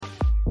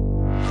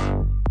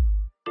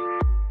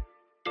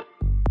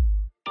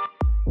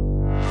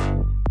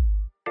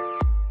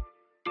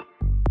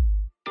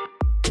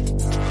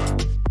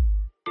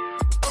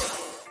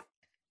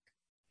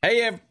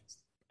Hey,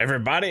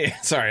 everybody.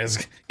 Sorry, I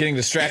was getting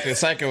distracted.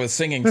 Psycho was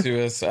singing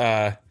to us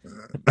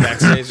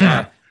backstage.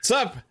 What's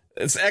up?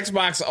 It's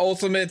Xbox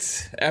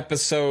Ultimate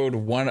episode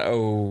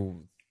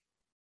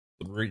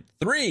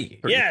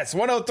 103. Yes,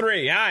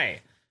 103. Hi.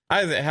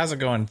 How's it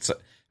going?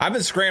 I've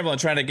been scrambling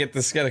trying to get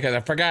this together because I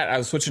forgot I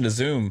was switching to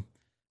Zoom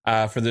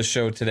for this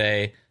show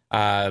today.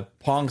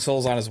 Pong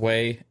Soul's on his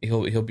way.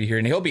 He'll be here,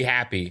 and he'll be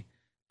happy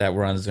that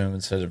we're on Zoom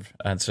instead of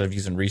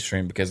using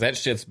Restream, because that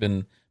shit's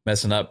been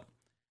messing up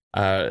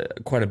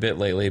quite a bit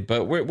lately.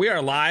 But we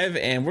are live,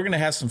 and we're gonna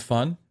have some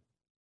fun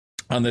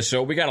on this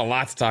show. We got a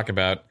lot to talk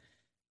about.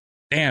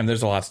 Damn,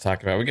 there's a lot to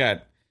talk about. We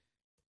got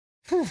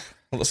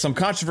some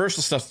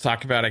controversial stuff to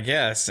talk about, I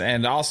guess,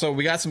 and also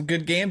we got some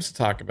good games to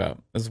talk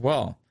about as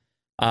well.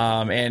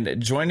 And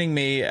joining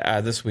me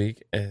this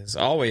week, as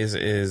always,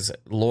 is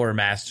Lore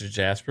Master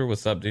Jasper.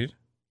 What's up, dude?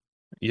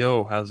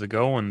 Yo, how's it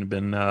going?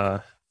 Been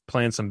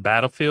playing some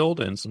Battlefield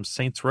and some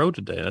Saints Row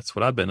today. That's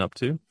what I've been up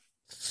to.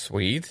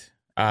 Sweet.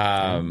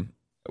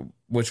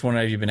 Which one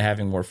have you been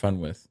having more fun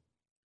with?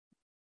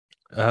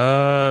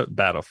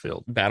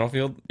 Battlefield.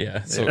 Battlefield?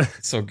 Yeah,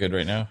 so good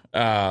right now.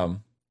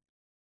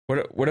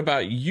 What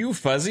about you,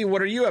 Fuzzy?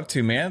 What are you up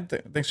to, man?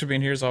 Thanks for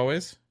being here as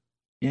always.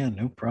 Yeah,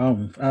 no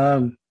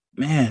problem.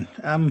 Man,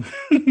 I'm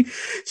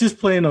just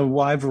playing a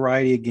wide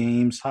variety of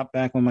games. Hopped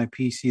back on my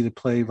PC to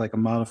play like a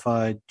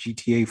modified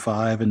GTA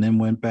 5, and then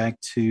went back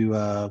to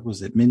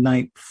was it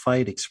Midnight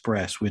Fight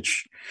Express,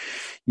 which,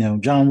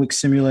 John Wick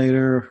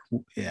Simulator.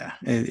 Yeah,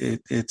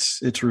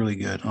 it's really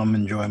good. I'm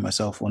enjoying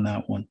myself on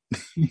that one.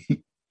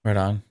 Right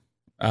on.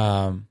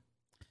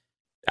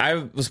 I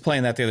was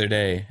playing that the other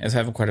day. I was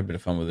having quite a bit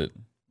of fun with it.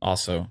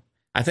 Also,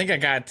 I think I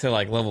got to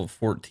like level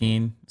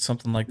 14,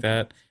 something like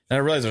that. And I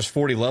realized there's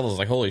 40 levels.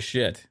 Like, holy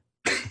shit.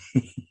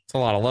 It's a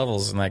lot of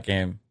levels in that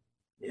game.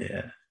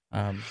 Yeah.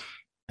 How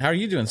are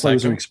you doing,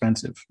 Clothes Psycho? are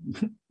expensive.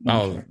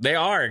 Oh, they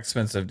are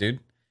expensive, dude.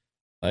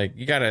 Like,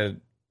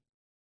 it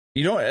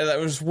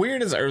was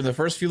weird as the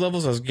first few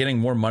levels, I was getting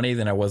more money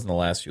than I was in the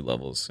last few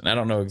levels. And I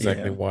don't know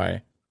exactly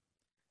why.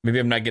 Maybe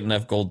I'm not getting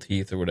enough gold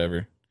teeth or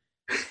whatever.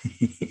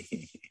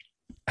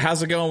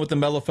 How's it going with the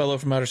mellow fellow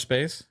from outer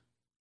space?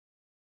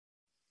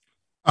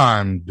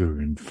 I'm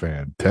doing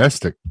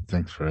fantastic.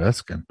 Thanks for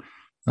asking.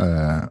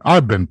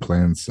 I've been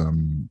playing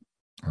some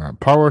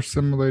Power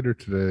Simulator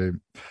today.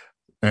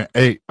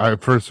 Hey, I want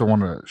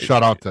to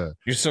shout out to...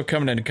 You're still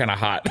coming in kind of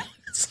hot.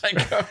 It's like,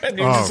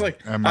 just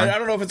like I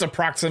don't know if it's a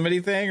proximity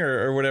thing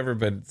or whatever,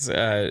 but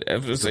so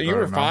you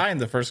were fine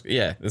the first...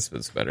 Yeah, this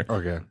was better.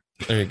 Okay.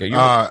 There you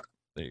go.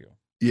 There you go.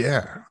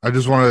 Yeah, I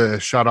just want to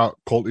shout out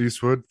Colt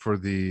Eastwood for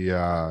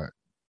the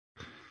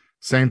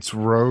Saints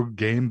Row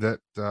game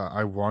that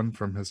I won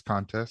from his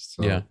contest.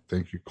 So yeah,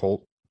 thank you,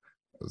 Colt.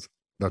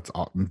 That's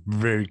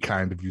very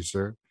kind of you,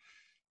 sir.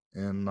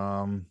 And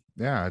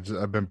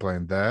I've been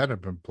playing that.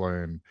 I've been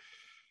playing.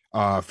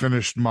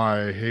 Finished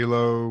my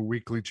Halo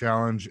weekly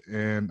challenge,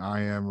 and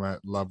I am at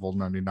level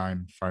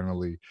 99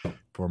 finally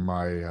for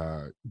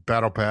my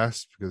battle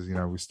pass, because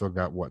we still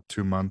got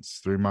 3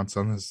 months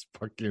on this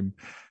fucking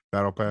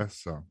battle pass.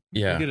 So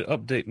yeah, we'll get an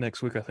update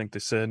next week, I think they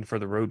said, for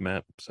the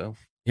roadmap. So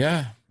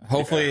yeah,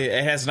 hopefully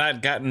it has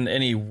not gotten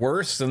any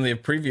worse than the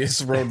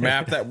previous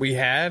roadmap that we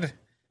had.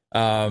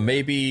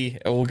 Maybe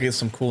we'll get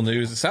some cool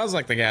news. It sounds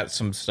like they got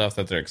some stuff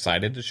that they're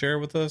excited to share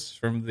with us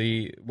from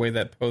the way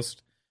that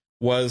post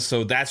was,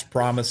 so that's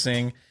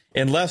promising.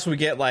 Unless we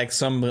get like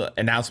some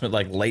announcement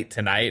like late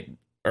tonight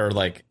or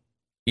like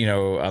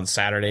on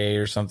Saturday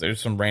or something, or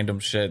some random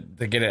shit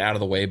to get it out of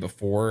the way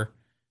before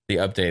the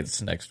updates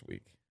next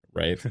week,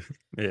 right?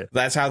 Yeah,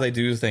 that's how they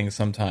do things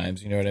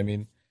sometimes. You know what I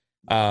mean?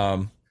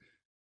 But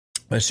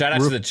shout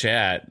out to the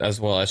chat as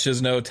well.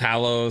 Shizno,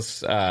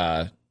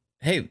 Talos,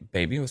 hey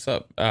baby, what's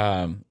up?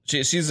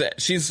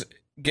 She's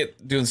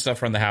doing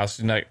stuff around the house.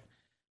 She's not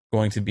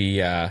going to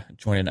be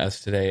joining us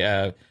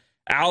today.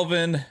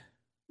 Alvin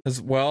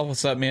as well.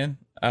 What's up, man?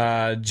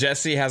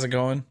 Jesse, how's it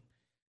going?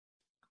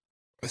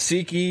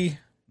 Siki,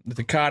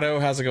 Ducato,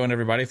 how's it going,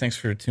 everybody? Thanks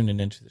for tuning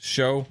into the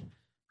show.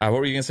 What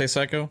were you gonna say,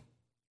 Psycho?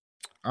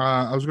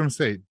 I was gonna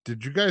say,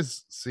 did you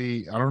guys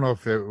see? I don't know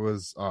if it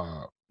was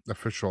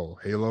official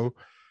Halo,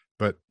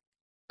 but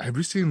have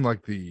you seen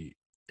like the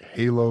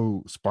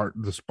Halo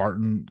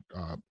Spartan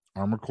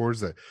armor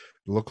cores that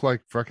look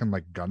like fucking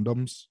like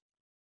Gundams?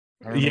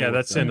 Yeah,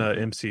 that's in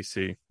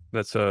MCC.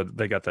 That's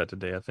they got that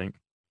today, I think.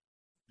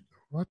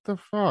 What the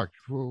fuck?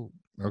 Well,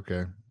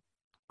 okay,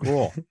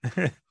 cool.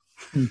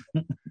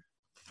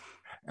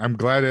 I'm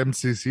glad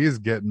MCC is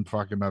getting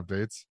fucking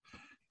updates.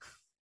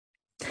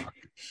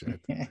 Fucking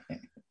shit.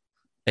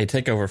 Hey,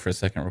 take over for a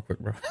second real quick,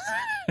 bro.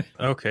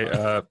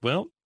 Okay,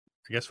 well,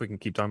 I guess we can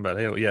keep talking about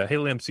Halo. Yeah,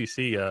 Halo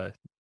MCC,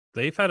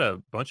 they've had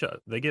a bunch of...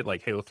 They get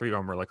like Halo 3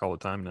 armor like all the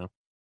time now.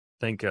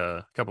 I think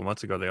a couple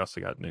months ago they also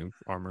got new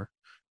armor.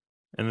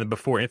 And then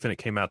before Infinite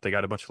came out, they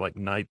got a bunch of like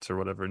Knights or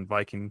whatever and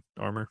Viking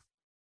armor.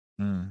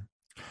 I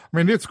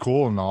mean, it's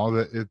cool and all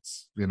that.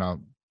 It's,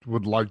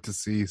 would like to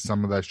see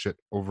some of that shit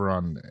over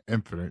on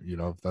Infinite,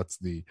 if that's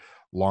the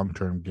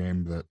long-term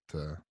game that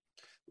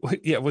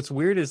Yeah, what's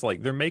weird is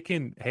like they're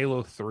making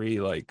Halo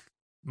 3 like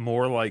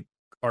more like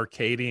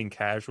arcadey and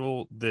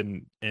casual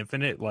than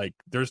Infinite. Like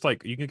there's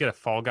like you can get a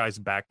Fall Guys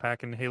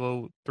backpack in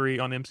Halo 3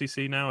 on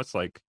MCC now. It's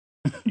like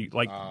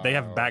they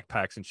have Oh,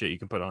 backpacks and shit you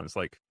can put on. It's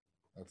like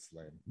that's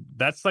lame.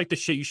 that's like the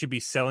shit you should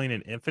be selling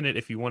in Infinite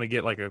if you want to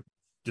get like a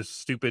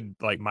just stupid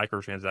like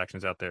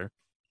microtransactions out there.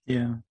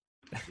 Yeah.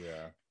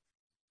 Yeah.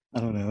 I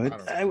don't know. I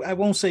don't know. I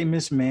won't say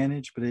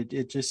mismanaged, but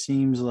it just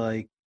seems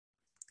like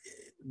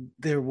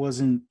there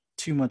wasn't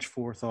too much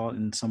forethought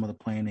in some of the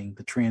planning,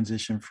 the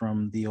transition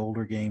from the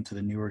older game to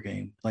the newer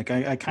game. Like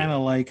I kind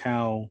of like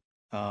how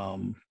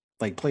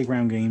like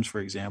Playground Games, for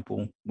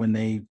example, when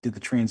they did the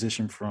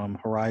transition from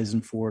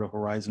Horizon 4 to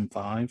Horizon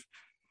 5.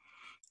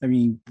 I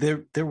mean,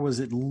 there was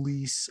at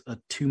least a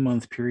 2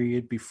 month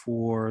period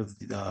before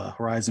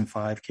Horizon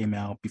 5 came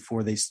out,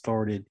 before they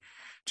started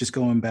just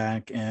going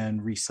back and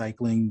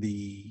recycling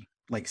the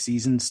like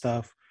season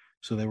stuff.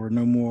 So there were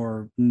no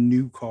more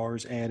new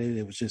cars added.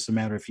 It was just a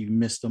matter if you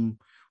missed them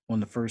on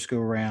the first go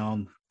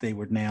round, they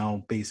would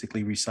now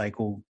basically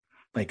recycle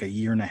like a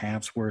year and a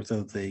half's worth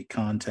of the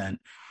content.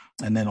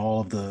 And then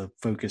all of the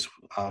focus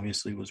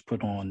obviously was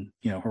put on,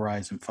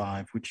 Horizon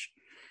 5, which,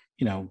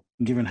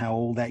 given how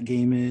old that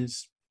game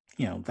is,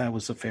 that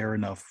was a fair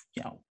enough,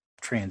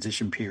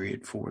 transition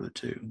period for the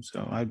two.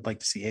 So I'd like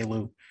to see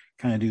Halo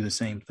kind of do the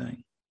same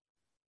thing.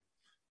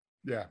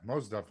 Yeah,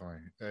 most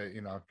definitely.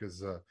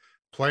 Because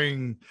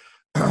playing,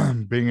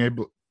 being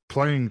able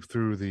playing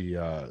through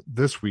the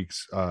this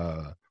week's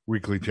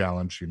weekly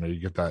challenge, you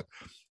get that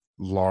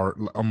large,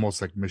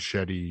 almost like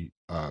machete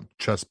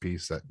chess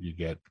piece that you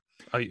get.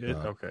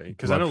 Okay,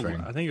 because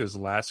I think it was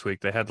last week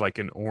they had like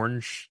an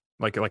orange,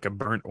 like a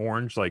burnt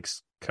orange like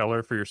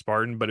color for your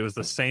Spartan, but it was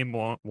the same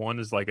one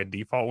as like a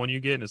default one you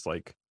get, and it's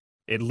like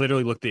it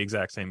literally looked the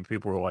exact same.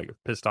 People were like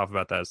pissed off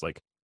about that. It's like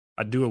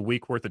I do a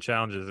week worth of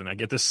challenges and I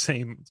get the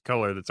same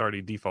color that's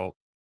already default.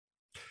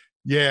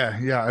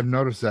 Yeah, I've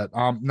noticed that.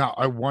 Now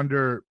I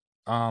wonder.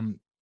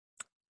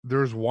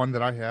 There's one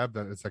that I have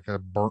that it's like a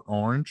burnt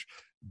orange,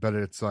 but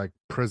it's like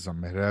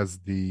prism. It has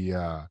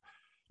the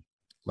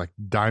like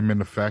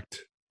diamond effect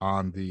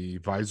on the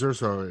visor,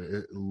 so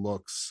it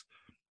looks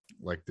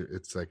like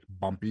it's like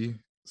bumpy.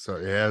 So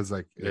it has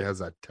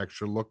that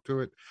texture look to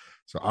it.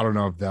 So I don't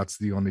know if that's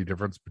the only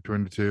difference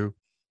between the two.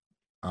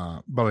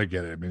 But I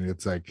get it. I mean,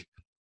 it's like,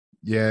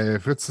 yeah,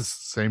 if it's the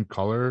same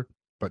color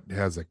but it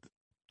has like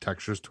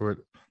textures to it,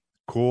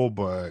 cool.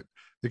 But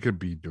they could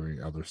be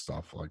doing other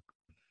stuff. Like,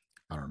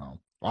 I don't know.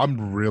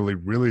 I'm really,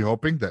 really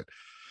hoping that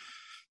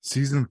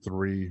season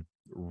 3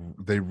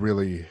 they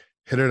really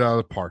hit it out of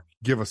the park.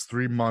 Give us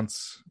 3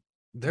 months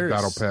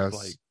battle pass.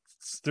 Like,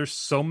 there's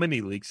so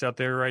many leaks out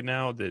there right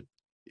now that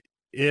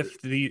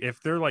if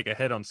they're like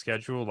ahead on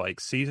schedule, like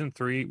season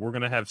 3, we're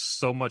gonna have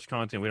so much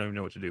content we don't even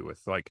know what to do with.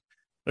 Like,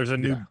 there's a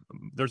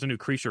new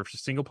creature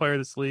single player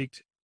that's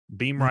leaked.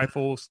 Beam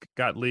rifles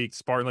got leaked.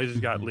 Spartan lasers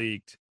got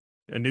leaked.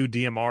 A new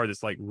DMR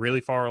that's like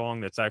really far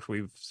along. That's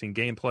actually we've seen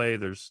gameplay.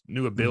 There's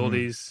new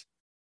abilities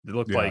that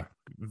look like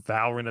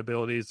Valorant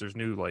abilities. There's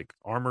new like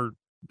armor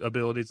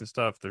abilities and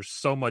stuff. There's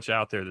so much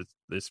out there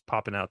that's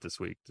popping out this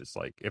week. Just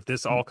like if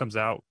this all comes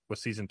out with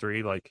season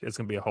 3, like it's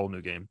gonna be a whole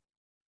new game.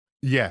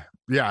 Yeah,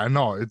 I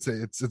know. It's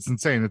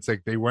insane. It's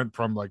like they went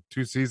from like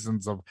 2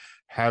 seasons of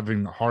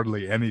having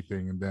hardly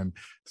anything, and then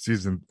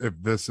if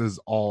this is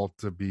all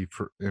to be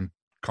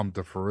come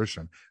to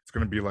fruition, it's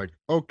gonna be like,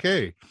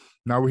 okay,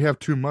 now we have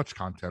too much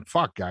content.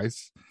 Fuck,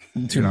 guys,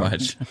 too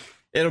much.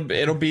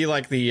 It'll be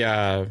like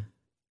the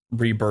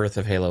rebirth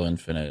of Halo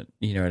Infinite.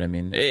 You know what I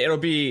mean? It'll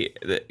be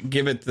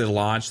give it the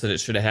launch that it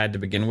should have had to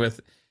begin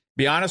with.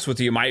 Be honest with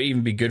you, it might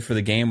even be good for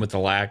the game with the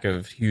lack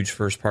of huge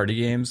first party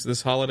games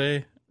this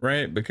holiday.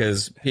 Right,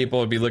 because people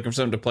would be looking for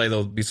something to play.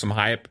 There'll be some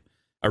hype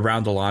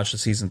around the launch of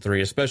season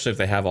 3, especially if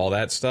they have all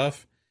that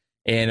stuff.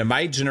 And it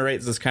might generate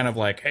this kind of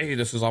like, hey,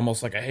 this is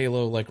almost like a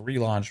Halo like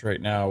relaunch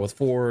right now with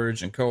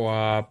Forge and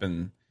co-op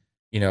and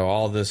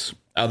all this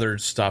other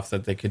stuff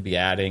that they could be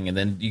adding. And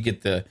then you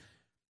get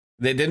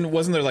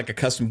wasn't there like a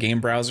custom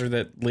game browser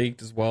that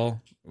leaked as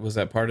well? Was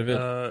that part of it?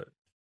 Or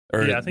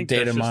yeah, I think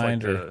data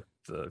mined like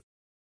the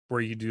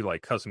where you do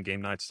like custom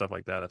game nights, stuff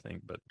like that. I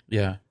think, but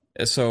yeah.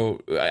 So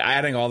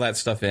adding all that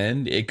stuff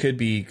in, it could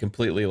be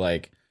completely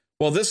like,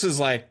 well, this is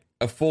like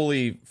a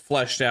fully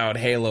fleshed out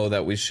Halo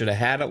that we should have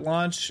had at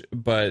launch,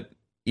 but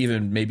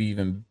maybe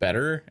even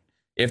better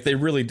if they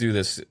really do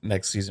this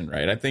next season,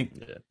 right? I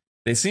think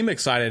they seem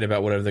excited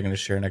about whatever they're going to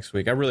share next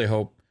week. I really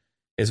hope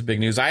it's big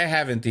news. I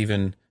haven't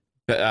even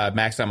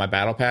maxed out my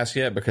battle pass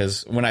yet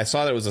because when I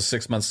saw that it was a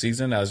 6-month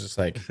season, I was just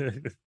like,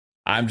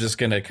 I'm just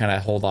going to kind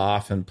of hold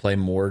off and play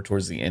more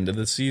towards the end of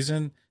the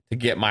season to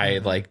get my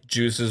like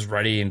juices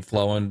ready and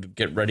flowing,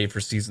 get ready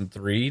for season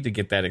 3 to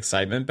get that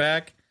excitement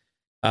back.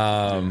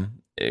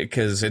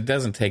 Because it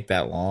doesn't take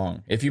that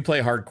long. If you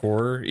play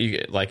hardcore,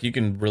 you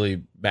can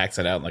really max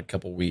it out in like a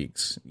couple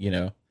weeks,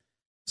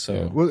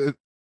 So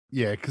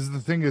because the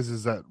thing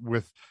is that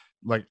with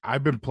like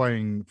I've been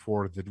playing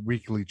for the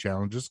weekly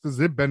challenges because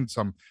there've been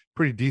some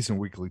pretty decent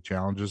weekly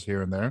challenges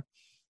here and there.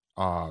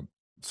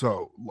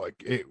 So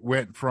like it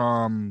went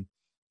from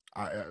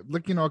I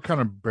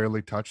kind of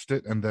barely touched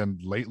it, and then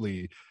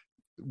lately,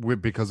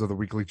 because of the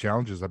weekly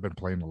challenges, I've been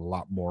playing a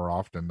lot more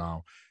often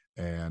now,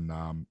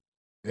 and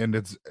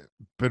it's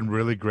been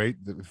really great.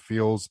 It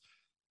feels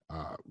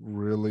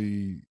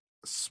really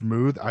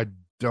smooth.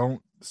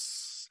 don't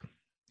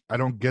I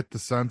don't get the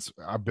sense.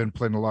 I've been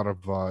playing a lot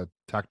of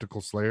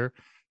Tactical Slayer,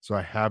 so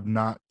I have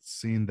not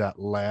seen that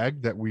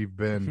lag that we've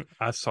been.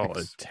 I saw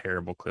a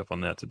terrible clip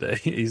on that today.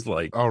 He's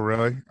like, "Oh,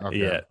 really? Okay."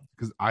 Yeah,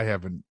 because I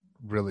haven't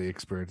really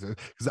experienced it.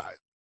 Because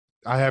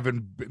I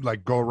haven't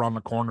like go around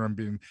the corner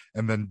and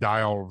then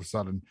die all of a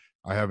sudden.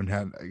 I haven't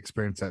had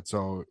experience that,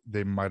 so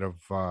they might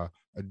have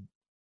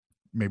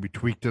maybe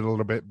tweaked it a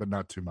little bit, but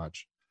not too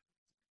much.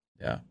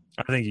 Yeah.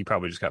 I think you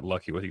probably just got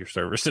lucky with your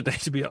service today,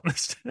 to be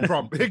honest.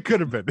 Probably it could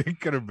have been. It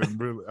could have been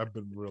really. I've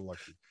been real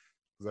lucky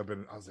because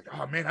I was like,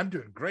 oh man, I'm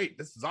doing great.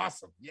 This is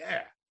awesome.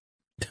 Yeah.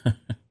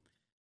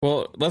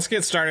 Well, let's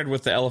get started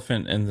with the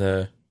elephant in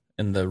the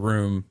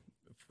room.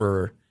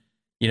 For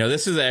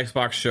this is an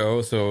Xbox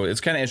show, so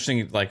it's kind of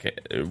interesting, like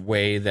a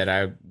way that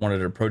I wanted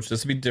to approach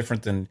this to be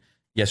different than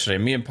yesterday.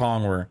 Me and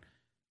Pong were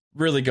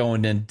really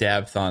going in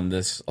depth on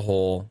this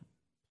whole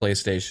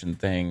PlayStation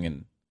thing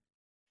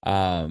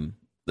and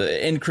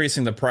the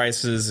increasing the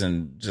prices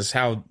and just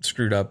how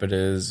screwed up it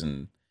is,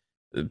 and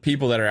the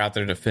people that are out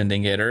there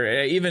defending it,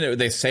 or even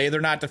they say they're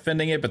not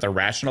defending it, but they're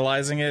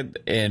rationalizing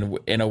it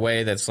in a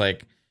way that's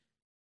like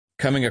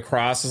coming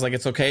across as like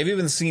it's okay. I've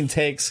even seen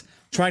takes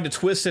trying to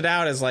twist it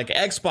out as like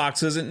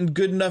Xbox isn't in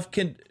good enough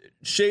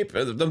shape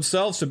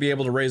themselves to be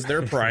able to raise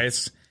their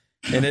price,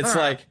 and it's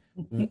like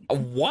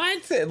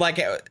what? Like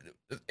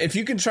if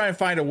you can try and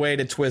find a way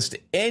to twist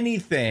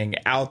anything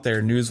out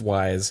there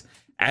news-wise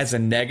as a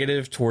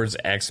negative towards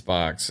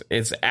Xbox,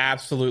 it's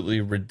absolutely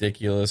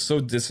ridiculous,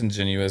 so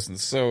disingenuous, and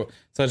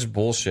such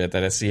bullshit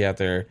that I see out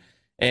there.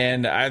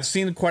 And I've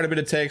seen quite a bit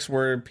of takes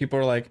where people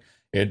are like,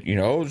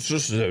 it's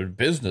just a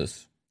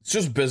business. It's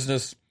just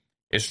business.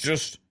 It's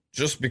just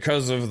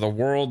because of the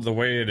world the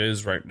way it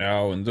is right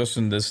now, and this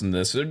and this and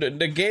this. They're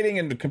negating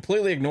and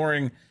completely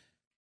ignoring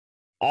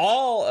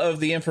all of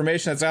the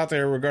information that's out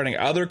there regarding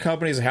other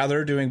companies, how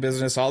they're doing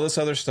business, all this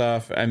other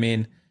stuff. I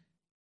mean,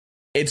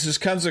 it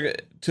just comes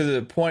to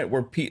the point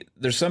where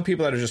there's some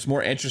people that are just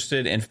more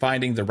interested in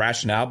finding the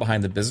rationale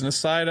behind the business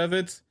side of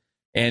it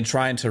and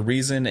trying to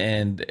reason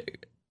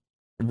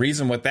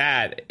with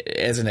that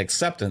as an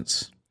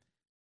acceptance.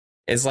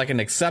 It's like an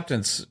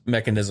acceptance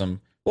mechanism.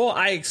 Well,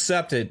 I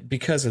accept it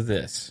because of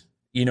this.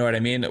 You know what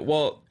I mean?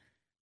 Well,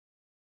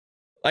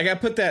 like I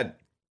put that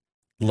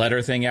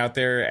letter thing out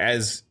there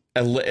as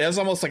it was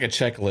almost like a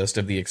checklist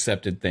of the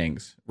accepted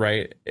things,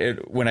 right?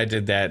 When I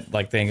did that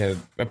like thing,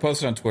 I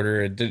posted on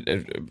Twitter.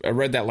 I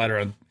read that letter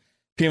on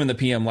PM in the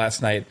PM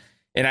last night,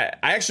 and I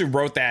actually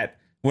wrote that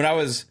when I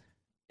was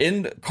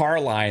in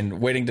car line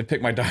waiting to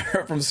pick my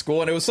daughter up from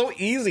school, and it was so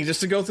easy just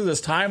to go through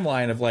this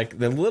timeline of like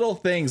the little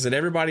things that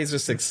everybody's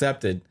just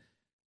accepted,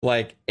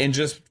 like, and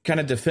just kind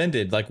of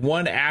defended, like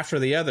one after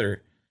the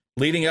other,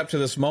 leading up to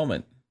this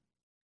moment.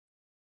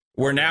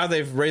 Where now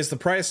they've raised the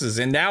prices,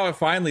 and now I'm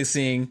finally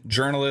seeing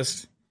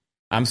journalists.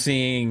 I'm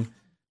seeing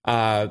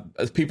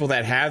people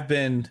that have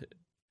been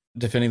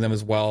defending them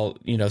as well,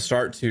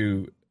 start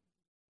to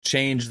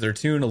change their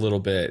tune a little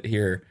bit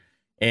here.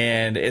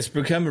 And it's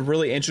become a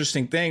really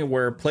interesting thing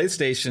where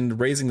PlayStation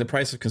raising the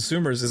price of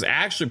consumers is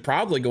actually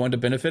probably going to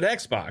benefit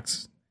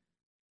Xbox.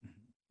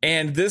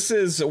 And this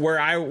is where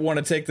I want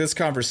to take this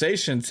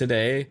conversation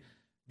today,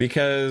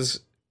 because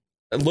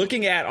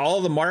looking at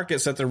all the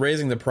markets that they're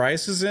raising the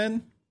prices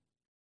in,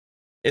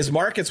 is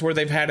markets where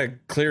they've had a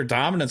clear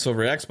dominance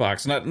over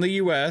Xbox, not in the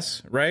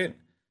US, right?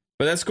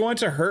 But that's going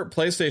to hurt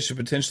PlayStation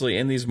potentially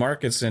in these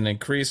markets and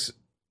increase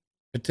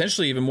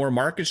potentially even more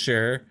market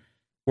share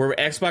where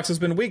Xbox has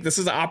been weak. This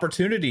is an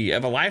opportunity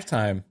of a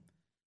lifetime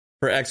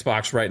for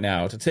Xbox right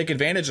now to take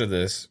advantage of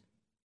this.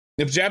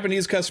 If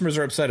Japanese customers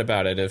are upset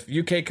about it, if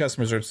UK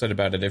customers are upset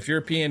about it, if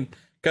European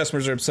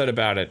customers are upset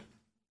about it,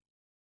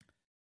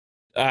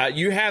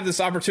 you have this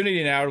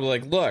opportunity now to be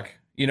like, look,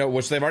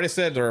 which they've already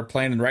said they're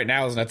planning right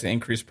now is not to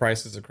increase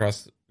prices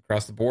across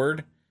the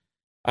board.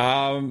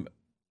 Look,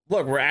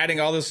 we're adding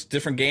all this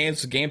different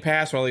games to Game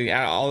Pass,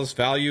 all this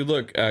value.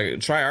 Look,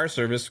 try our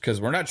service because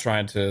we're not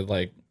trying to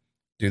like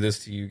do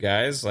this to you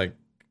guys. Like,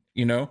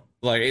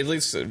 like at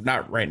least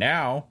not right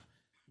now.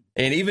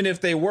 And even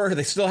if they were,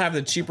 they still have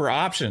the cheaper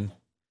option.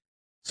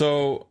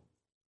 So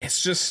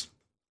it's just,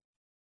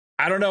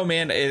 I don't know,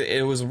 man.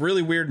 It was a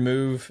really weird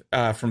move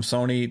from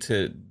Sony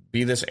to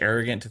be this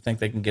arrogant to think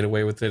they can get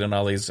away with it in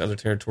all these other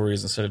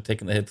territories instead of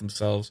taking the hit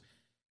themselves,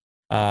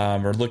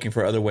 or looking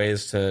for other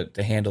ways to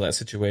handle that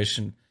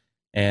situation.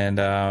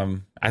 And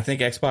I think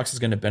Xbox is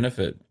going to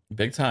benefit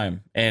big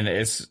time. And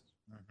it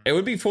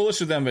would be foolish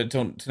of them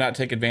to not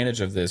take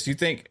advantage of this. You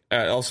think,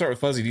 I'll start with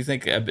Fuzzy. Do you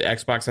think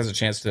Xbox has a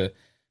chance to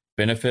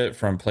benefit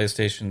from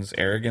PlayStation's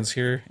arrogance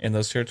here in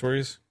those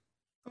territories?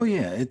 Oh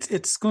yeah,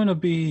 it's going to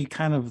be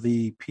kind of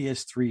the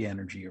PS3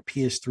 energy or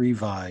PS3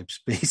 vibes,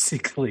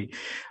 basically.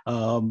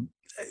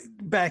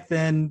 Back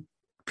then,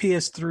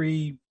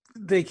 PS3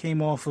 they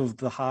came off of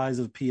the highs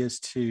of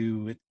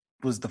PS2. It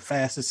was the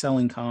fastest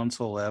selling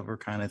console ever,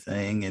 kind of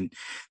thing, and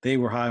they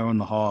were high on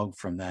the hog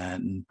from that.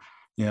 And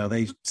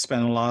they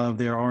spent a lot of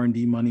their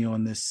R&D money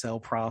on this cell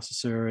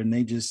processor, and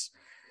they just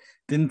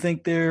didn't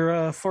think their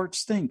farts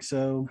stink.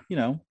 So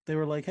they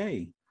were like,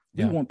 "Hey,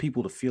 we want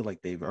people to feel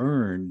like they've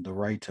earned the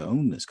right to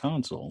own this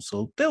console,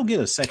 so they'll get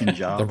a second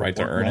job, the right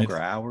to earn longer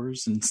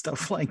hours and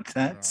stuff like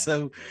that."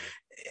 So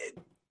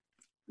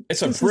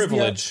it's a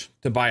privilege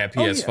to buy a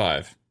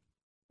PS5.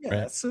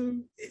 Yeah, right? So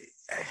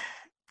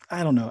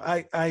I don't know.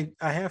 I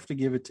have to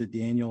give it to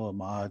Daniel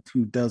Ahmad,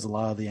 who does a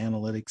lot of the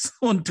analytics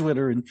on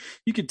Twitter, and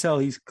you can tell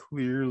he's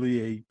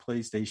clearly a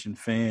PlayStation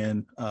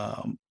fan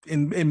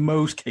in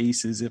most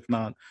cases, if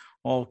not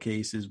all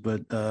cases.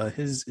 But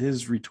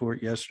his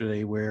retort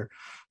yesterday, where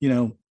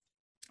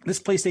this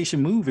PlayStation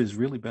Move is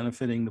really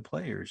benefiting the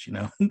players,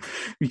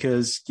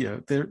 because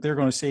they're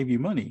going to save you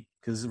money.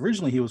 Because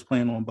originally he was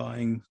planning on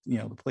buying, the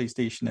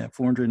PlayStation at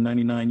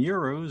 499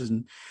 euros,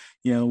 and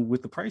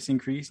with the price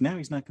increase, now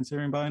he's not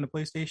considering buying the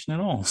PlayStation at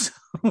all. So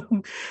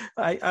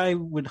I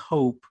would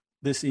hope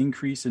this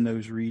increase in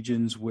those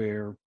regions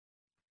where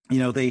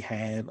they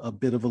had a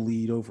bit of a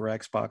lead over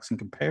Xbox in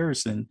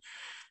comparison,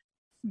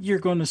 you're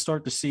going to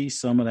start to see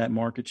some of that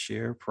market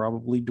share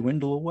probably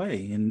dwindle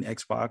away, and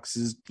Xbox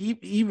is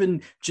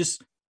even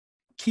just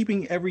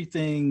keeping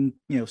everything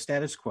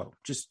status quo.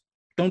 Just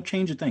don't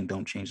change a thing.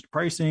 Don't change the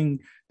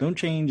pricing. Don't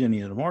change any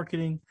of the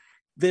marketing.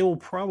 They will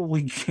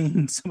probably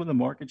gain some of the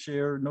market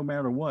share no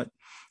matter what.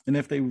 And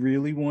if they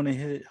really want to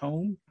hit it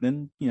home,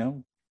 then,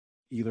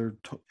 either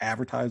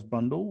advertise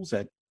bundles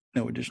at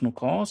no additional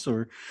cost,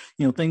 or,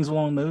 things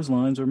along those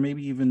lines, or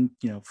maybe even,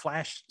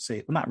 flash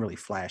sale, not really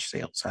flash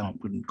sales.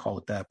 Wouldn't call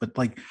it that, but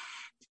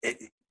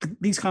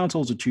these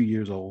consoles are 2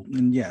 years old.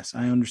 And yes,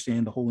 I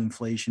understand the whole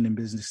inflation and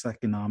business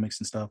economics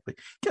and stuff, but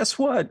guess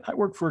what? I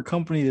work for a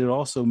company that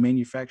also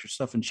manufactures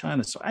stuff in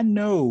China. So I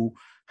know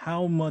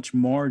how much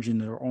margin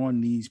there are on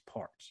these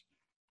parts.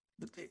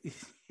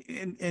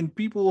 And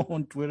people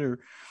on Twitter,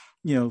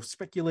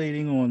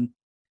 speculating on,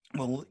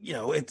 well,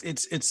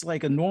 it's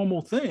like a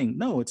normal thing.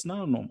 No, it's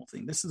not a normal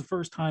thing. This is the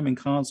first time in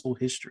console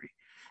history.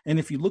 And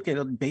if you look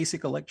at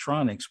basic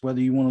electronics, whether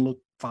you want to look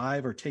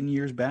 5 or 10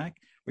 years back,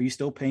 are you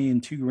still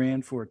paying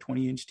 $2,000 for a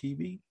 20-inch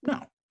TV?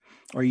 No.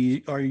 Are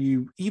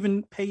you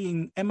even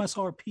paying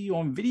MSRP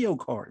on video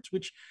cards,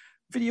 which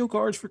video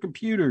cards for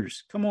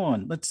computers? Come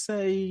on. Let's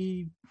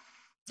say,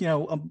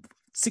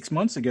 6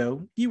 months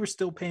ago, you were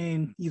still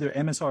paying either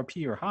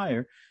MSRP or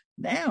higher.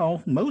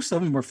 Now, most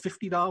of them are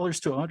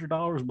 $50 to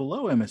 $100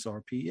 below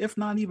MSRP, if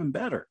not even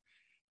better.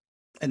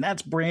 And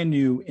that's brand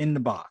new in the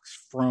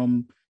box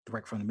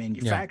direct from the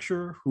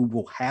manufacturer, who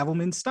will have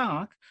them in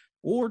stock,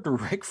 or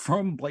direct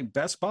from like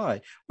Best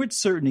Buy, with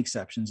certain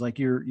exceptions, like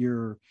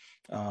your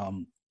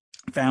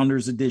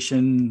Founders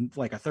Edition,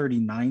 like a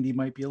 3090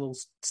 might be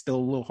still a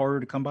little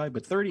harder to come by,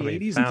 but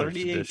 3080s and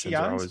 3080 Ti's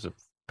are always a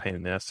pain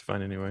in the ass to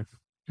find anyway.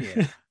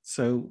 Yeah.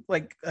 So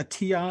like a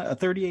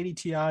 3080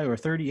 Ti or a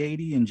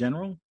 3080 in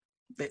general,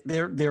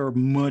 they're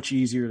much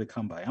easier to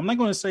come by. I'm not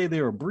going to say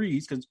they're a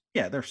breeze, because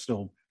they're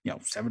still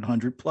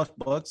 $700+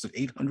 bucks or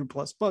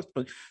 $800+ bucks,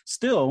 but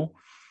still,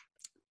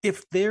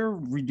 if they're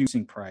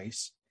reducing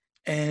price,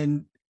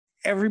 and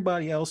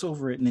everybody else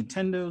over at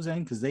Nintendo's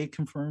end, because they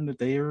confirmed that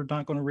they are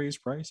not going to raise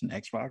price, and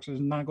Xbox is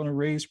not going to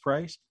raise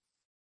price,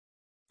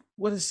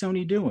 what is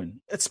Sony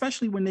doing?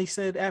 Especially when they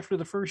said after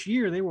the first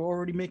year they were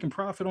already making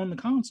profit on the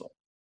console.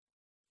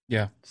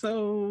 Yeah.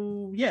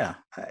 So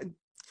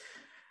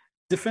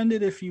defend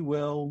it if you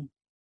will.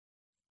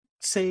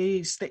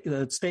 Stay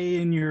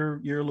in your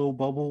little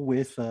bubble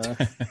with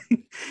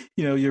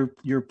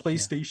your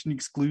PlayStation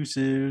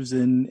exclusives,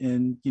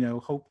 and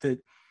hope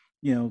that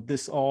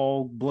this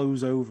all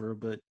blows over.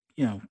 But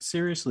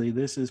seriously,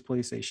 this is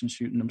PlayStation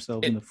shooting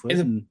themselves in the foot.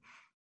 And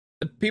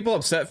people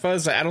upset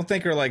Fuzz, I don't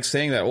think are like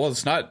saying that, well,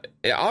 it's not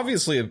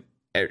obviously,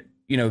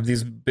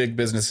 these big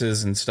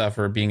businesses and stuff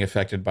are being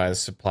affected by the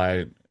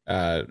supply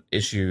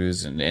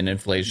issues and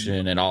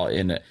inflation and all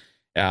in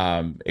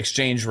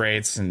exchange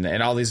rates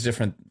and all these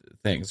different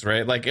things,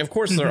 right? Like, of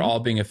course, they're all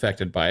being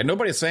affected by it.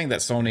 Nobody's saying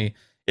that Sony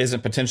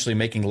isn't potentially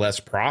making less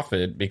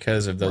profit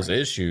because of those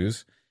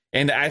issues.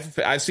 And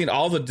I've seen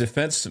all the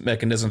defense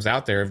mechanisms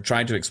out there of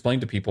trying to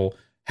explain to people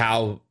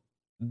how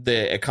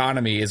the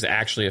economy is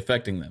actually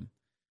affecting them.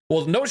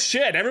 Well, no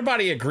shit.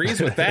 Everybody agrees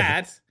with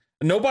that.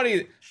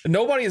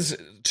 Nobody's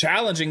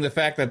challenging the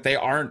fact that they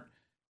aren't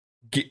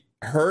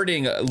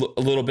hurting a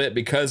little bit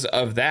because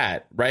of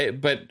that, right?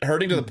 But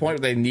hurting to the point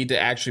where they need to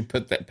actually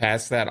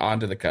pass that on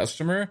to the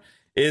customer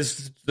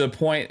is the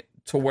point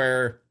to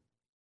where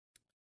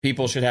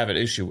people should have an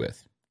issue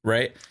with,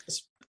 right?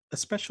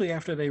 Especially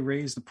after they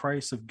raise the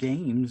price of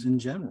games in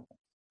general.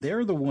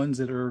 They're the ones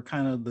that are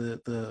kind of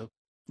the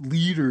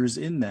leaders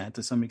in that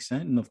to some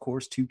extent. And of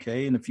course,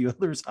 2K and a few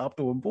others hopped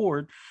on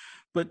board.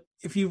 But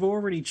if you've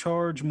already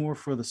charged more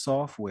for the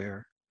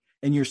software,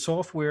 and your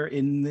software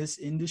in this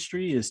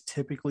industry is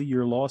typically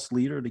your loss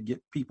leader to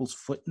get people's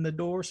foot in the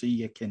door, so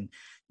you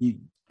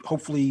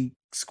hopefully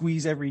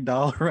squeeze every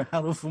dollar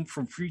out of them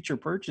from future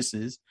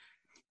purchases.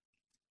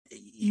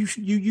 You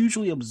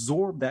usually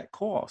absorb that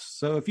cost.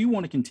 So if you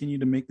want to continue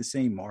to make the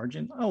same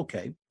margin,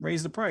 okay,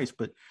 raise the price.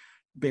 But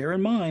bear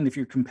in mind, if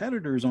your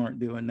competitors aren't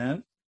doing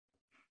that,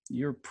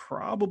 you're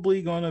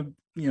probably going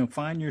to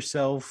find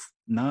yourself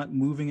not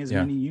moving as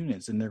many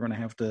units, and they're going to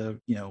have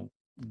to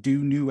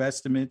do new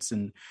estimates,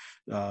 and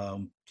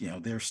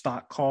their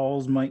stock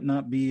calls might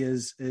not be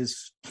as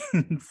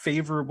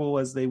favorable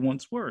as they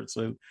once were.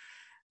 So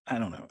I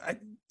don't know.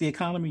 The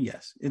economy,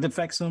 yes, it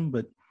affects them,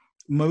 but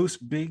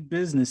most big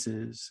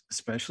businesses,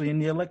 especially in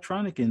the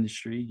electronic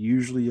industry,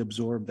 usually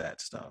absorb that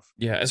stuff.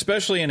 Yeah,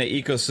 especially in an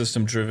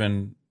ecosystem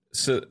driven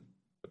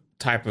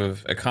type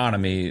of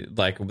economy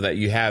like that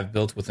you have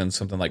built within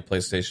something like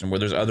PlayStation, where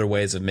there's other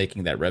ways of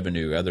making that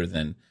revenue other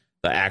than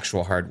the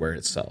actual hardware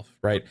itself,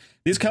 right?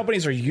 These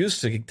companies are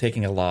used to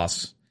taking a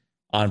loss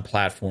on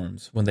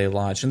platforms when they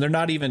launch, and they're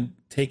not even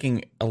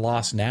taking a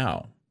loss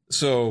now.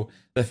 So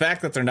the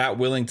fact that they're not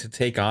willing to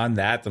take on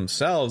that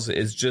themselves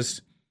is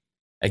just,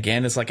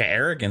 again, it's like an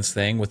arrogance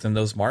thing within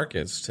those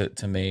markets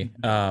to me.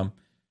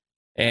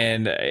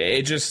 And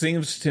it just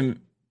seems to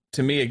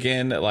me,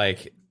 again,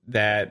 like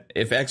that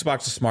if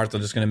Xbox is smart,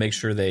 they're just going to make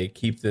sure they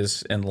keep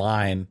this in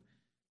line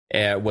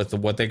with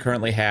what they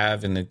currently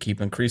have, and then keep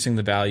increasing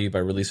the value by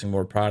releasing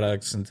more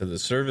products into the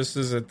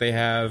services that they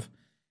have,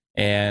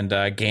 and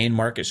gain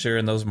market share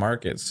in those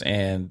markets.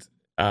 And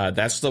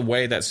that's the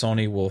way that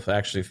Sony will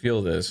actually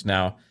feel this.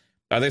 Now,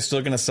 are they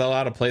still going to sell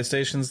out of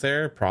PlayStations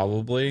there?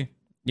 Probably,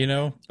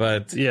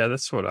 but yeah,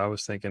 that's what I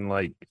was thinking.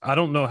 Like, I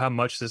don't know how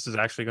much this is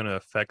actually going to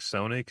affect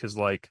Sony, because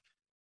like,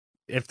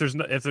 if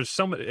there's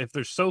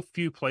so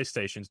few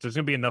PlayStations, there's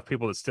gonna be enough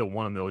people that still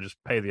want them. They'll just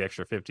pay the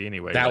extra $50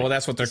 anyway. Well,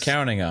 that's what they're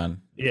counting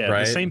on. Yeah,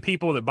 right? The same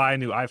people that buy a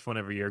new iPhone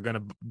every year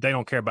they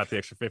don't care about the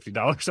extra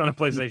 $50 on a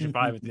PlayStation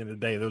 5 at the end of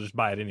the day. They'll just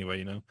buy it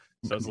anyway.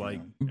 So it's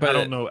like, but I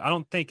don't know. I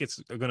don't think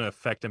it's gonna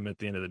affect them at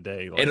the end of the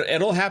day. Like,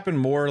 it'll happen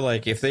more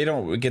like if they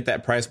don't get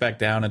that price back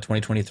down in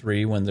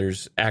 2023 when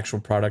there's actual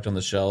product on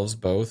the shelves,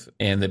 both,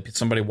 and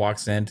somebody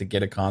walks in to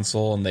get a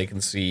console and they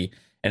can see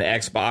an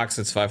Xbox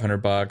that's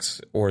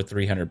 $500 or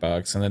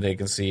 $300, and then they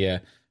can see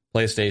a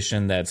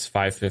PlayStation that's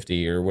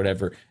 $550 or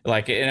whatever.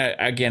 Like, and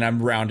again,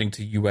 I'm rounding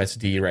to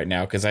USD right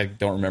now because I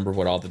don't remember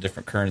what all the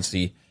different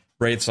currency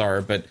rates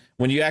are. But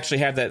when you actually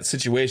have that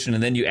situation,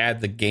 and then you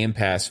add the Game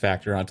Pass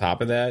factor on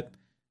top of that,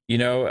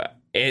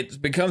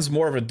 it becomes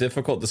more of a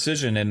difficult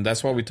decision. And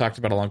that's why we talked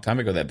about a long time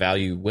ago that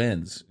value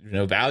wins.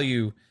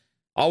 Value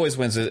always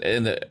wins.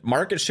 In the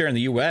market share in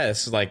the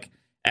US, like,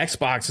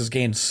 Xbox has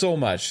gained so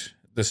much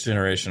this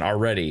generation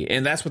already,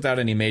 and that's without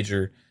any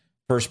major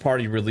first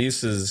party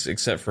releases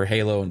except for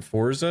Halo and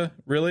Forza,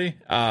 really.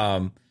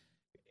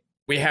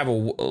 We have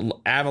a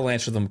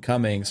avalanche of them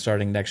coming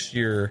starting next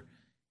year,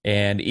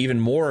 and even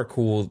more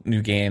cool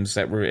new games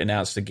that were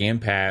announced to Game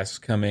Pass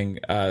coming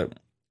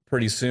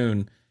pretty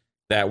soon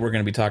that we're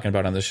going to be talking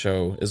about on the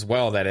show as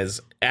well, that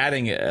is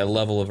adding a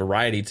level of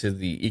variety to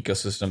the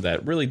ecosystem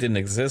that really didn't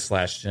exist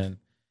last gen.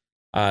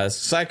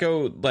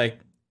 Psycho, like,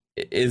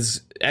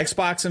 is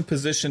Xbox in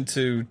position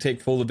to take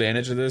full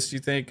advantage of this? Do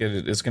you think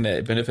it's going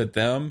to benefit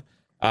them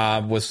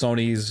with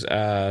Sony's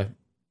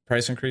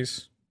price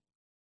increase?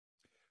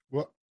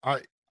 Well,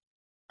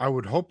 I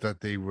would hope that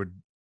they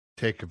would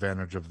take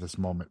advantage of this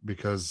moment,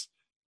 because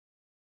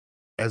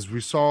as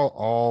we saw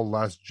all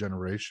last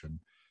generation,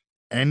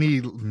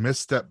 any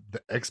misstep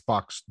the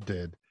Xbox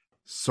did,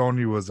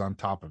 Sony was on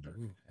top of it.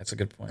 That's a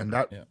good point.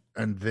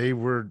 And they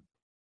were,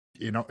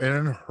 and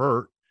it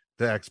hurt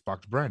the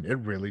Xbox brand. It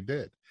really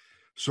did.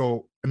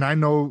 So, and I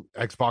know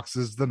Xbox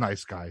is the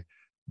nice guy,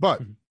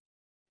 but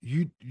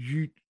you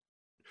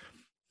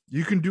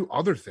can do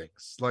other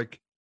things,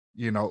 like,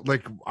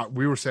 like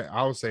we were saying,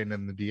 I was saying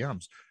in the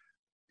DMs,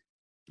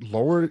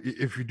 lower,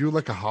 if you do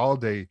like a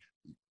holiday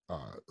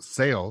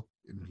sale,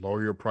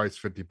 lower your price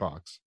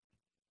 $50.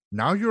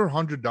 Now you're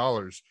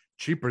 $100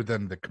 cheaper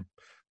than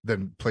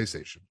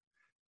PlayStation,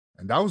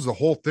 and that was the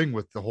whole thing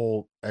with the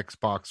whole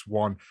Xbox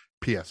One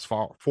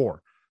PS4.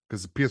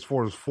 Because the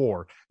PS4 was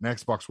 $4 and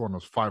Xbox One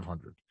was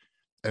 $500,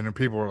 and then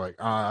people were like,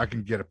 "I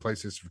can get a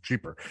PlayStation for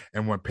cheaper."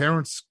 And when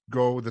parents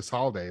go this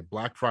holiday,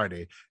 Black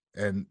Friday,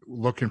 and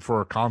looking for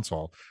a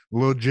console,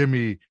 little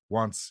Jimmy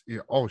wants,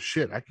 oh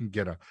shit, I can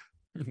get an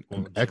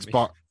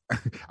Xbox,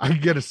 I can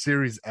get a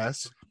Series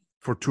S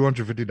for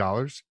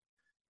 $250,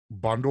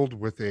 bundled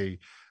with a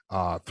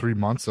 3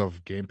 months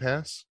of Game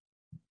Pass,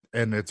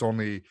 and it's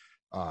only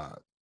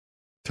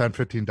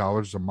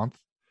 $10-15 a month.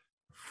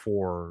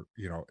 For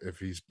if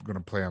he's going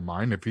to play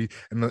online, if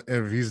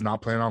he's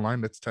not playing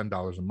online, that's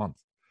 $10 a month,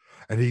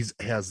 and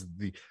has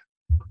the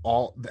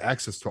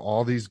access to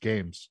all these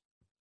games.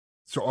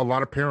 So a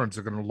lot of parents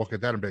are going to look at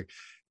that and be like,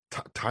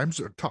 times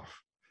are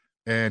tough,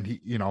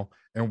 and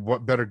and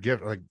what better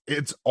gift? Like,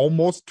 it's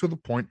almost to the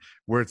point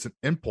where it's an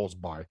impulse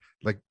buy.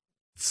 Like,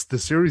 the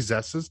Series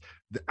S's,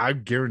 I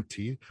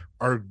guarantee,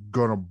 are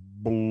going to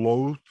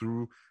blow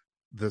through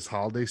this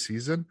holiday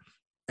season,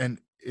 and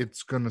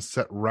it's going to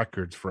set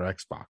records for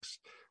Xbox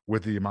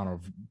with the amount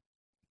of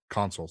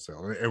console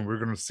sale. And we're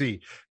going to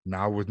see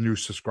now with new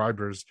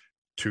subscribers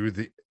to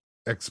the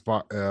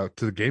Xbox,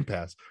 to the Game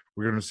Pass,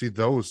 we're going to see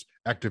those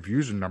active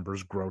user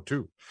numbers grow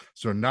too.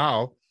 So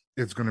now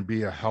it's going to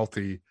be a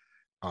healthy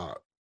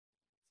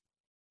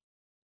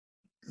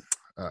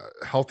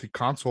healthy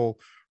console,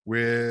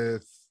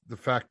 with the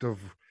fact of,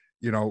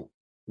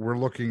 we're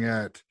looking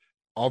at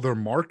other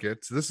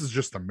markets. This is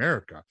just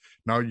America.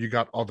 Now you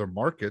got other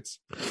markets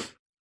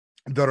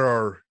that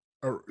are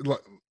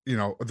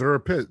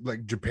they're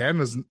like Japan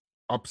is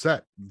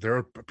upset. There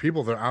are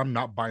people that I'm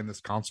not buying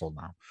this console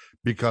now,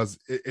 because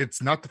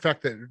it's not the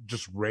fact that it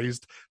just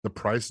raised the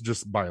price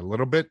just by a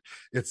little bit.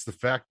 It's the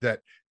fact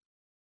that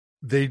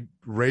they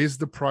raised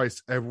the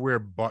price everywhere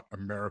but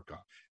America.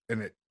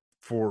 And it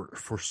for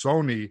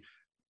Sony,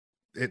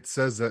 it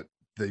says that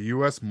the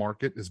US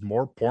market is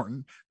more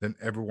important than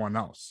everyone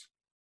else.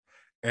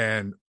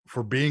 And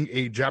for being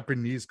a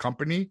Japanese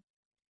company,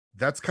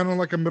 that's kind of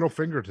like a middle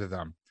finger to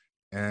them.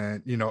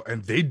 And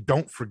and they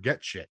don't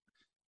forget shit.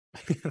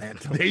 And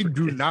they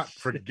do not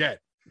forget.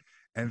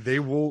 And they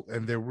will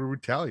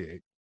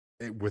retaliate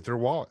with their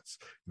wallets.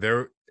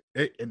 And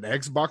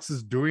Xbox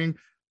is doing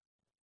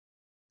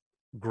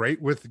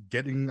great with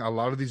getting a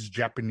lot of these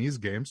Japanese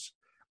games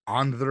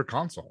onto their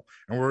console,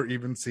 and we're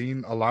even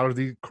seeing a lot of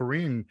the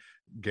Korean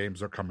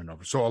games are coming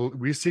over. So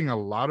we're seeing a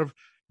lot of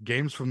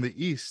games from the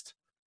East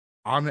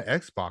on the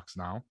Xbox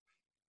now,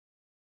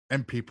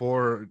 and people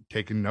are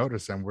taking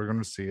notice, and we're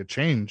going to see a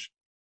change.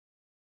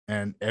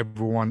 And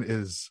everyone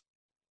is,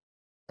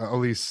 at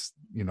least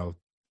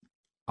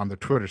on the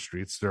Twitter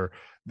streets,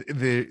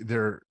 they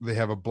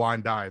have a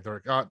blind eye.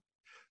 They're like, oh,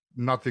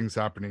 nothing's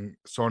happening.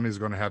 Sony's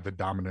going to have the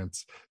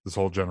dominance this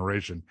whole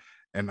generation.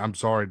 And I'm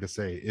sorry to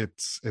say,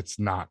 it's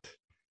not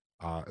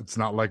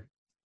like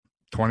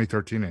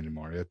 2013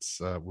 anymore.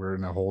 It's we're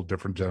in a whole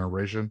different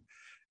generation,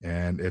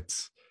 and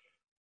it's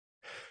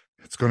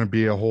going to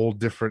be a whole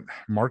different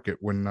market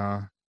when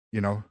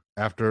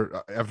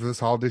after this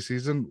holiday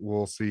season,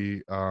 we'll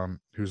see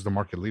who's the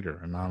market leader.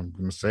 And I'm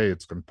going to say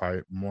it's going to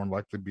probably more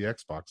likely be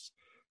Xbox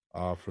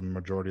for the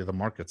majority of the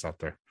markets out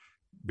there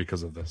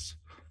because of this.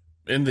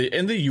 In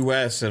the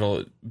US,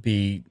 it'll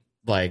be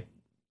like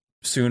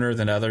sooner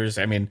than others.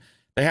 I mean,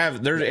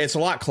 it's a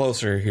lot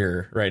closer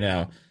here right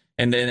now.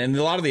 And a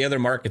lot of the other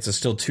markets is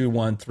still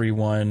 2-1,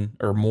 3-1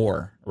 or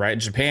more, right? In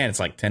Japan, it's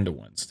like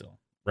 10-1 still,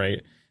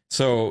 right?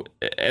 So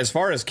as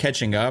far as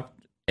catching up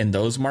in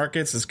those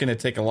markets, it's going to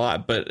take a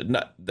lot, but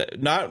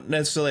not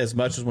necessarily as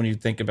much as when you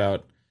think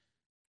about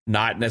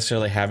not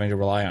necessarily having to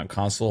rely on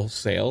console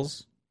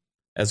sales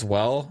as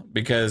well,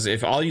 because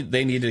if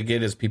they need to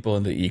get is people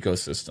in the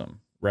ecosystem,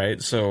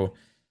 right? So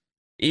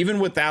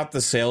even without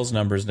the sales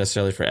numbers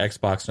necessarily for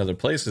Xbox and other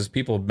places,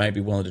 people might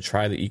be willing to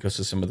try the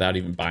ecosystem without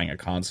even buying a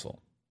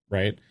console,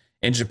 right?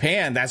 In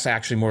Japan, that's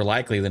actually more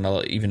likely than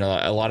even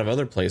a lot of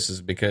other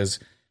places, because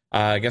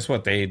guess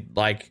what? They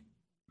like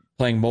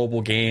playing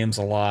mobile games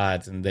a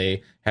lot, and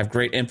they have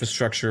great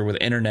infrastructure with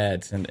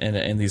internet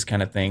and these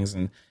kind of things,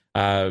 and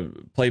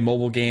play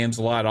mobile games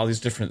a lot, all these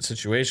different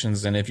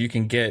situations. And if you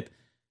can get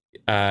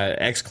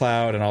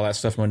xCloud and all that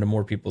stuff into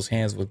more people's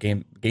hands with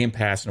Game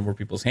Pass into more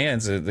people's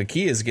hands, the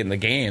key is getting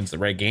the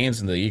right games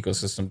in the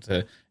ecosystem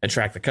to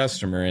attract the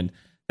customer. And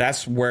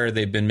that's where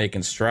they've been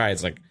making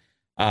strides. Like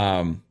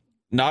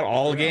not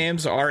all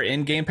games are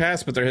in Game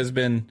Pass, but there has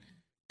been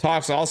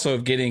talks also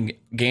of getting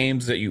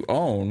games that you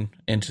own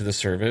into the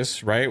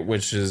service, right?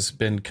 Which has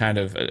been kind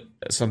of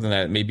something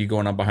that may be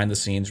going on behind the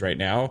scenes right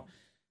now.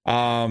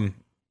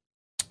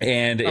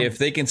 And if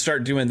they can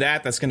start doing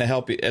that, that's going to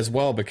help as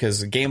well,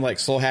 because a game like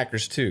Soul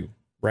Hackers 2,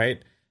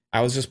 right? I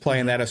was just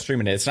playing that,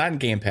 streaming it. It's not in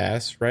Game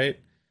Pass, right?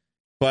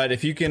 But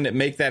if you can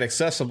make that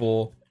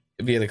accessible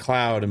via the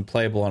cloud and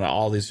playable on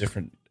all these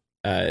different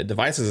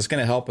devices, it's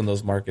going to help in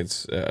those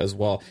markets as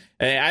well.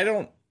 And I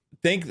don't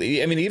think,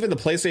 even the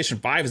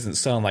PlayStation 5 isn't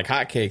selling like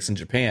hotcakes in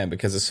Japan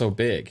because it's so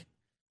big,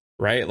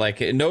 right?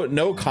 Like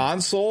no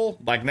console,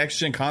 like next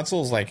gen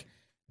consoles, like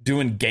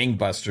doing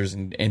gangbusters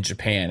in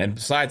Japan. And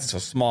besides, it's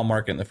a small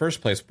market in the first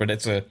place, but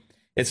it's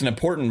an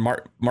important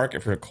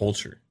market for a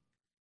culture.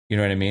 You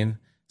know what I mean?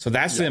 So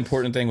that's the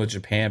important thing with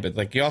Japan. But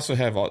like you also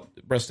have all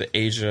the rest of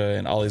Asia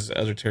and all these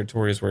other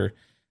territories where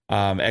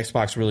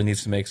Xbox really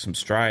needs to make some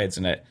strides.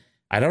 And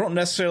I don't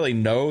necessarily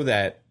know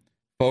that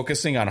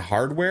focusing on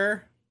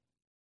hardware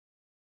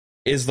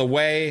is the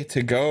way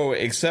to go,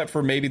 except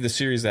for maybe the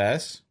Series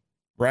S,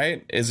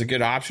 right? Is a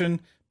good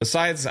option.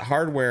 Besides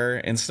hardware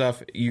and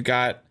stuff, you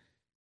got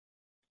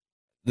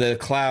the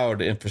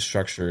cloud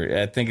infrastructure.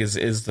 I think is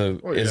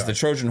the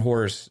Trojan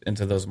horse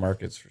into those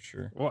markets for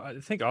sure. Well, I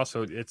think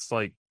also it's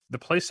like the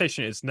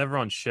PlayStation is never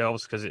on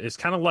shelves because it's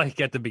kind of like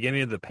at the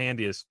beginning of the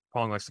pandy, as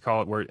Pong likes to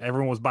call it, where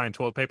everyone was buying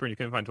toilet paper and you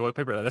couldn't find toilet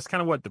paper. That's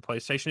kind of what the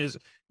PlayStation is.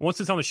 Once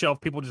it's on the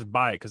shelf, people just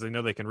buy it because they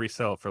know they can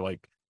resell it for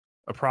like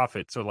a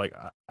profit. So like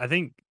I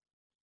think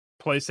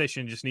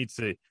PlayStation just needs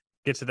to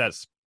get to that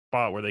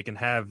spot where they can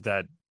have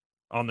that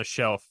on the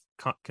shelf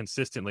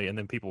consistently, and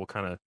then people will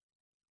kind of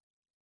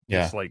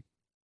Yeah. It's like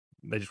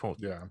they just won't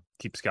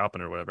keep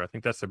scalping or whatever. I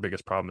think that's their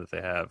biggest problem that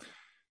they have.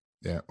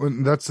 Yeah,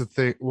 and that's the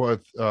thing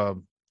with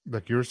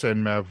like you were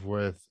saying, Mav,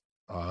 with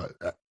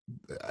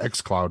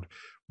XCloud,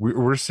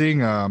 we're seeing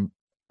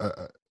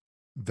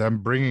them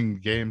bringing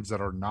games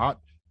that are not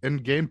in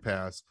Game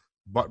Pass,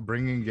 but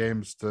bringing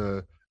games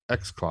to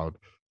XCloud.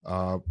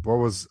 What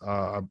was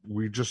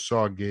we just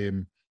saw a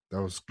game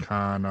that was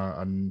kind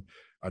of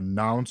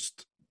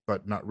announced,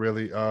 but not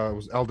really. It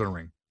was Elden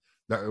Ring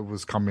that it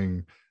was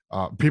coming.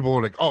 People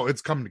were like, "Oh,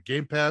 it's coming to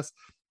Game Pass,"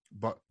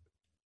 but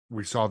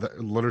we saw that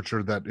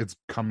literature that it's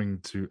coming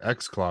to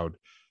XCloud.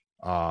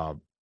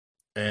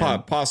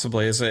 And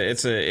possibly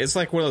it's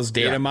like one of those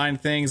data mine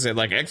things that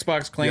like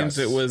Xbox claims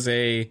it was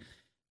a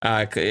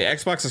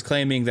Xbox is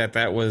claiming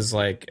that was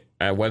like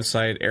a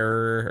website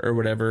error or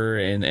whatever,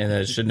 and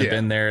it shouldn't have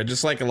been there,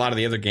 just like a lot of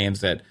the other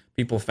games that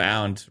people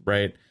found,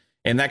 right?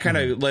 And that kind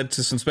of led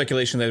to some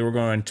speculation that we're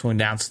going to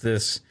announce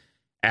this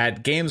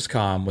at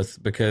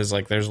Gamescom because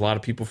like there's a lot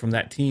of people from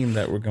that team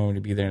that were going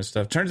to be there and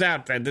stuff. Turns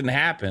out that didn't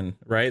happen,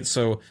 right?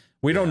 So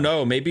we don't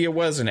know. Maybe it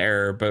was an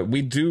error, but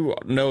we do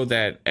know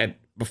that at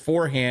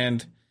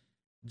beforehand,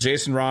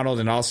 Jason Ronald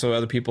and also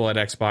other people at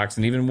Xbox,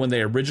 and even when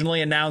they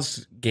originally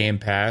announced Game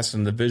Pass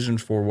and the vision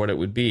for what it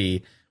would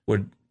be,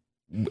 would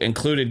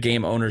included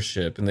game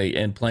ownership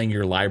and playing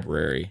your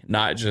library,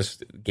 not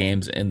just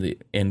games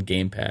in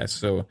Game Pass.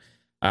 So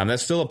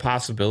that's still a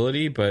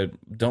possibility, but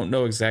don't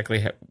know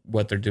exactly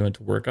what they're doing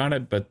to work on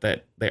it, but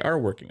that they are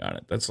working on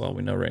it. That's all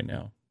we know right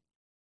now.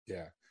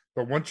 Yeah,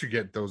 but once you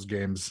get those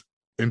games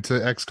into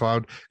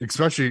XCloud,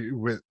 especially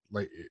with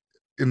like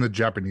in the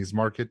Japanese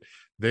market,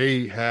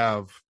 they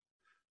have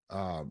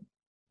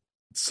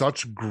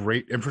such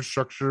great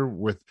infrastructure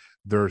with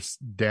their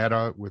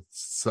data with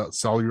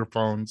cellular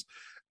phones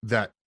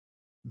that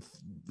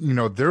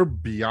they're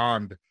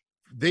beyond.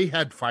 They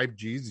had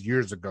 5Gs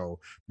years ago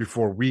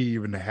before we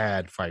even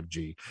had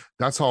 5G.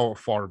 That's how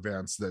far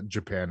advanced that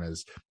Japan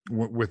is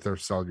with their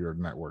cellular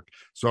network.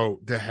 So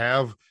to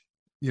have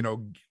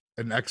an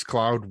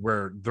XCloud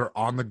where they're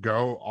on the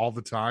go all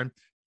the time,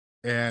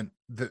 and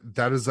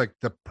that is like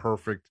the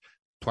perfect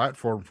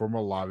platform for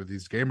a lot of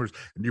these gamers.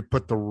 And you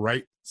put the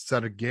right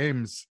set of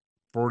games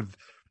for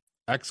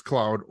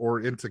XCloud or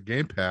into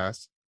Game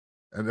Pass,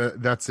 and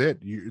that's it.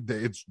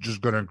 It's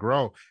just going to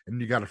grow, and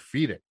you got to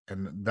feed it.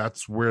 And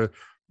that's where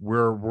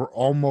we're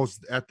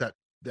almost at that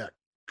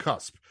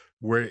cusp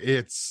where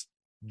it's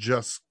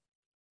just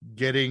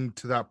getting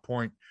to that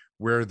point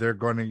where they're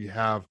going to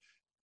have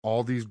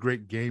all these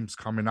great games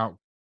coming out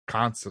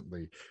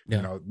constantly.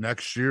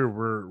 Next year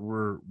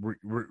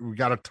we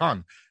got a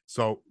ton,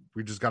 so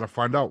we just got to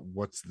find out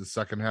what's the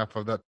second half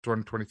of that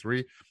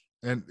 2023,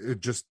 and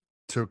it just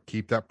to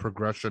keep that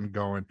progression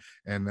going.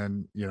 And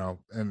then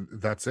and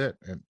that's it.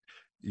 And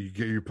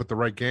you put the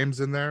right games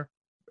in there,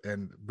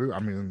 and I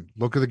mean,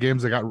 look at the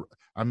games that got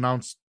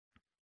announced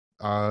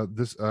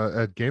this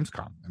at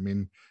Gamescom. I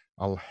mean,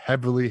 a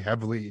heavily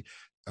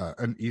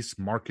an East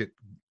Market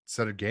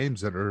set of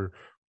games that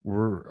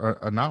were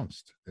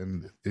announced,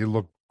 and they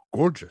look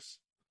gorgeous.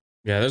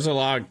 Yeah, there's a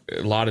lot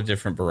of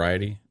different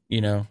variety,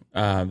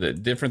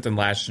 different than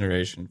last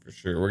generation for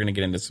sure. We're going to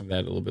get into some of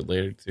that a little bit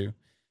later too.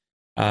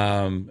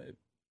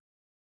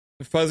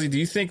 Fuzzy, do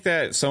you think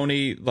that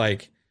Sony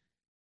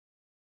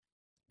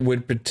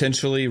would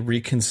potentially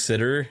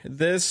reconsider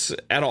this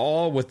at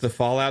all with the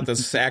fallout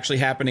that's actually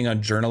happening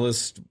on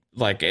journalists?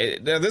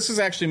 This is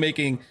actually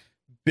making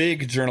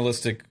big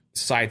journalistic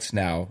sites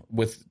now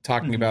with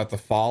talking about the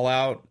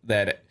fallout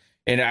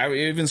and I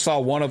even saw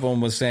one of them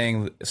was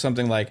saying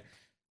something like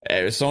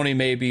Sony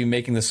may be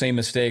making the same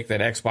mistake that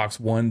Xbox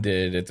One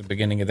did at the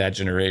beginning of that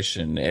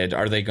generation. And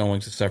are they going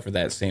to suffer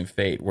that same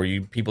fate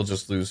where people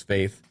just lose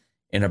faith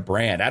in a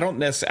brand? I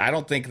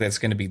don't think that's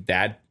going to be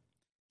that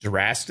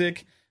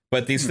drastic,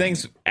 but these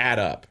things add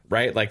up,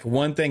 right? Like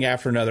one thing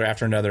after another,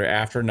 after another,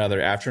 after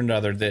another, after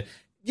another.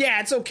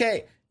 It's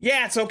okay.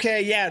 Yeah, it's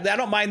okay. Yeah, I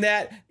don't mind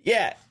that.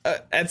 Yeah,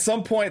 at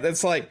some point,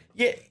 that's like,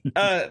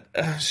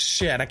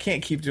 shit, I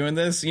can't keep doing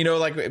this.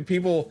 Like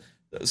people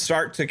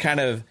start to kind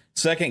of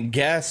second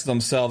guess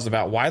themselves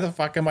about why the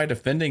fuck am I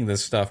defending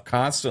this stuff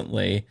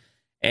constantly?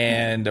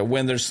 And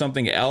when there's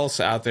something else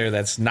out there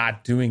that's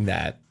not doing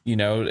that,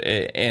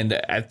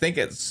 and I think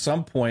at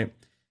some point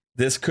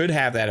this could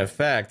have that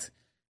effect.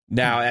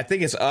 Now, I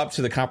think it's up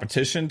to the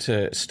competition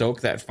to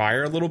stoke that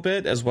fire a little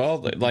bit as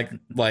well. Like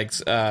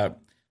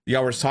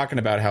y'all were talking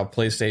about how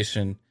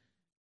PlayStation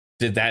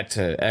did that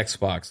to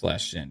Xbox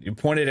last gen. You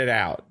pointed it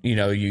out.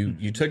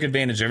 You took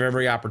advantage of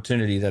every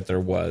opportunity that there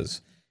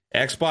was.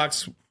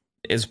 Xbox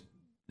is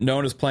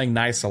known as playing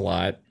nice a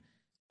lot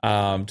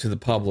to the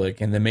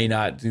public, and they may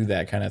not do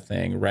that kind of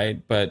thing,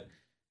 right? But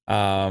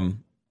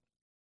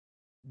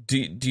do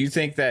you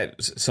think that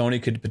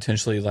Sony could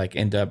potentially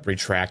end up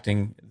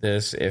retracting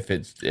this if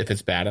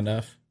it's bad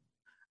enough?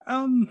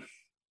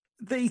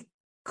 They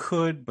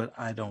could, but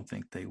I don't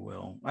think they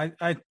will.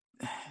 I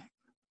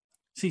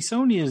see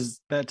Sony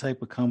is that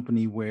type of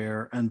company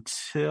where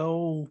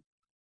until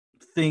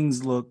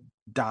things look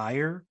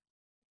dire,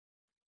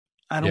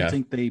 I don't Yeah.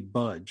 think they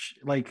budge.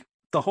 Like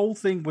the whole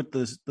thing with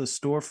the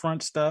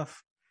storefront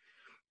stuff,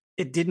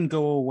 it didn't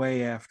go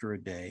away after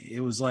a day. It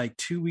was like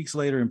 2 weeks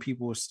later and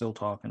people were still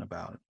talking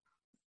about it.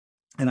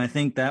 And I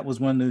think that was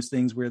one of those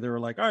things where they were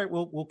like, all right,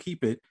 we'll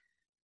keep it.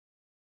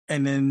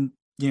 And then,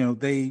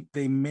 they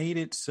made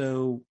it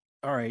so,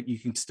 all right, you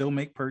can still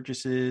make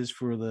purchases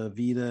for the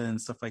Vita and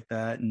stuff like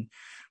that. And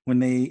when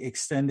they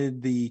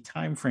extended the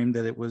time frame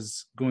that it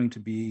was going to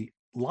be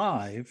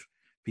live,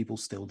 people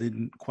still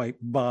didn't quite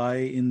buy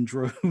in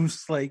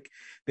droves like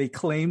they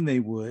claimed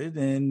they would.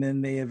 And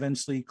then they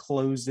eventually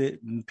closed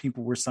it and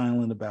people were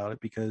silent about it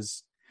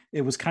because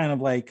it was kind of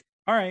like,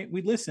 all right,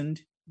 we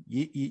listened.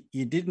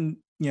 You didn't,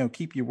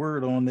 keep your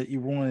word on that you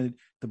wanted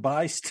to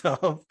buy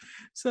stuff.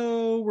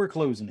 So we're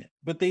closing it.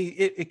 But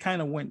it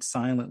kind of went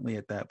silently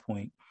at that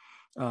point.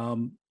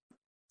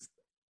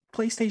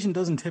 PlayStation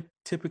doesn't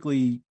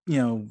typically,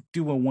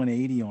 do a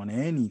 180 on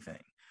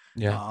anything.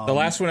 Yeah. The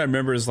last one I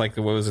remember is like,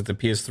 what was it, the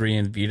PS3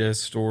 and Vita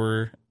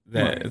store,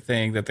 that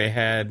thing that they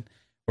had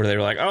where they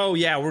were like, oh,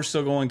 yeah, we're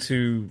still going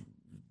to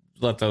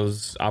let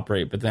those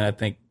operate. But then I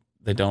think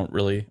they don't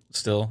really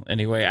still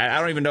anyway. I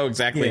don't even know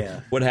exactly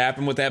what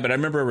happened with that, but I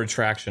remember a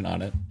retraction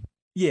on it.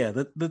 Yeah.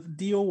 The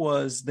deal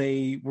was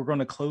they were going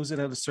to close it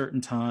at a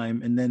certain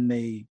time, and then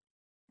they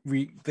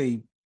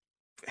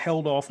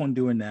held off on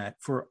doing that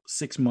for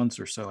 6 months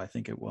or so, I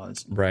think it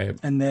was. Right.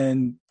 And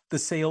then the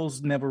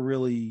sales never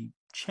really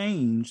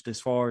changed as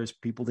far as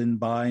people didn't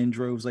buy in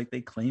droves like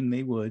they claimed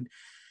they would.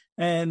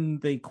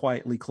 And they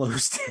quietly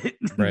closed it.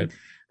 Right.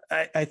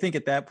 I think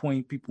at that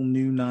point, people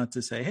knew not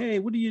to say, hey,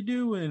 what are you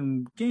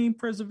doing? Game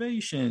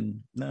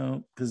preservation.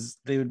 No, because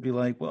they would be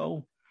like,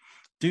 well,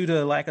 due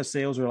to lack of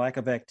sales or lack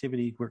of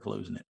activity, we're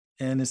closing it.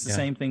 And it's the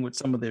same thing with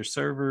some of their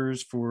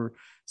servers for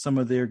some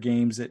of their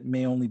games that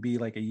may only be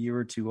like a year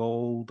or two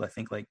old. I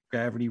think like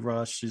Gravity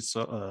Rush is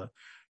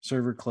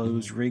server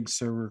closed, Rig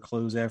server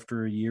closed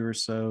after a year or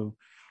so.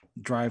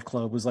 Drive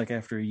Club was like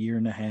after a year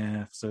and a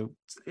half. So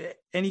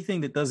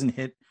anything that doesn't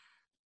hit,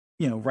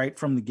 right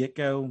from the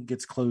get-go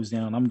gets closed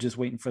down. I'm just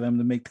waiting for them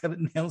to make that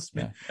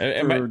announcement. Yeah.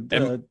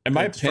 In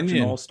my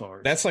opinion,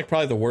 All-Stars. That's like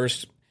probably the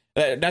worst,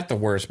 not the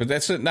worst, but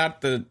that's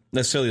not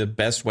necessarily the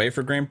best way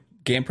for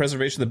game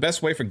preservation. The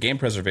best way for game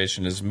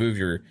preservation is move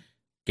your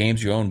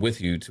games you own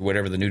with you to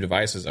whatever the new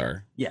devices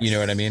are. Yes. You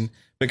know what I mean?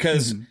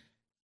 Because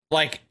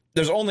like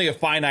there's only a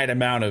finite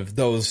amount of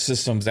those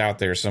systems out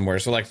there somewhere.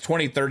 So like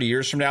 20, 30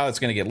 years from now, it's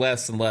going to get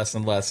less and less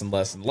and less and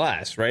less and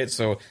less, right?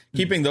 So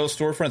keeping those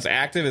storefronts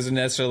active isn't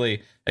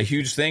necessarily a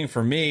huge thing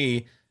for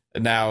me.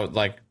 Now,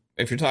 like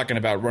if you're talking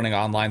about running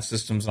online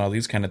systems and all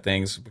these kind of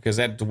things, because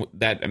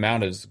that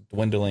amount is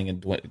dwindling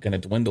and going to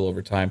dwindle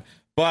over time.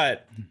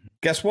 But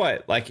guess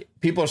what? Like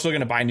people are still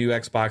going to buy new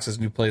Xboxes,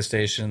 new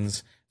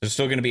PlayStations. There's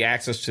still going to be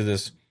access to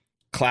this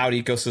cloud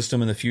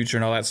ecosystem in the future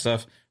and all that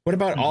stuff. What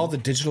about all the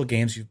digital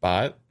games you've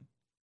bought?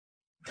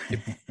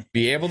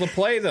 Be able to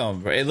play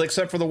them,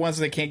 except for the ones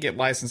that can't get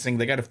licensing.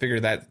 They got to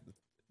figure that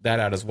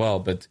out as well.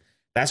 But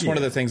that's one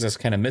of the things that's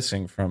kind of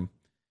missing from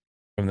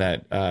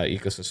that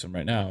ecosystem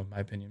right now, in my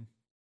opinion.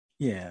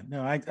 Yeah,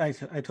 no, I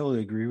totally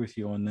agree with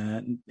you on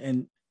that.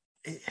 And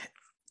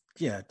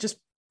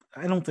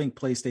I don't think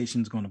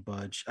PlayStation's going to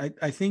budge.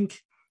 I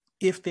think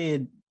if they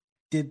had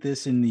did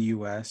this in the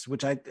US,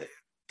 which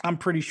I'm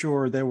pretty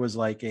sure there was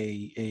like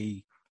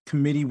a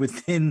committee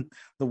within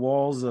the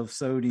walls of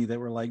Sony that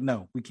were like,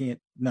 no, we can't.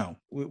 No,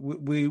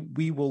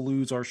 we will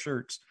lose our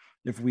shirts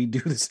if we do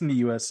this in the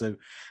US. So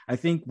I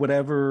think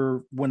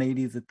whatever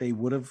 180 that they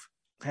would have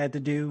had to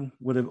do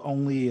would have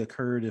only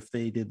occurred if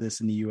they did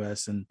this in the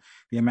US, and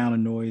the amount of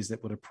noise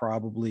that would have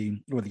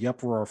probably, or the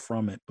uproar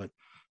from it. But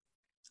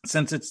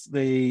since it's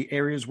the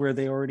areas where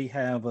they already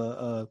have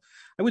I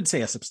would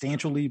say a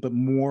substantial lead, but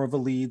more of a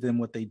lead than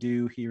what they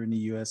do here in the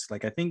US.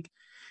 Like I think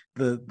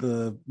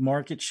the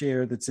market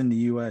share that's in the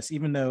US,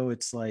 even though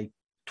it's like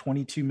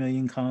 22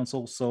 million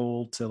consoles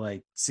sold to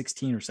like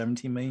 16 or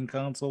 17 million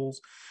consoles,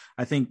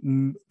 I think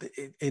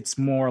it's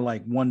more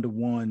like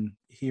 1-to-1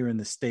 here in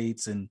the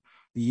States, and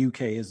the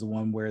UK is the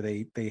one where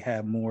they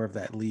have more of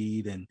that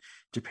lead, and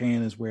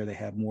Japan is where they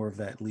have more of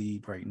that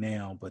lead right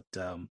now. But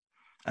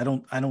I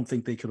don't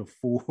think they could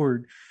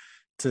afford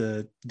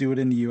to do it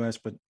in the US,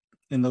 but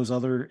in those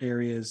other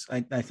areas,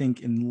 I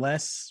think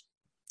unless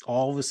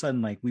all of a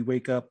sudden, like we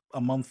wake up a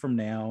month from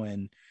now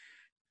and,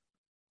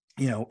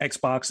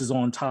 Xbox is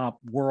on top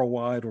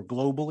worldwide or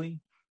globally,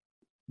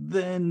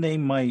 then they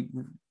might,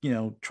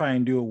 try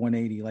and do a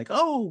 180 like,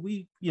 oh,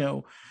 we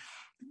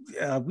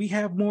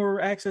have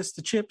more access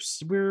to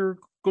chips. We're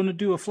going to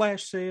do a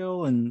flash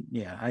sale. And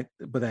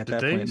but at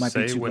that point, it might be too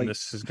late. Did they say when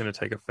this is going to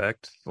take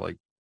effect? Like,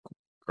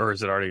 or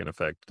is it already going to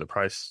affect the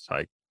price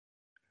hike?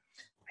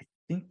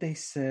 I think they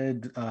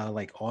said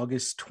like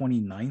August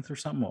 29th or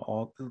something,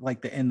 or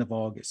like the end of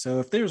August. So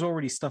if there's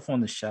already stuff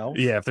on the shelf.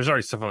 Yeah, if there's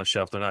already stuff on the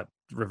shelf, they're not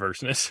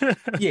reversing it.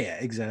 Yeah,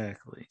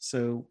 exactly.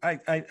 So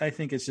I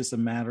think it's just a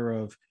matter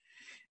of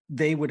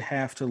they would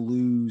have to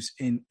lose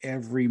in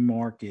every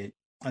market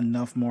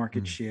enough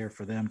market share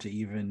for them to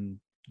even,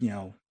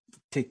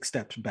 take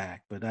steps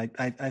back. But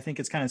I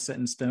think it's kind of set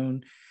in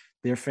stone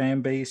their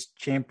fan base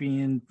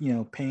champion,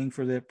 paying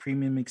for that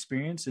premium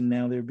experience, and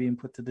now they're being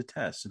put to the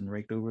test and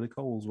raked over the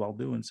coals while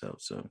doing so.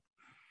 So,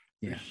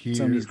 yeah,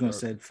 somebody's going to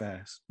say it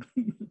fast.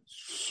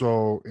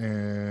 So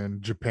in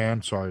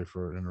Japan, sorry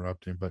for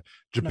interrupting, but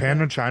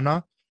Japan and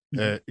China,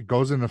 it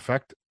goes in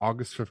effect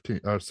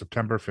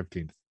September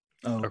 15th.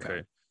 Oh,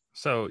 okay.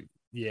 So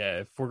yeah,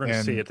 if we're going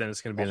to see it, then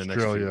it's going to be in the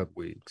next few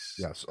weeks.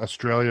 Yes,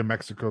 Australia,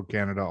 Mexico,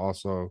 Canada,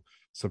 also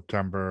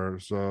September.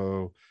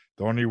 So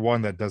the only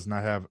one that does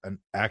not have an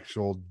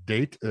actual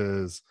date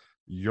is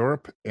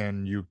Europe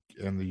and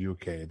the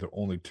UK. The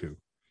only two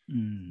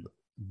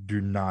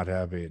do not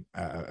have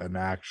an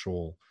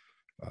actual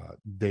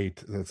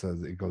date that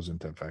says it goes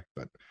into effect,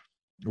 but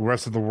the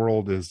rest of the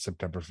world is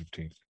September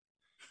 15th.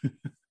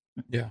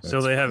 Yeah.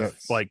 So they have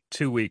like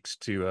 2 weeks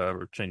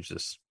to change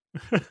this.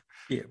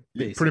 Yeah,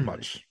 pretty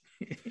much.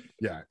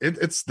 Yeah,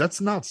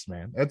 that's nuts,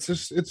 man. It's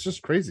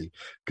just crazy,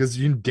 because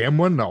you damn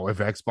well know if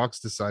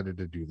Xbox decided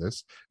to do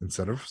this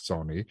instead of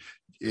Sony,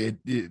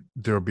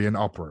 there'll be an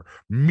uproar.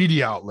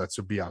 Media outlets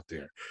will be out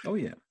there. Oh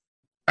yeah,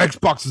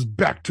 Xbox is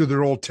back to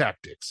their old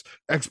tactics.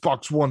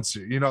 Xbox wants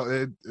it,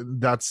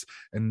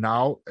 and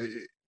now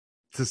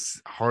to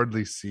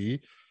hardly see.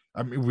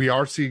 I mean, we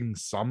are seeing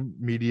some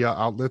media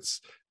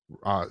outlets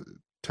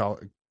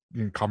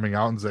coming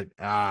out and saying,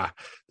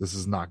 this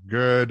is not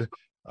good.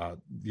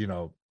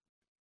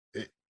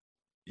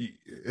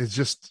 It's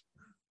just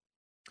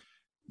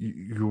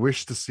you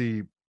wish to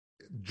see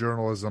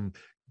journalism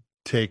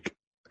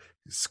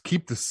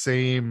keep the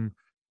same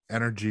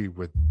energy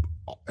with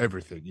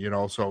everything,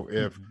 so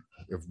if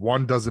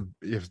one does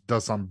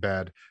something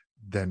bad,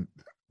 then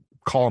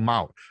call them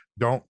out.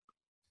 Don't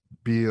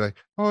be like,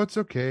 oh, it's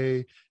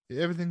okay,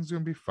 everything's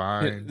gonna be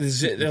fine.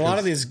 A lot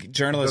of these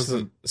journalists,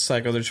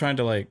 Psycho, they're trying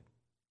to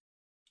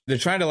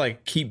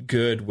keep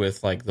good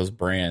with like those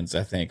brands,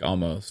 I think,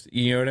 almost.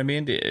 You know what I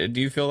mean?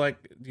 Do you feel like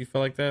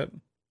that?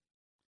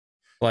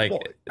 Like,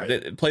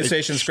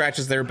 PlayStation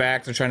scratches their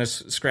back, they're trying to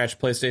scratch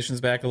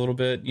PlayStation's back a little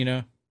bit,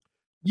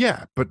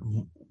 Yeah, but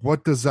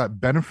what does that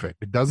benefit?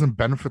 It doesn't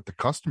benefit the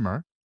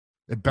customer.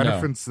 It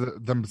benefits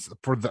them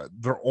for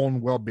their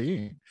own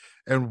well-being.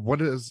 And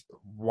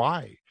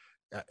why?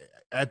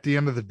 At the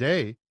end of the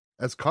day,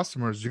 as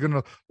customers, you're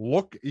gonna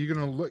look,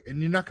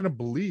 and you're not gonna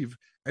believe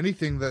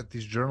anything that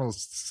these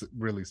journalists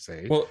really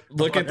say. Well,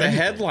 look at the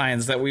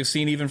headlines that we've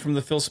seen even from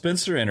the Phil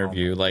Spencer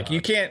interview.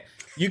 You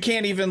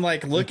can't even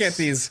look at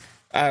these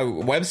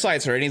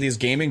websites or any of these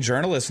gaming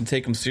journalists and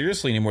take them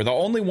seriously anymore. The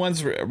only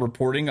ones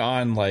reporting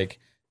on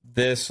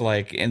this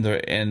in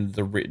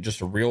the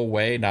just a real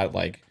way, not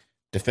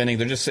defending.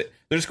 They're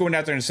just going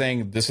out there and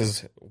saying this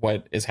is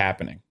what is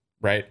happening,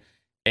 right?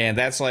 And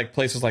that's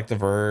places like The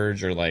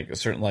Verge or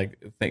certain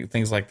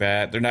things like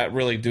that. They're not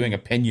really doing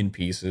opinion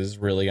pieces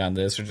really on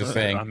this. They're just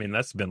saying. I mean,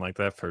 that's been like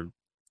that for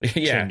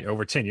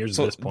over 10 years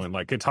at this point.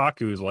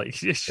 Kotaku's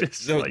it's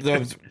just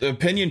the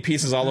opinion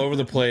pieces all over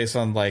the place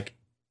on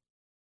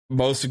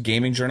most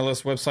gaming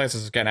journalist websites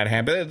has gotten out of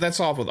hand. But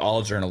that's all with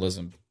all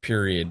journalism,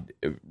 period.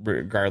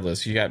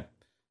 Regardless, you got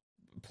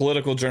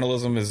political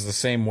journalism is the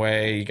same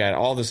way. You got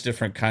all this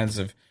different kinds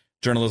of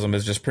journalism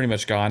has just pretty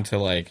much gone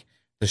to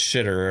the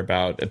shitter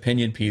about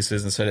opinion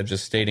pieces instead of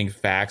just stating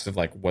facts of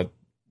what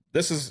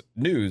this is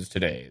news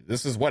today.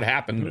 This is what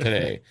happened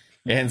today.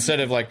 And instead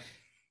of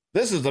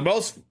this is the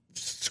most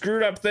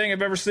screwed up thing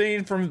I've ever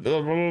seen from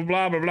blah, blah,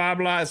 blah, blah, blah,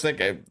 blah. It's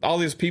all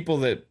these people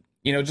that,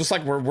 just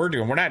like we're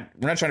doing, we're not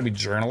trying to be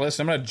journalists.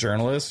 I'm not a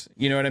journalist.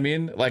 You know what I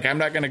mean? I'm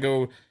not going to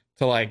go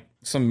to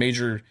some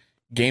major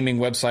gaming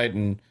website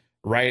and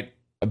write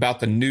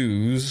about the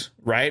news,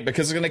 right?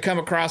 Because it's going to come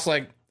across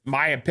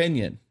my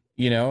opinion.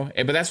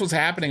 But that's what's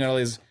happening on all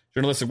these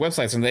journalistic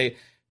websites, and they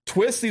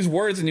twist these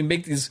words and you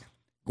make these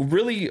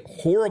really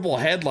horrible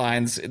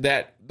headlines.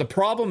 That the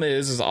problem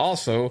is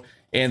also,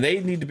 and they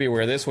need to be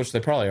aware of this, which they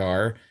probably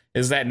are,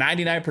 is that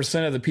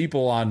 99% of the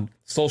people on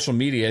social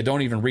media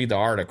don't even read the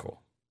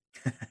article.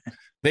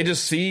 They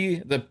just see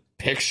the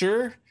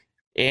picture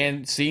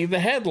and see the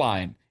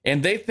headline,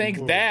 and they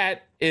think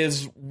that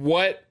is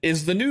what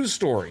is the news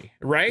story,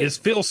 right? Is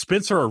Phil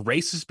Spencer a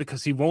racist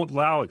because he won't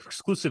allow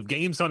exclusive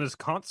games on his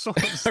console?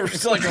 It's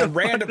a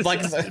random,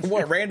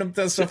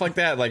 random stuff like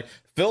that.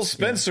 Phil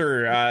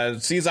Spencer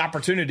sees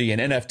opportunity in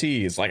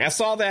NFTs. I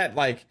saw that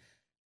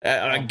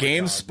at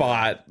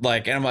GameSpot, and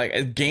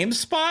I'm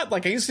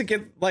GameSpot? I used to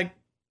get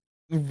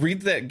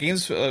read that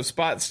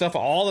GameSpot stuff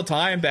all the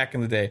time back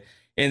in the day,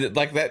 and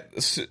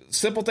that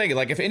simple thing.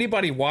 If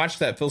anybody watched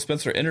that Phil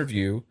Spencer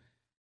interview,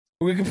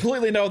 we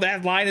completely know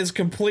that line is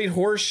complete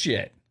horse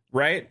shit,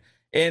 right?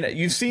 And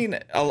you've seen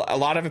a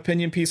lot of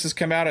opinion pieces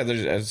come out.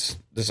 There's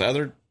this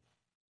other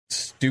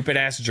stupid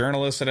ass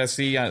journalist that I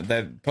see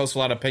that posts a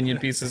lot of opinion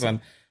pieces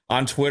on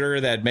Twitter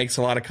that makes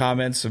a lot of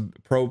comments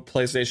pro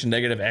PlayStation,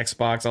 negative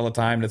Xbox all the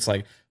time. And it's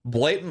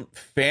blatant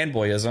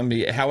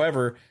fanboyism.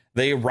 However,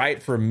 they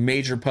write for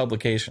major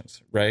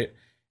publications, right?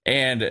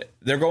 And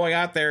they're going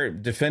out there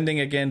defending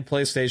again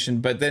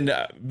PlayStation, but then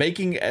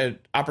making an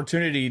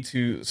opportunity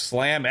to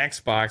slam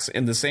Xbox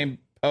in the same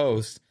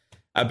post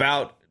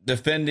about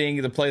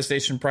defending the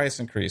PlayStation price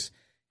increase.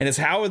 And it's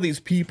how are these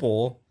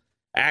people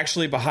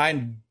actually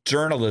behind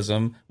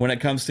journalism when it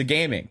comes to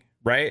gaming,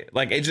 right?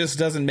 Like, it just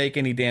doesn't make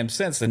any damn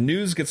sense. The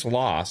news gets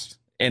lost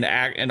in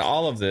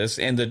all of this,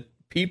 and the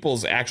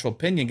people's actual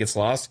opinion gets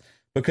lost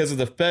because of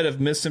the fed of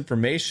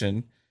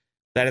misinformation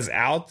that is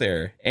out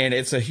there. And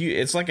it's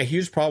like a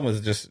huge problem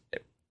with just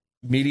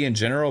media in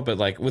general, but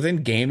like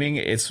within gaming,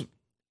 it's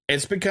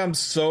become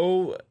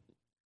so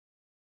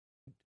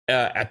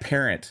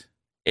apparent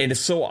and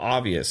it's so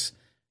obvious.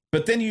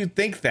 But then you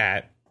think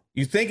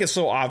it's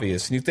so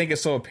obvious and you think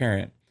it's so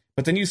apparent,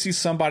 but then you see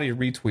somebody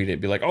retweet it,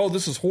 be like, "Oh,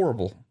 this is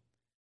horrible,"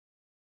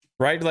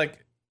 right?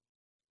 Like,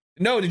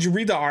 no, did you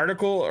read the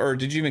article or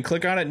did you even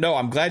click on it? No,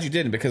 I'm glad you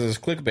didn't, because it's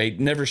clickbait.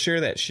 Never share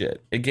that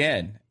shit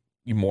again,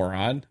 you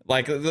moron.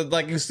 Like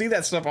you see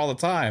that stuff all the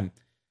time,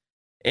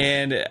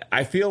 and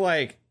I feel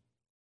like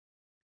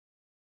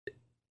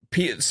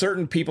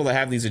certain people that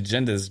have these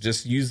agendas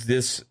just use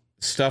this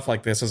stuff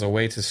like this as a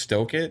way to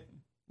stoke it,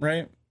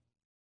 right?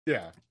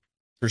 Yeah,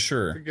 for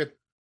sure. To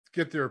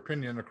get their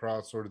opinion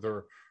across, or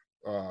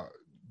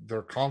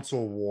their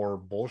console war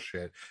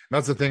bullshit. And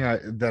that's the thing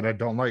that I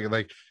don't like.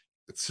 Like,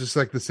 it's just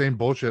like the same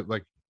bullshit.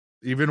 Like,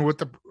 even with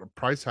the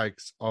price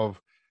hikes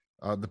of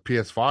the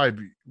PS5,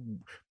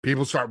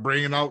 people start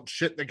bringing out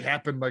shit that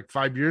happened like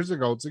 5 years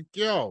ago. It's like,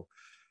 yo,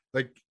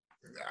 like,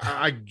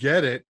 I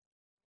get it,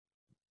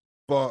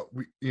 but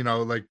we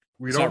don't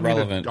need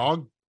a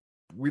dog.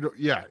 We don't.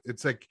 Yeah,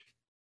 it's like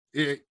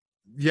it.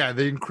 Yeah,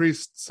 they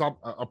increased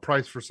a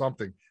price for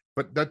something,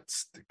 but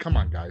that's, come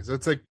on, guys.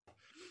 It's like,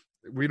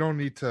 we don't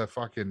need to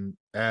fucking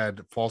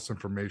add false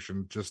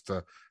information just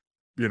to,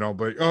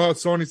 but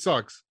Sony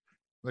sucks.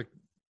 Like,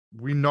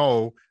 we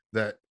know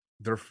that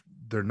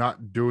they're not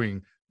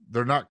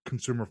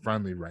consumer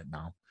friendly right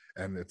now,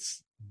 and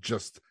it's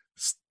just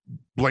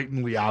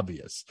blatantly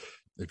obvious.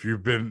 If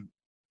you've been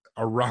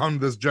around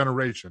this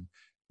generation,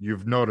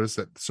 you've noticed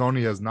that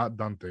Sony has not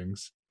done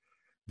things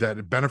that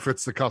it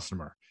benefits the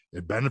customer.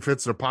 It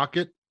benefits their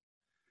pocket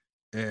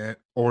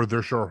or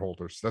their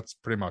shareholders. That's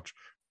pretty much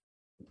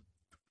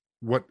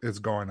what is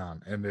going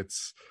on. And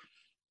it's,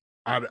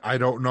 I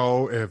don't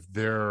know if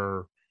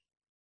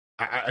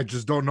I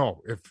just don't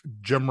know if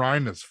Jim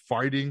Ryan is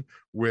fighting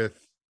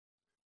with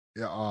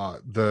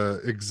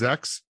the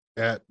execs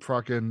at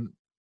fucking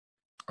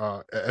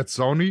at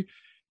Sony,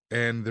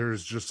 and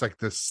there's just like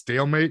this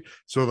stalemate.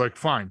 So like,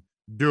 fine,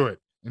 do it,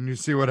 and you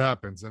see what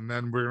happens. And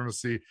then we're gonna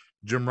see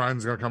Jim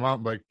Ryan's gonna come out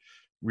and like,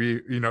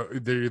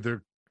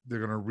 they're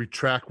gonna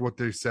retract what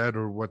they said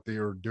or what they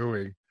are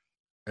doing,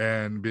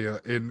 and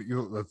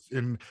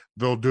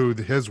they'll do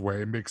his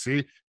way and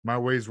see, my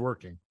way's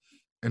working,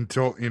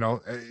 until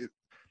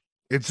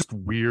it's just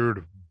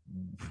weird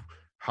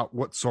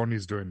what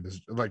Sony's doing this.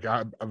 Like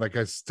I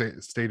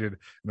stated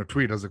in a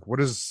tweet, I was like, what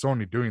is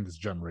Sony doing this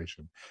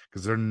generation?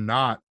 Because they're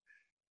not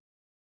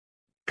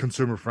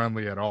consumer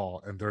friendly at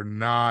all, and they're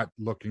not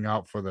looking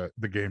out for the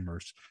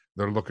gamers.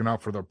 They're looking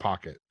out for their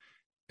pocket,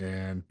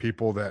 and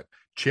people that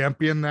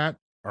champion that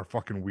are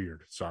fucking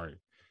weird. Sorry,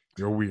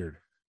 you're weird.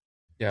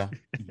 Yeah.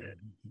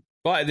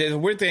 But the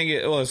weird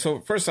thing, so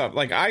first off,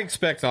 like, I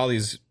expect all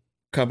these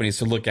companies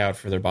to look out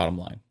for their bottom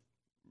line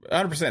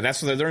 100%.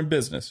 That's what they're in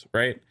business,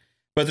 right?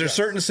 But there's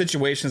certain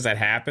situations that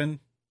happen,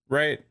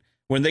 right,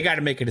 when they got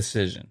to make a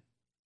decision.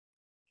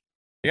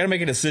 They got to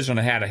make a decision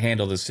on how to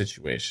handle this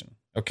situation.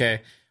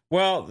 Okay.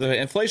 Well, the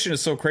inflation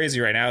is so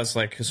crazy right now. It's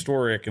like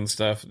historic and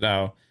stuff.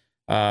 Now,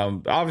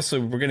 obviously,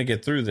 we're going to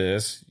get through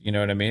this. You know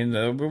what I mean?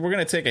 We're going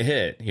to take a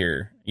hit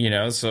here.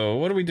 So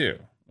what do we do?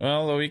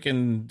 Well, we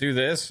can do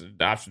this.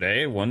 Option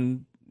A,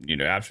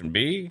 option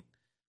B,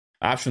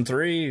 option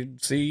 3,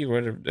 C,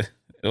 whatever.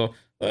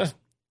 Let's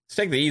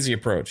take the easy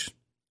approach.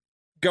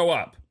 Go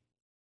up.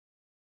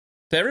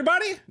 To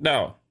everybody?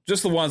 No,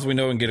 just the ones we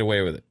know and get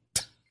away with it.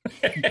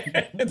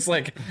 It's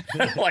like,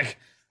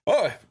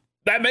 oh,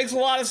 that makes a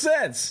lot of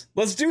sense.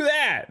 Let's do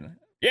that.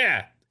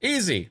 Yeah,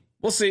 easy.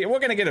 We'll see. We're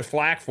going to get a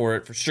flack for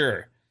it for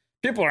sure.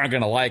 People aren't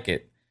going to like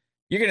it.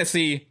 You're going to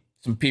see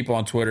some people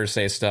on Twitter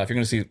say stuff. You're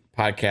going to see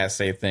podcasts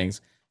say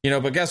things.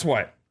 But guess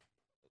what?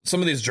 Some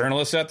of these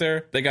journalists out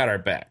there, they got our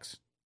backs.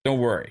 Don't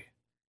worry.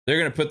 They're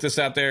going to put this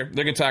out there.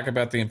 They're going to talk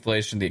about the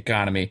inflation, the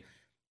economy,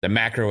 the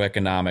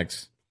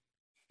macroeconomics.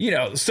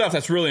 The stuff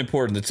that's really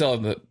important to tell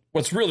them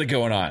what's really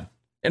going on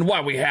and why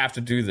we have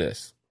to do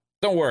this.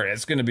 Don't worry.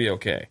 It's going to be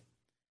okay.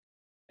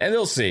 And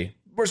they'll see.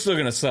 We're still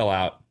going to sell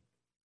out.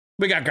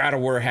 We got God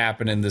of War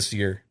happening this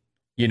year,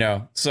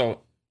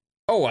 so,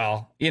 oh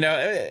well,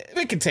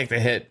 we can take the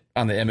hit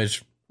on the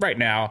image right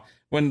now.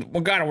 When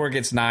God of War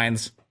gets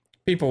 9s,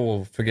 people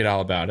will forget all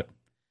about it.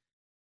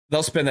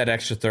 They'll spend that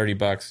extra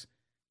 $30.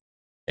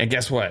 And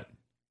guess what?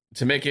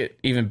 To make it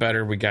even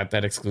better, we got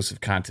that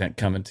exclusive content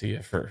coming to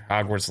you for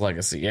Hogwarts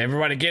Legacy.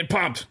 Everybody get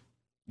pumped.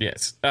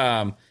 Yes.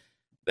 Now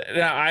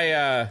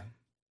I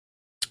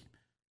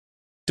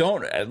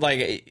don't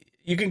like,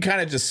 you can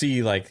kind of just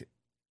see like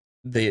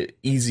the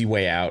easy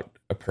way out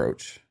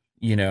approach,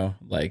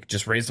 like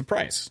just raise the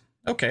price.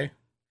 Okay.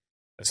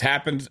 It's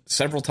happened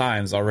several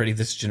times already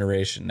this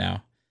generation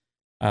now.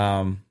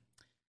 Um,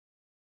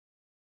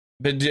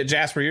 but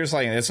Jasper, you're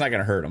saying it's not going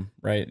to hurt them,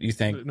 right? You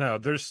think? No,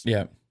 there's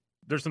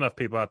enough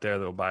people out there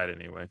that will buy it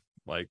anyway.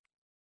 Like,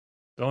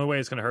 the only way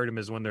it's going to hurt him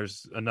is when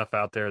there's enough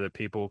out there that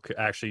people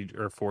actually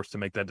are forced to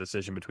make that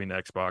decision between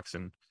Xbox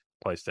and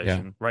PlayStation.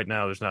 Yeah. Right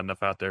now, there's not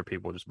enough out there.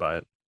 People just buy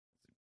it.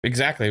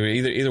 Exactly.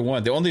 Either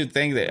one. The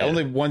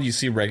only one you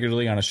see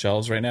regularly on the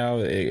shelves right now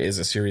is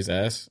a Series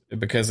S,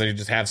 because they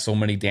just have so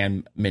many of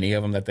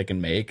them that they can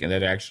make, and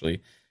that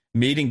actually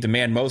meeting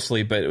demand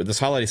mostly. But this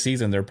holiday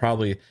season, they're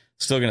probably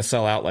still going to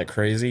sell out like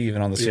crazy,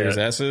 even on the Series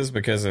S's,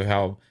 because of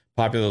how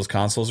popular those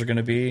consoles are going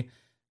to be.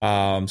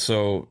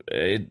 So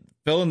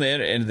Phil in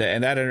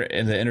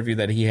the interview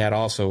that he had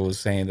also was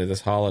saying that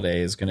this holiday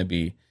is going to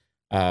be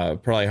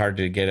probably hard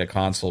to get a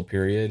console,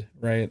 period,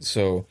 right?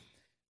 So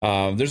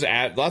there's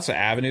lots of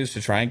avenues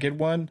to try and get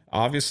one,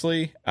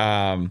 obviously,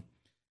 but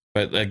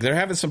like they're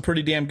having some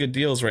pretty damn good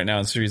deals right now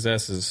in Series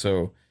S's.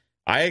 So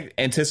I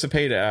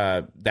anticipate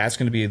that's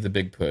going to be the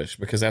big push,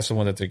 because that's the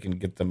one that they can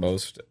get the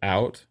most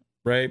out,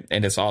 right?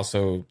 And it's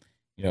also,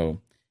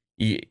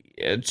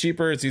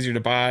 cheaper. It's easier to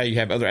buy. You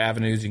have other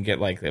avenues. You can get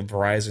like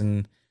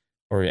Verizon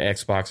or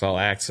Xbox All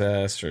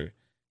Access, or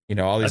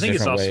all these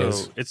different ways. I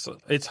think it's also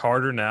it's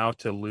harder now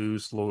to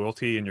lose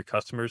loyalty in your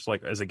customers,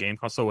 like as a game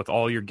console, with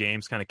all your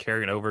games kind of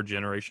carrying over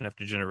generation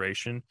after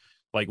generation.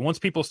 Like, once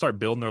people start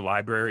building their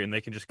library and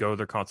they can just go to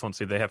their console and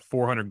say they have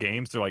 400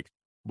 games, they're like,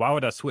 why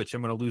would I switch?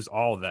 I'm going to lose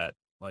all of that.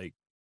 Like,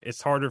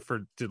 it's harder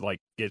to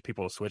like get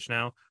people to switch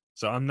now.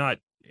 So I'm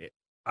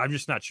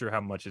just not sure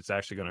how much it's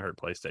actually going to hurt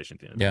PlayStation at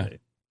the end of the day.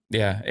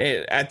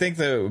 Yeah, I think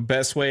the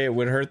best way it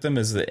would hurt them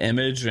is the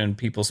image and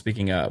people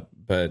speaking up.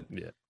 But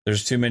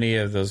there's too many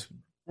of those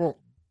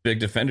big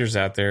defenders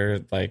out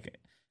there. Like,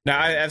 now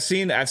I've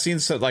seen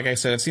some, like I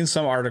said, I've seen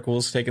some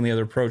articles taking the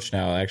other approach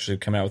now, actually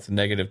come out with a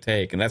negative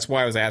take, and that's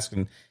why I was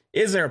asking: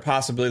 is there a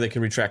possibility they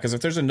could retract? Because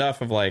if there's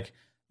enough of like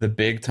the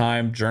big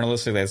time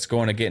journalistic that's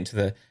going to get into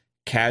the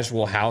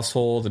casual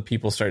household, and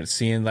people start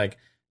seeing like,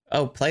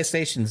 oh,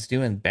 PlayStation's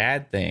doing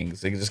bad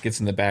things, it just gets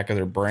in the back of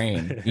their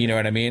brain. You know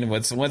what I mean?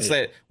 Once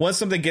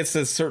something gets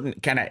a certain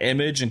kind of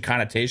image and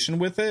connotation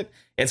with it,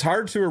 it's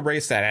hard to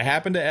erase that. It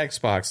happened to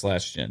Xbox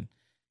last gen.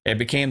 It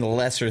became the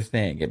lesser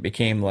thing. It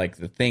became like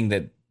the thing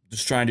that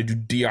is trying to do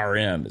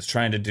DRM. It's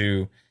trying to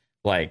do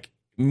like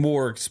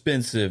more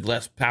expensive,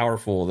 less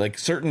powerful. Like,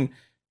 certain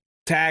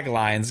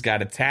taglines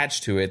got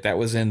attached to it that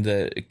was in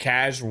the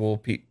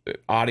casual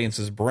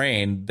audience's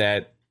brain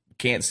that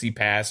can't see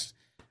past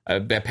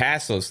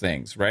those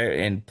things, right?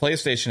 And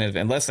PlayStation,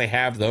 unless they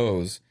have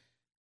those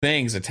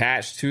things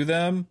attached to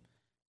them,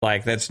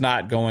 like, that's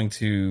not going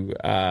to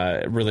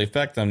really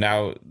affect them.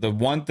 Now, the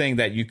one thing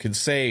that you could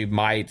say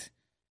might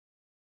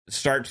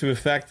start to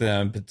affect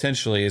them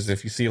potentially is,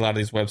 if you see a lot of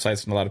these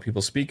websites and a lot of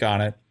people speak on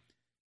it,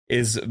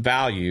 is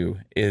value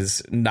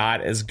is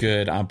not as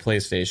good on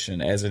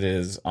PlayStation as it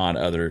is on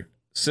other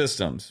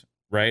systems,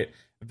 right?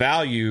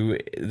 Value,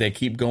 they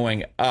keep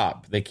going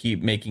up. They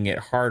keep making it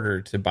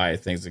harder to buy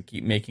things. They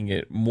keep making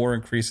it more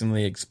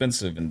increasingly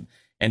expensive. And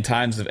in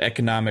times of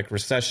economic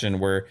recession,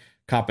 where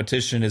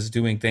competition is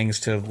doing things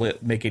to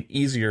make it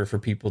easier for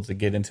people to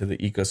get into the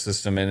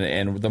ecosystem,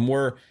 and the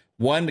more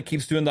one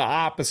keeps doing the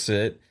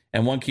opposite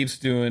and one keeps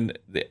doing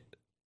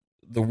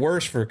the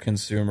worse for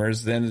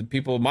consumers, then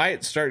people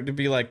might start to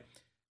be like,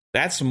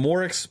 that's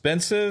more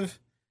expensive,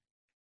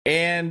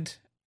 and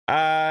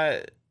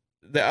the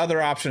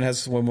other option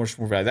has way more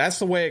value. That's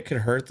the way it could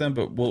hurt them,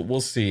 but we'll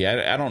see.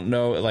 I don't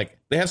know. Like,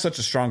 they have such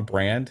a strong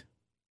brand.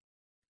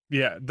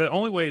 Yeah, the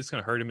only way it's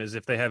going to hurt them is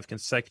if they have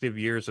consecutive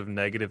years of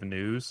negative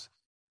news.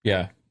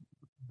 Yeah,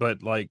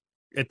 but like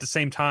at the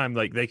same time,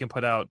 like, they can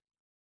put out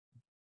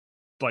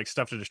like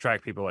stuff to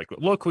distract people. Like,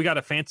 look, we got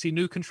a fancy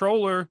new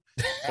controller.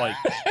 Like,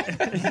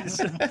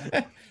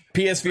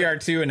 PSVR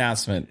 2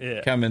 announcement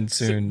coming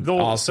soon.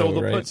 So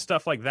they'll put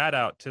stuff like that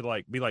out to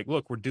like be like,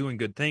 look, we're doing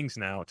good things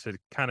now, to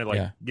kind of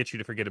like get you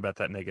to forget about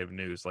that negative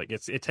news. Like,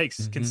 it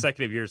takes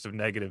consecutive years of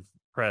negative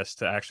press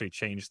to actually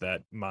change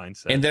that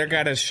mindset. And they've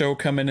got a show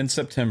coming in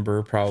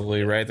September,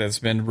 probably, right? That's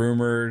been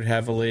rumored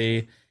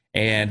heavily,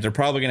 and they're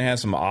probably going to have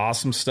some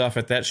awesome stuff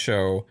at that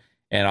show.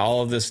 And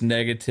all of this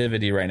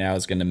negativity right now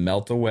is going to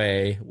melt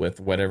away with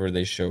whatever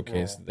they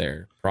showcase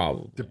there.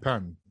 Probably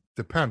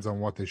depends on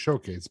what they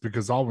showcase,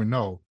 because all we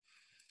know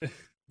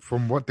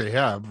from what they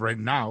have right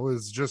now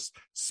is just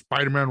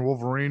Spider-Man,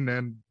 Wolverine,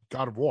 and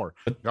God of War.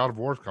 God of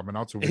War's coming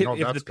out, so we know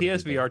that's if the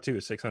PSVR 2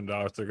 is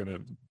 $600, they're going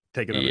to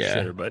take it on a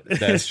shitter. But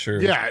that's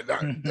true. Yeah,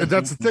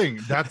 that's the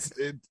thing. That's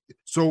it.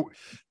 So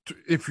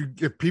if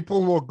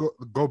people will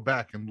go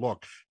back and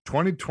look,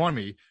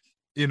 2020,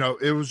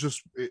 it was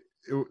just.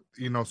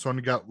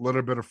 Sony got a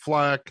little bit of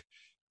flack,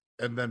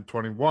 and then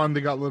 21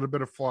 they got a little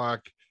bit of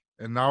flack,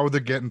 and now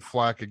they're getting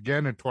flack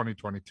again in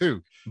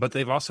 2022. But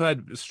they've also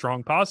had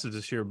strong positives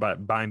this year by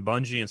buying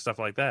Bungie and stuff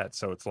like that.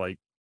 So it's like,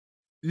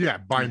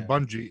 buying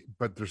Bungie,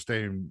 but they're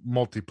staying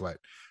multiplayer.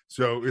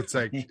 So it's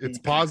like it's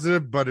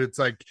positive, but it's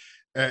like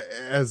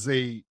as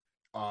a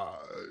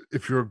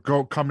if you're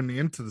coming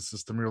into the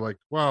system, you're like,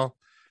 well,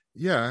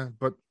 Yeah,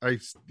 but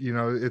it's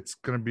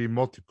going to be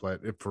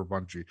multiplayer for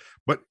Bungie.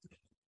 But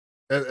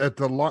at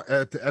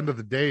the end of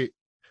the day,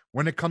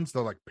 when it comes to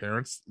like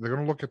parents, they're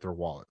going to look at their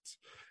wallets,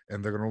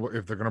 and they're going to look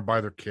if they're going to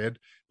buy their kid,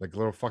 like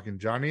little fucking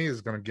Johnny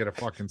is going to get a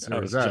fucking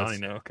Series S. Johnny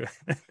now, okay.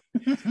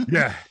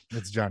 Yeah,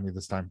 it's Johnny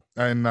this time,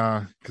 and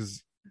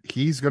because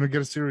he's going to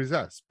get a Series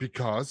S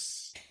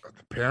because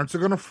the parents are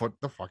going to foot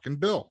the fucking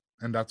bill,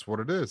 and that's what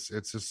it is.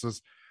 It's just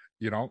this,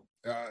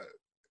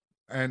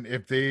 and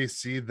if they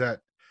see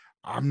that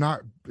I'm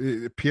not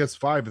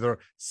PS5, they're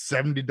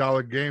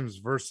 $70 games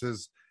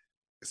versus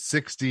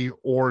 60,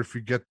 or if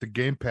you get the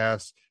Game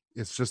Pass,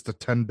 it's just a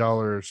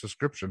 $10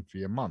 subscription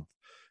fee a month.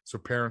 So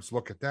parents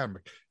look at them,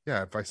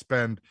 yeah, if I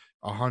spend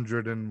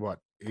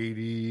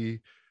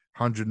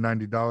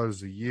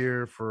 $190 a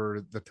year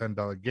for the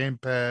 $10 Game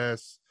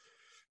Pass,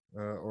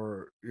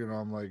 or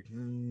I'm like,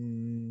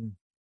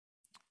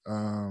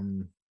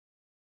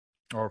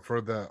 or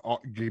for the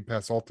Game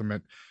Pass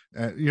Ultimate,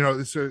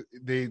 so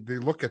they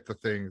look at the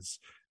things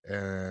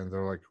and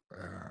they're like,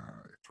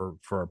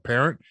 for a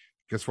parent,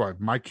 guess what?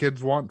 My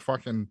kids want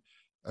fucking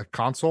a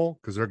console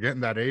because they're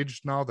getting that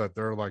age now that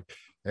they're like,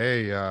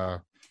 hey,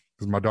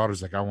 because my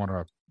daughter's like, I want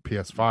a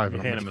PS5. You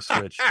hand him a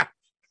Switch.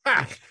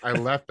 I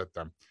laughed at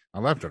them. I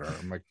laughed at her.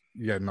 I'm like,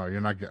 yeah, no,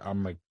 you're not.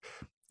 I'm like,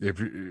 if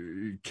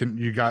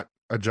you got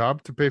a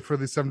job to pay for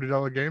these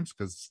 $70 games,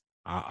 because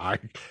I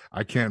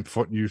can't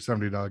foot you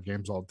 $70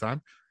 games all the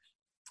time.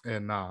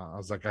 And I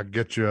was like, I'd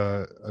get you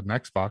an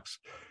Xbox,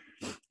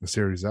 a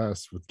Series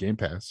S with Game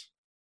Pass.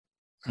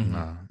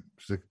 And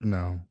she's like,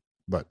 no,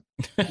 but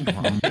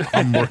I'm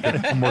working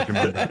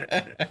on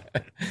that.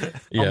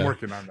 Yeah. I'm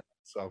working on that.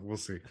 So we'll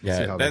see.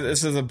 Yeah,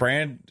 this is a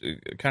brand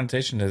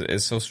connotation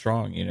is so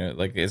strong.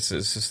 Like it's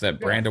just that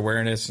brand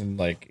awareness and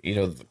like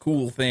the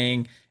cool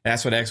thing.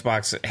 That's what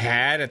Xbox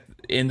had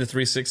in the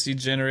 360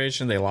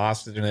 generation. They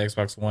lost it in the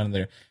Xbox One.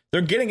 They're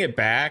getting it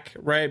back,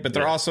 right? But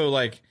they're also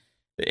like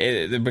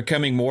they're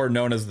becoming more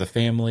known as the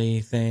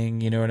family thing.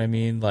 You know what I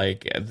mean?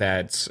 Like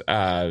that's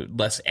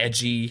less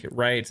edgy,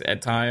 right?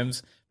 At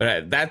times,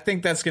 but I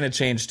think that's going to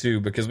change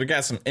too because we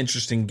got some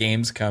interesting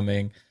games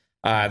coming.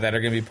 That are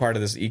going to be part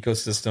of this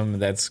ecosystem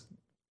that's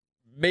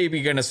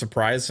maybe going to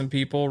surprise some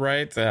people,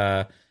 right?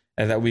 And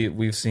that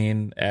we've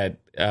seen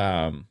at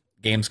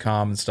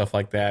Gamescom and stuff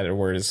like that,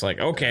 where it's like,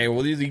 okay,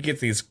 well, you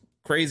get these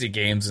crazy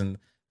games and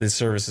these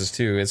services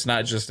too. It's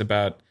not just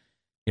about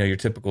your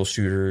typical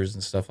shooters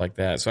and stuff like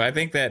that. So I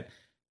think that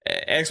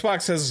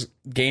Xbox is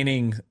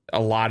gaining a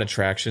lot of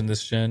traction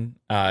this gen,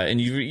 and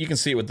you can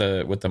see it with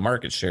the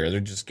market share. They're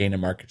just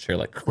gaining market share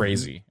like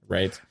crazy,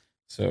 right?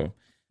 So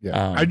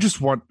yeah, I just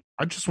want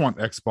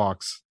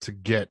Xbox to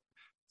get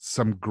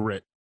some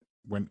grit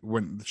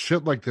when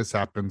shit like this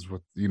happens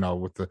with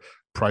with the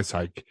price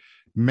hike.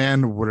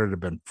 Man, would it have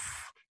been?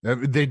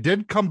 They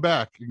did come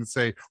back and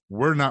say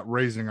we're not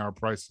raising our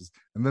prices,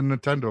 and then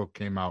Nintendo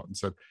came out and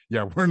said,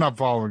 "Yeah, we're not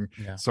following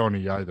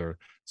Sony either."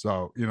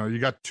 So you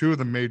got two of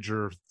the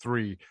major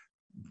three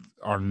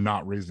are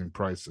not raising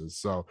prices.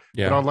 So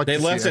they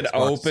left it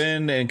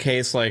open in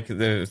case like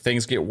the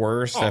things get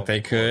worse that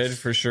they could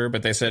for sure.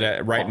 But they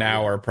said right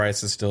now our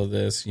price is still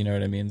this. You know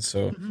what I mean?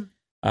 So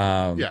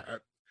yeah,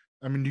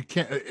 I mean you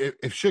can't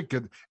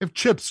if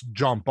chips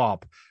jump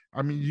up.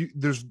 I mean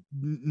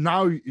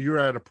now you're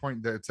at a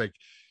point that it's like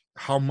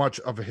how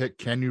much of a hit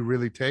can you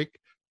really take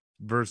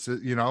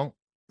versus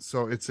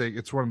so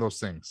it's one of those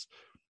things.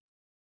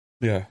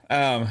 Yeah.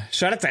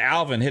 Shout out to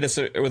Alvin. Hit us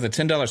with a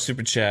 $10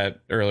 super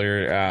chat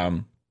earlier.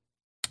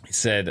 He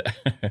said,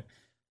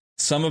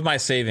 some of my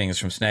savings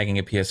from snagging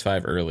a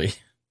PS5 early.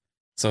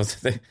 So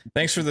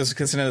thanks for this,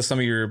 considering some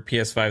of your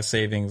PS5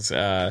 savings.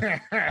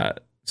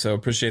 So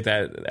appreciate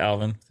that,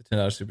 Alvin, the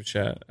 $10 super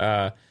chat.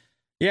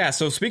 Yeah.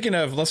 So speaking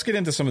of, let's get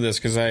into some of this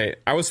because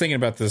I was thinking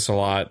about this a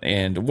lot.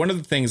 And one of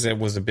the things that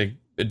was a big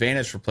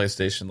advantage for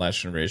PlayStation last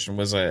generation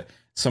was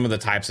some of the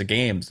types of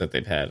games that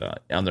they've had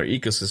on their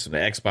ecosystem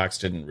that Xbox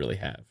didn't really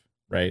have,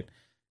 right?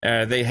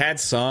 They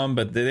had some,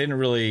 but they didn't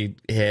really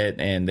hit,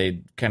 and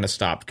they kind of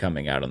stopped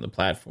coming out on the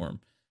platform.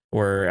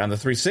 Where on the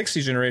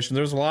 360 generation,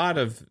 there was a lot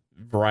of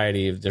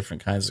variety of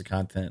different kinds of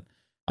content.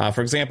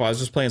 For example, I was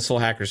just playing Soul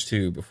Hackers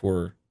 2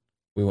 before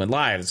we went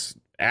live.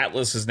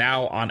 Atlas is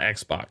now on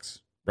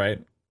Xbox,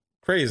 right?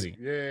 Crazy.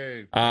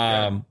 Yay.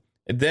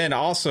 Then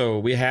also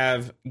we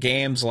have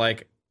games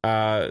like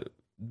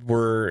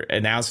were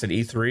announced at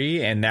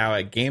E3 and now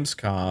at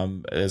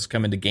Gamescom is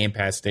coming to Game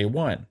Pass day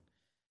one.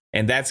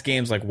 And that's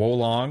games like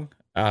Wolong,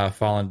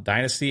 Fallen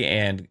Dynasty,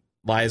 and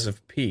Lies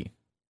of P,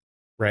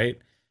 right?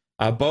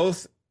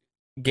 Both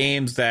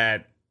games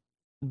that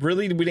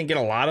really we didn't get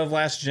a lot of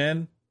last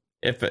gen,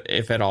 if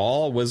at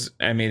all.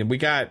 We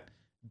got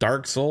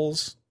Dark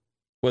Souls,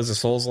 was a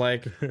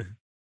Souls-like.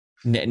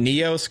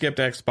 Neo skipped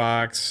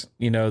Xbox.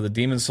 The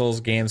Demon Souls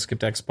game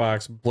skipped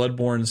Xbox.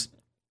 Bloodborne's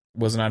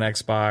wasn't on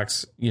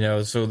Xbox.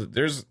 So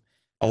there's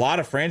a lot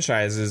of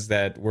franchises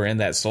that were in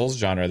that Souls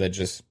genre that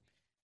just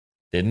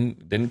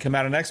didn't come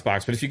out on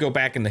Xbox. But if you go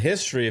back in the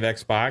history of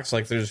Xbox,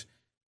 like there's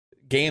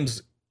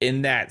games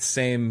in that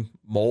same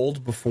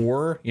mold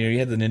before. You know, you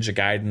had the Ninja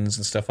Gaidens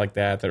and stuff like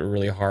that were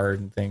really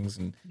hard and things,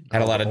 and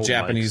had a lot of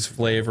Japanese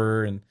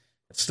flavor and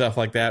stuff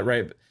like that,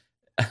 right?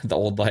 The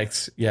old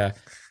likes, yeah.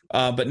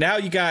 But now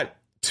you got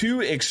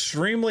two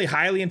extremely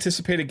highly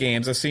anticipated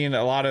games. I've seen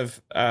a lot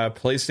of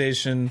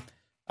PlayStation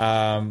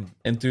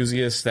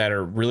enthusiasts that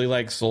are really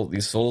like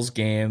these Souls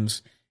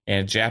games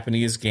and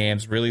Japanese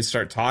games really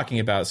start talking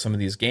about some of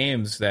these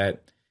games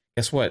that,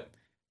 guess what?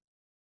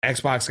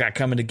 Xbox got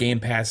coming to Game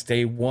Pass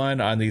day one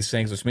on these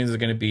things, which means they're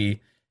going to be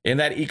in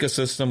that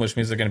ecosystem, which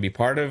means they're going to be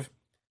part of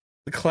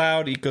the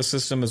cloud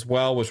ecosystem as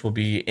well, which will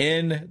be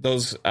in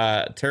those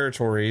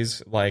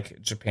territories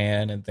like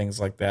Japan and things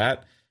like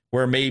that,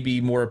 where it may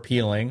be more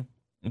appealing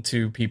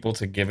to people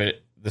to give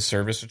it the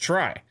service a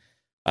try.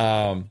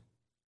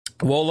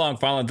 Wolong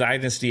Fallen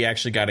Dynasty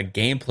actually got a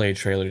gameplay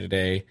trailer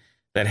today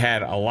that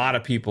had a lot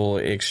of people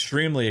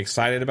extremely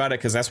excited about it,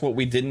 because that's what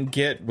we didn't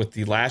get with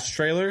the last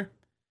trailer.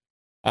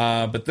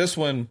 But this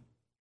one,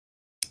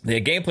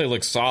 the gameplay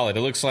looks solid.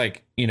 It looks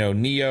like, you know,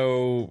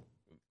 Neo,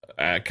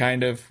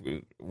 kind of,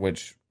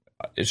 which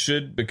it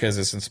should, because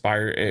it's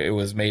inspired. It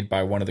was made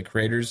by one of the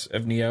creators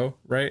of Neo,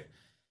 right?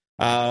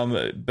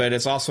 But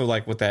it's also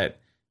like with that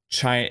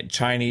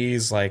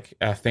Chinese like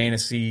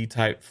fantasy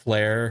type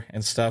flair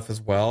and stuff as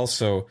well.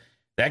 So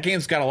that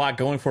game's got a lot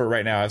going for it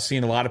right now. I've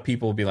seen a lot of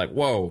people be like,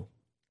 "Whoa,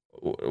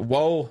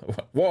 Long,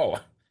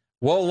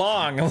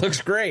 it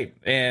looks great,"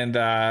 and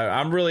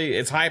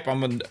it's hype.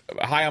 I'm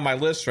high on my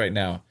list right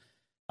now.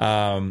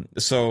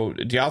 So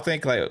do y'all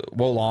think like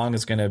Long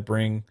is going to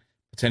bring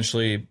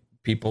potentially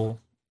people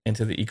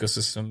into the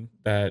ecosystem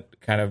that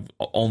kind of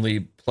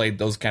only played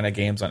those kind of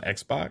games on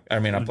Xbox? I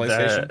mean, on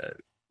PlayStation.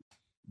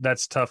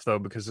 That's tough though,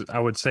 because I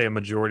would say a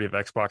majority of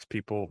Xbox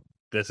people,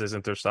 this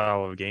isn't their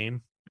style of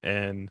game,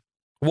 and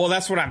well,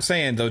 that's what I'm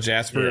saying though,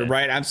 Jasper. Yeah.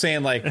 Right? I'm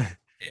saying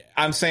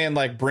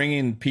like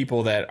bringing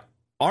people that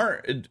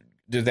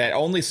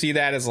only see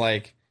that as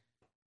like,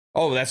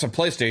 oh, that's a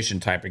PlayStation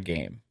type of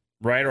game,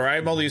 right? Or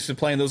I'm only used to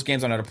playing those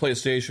games on a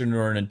PlayStation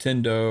or a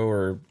Nintendo,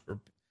 or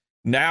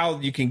now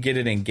you can get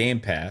it in Game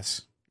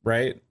Pass,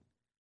 right?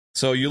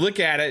 So you look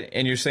at it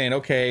and you're saying,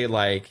 okay,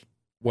 like,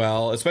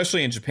 well,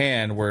 especially in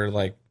Japan where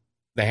like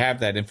they have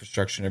that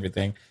infrastructure and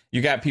everything.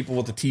 You got people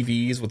with the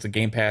TVs with the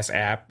Game Pass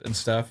app and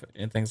stuff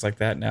and things like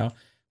that now.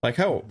 Like,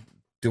 oh,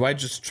 do I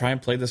just try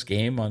and play this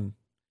game on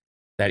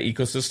that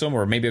ecosystem,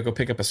 or maybe I'll go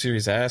pick up a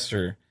Series S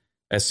or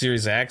a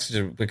Series X,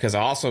 because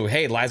also,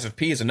 hey, Lies of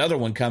P is another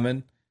one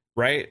coming,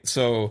 right?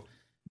 So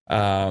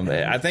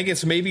I think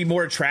it's maybe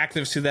more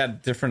attractive to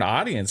that different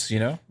audience, you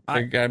know?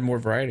 They got more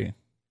variety.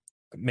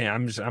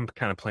 Man, I'm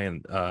kind of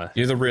playing.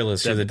 You're the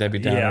realist. You're the Debbie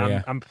Downer.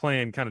 Yeah, I'm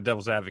playing kind of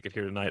devil's advocate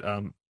here tonight.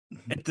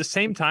 At the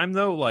same time,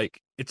 though,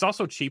 like it's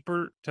also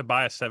cheaper to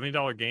buy a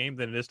 $70 game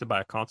than it is to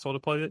buy a console to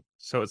play it.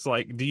 So it's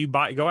like, do you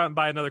go out and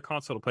buy another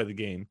console to play the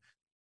game,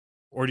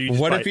 or do you?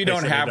 Just what if you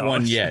don't have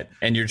one yet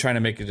and you're trying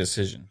to make a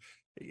decision?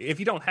 If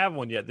you don't have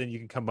one yet, then you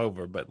can come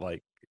over. But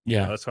like,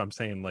 yeah, that's what I'm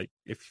saying. Like,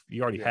 if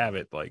you already have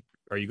it, like,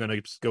 are you going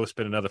to go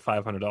spend another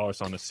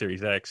 $500 on a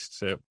Series X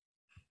to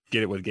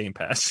get it with Game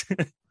Pass?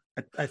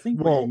 I think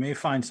what you may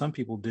find some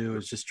people do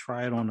is just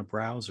try it on a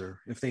browser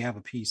if they have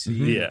a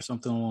PC or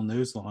something along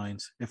those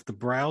lines. If the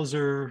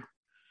browser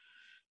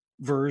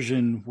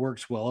version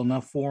works well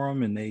enough for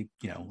them, and they,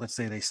 you know, let's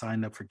say they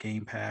signed up for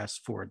Game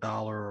Pass for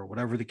 $1 or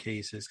whatever the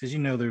case is, because you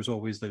know there's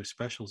always those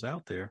specials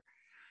out there.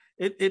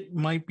 It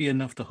might be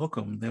enough to hook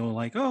them. They were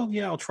like, oh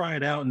yeah, I'll try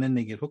it out, and then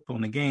they get hooked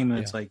on the game, and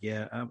it's like,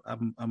 yeah,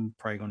 I'm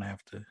probably gonna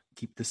have to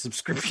keep the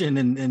subscription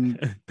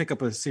and pick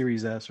up a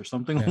Series S or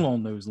something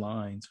along those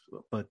lines.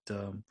 But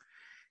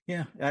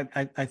yeah,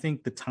 I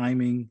think the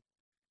timing,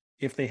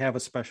 if they have a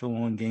special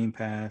on Game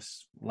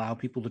Pass, allow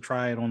people to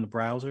try it on the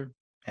browser.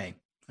 Hey,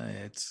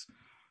 it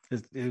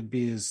would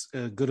be as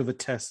good of a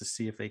test to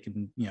see if they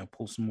can, you know,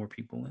 pull some more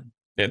people in.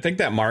 I think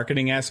that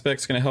marketing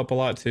aspect's going to help a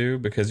lot too,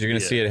 because you're going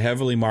to see it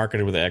heavily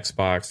marketed with the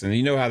Xbox, and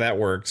you know how that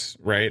works,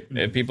 right? Mm-hmm.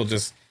 And people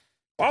just,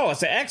 oh,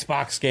 it's an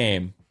Xbox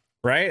game,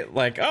 right?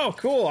 Like, oh,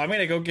 cool, I'm going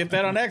to go get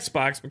that on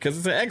Xbox because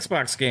it's an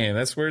Xbox game.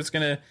 That's where it's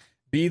going to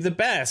be the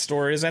best.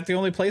 Or is that the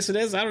only place it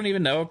is? I don't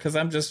even know, because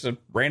I'm just a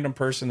random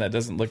person that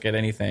doesn't look at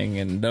anything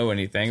and know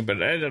anything.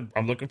 But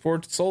I'm looking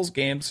forward to Souls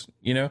games,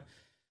 you know.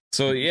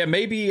 So yeah,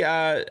 maybe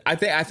I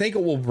think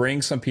it will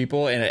bring some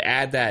people and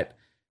add that.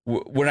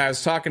 When I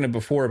was talking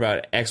before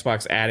about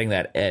Xbox adding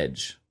that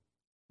edge,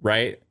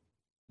 right?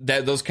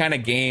 That those kind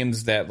of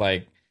games that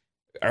like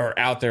are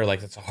out there,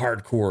 like it's a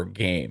hardcore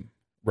game,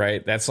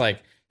 right? That's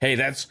like, hey,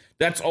 that's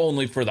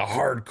only for the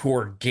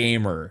hardcore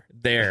gamer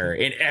there,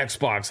 and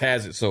Xbox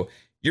has it, so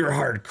you're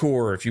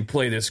hardcore if you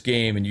play this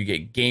game, and you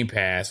get Game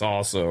Pass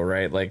also,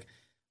 right? Like,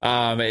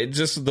 it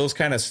just those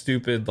kind of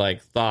stupid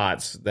like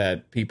thoughts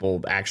that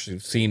people actually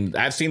seen.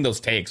 I've seen those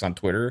takes on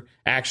Twitter.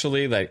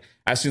 Actually, like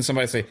I've seen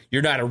somebody say,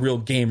 "You're not a real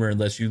gamer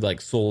unless you like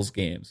Souls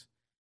games."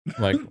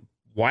 Like,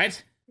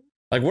 what?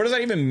 Like, what does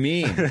that even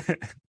mean?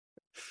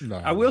 No.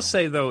 I will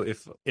say though,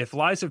 if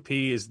Lies of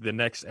P is the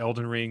next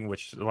Elden Ring,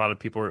 which a lot of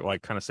people are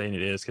like kind of saying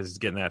it is because it's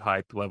getting that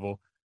hype level,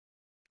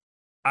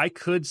 I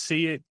could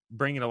see it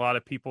bringing a lot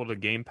of people to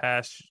Game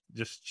Pass,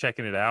 just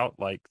checking it out,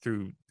 like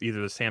through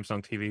either the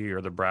Samsung TV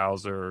or the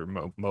browser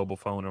or mobile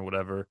phone or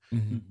whatever.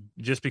 Mm-hmm.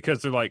 Just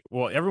because they're like,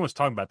 well, everyone's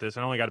talking about this.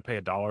 I only got to pay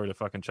 $1 to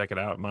fucking check it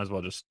out. Might as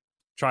well just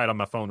try it on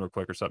my phone real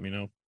quick or something, you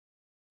know?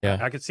 Yeah.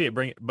 I could see it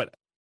bring it, but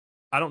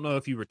I don't know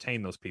if you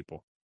retain those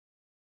people.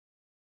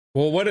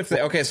 Well, what if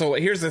okay, so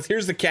here's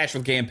the catch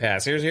with Game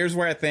Pass. Here's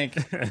where I think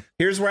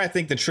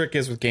the trick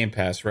is with Game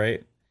Pass,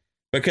 right?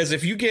 Because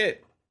if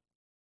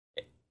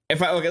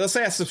let's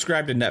say I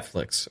subscribe to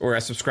Netflix or I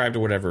subscribe to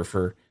whatever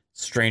for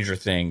Stranger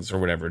Things or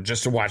whatever,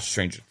 just to watch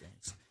Stranger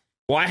Things.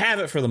 Well, I have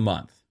it for the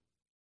month.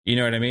 You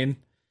know what I mean?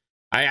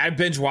 I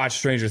binge watch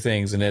Stranger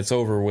Things and it's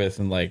over with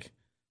in like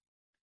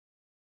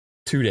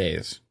 2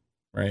 days,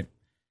 right?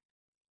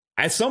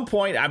 At some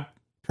point, I'm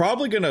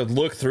probably going to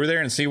look through there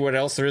and see what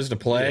else there is to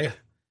play. Yeah.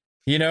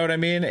 You know what I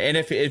mean? And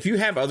if you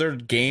have other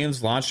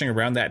games launching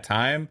around that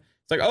time,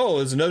 it's like, oh,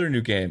 there's another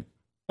new game.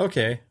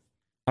 Okay,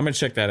 I'm going to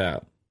check that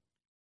out.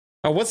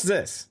 Oh, what's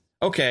this?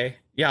 Okay,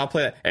 yeah, I'll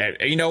play that.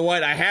 And you know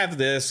what? I have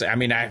this. I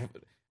mean,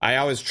 I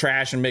always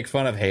trash and make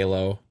fun of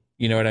Halo.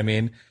 You know what I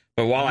mean?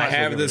 But while I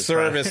have this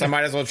service, I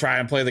might as well try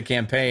and play the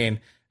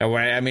campaign.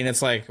 I mean,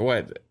 it's like,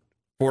 what?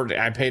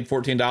 I paid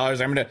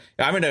 $14. I'm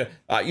gonna.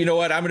 You know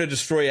what? I'm gonna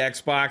destroy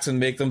Xbox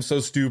and make them so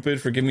stupid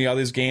for giving me all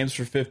these games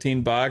for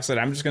 $15 that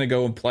I'm just gonna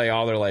go and play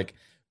all their like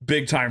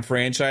big time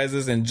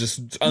franchises and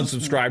just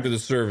unsubscribe to the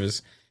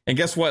service. And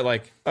guess what?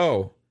 Like,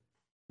 oh,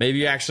 maybe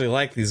you actually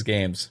like these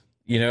games.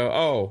 You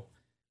know?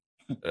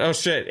 Oh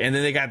shit! And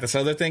then they got this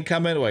other thing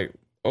coming. Like,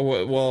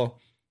 oh well.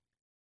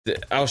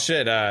 Oh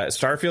shit!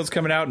 Starfield's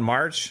coming out in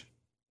March,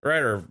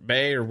 right, or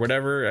May or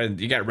whatever.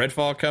 And you got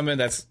Redfall coming.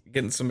 That's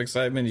getting some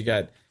excitement. You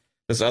got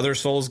this other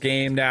Souls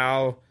game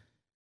now.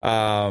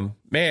 Man,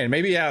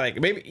 maybe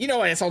you know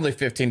what? It's only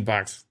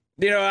 $15.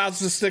 You know, I'll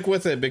just stick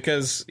with it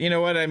because you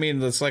know what I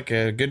mean. It's like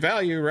a good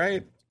value,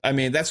 right? I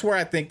mean, that's where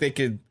I think they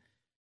could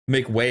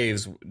make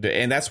waves,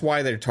 and that's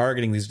why they're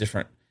targeting these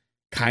different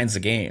kinds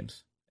of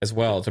games as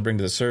well to bring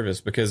to the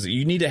service because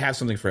you need to have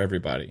something for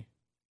everybody,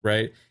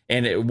 right?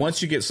 And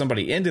once you get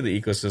somebody into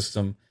the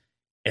ecosystem,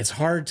 it's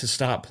hard to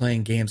stop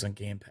playing games on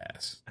Game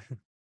Pass.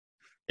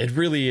 It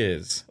really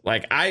is.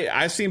 Like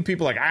I've seen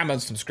people like I'm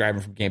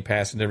unsubscribing from Game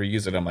Pass and never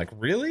use it. I'm like,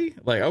 really?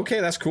 Like, okay,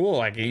 that's cool.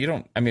 Like you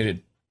don't. I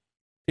mean,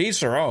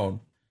 each their own.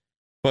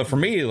 But for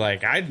me,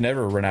 like I'd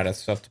never run out of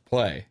stuff to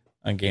play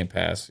on Game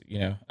Pass. You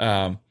know.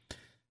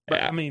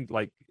 But I mean,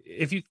 like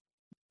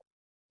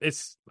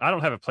I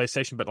don't have a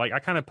PlayStation, but like I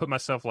kind of put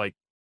myself like,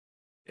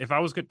 if I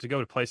was good to go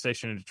to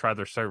PlayStation and to try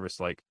their service,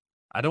 like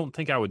I don't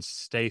think I would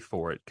stay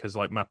for it because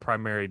like my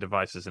primary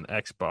device is an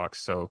Xbox.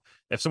 So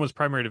if someone's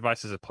primary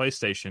device is a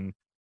PlayStation,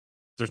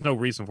 there's no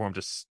reason for them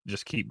to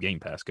just keep Game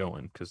Pass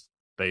going because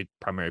they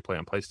primarily play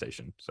on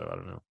PlayStation. So I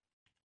don't know.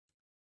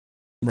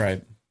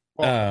 Right.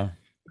 Well,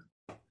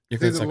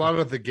 there's a lot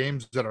of the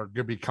games that are going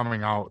to be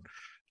coming out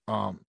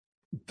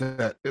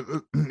that,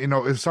 you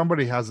know, if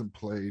somebody hasn't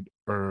played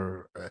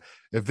or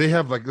if they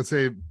have like, let's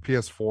say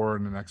PS4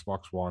 and an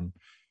Xbox One,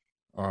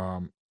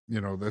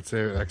 you know, let's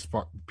say an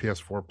Xbox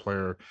PS4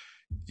 player,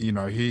 you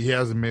know, he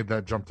hasn't made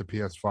that jump to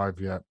PS5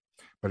 yet,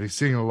 but he's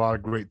seeing a lot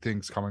of great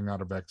things coming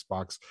out of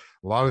Xbox.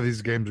 A lot of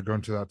these games are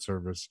going to that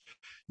service,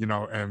 you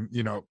know, and,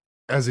 you know,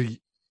 as a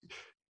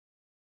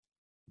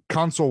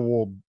console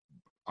will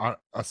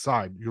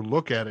aside, you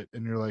look at it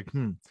and you're like,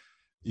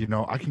 you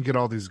know, I can get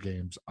all these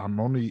games. I'm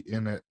only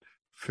in it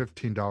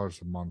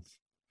 $15 a month,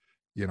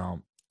 you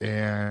know,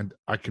 and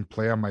I can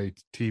play on my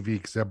TV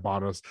because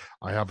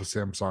I have a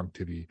Samsung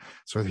TV.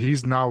 So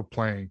he's now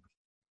playing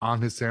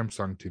on his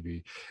Samsung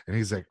TV and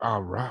he's like,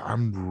 all right,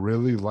 I'm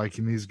really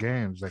liking these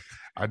games. Like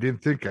I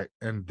didn't think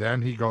and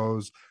then he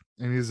goes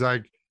and he's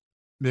like,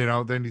 you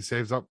know, then he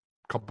saves up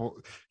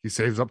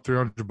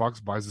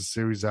 $300, buys a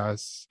Series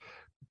S,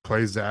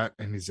 plays that,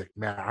 and he's like,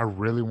 man, I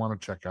really want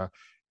to check out.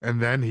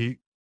 And then he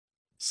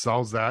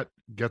sells that,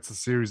 gets the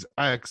Series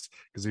X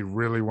because he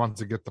really wants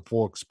to get the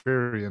full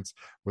experience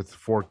with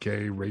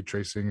 4K ray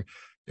tracing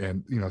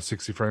and, you know,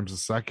 60 frames a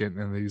second.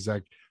 And he's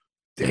like,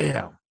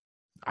 damn,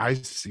 I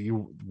see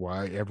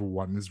why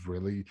everyone is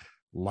really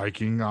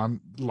liking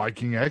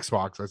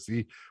Xbox. I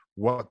see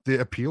what the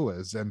appeal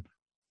is. And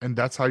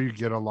that's how you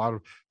get a lot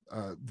of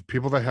the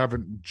people that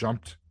haven't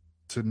jumped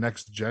to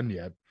next gen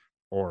yet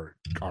or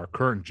our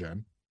current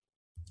gen.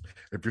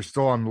 If you're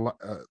still on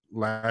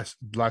last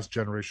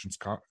generation's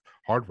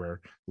hardware,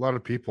 a lot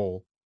of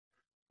people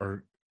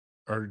are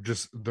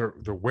just they're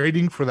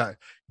waiting for that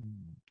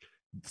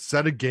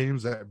set of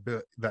games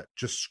that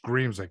just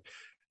screams like,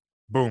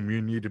 boom,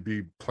 you need to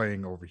be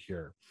playing over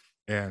here.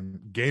 And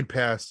Game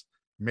Pass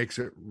makes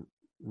it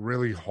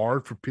really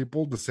hard for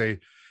people to say,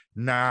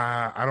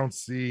 nah, I don't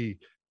see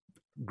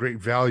great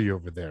value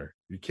over there.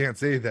 You can't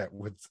say that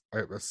with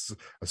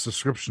a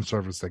subscription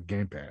service like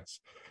Game Pass.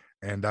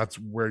 And that's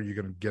where you're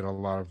going to get a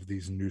lot of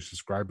these new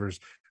subscribers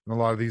and a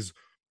lot of these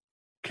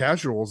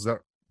casuals that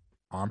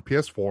on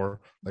PS4,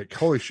 like,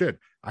 holy shit,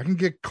 I can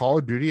get Call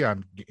of Duty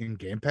in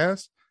Game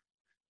Pass.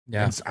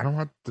 Yeah, I don't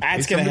have to.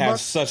 That's going to have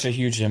such a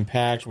huge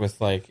impact with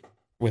like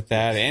with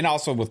that, and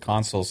also with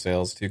console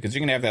sales too, because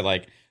you can have that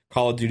like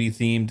Call of Duty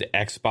themed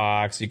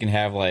Xbox. You can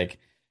have like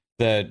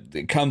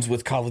it comes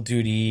with Call of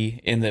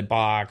Duty in the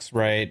box,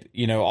 right?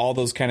 You know, all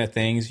those kind of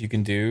things you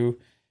can do.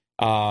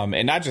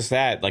 And not just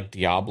that, like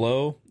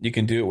Diablo, you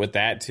can do it with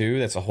that too.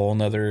 That's a whole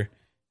nother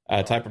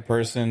type of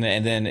person.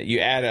 And then you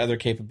add other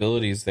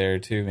capabilities there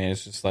too, man.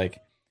 It's just like,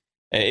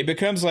 it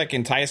becomes like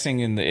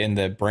enticing in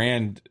the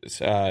brand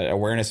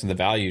awareness, and the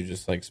value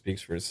just like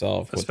speaks for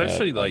itself.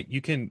 Especially like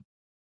you can,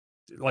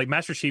 like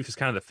Master Chief is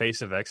kind of the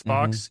face of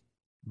Xbox,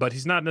 but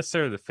he's not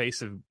necessarily the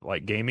face of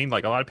like gaming.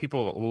 Like a lot of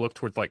people will look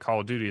towards like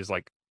Call of Duty as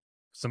like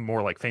some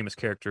more like famous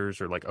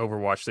characters, or like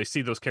Overwatch. They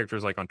see those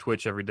characters like on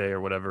Twitch every day or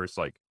whatever. It's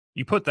like,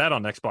 you put that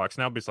on Xbox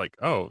now, but it's like,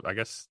 oh, I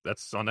guess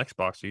that's on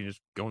Xbox. So you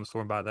just go in the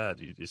store and buy that.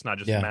 It's not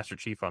just Master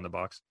Chief on the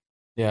box.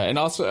 Yeah, and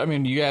also, I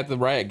mean, you got the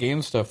Riot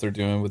Games stuff they're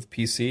doing with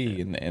PC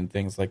and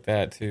things like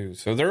that too.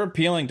 So they're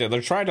trying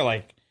to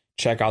like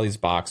check all these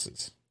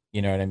boxes.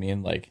 You know what I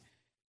mean? Like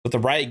with the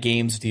Riot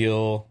Games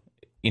deal,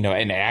 you know,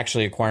 and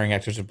actually acquiring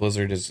Activision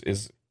Blizzard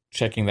is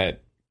checking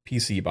that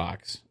PC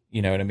box.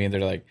 You know what I mean? They're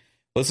like,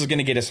 well, this is going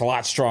to get us a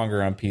lot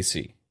stronger on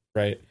PC,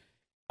 right?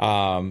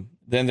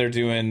 Then they're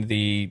doing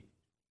the,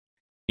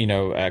 you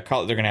know, they're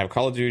going to have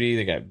Call of Duty,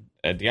 they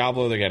got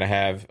Diablo, they're going to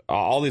have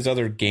all these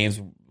other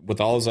games with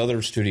all those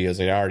other studios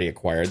they already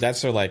acquired.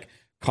 That's their like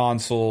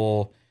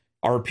console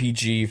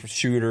RPG for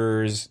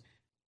shooters,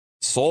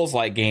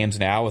 Souls-like games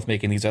now with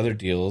making these other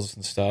deals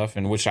and stuff,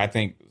 and which I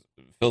think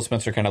Phil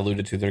Spencer kind of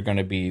alluded to. They're going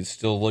to be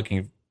still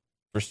looking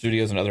for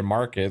studios in other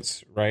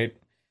markets, right?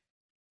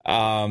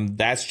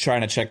 That's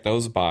trying to check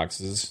those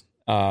boxes.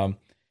 And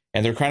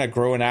they're kind of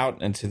growing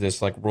out into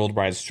this like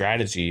worldwide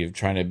strategy of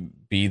trying to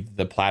be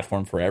the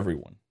platform for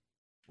everyone,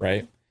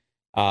 right?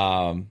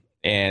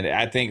 And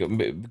I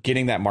think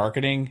getting that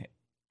marketing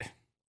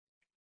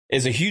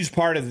is a huge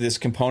part of this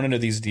component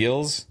of these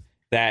deals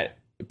that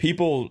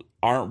people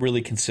aren't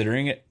really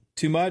considering it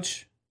too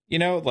much. You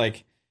know,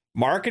 like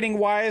marketing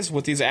wise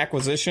with these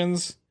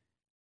acquisitions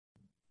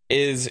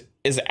is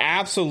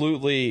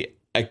absolutely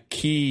a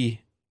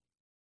key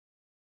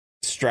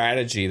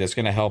strategy that's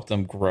going to help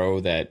them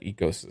grow that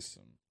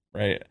ecosystem,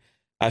 right?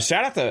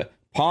 Shout out to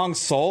Pong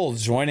Soul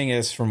joining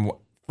us from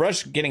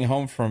fresh getting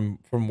home from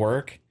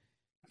work.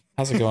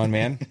 How's it going,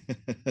 man?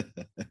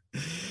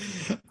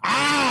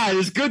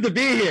 It's good to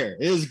be here.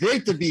 It is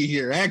great to be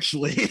here,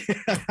 actually.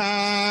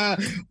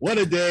 What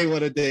a day,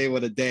 what a day,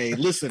 what a day.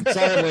 Listen,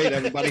 sorry I'm late,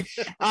 everybody.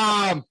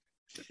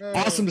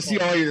 Awesome to see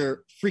all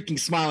your freaking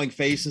smiling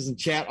faces in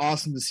chat.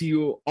 Awesome to see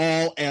you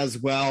all as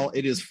well.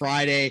 It is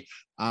Friday.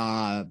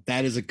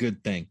 That is a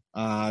good thing.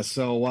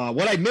 So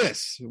what I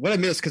miss,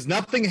 because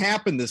nothing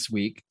happened this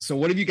week. So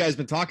what have you guys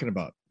been talking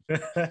about?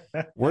 Are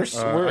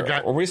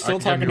we still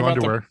talking about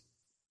underwear?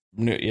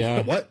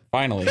 Yeah. What?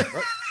 Finally.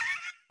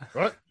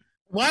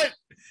 What?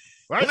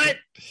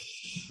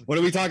 What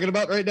are we talking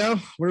about right now?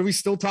 What are we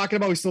still talking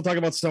about? We still talking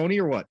about Sony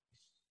or what?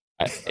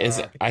 I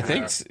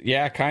think,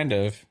 yeah, kind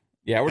of.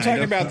 Yeah, we're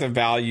talking about the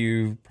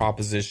value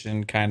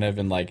proposition, kind of,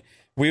 and like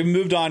we've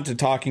moved on to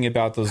talking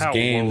about those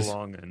games. How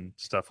long and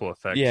stuff will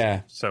affect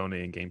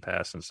Sony and Game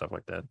Pass and stuff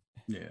like that.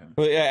 Yeah,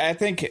 but I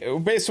think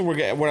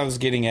basically what I was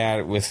getting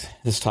at with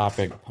this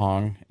topic,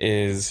 Pong,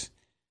 is,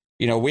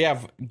 you know, we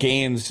have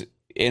games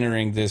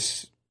entering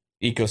this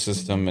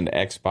ecosystem and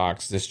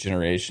Xbox this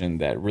generation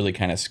that really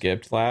kind of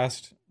skipped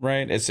last,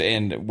 right?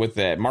 And with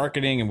that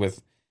marketing and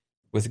with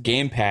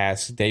Game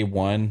Pass day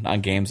one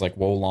on games like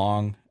Wo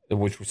Long,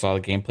 which we saw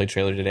the gameplay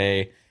trailer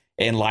today,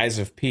 and Lies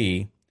of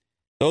P,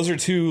 those are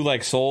two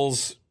like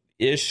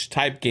Souls-ish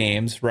type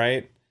games,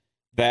 right?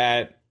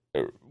 That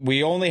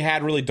we only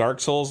had really Dark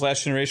Souls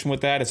last generation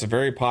with that. It's a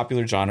very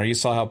popular genre. You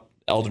saw how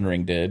Elden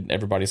Ring did.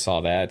 Everybody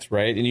saw that,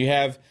 right? And you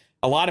have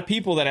a lot of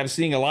people that have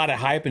seen a lot of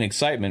hype and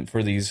excitement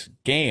for these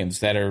games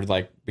that are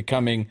like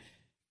becoming,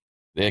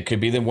 it could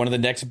be one of the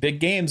next big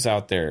games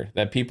out there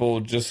that people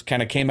just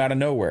kind of came out of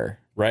nowhere,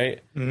 right?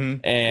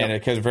 Mm-hmm. And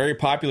because very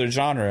popular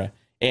genre.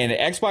 And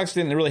Xbox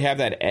didn't really have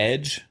that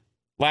edge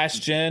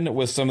last gen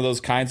with some of those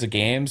kinds of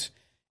games.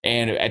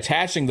 And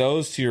attaching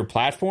those to your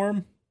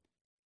platform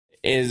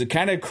it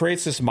kind of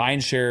creates this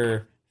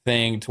mindshare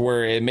thing to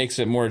where it makes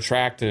it more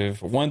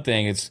attractive. One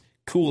thing, it's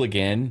cool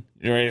again,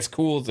 right? It's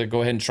cool to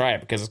go ahead and try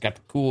it because it's got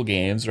the cool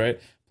games, right?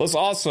 Plus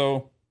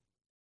also,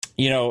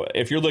 you know,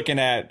 if you're looking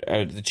at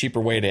the cheaper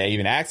way to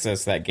even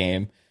access that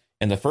game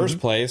in the first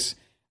place,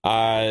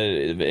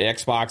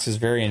 Xbox is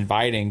very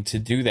inviting to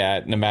do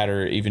that, no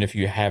matter even if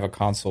you have a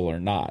console or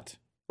not,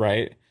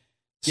 right?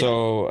 Yeah.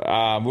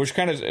 So we're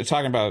kind of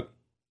talking about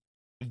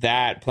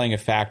that playing a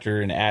factor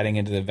and adding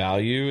into the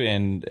value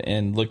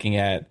and looking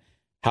at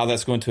how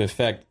that's going to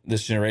affect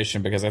this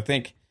generation, because I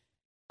think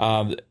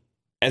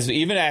as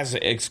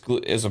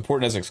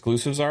important as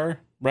exclusives are,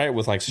 right,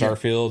 with like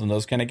Starfield and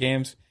those kind of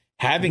games,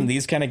 having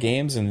these kind of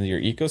games in your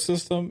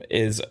ecosystem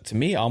is, to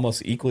me,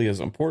 almost equally as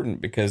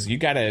important, because you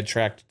got to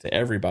attract to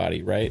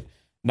everybody, right?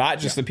 Not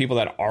just the people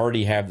that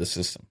already have the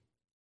system,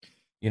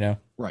 you know?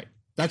 Right.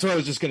 That's what I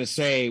was just going to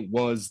say,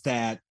 was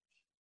that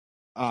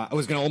I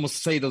was going to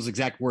almost say those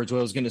exact words. What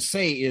I was going to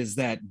say is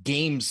that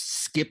games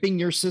skipping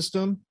your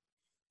system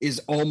is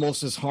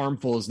almost as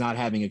harmful as not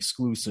having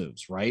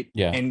exclusives, right?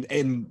 Yeah.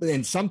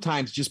 And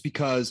sometimes just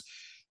because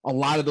a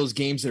lot of those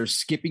games that are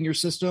skipping your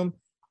system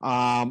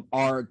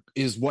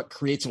is what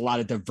creates a lot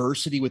of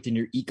diversity within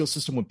your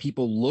ecosystem. When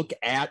people look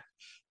at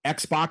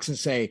Xbox and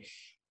say,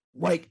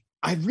 like,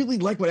 I really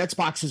like what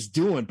Xbox is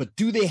doing, but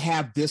do they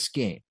have this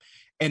game?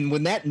 And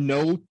when that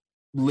no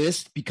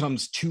list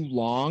becomes too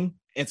long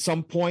at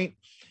some point,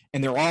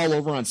 and they're all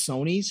over on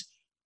Sony's,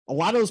 a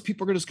lot of those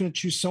people are just going to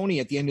choose Sony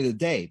at the end of the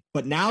day.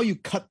 But now you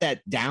cut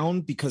that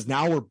down because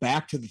now we're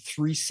back to the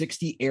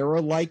 360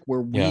 era, like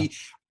where we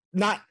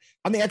not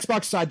on the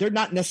Xbox side, they're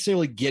not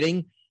necessarily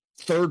getting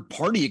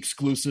third-party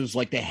exclusives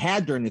like they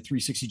had during the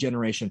 360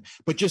 generation,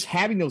 but just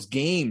having those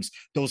games,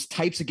 those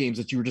types of games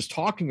that you were just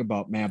talking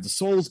about, Mav, the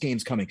Souls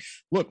games coming.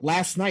 Look,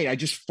 last night I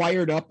just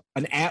fired up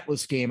an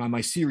Atlas game on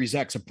my Series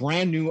X, a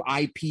brand new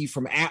IP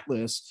from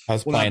Atlas. I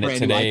was playing it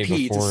today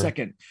before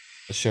the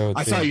show.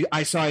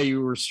 I saw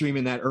you were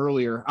streaming that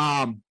earlier.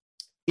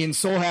 In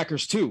Soul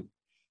Hackers 2,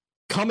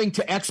 coming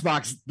to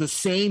Xbox the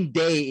same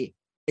day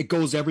it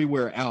goes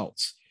everywhere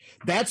else.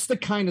 That's the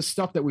kind of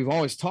stuff that we've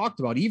always talked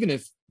about, even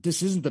if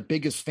this isn't the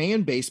biggest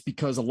fan base,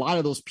 because a lot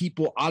of those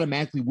people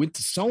automatically went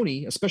to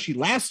Sony, especially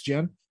last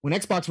gen when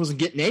Xbox wasn't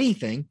getting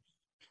anything.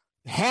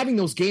 Having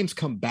those games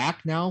come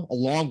back now,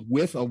 along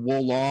with a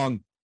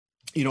Wolong,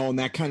 and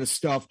that kind of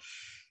stuff,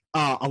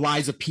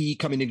 Eliza P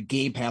coming into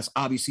Game Pass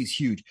obviously is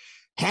huge.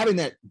 Having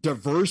that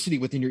diversity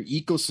within your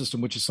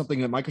ecosystem, which is something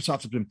that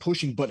Microsoft has been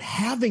pushing, but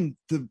having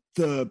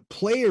the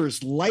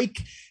players like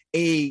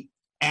a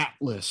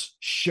Atlas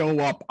show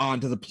up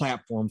onto the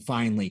platform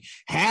finally,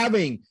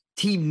 having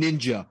Team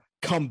Ninja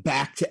come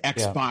back to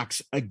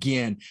Xbox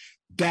again,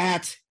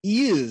 that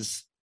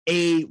is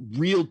a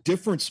real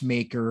difference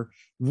maker.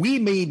 We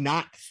may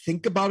not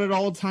think about it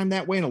all the time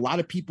that way, and a lot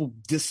of people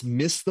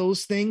dismiss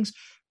those things,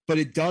 but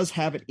it does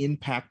have an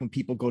impact when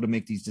people go to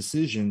make these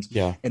decisions.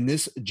 Yeah. And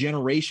this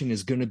generation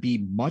is going to be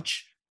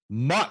much,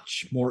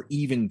 much more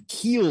even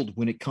keeled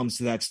when it comes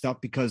to that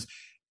stuff, because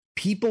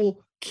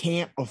people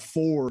can't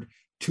afford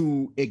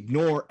to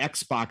ignore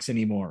Xbox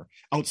anymore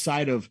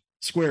outside of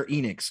Square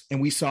Enix.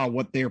 And we saw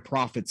what their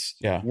profits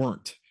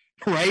weren't,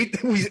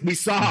 right? We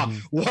saw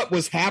what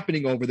was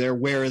happening over there.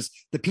 Whereas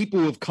the people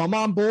who have come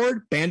on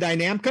board, Bandai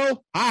Namco,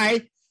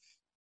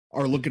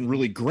 are looking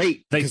really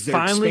great. They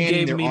finally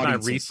gave me my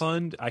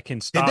refund. I can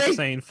stop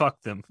saying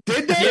fuck them.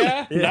 Did they?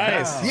 Yeah.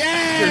 Nice.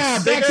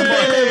 Yeah. Back to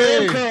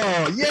Bandai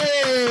Namco.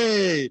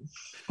 Yay.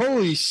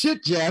 Holy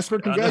shit, Jasper.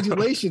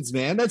 Congratulations,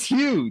 man. That's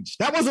huge.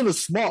 That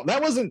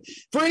wasn't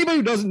for anybody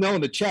who doesn't know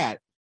in the chat,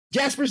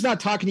 Jasper's not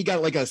talking he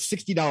got like a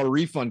 $60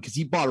 refund because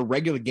he bought a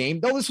regular game.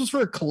 No, this was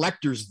for a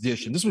collector's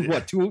edition. This was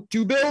what,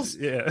 two bills?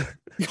 Yeah.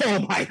 Oh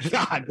my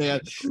God,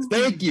 man.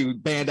 Thank you,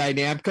 Bandai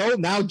Namco.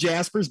 Now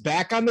Jasper's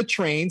back on the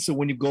train. So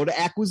when you go to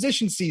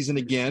acquisition season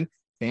again,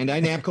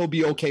 Bandai Namco will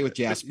be okay with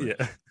Jasper.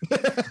 Yeah.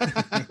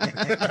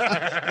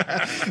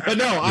 But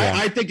no,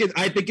 I think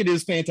it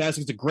is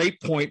fantastic. It's a great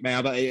point,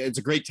 Mav. It's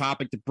a great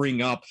topic to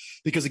bring up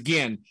because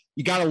again,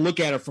 you got to look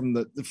at it from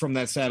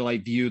that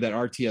satellite view, that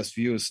RTS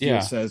view, as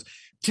Steve says,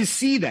 to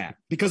see that,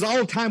 because all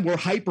the time we're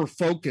hyper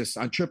focused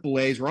on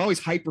AAAs. We're always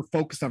hyper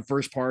focused on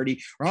first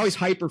party. We're always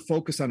hyper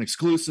focused on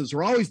exclusives.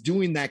 We're always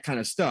doing that kind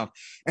of stuff.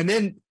 And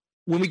then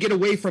when we get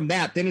away from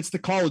that, then it's the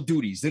Call of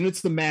Duties, then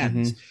it's the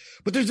Maddens.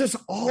 But there's just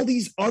all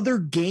these other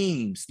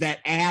games that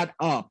add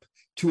up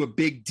to a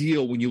big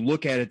deal when you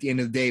look at it at the end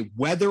of the day,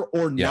 whether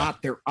or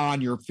not they're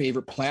on your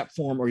favorite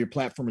platform or your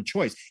platform of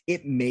choice.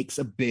 It makes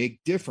a big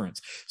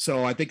difference.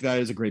 So I think that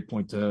is a great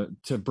point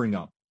to bring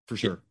up for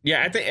sure.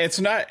 Yeah, I think it's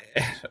not.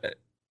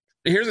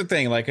 Here's the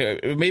thing, like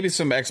maybe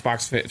some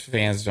Xbox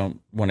fans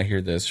don't want to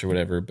hear this or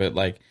whatever, but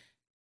like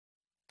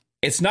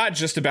it's not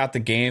just about the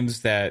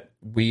games that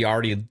we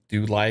already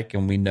do like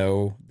and we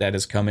know that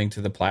is coming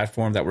to the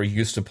platform that we're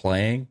used to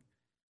playing,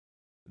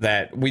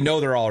 that we know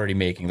they're already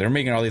making. They're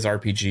making all these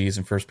RPGs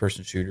and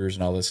first-person shooters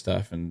and all this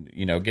stuff and,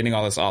 getting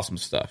all this awesome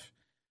stuff.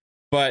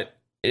 But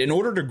in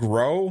order to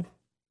grow,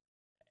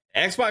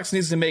 Xbox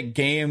needs to make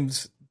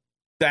games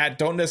that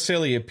don't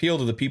necessarily appeal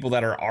to the people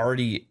that are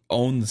already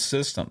own the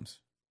systems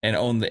and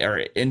or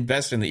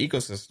invest in the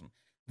ecosystem.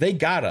 They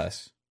got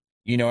us.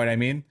 You know what I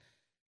mean?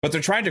 But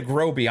they're trying to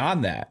grow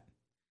beyond that.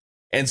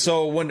 And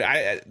so when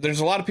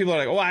there's a lot of people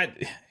that are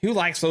like, who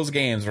likes those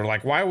games? Or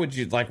like, why would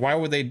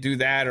they do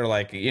that? Or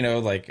like, the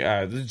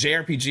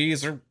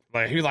JRPGs, or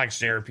like, who likes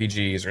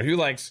JRPGs? Or who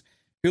likes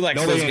nobody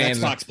those games?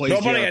 Xbox plays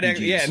nobody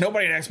JRPGs.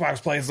 Nobody at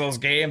Xbox plays those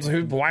games.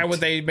 Why would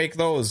they make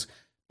those?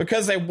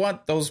 Because they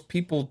want those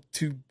people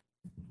to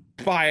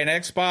buy an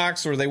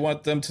Xbox, or they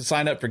want them to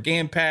sign up for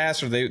Game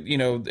Pass, or they,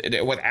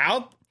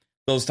 without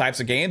those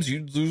types of games,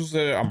 you lose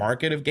a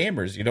market of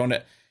gamers. You don't.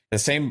 The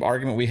same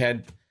argument we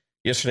had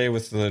yesterday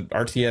with the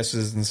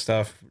RTSs and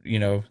stuff,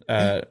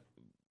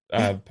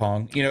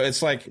 Pong.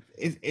 It's like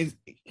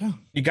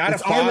you got to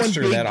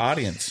foster that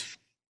audience.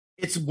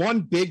 it's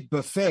one big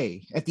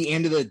buffet at the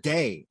end of the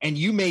day. And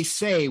you may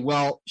say,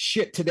 well,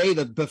 shit, today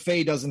the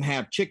buffet doesn't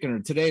have chicken, or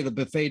today the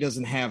buffet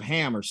doesn't have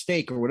ham or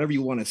steak, or whatever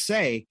you want to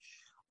say.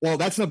 Well,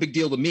 that's no big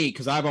deal to me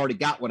because I've already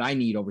got what I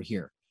need over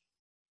here.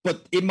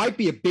 But it might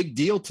be a big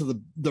deal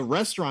to the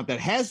restaurant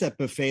that has that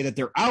buffet that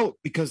they're out,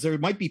 because there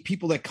might be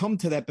people that come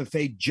to that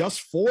buffet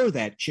just for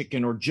that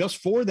chicken or just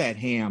for that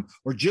ham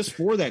or just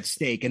for that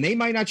steak. And they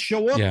might not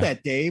show up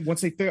that day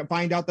once they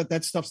find out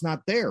that stuff's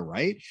not there,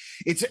 right?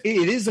 It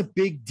is a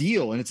big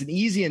deal. And it's an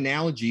easy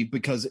analogy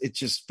because it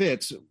just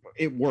fits.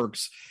 It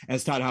works,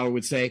 as Todd Howard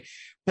would say.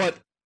 But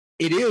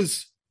it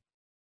is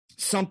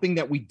something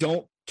that we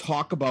don't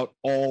talk about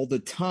all the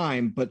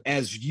time, but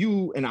as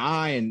you and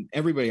I and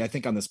everybody I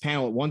think on this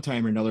panel at one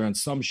time or another on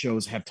some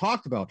shows have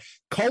talked about,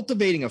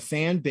 cultivating a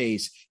fan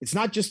base, it's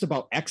not just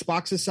about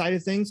Xbox's side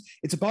of things,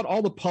 it's about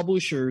all the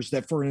publishers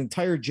that for an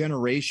entire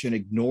generation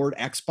ignored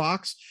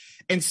Xbox,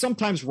 and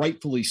sometimes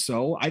rightfully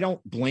so. I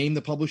don't blame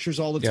the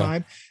publishers all the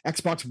time.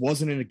 Xbox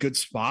wasn't in a good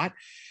spot,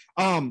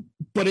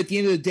 but at the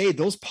end of the day,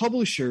 those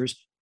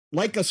publishers,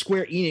 like a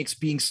Square Enix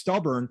being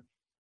stubborn,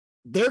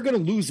 they're going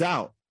to lose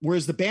out.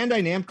 Whereas the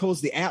Bandai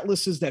Namcos, the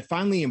Atlases that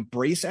finally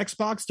embrace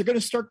Xbox, they're going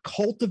to start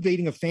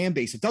cultivating a fan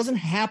base. It doesn't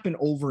happen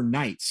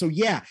overnight. So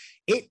yeah,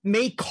 it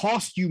may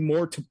cost you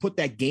more to put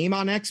that game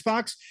on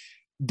Xbox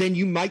than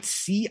you might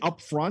see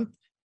up front.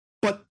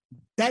 But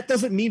that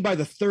doesn't mean by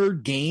the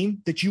third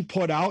game that you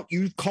put out,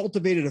 you've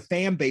cultivated a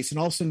fan base, and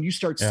all of a sudden you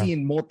start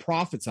seeing more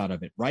profits out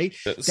of it, right?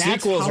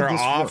 Sequels are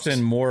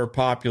often more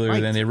popular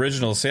than the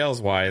original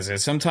sales-wise.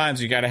 And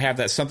sometimes you got to have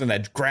that something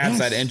that grabs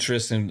that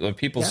interest, and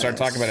people start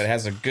talking about it. It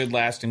has a good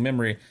lasting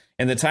memory.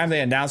 And the time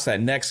they announce that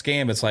next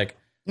game, it's like,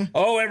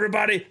 oh,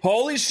 everybody,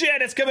 holy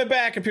shit, it's coming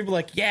back. And people are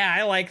like, yeah,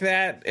 I like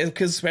that,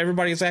 because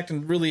everybody's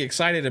acting really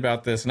excited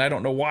about this, and I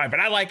don't know why, but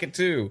I like it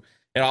too.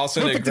 And all of a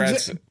sudden it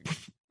grabs...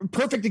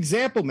 Perfect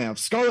example, man.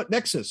 Scarlet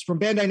Nexus from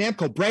Bandai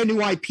Namco, brand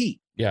new IP.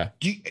 Yeah.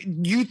 Do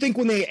you think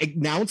when they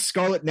announced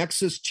Scarlet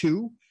Nexus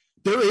 2,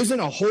 there isn't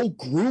a whole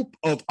group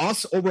of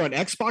us over on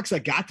Xbox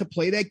that got to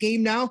play that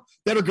game now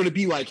that are going to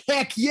be like,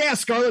 heck yeah,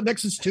 Scarlet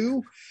Nexus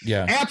 2?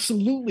 Yeah.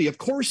 Absolutely. Of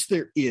course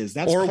there is.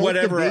 That's or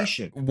whatever,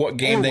 what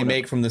game they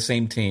make from the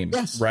same team,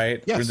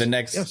 right? Yes. Or the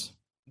next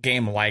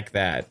game like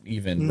that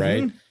even,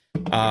 right?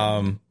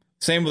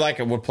 Same with like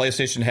what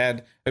PlayStation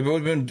had.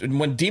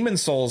 When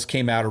Demon's Souls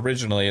came out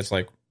originally, it's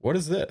like, what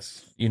is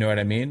this? You know what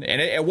I mean? And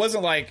it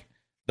wasn't like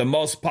the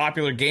most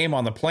popular game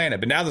on the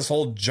planet, but now this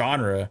whole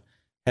genre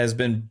has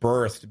been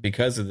birthed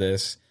because of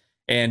this,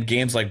 and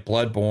games like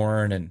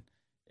Bloodborne and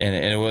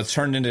it was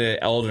turned into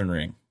Elden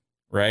Ring,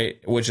 right?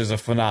 Which is a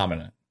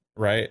phenomenon,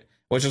 right?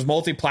 Which is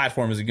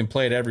multi-platform, as you can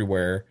play it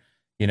everywhere,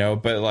 you know.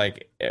 But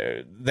like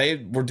they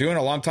were doing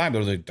a long time. There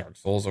was like Dark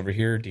Souls over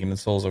here,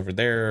 Demon's Souls over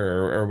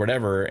there, or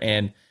whatever,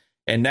 and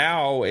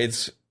now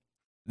it's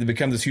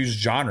become this huge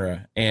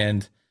genre,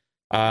 and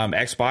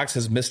Xbox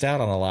has missed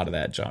out on a lot of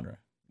that genre,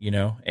 you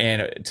know.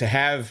 And to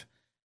have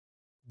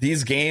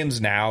these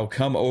games now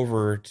come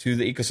over to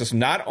the ecosystem,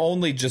 not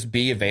only just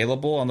be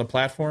available on the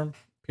platform,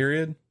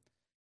 period,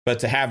 but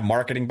to have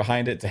marketing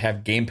behind it, to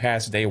have Game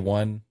Pass day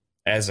one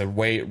as a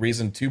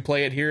reason to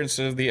play it here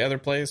instead of the other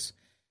place,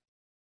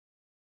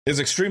 is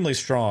extremely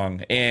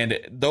strong. And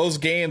those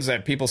games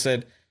that people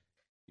said,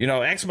 you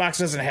know, Xbox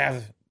doesn't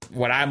have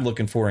what I'm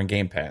looking for in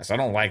Game Pass, I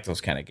don't like those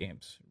kind of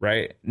games,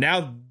 right?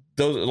 Now,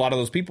 a lot of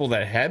those people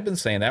that had been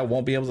saying that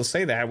won't be able to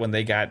say that when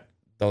they got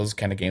those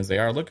kind of games they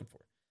are looking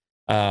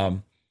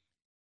for.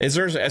 Is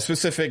there a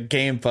specific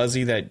game,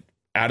 Fuzzy, that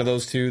out of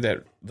those two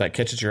that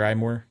catches your eye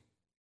more?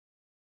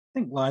 I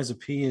think Lies of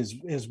P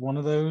is one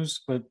of those,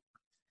 but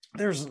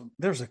there's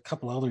a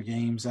couple other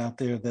games out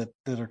there that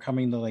are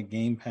coming to like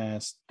Game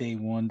Pass day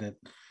one that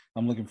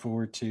I'm looking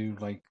forward to,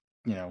 like,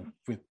 you know,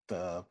 with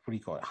what do you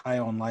call it? High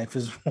on Life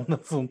is one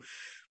of them.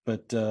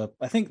 But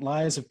I think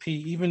Lies of P,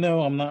 even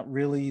though I'm not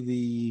really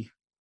the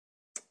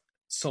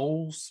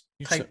Souls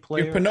type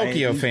player, you're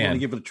Pinocchio fan.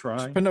 Give it a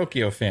try.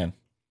 Pinocchio fan.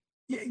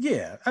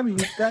 Yeah. I mean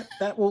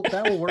that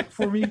will work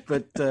for me.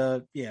 But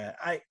the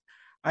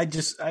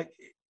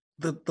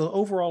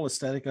overall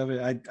aesthetic of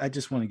it, I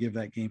just want to give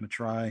that game a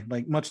try.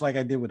 Like much like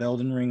I did with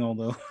Elden Ring,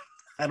 although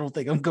I don't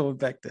think I'm going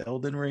back to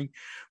Elden Ring,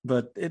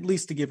 but at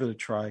least to give it a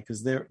try,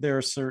 because there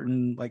are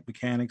certain like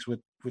mechanics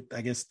with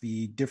I guess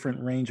the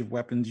different range of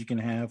weapons you can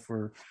have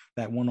for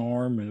that one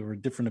arm, or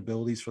different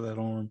abilities for that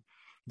arm.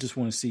 Just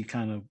want to see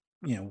kind of,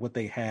 you know, what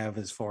they have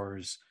as far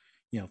as,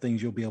 you know,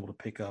 things you'll be able to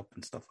pick up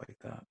and stuff like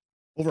that.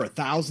 Over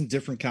 1,000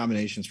 different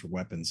combinations for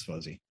weapons,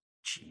 Fuzzy.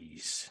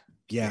 Jeez.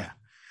 Yeah.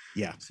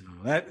 So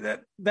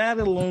that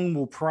alone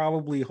will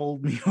probably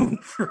hold me home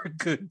for a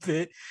good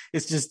bit.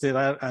 It's just that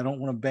I don't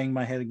want to bang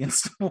my head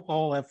against the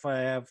wall if I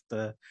have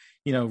to,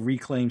 you know,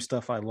 reclaim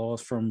stuff I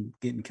lost from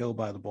getting killed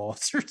by the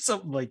boss or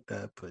something like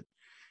that. But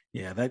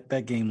yeah,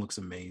 that game looks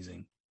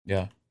amazing.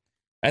 Yeah.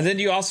 And then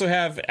you also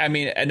have, I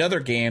mean, another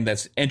game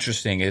that's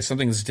interesting is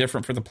something that's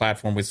different for the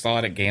platform. We saw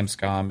it at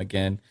Gamescom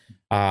again,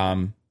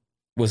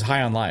 was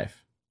High on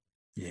Life.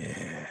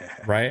 Yeah.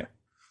 Right?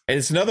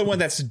 It's another one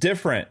that's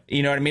different.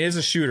 You know what I mean? It's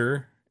a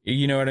shooter.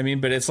 You know what I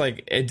mean? But it's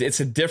like it's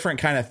a different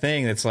kind of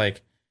thing. That's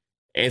like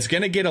it's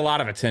going to get a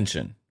lot of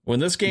attention when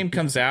this game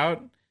comes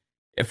out.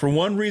 If for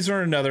one reason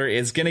or another,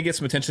 it's going to get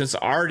some attention. It's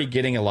already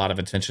getting a lot of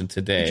attention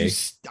today.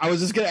 I was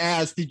just going to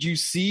ask, did you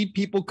see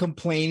people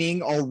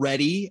complaining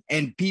already?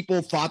 And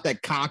people thought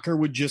that Conker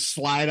would just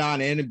slide on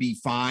in and be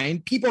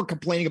fine. People are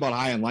complaining about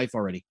High on Life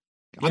already.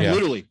 I'm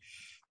literally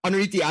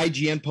underneath the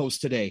IGN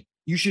post today.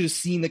 You should have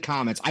seen the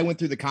comments. I went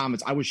through the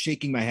comments. I was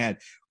shaking my head.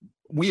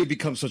 We have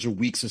become such a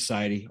weak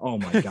society. Oh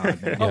my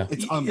God, man.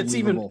 It's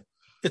unbelievable.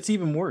 It's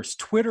even worse.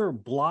 Twitter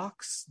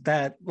blocks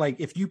that. Like,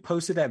 if you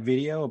posted that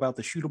video about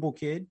the shootable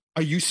kid.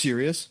 Are you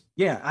serious?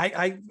 Yeah,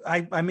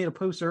 I made a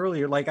post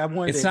earlier. Like, I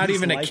wanted. It's not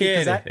even a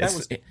kid.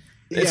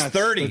 It's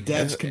 30.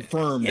 That's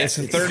confirmed. It's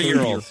a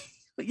 30-year-old.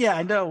 Yeah,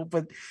 I know,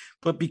 but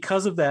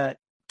because of that,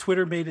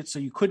 Twitter made it so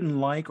you couldn't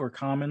like or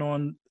comment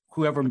on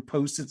whoever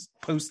posts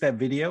that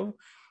video.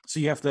 So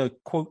you have to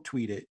quote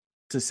tweet it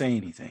to say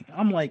anything.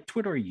 I'm like,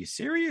 Twitter, are you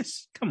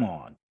serious? Come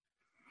on.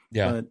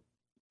 Yeah. But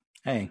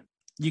hey.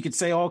 You could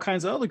say all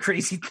kinds of other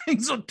crazy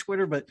things on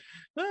Twitter, but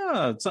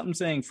something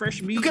saying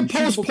fresh meat. You can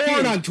post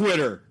porn on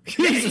Twitter.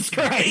 Jesus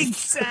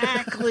Christ.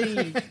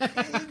 Exactly.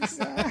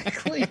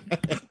 Exactly.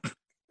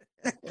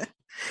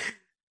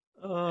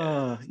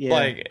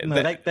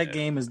 That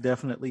game is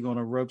definitely going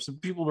to rub some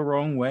people the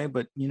wrong way,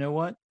 but you know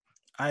what?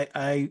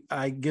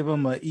 I give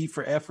them an E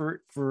for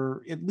effort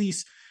for at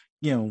least,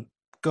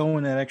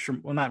 going that extra,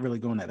 well, not really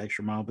going that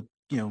extra mile, but,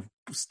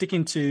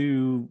 sticking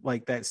to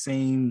like that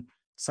same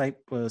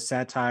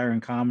satire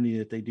and comedy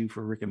that they do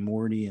for Rick and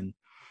Morty, and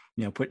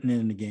putting it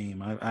in the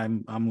game.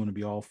 I'm going to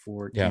be all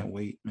for it. Can't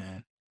wait,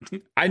 man.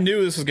 I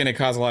knew this was going to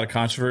cause a lot of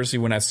controversy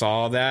when I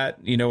saw that.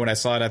 When I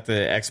saw it at the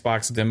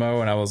Xbox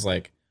demo, and I was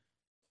like,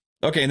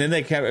 okay. And then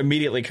they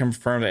immediately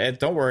confirmed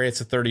that, don't worry,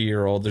 it's a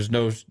 30-year-old. There's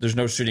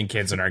no shooting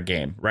kids in our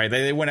game, right?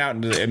 They went out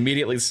and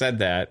immediately said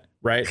that,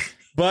 right?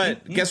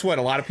 But guess what?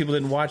 A lot of people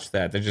didn't watch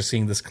that. They're just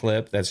seeing this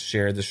clip that's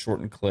shared, this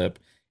shortened clip.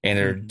 And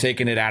they're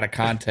taking it out of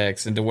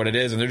context into what it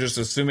is. And they're just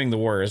assuming the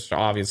worst,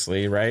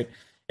 obviously, right?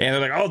 And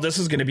they're like, oh, this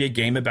is going to be a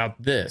game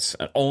about this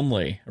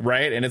only,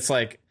 right? And it's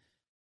like...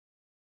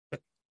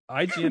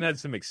 IGN had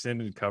some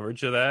extended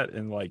coverage of that.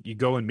 And, like, you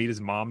go and meet his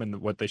mom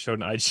and what they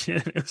showed in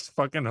IGN. It was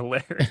fucking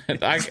hilarious.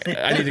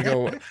 I need to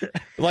go...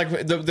 Like,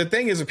 the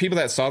thing is, the people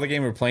that saw the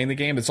game or playing the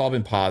game, it's all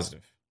been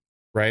positive,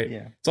 right?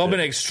 Yeah. It's all been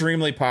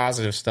extremely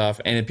positive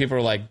stuff. And people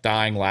are, like,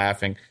 dying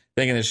laughing,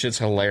 thinking this shit's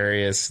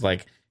hilarious,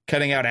 like...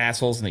 Cutting out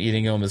assholes and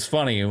eating them is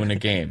funny in a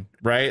game,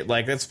 right?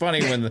 Like, that's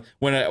funny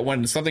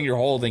when something you're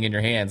holding in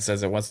your hand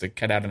says it wants to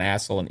cut out an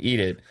asshole and eat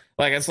it.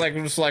 Like, it's like,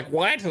 just like,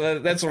 what?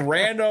 That's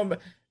random,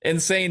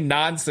 insane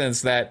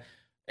nonsense. That,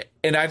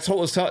 and I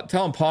was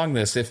telling Pong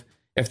this, if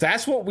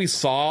that's what we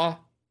saw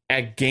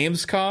at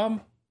Gamescom,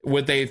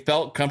 what they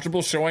felt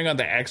comfortable showing on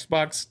the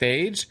Xbox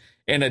stage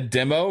in a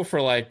demo for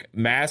like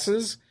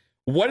masses,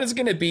 what is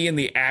going to be in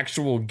the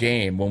actual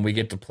game when we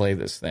get to play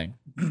this thing,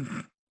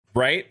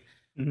 right?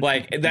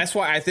 Like, that's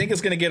why I think it's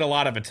going to get a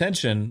lot of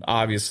attention,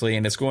 obviously,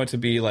 and it's going to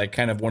be like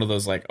kind of one of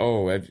those like,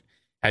 oh,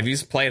 have you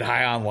played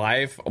High on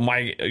Life?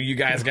 You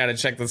guys got to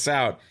check this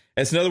out.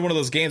 It's another one of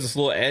those games that's a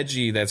little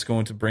edgy that's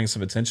going to bring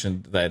some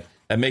attention that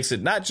makes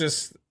it not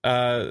just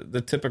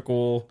the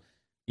typical,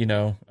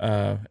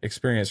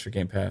 experience for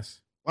Game Pass.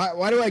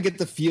 Why do I get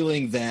the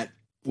feeling that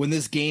when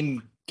this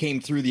game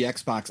came through the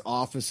Xbox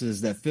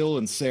offices that Phil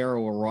and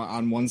Sarah were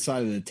on one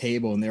side of the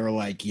table and they were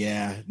like,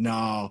 yeah,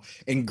 no.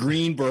 And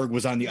Greenberg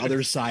was on the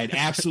other side,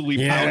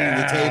 absolutely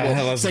pounding the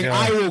table, saying,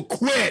 I will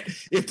quit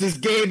if this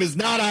game is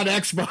not on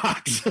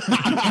Xbox.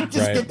 I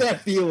just get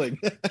that feeling.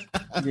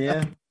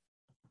 Yeah.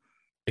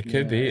 It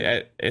could be.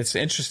 It's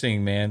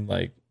interesting, man.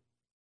 Like,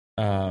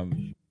 were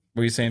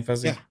you saying,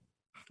 Fuzzy? Yeah.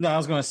 No, I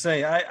was going to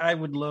say I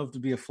would love to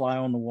be a fly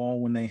on the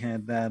wall when they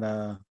had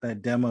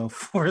that demo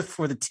for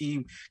the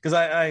team, because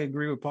I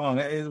agree with Pong.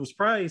 It was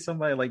probably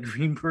somebody like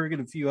Greenberg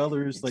and a few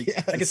others. Like,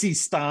 yes. I could see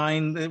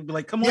Stein. They'd be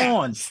like, "Come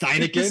on,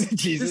 Steineken,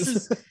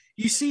 Jesus!"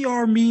 You see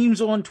our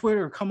memes on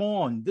Twitter. Come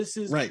on, this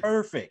is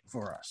perfect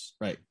for us.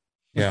 Right.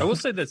 Yeah, I will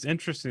say that's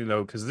interesting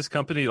though, because this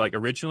company, like,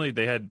 originally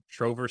they had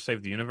Trover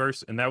Save the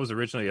Universe, and that was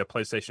originally a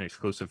PlayStation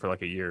exclusive for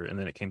like a year, and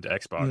then it came to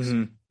Xbox.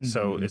 Mm-hmm.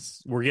 So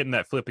we're getting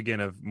that flip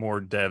again of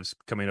more devs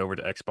coming over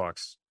to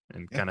Xbox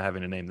and kind of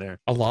having a name there.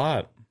 A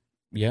lot,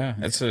 yeah.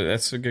 That's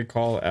a good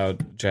call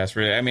out,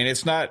 Jasper. I mean,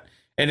 it's not,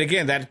 and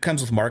again, that comes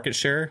with market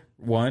share.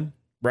 One,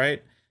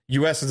 right?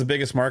 U.S. is the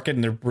biggest market,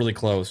 and they're really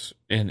close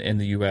in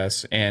the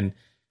U.S. and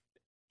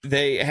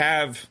they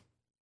have.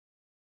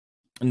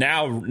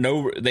 Now,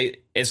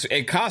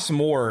 it costs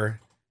more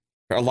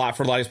a lot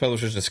of these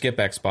publishers to skip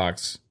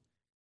Xbox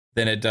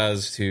than it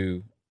does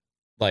to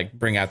like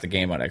bring out the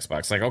game on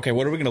Xbox. Like, okay,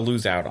 what are we going to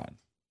lose out on,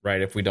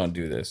 right? If we don't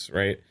do this,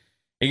 right?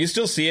 And you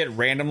still see it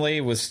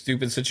randomly with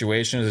stupid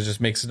situations. It just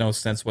makes no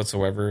sense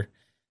whatsoever.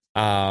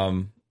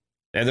 And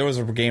there was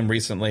a game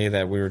recently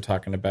that we were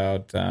talking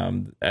about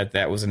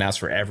that was announced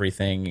for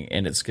everything,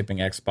 and it's skipping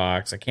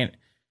Xbox. I can't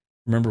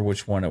remember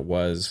which one it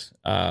was,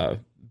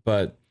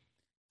 but.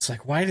 It's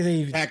like, why do they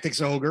even...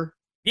 Tactics Ogre?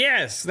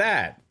 Yes,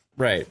 that.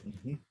 Right.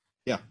 Mm-hmm.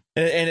 Yeah.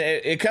 and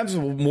it comes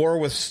more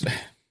with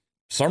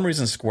some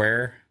reason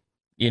Square,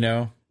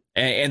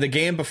 and the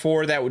game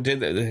before that did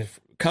the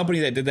company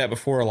that did that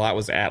before a lot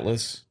was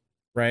Atlas,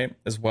 right,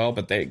 as well.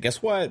 But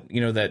guess what?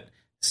 That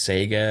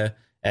Sega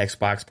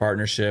Xbox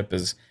partnership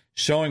is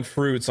showing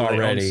fruits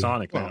already.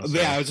 Sonic now, so.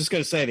 Yeah, I was just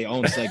gonna say they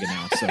own Sega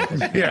now. So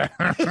yeah.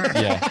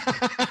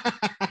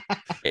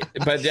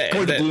 But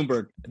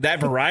Bloomberg, that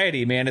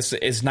variety, man,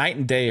 is night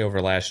and day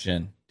over last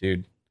gen,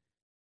 dude.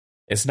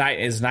 It's night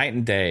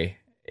and day,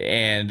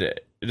 and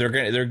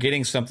they're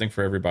getting something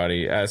for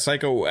everybody.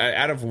 Psycho,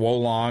 out of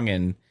Wolong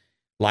and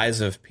Lies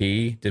of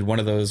P, did one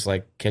of those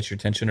catch your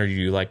attention, or do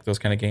you like those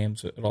kind of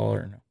games at all,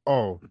 or no?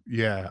 Oh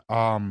yeah,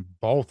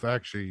 both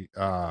actually.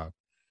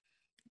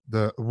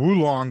 The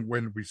Wulong,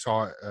 when we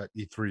saw it at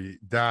E3,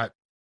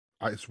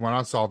 when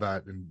I saw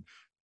that and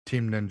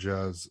Team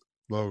Ninja's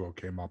logo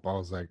came up, I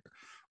was like,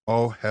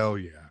 oh hell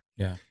yeah,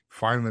 yeah!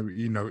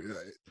 Finally,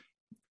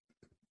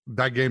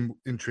 that game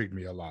intrigued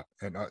me a lot,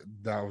 and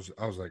I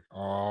was like,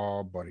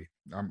 oh buddy,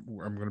 I'm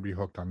gonna be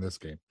hooked on this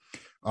game.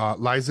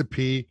 Lies of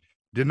P,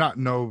 did not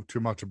know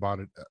too much about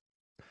it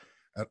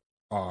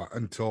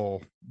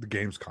until the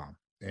Gamescom,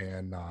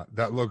 and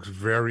that looks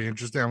very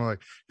interesting. I'm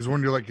like, because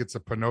when you're like, it's a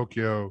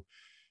Pinocchio.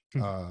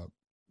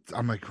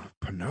 I'm like,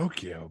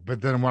 Pinocchio, but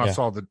then when I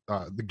saw the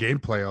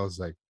gameplay, I was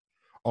like,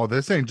 oh,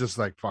 this ain't just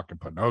like fucking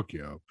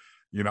Pinocchio.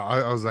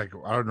 I was like,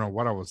 I don't know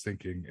what I was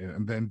thinking,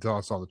 and then until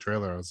I saw the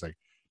trailer, I was like,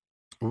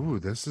 ooh,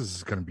 this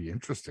is going to be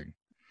interesting.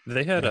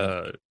 They had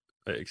a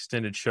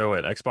extended show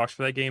at Xbox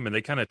for that game, and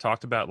they kind of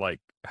talked about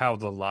how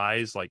the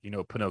lies,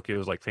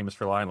 Pinocchio is famous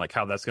for lying,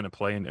 how that's going to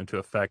play into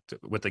effect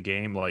with the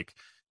game,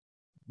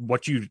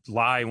 what you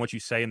lie and what you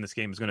say in this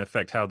game is going to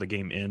affect how the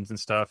game ends and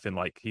stuff. And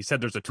he said,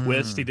 there's a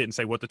twist. He didn't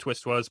say what the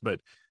twist was, but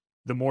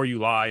the more you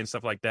lie and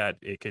stuff like that,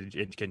 it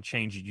can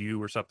change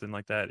you or something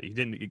like that. He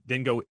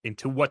didn't go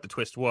into what the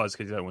twist was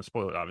because he didn't want to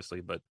spoil it, obviously.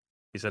 But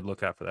he said,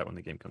 look out for that when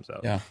the game comes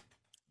out.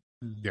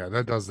 Yeah,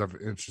 that does sound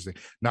interesting.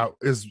 Now,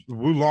 is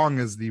Wulong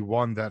is the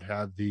one that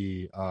had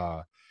the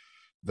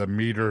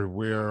meter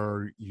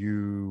where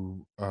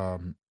you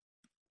the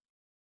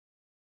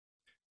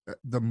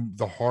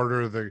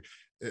harder the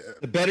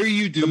better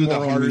you do, the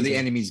harder the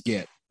enemies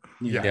get.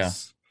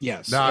 Yes.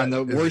 And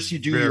the worse you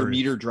do, your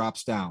meter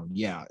drops down.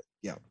 Yeah.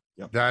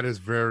 That's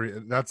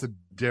a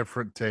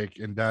different take,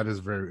 and that is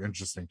very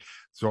interesting.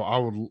 So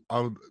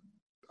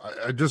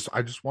I just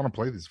want to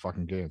play these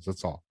fucking games.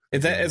 That's all.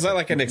 Is that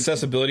like an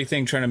accessibility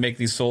thing, trying to make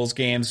these Souls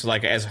games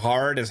as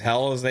hard as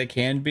hell as they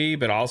can be,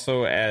 but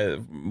also as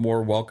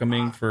more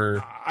welcoming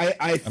for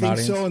I think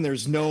so, and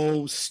there's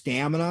no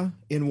stamina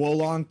in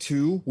Wolong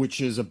 2, which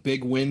is a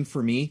big win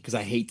for me because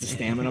I hate the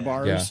stamina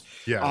bars.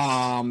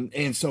 Yeah.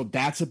 And so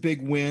that's a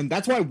big win.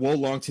 That's why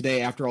Wolong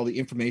today, after all the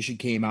information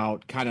came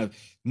out, kind of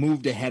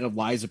moved ahead of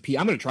Lies of P.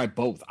 I'm going to try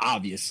both,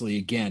 obviously,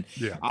 again.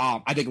 Yeah.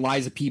 I think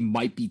Lies of P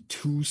might be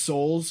 2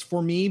 souls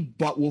for me,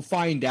 but we'll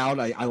find out.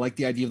 I like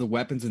the idea of the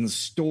weapons, and the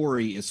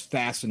story is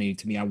fascinating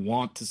to me. I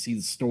want to see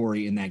the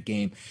story in that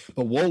game.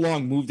 But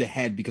Wolong moved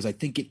ahead because I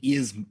think it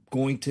is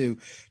going to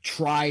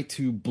try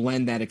to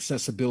blend that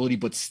accessibility,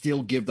 but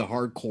still give the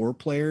hardcore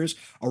players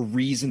a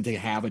reason to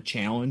have a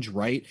challenge,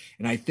 right?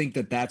 And I think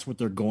that that's what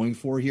they're going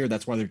for here.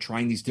 That's why they're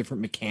trying these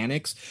different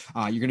mechanics.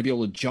 You're going to be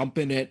able to jump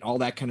in it, all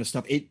that kind of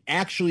stuff. It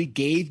actually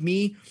gave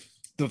me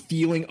the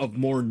feeling of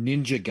more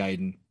Ninja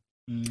Gaiden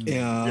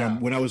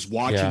when I was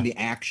watching the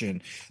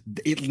action.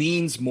 It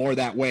leans more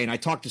that way. And I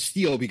talked to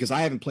Steele because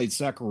I haven't played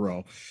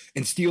Sekiro,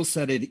 and Steele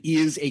said it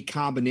is a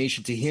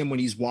combination to him when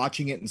he's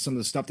watching it, and some of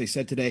the stuff they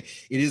said today,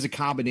 it is a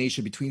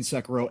combination between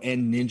Sekiro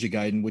and Ninja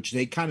Gaiden, which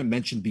they kind of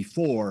mentioned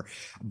before,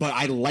 but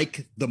I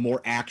like the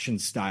more action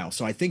style.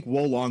 So I think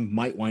Wolong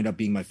might wind up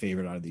being my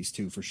favorite out of these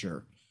two for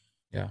sure.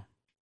 Yeah.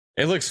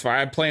 It looks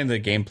fine. I'm playing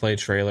the gameplay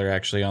trailer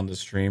actually on the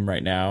stream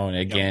right now, and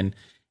again,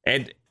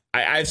 and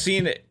I've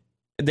seen it.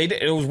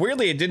 It was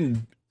weirdly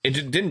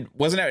it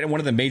wasn't at one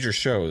of the major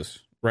shows,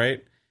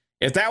 right?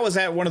 If that was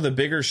at one of the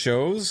bigger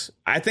shows,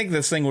 I think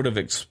this thing would have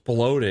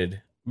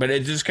exploded. But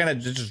it just kind of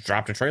just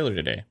dropped a trailer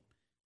today,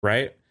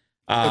 right?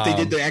 But they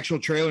did the actual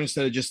trailer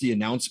instead of just the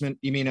announcement.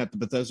 You mean at the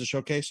Bethesda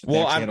showcase?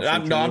 Well,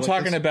 I'm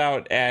talking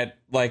about at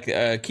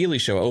Keighley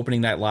show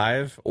opening night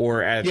live,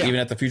 or even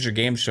at the Future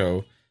Game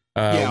Show.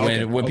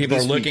 When people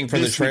are looking for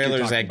the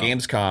trailers at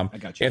Gamescom, I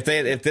got you.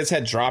 If this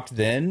had dropped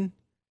then,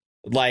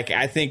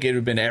 I think it would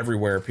have been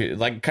everywhere, kind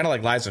of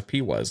like Lies of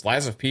P was.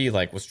 Lies of P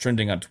was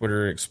trending on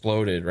Twitter,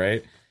 exploded,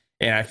 right?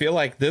 And I feel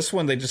like this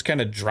one, they just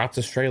kind of dropped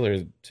this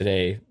trailer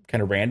today,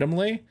 kind of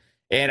randomly.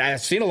 And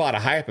I've seen a lot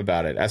of hype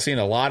about it. I've seen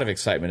a lot of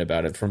excitement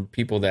about it from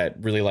people that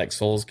really like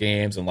Souls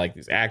games and like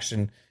these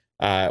action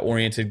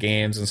oriented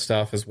games and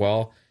stuff as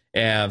well.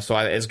 And so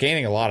it's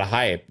gaining a lot of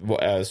hype,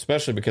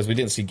 especially because we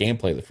didn't see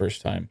gameplay the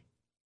first time.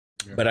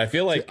 Yeah. But I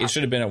feel like it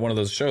should have been at one of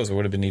those shows. It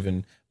would have been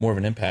even more of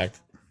an impact.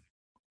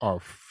 Oh,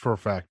 for a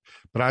fact.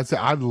 But I'd say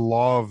I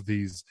love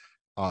these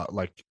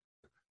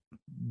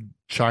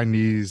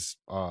Chinese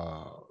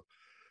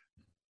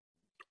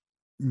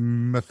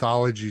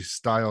mythology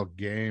style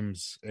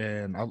games,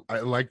 and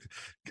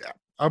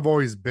I I've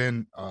always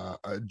been a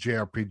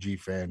JRPG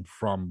fan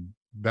from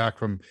back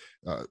from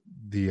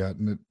the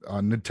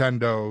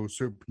Nintendo,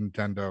 Super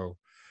Nintendo.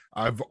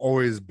 I've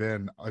always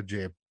been a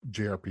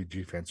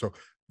JRPG fan. So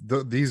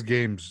these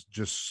games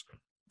just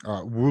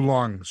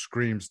Wulong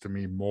screams to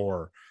me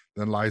more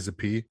than Liza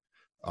P.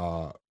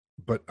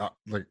 But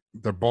like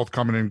they're both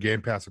coming in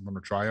Game Pass. I'm going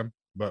to try them,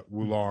 but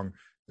Wulong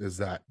is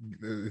that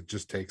it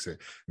just takes it.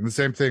 And the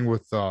same thing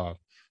with the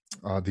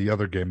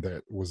other game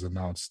that was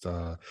announced,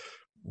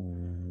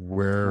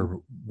 where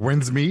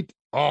Winds Meet.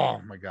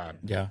 Oh my god,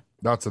 Yeah,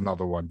 that's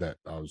another one that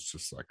I was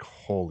just like,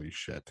 holy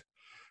shit.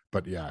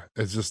 But yeah,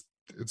 it's just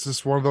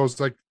one of those,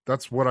 like,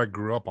 that's what I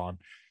grew up on,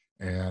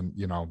 and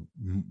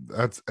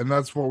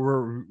that's what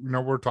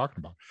we're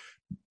talking about.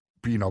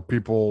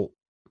 People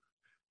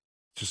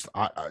just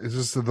it's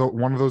just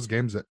one of those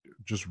games that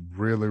just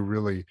really,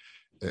 really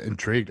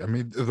intrigued. I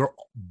mean, they're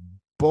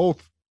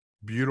both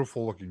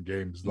beautiful looking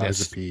games.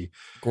 Liza P,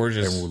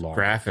 gorgeous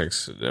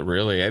graphics,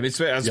 really. I mean,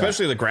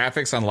 especially the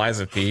graphics on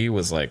Liza P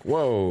was like,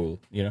 whoa.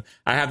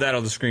 I have that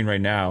on the screen right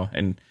now,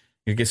 and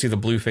you can see the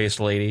blue faced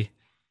lady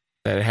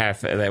with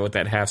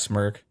that half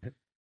smirk.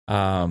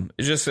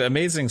 It's just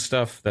amazing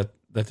stuff that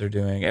they're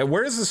doing. And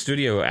where is the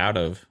studio out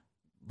of?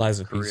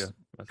 Liza P, Korea,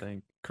 I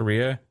think.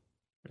 Korea.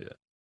 Yeah,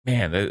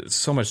 man, there's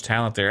so much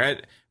talent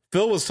there.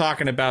 Phil was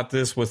talking about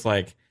this with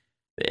like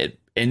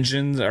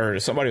engines, or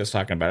somebody was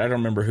talking about it. I don't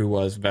remember who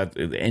was, about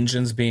the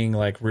engines being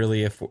like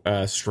really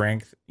a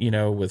strength,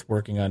 with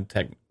working on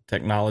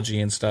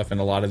technology and stuff in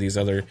a lot of these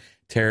other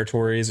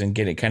territories, and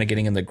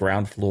getting in the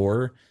ground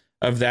floor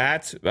of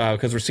that,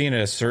 because we're seeing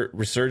a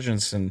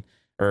resurgence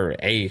or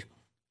a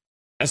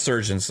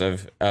surgence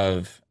of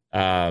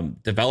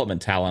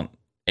development talent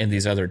in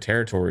these other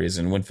territories.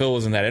 And when Phil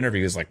was in that interview,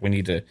 he was like, we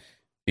need to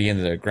be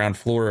in the ground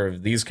floor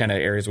of these kind of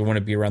areas. We want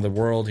to be around the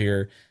world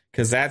here,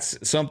 because that's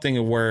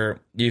something where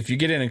if you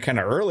get in kind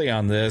of early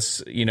on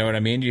this, you know what I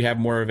mean? You have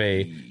more of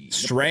a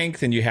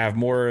strength, and you have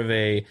more of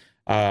a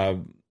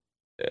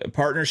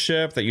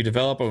partnership that you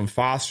develop and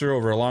foster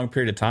over a long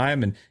period of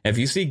time. And if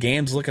you see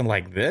games looking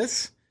like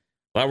this,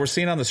 like we're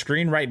seeing on the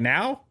screen right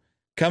now,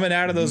 coming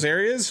out of those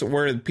areas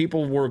where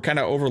people were kind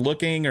of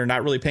overlooking or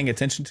not really paying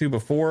attention to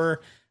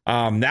before,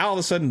 now all of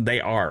a sudden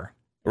they are,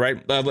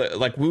 right?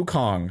 Like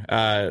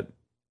Wukong,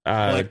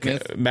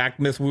 Black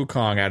Myth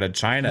Wukong out of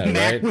China,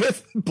 right?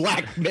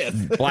 Black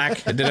Myth.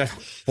 Black. What did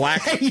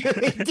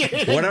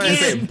I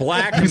say?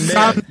 Black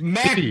Myth.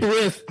 Mac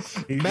Myth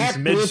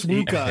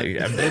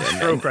Wukong.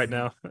 Mid-stroke right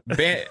now.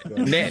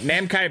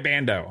 Namkai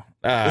Bando.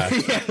 Black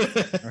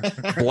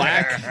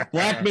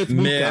Myth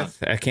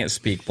Wukong. I can't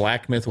speak.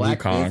 Black Myth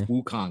Wukong.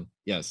 Wukong.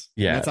 Yes.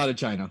 Yeah. That's out of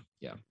China.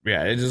 Yeah.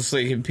 Yeah. It's just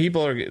like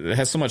people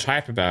has so much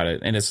hype about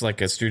it, and it's like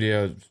a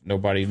studio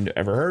nobody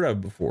ever heard of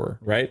before,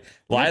 right?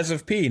 Lies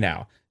of P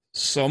now.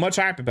 So much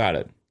hype about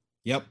it.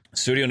 Yep.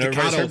 Studio never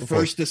heard before.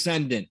 First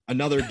Descendant,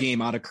 another game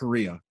out of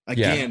Korea.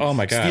 Again, oh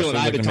my gosh, Steele and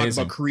I have been talking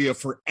about Korea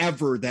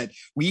forever, that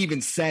we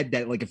even said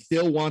that, like, if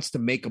Phil wants to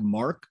make a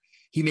mark,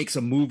 he makes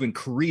a move in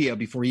Korea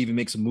before he even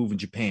makes a move in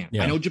Japan.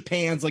 Yeah. I know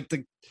Japan's like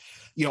the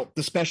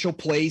special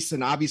place,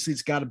 and obviously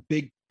it's got a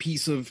big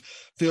piece of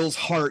Phil's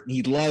heart, and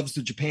he loves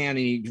the Japan, and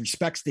he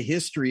respects the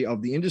history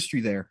of the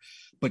industry there.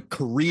 But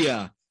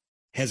Korea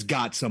has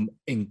got some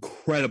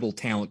incredible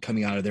talent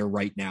coming out of there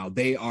right now.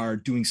 They are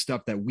doing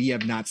stuff that we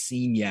have not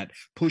seen yet,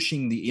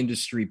 pushing the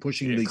industry,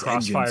 pushing these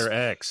Crossfire engines.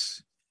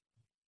 X.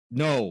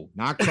 No,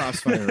 not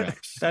Crossfire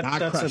X.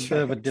 That's a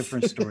bit of a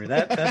different story.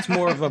 That's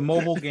more of a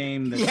mobile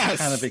game that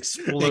kind of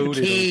exploded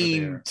that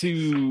came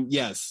over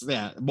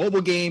there. to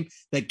mobile game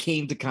that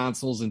came to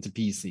consoles and to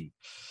PC.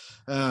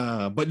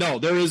 But no,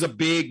 there is a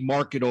big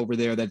market over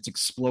there that's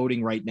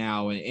exploding right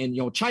now.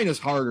 And China's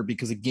harder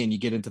because, again, you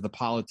get into the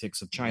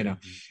politics of China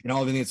and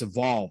all everything that's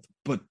involved.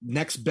 But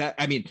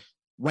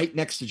right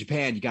next to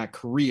Japan, you got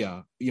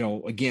Korea.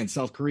 Again,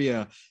 South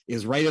Korea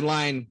is right in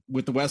line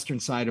with the Western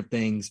side of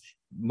things.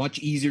 Much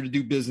easier to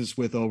do business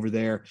with over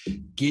there.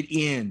 Get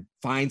in,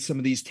 find some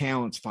of these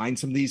talents, find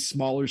some of these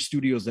smaller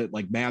studios that,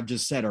 like Mav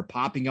just said, are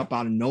popping up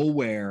out of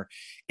nowhere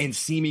and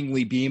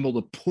seemingly being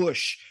able to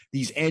push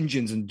these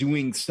engines and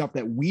doing stuff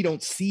that we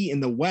don't see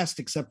in the West,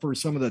 except for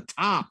some of the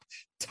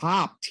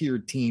top tier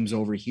teams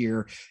over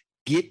here.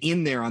 Get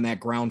in there on that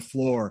ground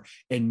floor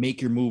and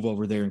make your move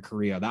over there in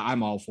Korea.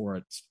 I'm all for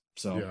it.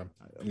 So yeah.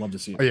 I'd love to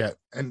see it. Oh, yeah.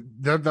 And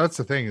that's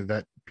the thing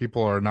that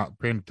people are not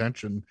paying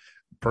attention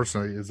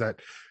personally, is that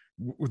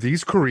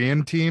these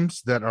Korean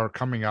teams that are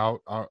coming out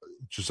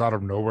just out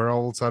of nowhere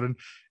all of a sudden,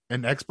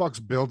 and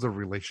Xbox builds a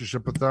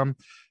relationship with them,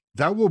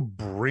 that will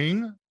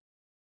bring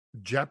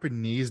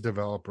Japanese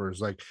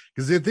developers, like,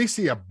 because if they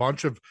see a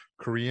bunch of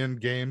Korean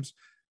games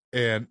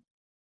and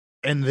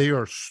they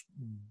are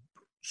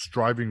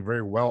striving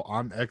very well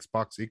on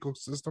Xbox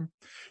ecosystem,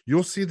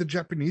 you'll see the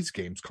Japanese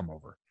games come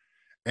over,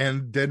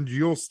 and then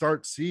you'll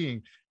start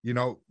seeing,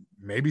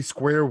 maybe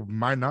Square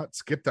might not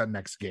skip that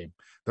next game.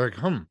 They're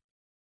like,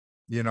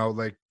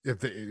 like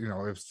if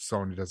if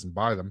Sony doesn't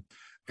buy them,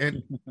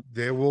 and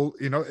they will,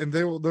 and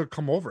they'll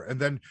come over,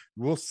 and then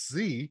we'll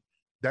see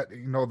that,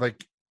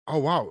 like, oh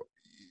wow,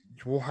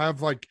 we'll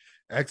have like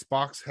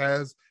Xbox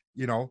has,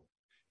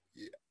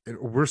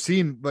 we're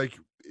seeing like,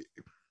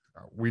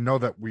 we know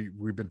that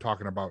we've been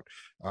talking about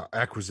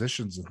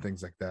acquisitions and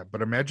things like that,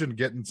 but imagine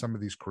getting some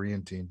of these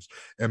Korean teams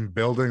and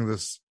building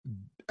this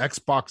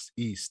Xbox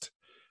East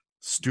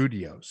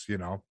studios.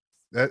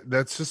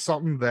 That's just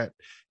something that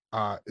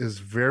is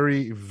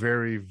very,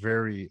 very,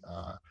 very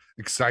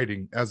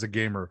exciting as a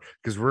gamer,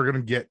 because we're going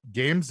to get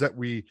games that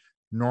we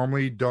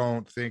normally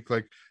don't think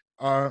like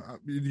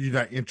you're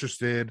not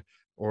interested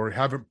or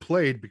haven't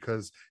played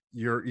because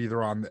you're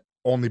either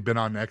only been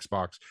on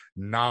Xbox.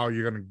 Now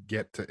you're going to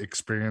get to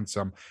experience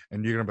them,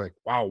 and you're going to be like,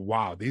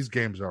 wow, these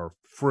games are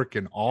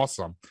freaking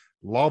awesome.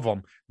 Love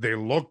them. They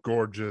look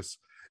gorgeous.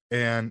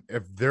 And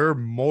if they're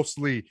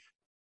mostly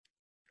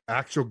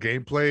actual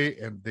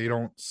gameplay and they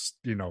don't,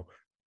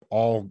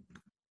 all,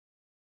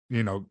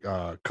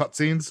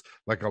 cutscenes,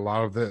 like a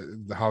lot of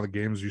how the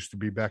games used to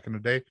be back in the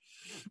day,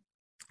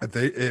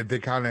 they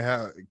kind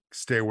of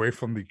stay away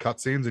from the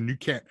cutscenes, and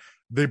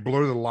they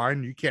blur the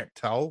line. You can't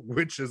tell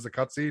which is a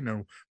cutscene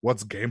and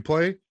what's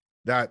gameplay.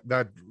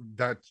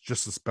 That's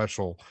just a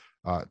special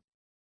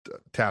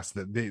task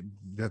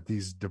that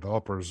these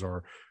developers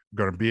are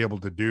going to be able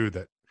to do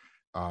that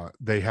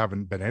they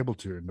haven't been able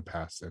to in the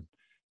past, and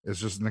it's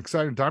just an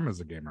exciting time as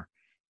a gamer.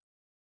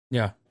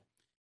 Yeah,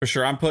 for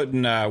sure. I'm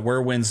putting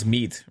Where Winds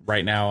Meet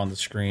right now on the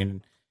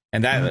screen,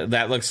 and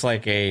that looks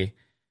like a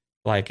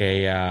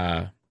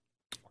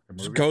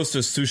Ghost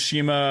of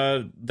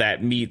Tsushima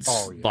that meets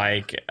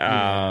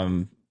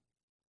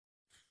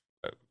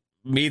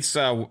meets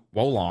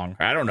Wolong.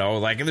 I don't know.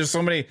 Like, there's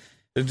so many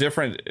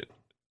different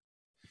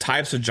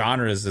types of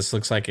genres. This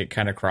looks like it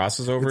kind of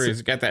crosses over.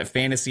 It's got that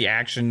fantasy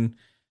action,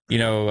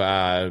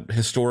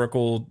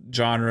 historical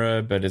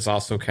genre, but it's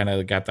also kind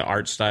of got the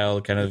art style,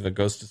 kind of a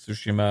Ghost of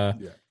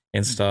Tsushima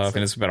and stuff.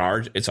 And it's about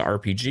art. It's an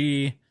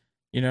RPG.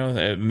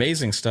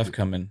 Amazing stuff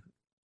coming.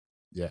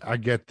 Yeah, I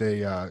get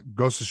the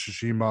Ghost of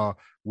Tsushima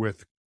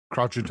with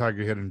Crouching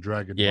Tiger, Hidden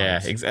Dragon. Yeah,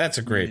 that's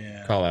a great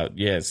call out.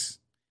 Yes,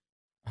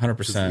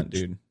 100%,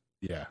 dude.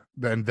 Yeah,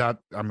 and I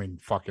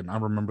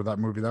remember that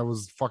movie. That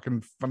was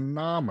fucking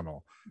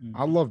phenomenal.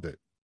 I loved it,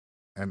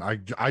 and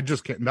I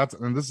just can't.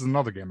 And this is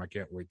another game I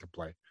can't wait to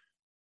play.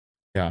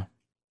 Yeah,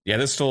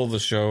 this stole the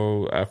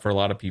show for a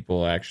lot of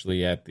people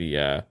actually at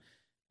the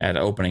at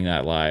opening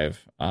that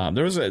live.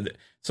 There was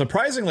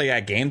surprisingly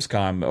at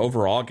Gamescom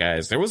overall,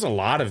 guys. There was a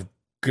lot of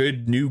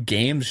good new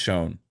games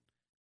shown,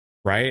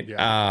 right?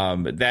 Yeah.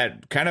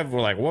 That kind of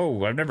were like,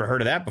 whoa, I've never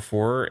heard of that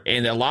before,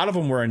 and a lot of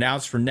them were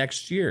announced for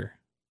next year.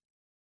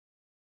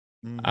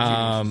 It's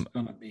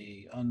gonna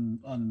be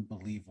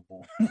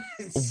unbelievable.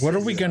 What are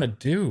we gonna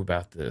do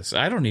about this?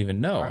 I don't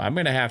even know. I'm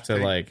gonna have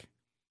to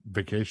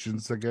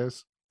vacations, I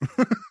guess.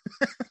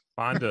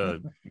 Find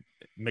a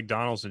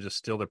McDonald's and just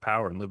steal their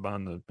power and live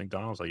on the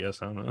McDonald's, I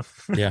guess. I don't know.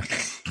 Yeah.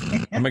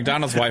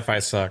 McDonald's Wi-Fi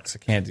sucks. I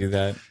can't do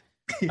that.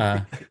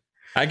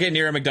 I get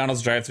near a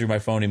McDonald's drive-thru, my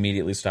phone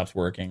immediately stops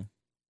working.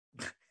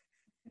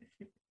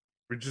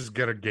 We just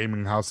get a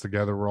gaming house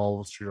together. We're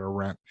all share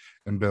rent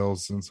and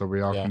bills, and so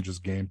we all can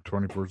just game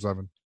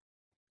 24/7.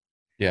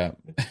 Yeah.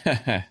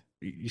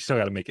 You still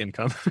got to make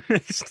income.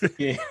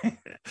 Yeah.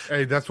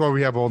 Hey, that's why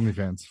we have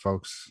OnlyFans,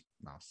 folks.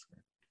 No.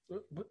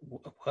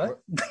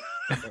 What?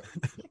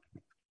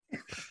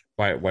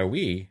 Why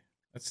we?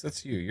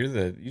 That's you.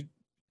 You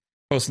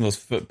posting those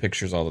foot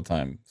pictures all the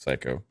time,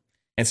 psycho.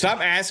 And stop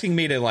asking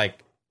me to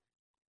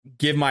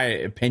give my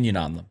opinion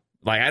on them.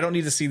 I don't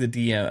need to see the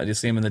DM. I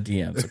just see them in the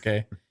DMs.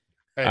 Okay.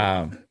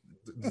 Hey,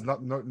 there's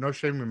no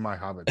shame in my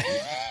hobby.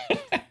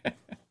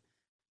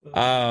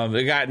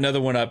 They got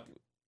another one up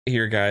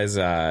here, guys.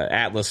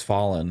 Atlas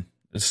Fallen.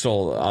 It's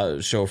still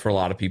a show for a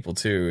lot of people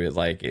too.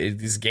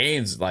 These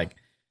games,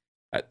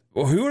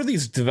 who are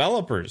these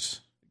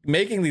developers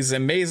making these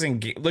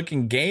amazing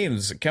looking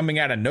games coming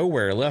out of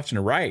nowhere, left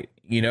and right?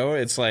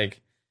 It's like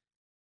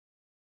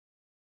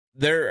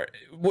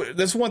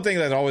that's one thing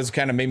that always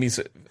kind of made me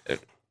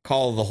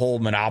call the whole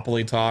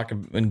monopoly talk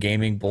and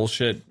gaming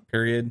bullshit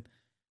period,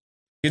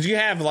 because you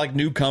have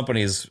new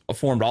companies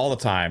formed all the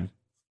time.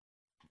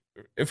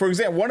 For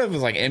example, one of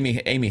them is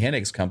Amy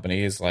Hennig's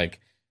company is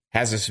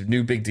has this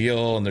new big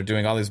deal, and they're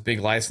doing all these big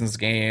licensed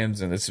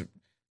games, and it's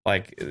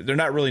they're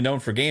not really known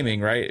for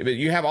gaming, right? But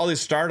you have all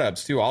these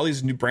startups too, all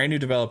these brand new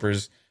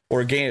developers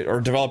or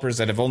developers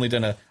that have only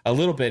done a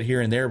little bit here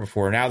and there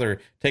before. Now they're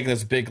taking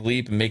this big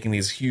leap and making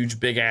these huge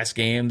big ass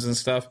games and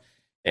stuff.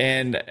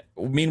 And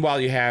meanwhile,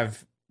 you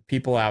have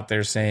people out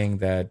there saying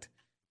that,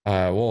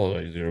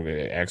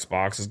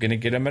 Xbox is going to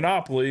get a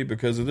monopoly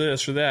because of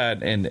this or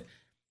that, and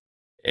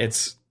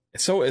it's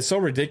so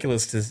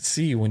ridiculous to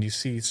see when you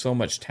see so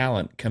much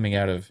talent coming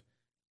out of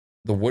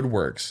the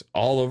woodworks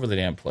all over the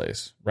damn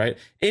place, right?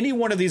 Any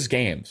one of these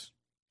games,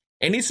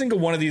 any single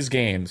one of these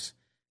games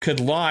could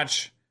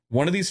launch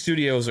one of these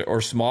studios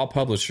or small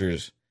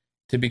publishers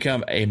to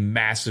become a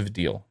massive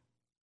deal,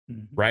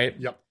 right?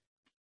 Yep.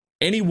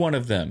 Any one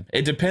of them.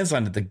 It depends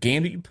on the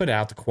game that you put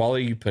out, the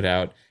quality you put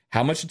out,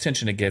 how much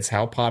attention it gets,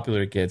 how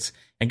popular it gets.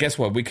 And guess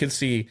what? We could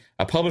see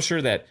a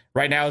publisher that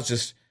right now is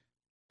just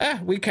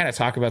we kind of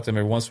talk about them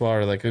every once in a while,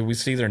 or like we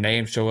see their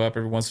name show up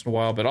every once in a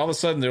while, but all of a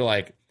sudden they're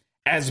like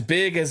as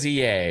big as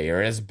EA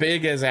or as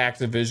big as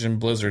Activision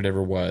Blizzard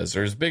ever was,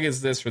 or as big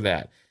as this or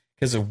that,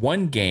 because of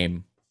one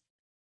game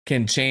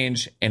can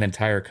change an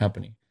entire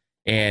company.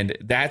 And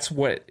that's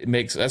one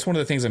of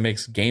the things that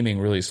makes gaming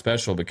really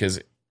special, because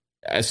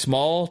a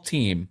small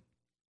team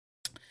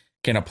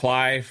can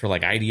apply for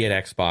like ID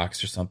at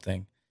Xbox or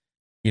something,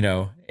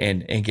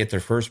 and get their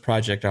first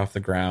project off the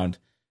ground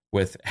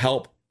with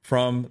help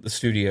from the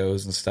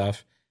studios and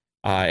stuff.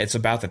 It's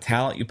about the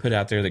talent you put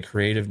out there, the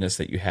creativeness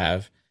that you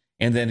have.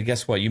 And then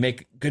guess what? You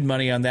make good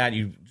money on that.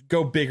 You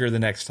go bigger the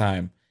next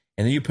time.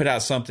 And then you put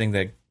out something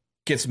that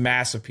gets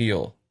mass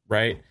appeal,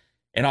 right?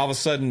 And all of a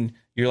sudden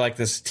you're like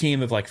this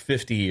team of like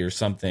 50 or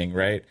something,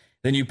 right?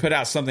 Then you put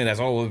out something that's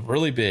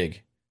really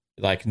big,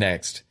 like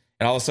next.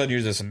 And all of a sudden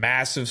you're this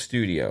massive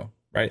studio,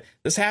 right?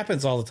 This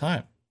happens all the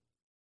time.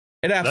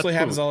 It absolutely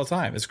happens all the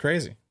time. It's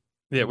crazy.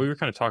 Yeah, we were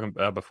kind of talking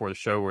before the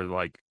show where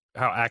like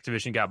how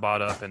Activision got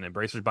bought up and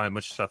Embracer's buying a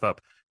bunch of stuff up.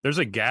 There's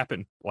a gap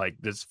in like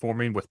that's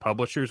forming with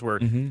publishers where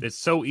it's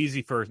so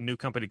easy for a new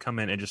company to come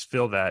in and just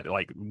fill that.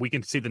 Like we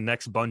can see the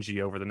next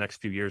Bungie over the next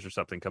few years or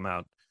something come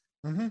out.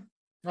 Mm-hmm.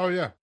 Oh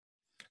yeah,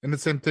 and the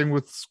same thing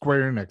with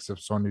Square Enix if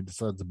Sony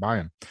decides to buy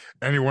them.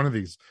 Any one of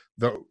these,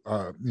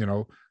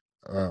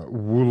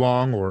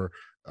 Wulong or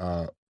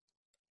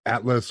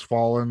Atlas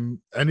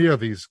Fallen, any of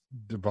these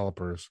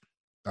developers,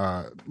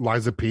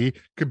 Liza P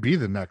could be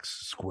the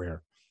next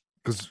Square,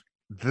 because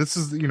this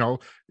is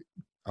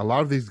a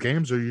lot of these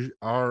games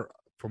are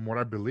from what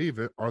I believe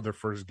are their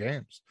first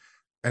games,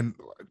 and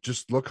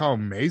just look how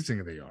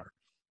amazing they are.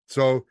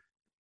 So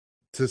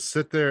to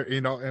sit there,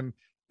 and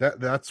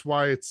that's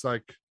why it's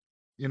like,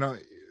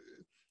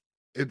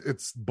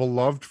 it's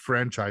beloved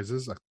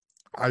franchises, like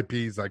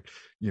IPs like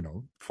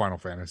Final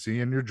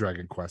Fantasy and your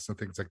Dragon Quest and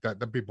things like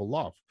that people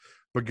love.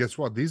 But guess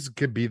what? These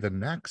could be the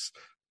next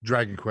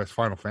Dragon Quest,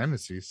 Final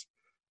Fantasies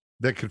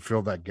that could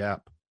fill that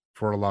gap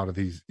for a lot of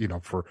these,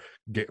 for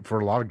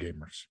a lot of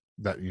gamers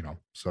that,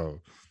 so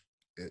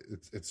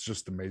it's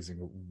just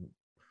amazing.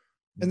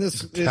 And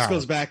this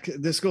goes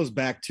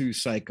back to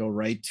Psycho,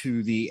 right?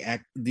 To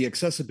the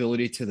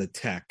accessibility to the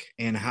tech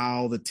and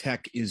how the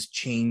tech is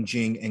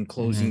changing and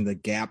closing the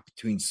gap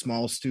between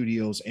small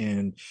studios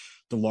and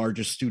the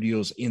largest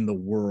studios in the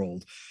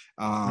world.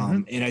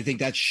 And I think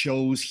that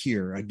shows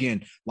here.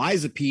 Again,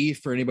 Liza P,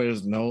 for anybody who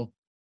doesn't know,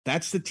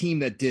 that's the team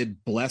that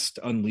did Blessed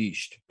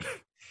Unleashed.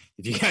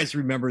 If you guys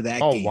remember that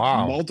game.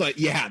 Wow.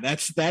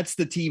 That's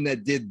the team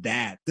that did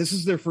that. This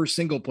is their first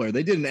single player.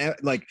 They didn't have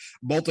like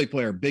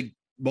big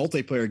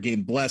multiplayer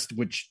game, Blessed,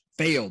 which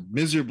failed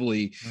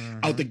miserably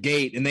out the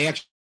gate. And they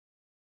actually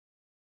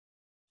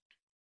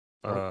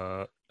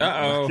oh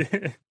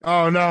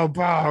no,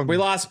 Pong. We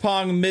lost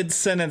Pong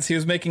mid-sentence. He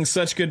was making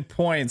such good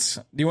points.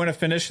 Do you want to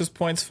finish his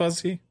points,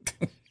 Fuzzy?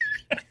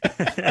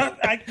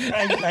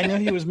 I know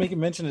he was making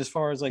mention as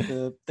far as like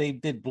they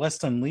did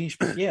Blessed Unleashed,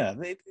 but yeah,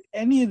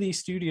 any of these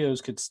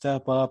studios could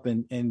step up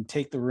and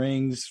take the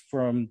rings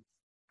from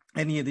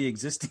any of the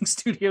existing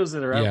studios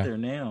that are out there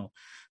now.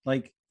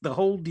 Like the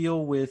whole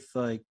deal with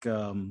like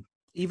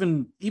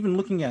even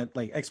looking at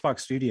like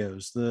Xbox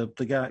Studios, the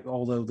guy,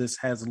 although this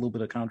has a little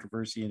bit of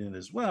controversy in it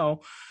as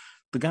well,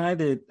 the guy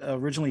that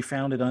originally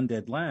founded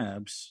Undead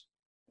Labs,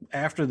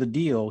 after the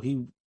deal,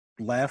 he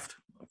left.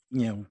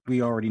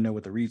 We already know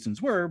what the reasons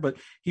were, but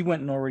he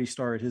went and already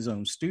started his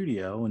own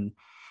studio. And,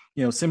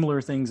 similar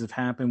things have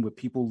happened with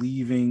people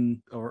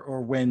leaving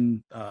or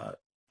when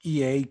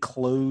EA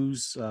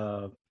closed,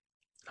 what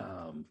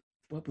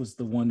was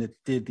the one that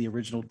did the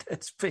original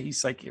Dead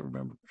Space? I can't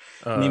remember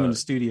the name of the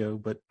studio,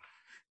 but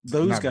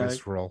those guys.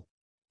 Visceral.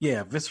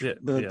 Yeah,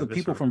 the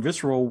people from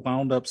Visceral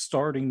wound up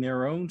starting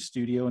their own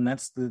studio, and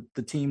that's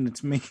the team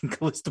that's making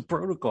Callisto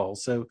Protocol.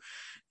 So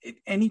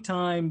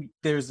anytime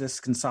there's this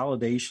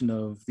consolidation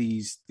of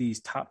these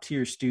top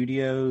tier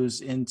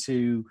studios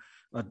into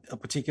a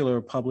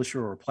particular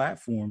publisher or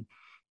platform,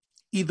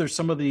 either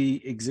some of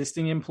the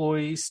existing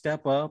employees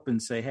step up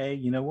and say, hey,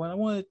 you know what,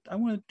 I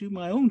want to do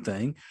my own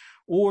thing,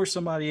 or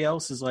somebody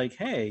else is like,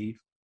 hey,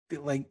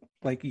 like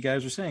you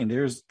guys are saying,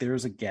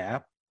 there's a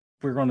gap,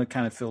 we're going to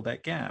kind of fill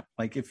that gap.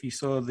 Like if you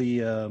saw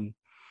the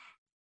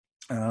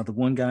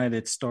one guy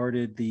that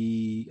started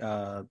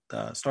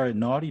started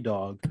Naughty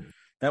Dog,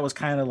 that was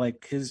kind of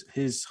like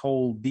his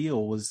whole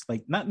deal was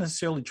like not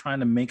necessarily trying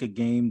to make a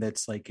game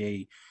that's like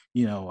a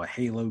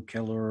Halo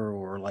killer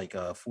or like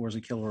a Forza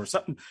killer or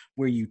something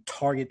where you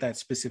target that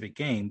specific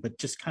game, but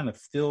just kind of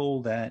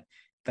fill that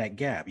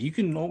gap. You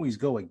can always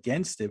go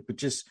against it, but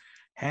just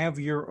have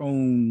your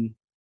own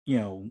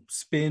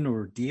spin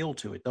or deal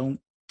to it. Don't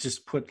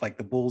just put like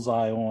the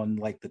bullseye on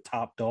like the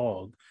top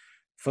dog.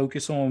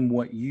 Focus on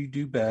what you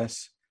do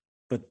best,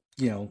 but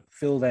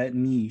fill that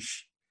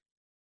niche,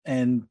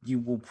 and you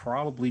will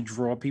probably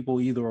draw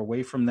people either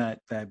away from that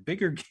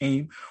bigger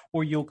game,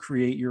 or you'll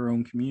create your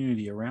own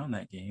community around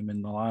that game.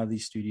 And a lot of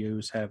these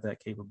studios have that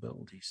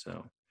capability.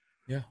 So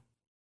yeah,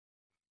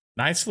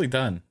 nicely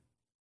done.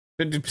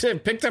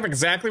 Picked up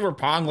exactly where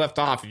Pong left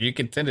off. If you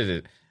contended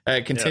it,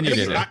 continued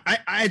it.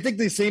 I think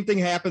the same thing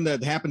happened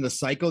to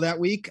Psycho that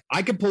week.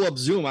 I could pull up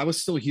Zoom. I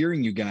was still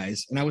hearing you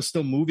guys, and I was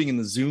still moving in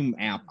the Zoom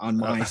app on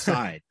my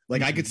side.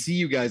 Like I could see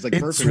you guys. Like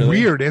it's perfectly.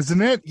 weird,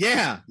 isn't it?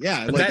 Yeah.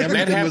 But Like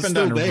that happened was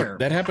on there.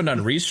 that happened on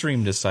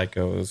Restream to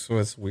Psycho. It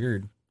was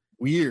weird.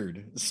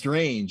 Weird,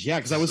 strange. Yeah,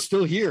 because I was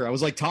still here. I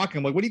was like talking.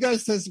 I'm like, what are you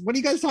guys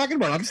talking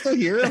about? I'm still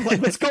here. I'm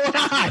like, what's going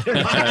on?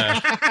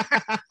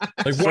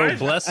 Like, So what?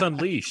 Bless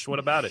Unleashed. What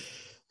about it?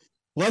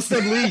 Less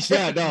than leash.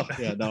 Yeah,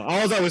 no.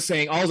 All I was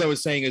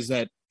saying is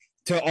that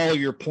to all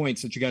your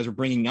points that you guys are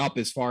bringing up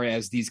as far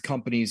as these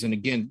companies, and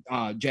again,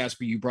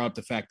 Jasper, you brought up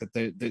the fact that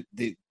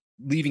the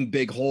leaving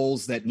big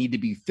holes that need to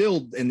be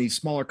filled, and these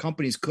smaller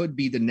companies could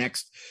be the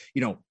next,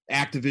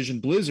 Activision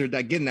Blizzard.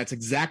 Again, that's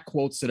exact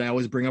quotes that I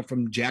always bring up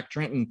from Jack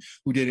Trenton,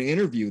 who did an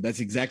interview. That's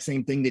the exact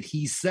same thing that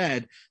he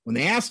said when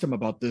they asked him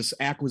about this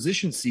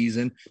acquisition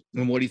season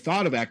and what he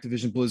thought of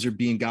Activision Blizzard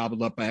being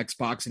gobbled up by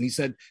Xbox. And he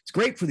said, it's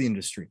great for the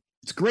industry.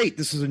 It's great.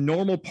 This is a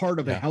normal part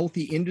of a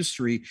healthy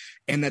industry,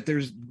 and that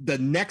there's the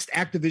next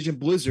Activision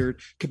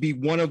Blizzard could be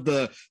one of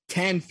the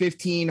 10,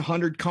 15,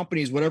 100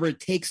 companies, whatever it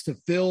takes to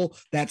fill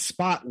that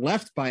spot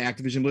left by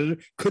Activision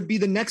Blizzard, could be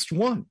the next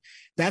one.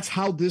 That's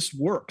how this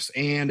works.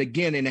 And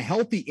again, in a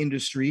healthy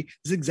industry,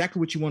 this is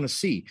exactly what you want to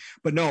see.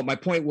 But no, my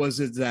point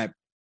is that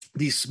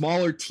these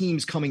smaller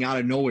teams coming out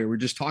of nowhere. We're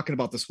just talking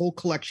about this whole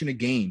collection of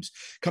games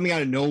coming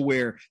out of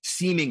nowhere,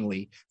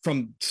 seemingly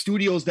from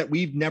studios that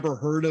we've never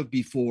heard of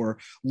before,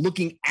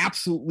 looking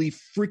absolutely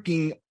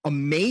freaking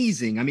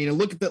amazing. I mean,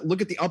 look at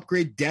the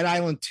upgrade Dead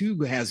Island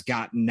 2 has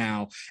gotten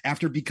now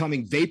after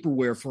becoming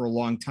vaporware for a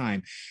long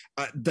time.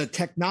 The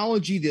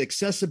technology, the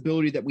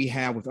accessibility that we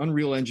have with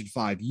Unreal Engine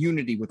 5,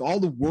 Unity, with all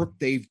the work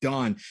they've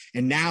done,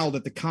 and now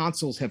that the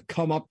consoles have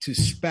come up to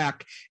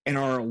spec and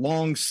are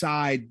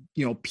alongside,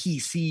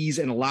 PCs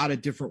in a lot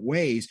of different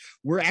ways,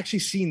 we're actually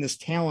seeing this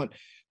talent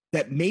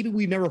that maybe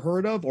we've never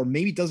heard of, or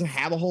maybe doesn't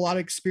have a whole lot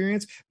of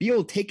experience, be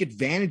able to take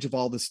advantage of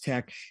all this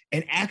tech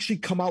and actually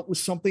come out with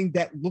something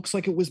that looks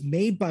like it was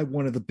made by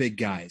one of the big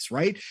guys,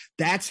 right?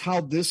 That's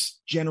how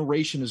this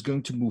generation is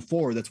going to move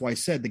forward. That's why I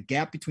said the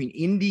gap between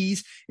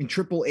indies and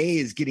AAA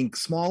is getting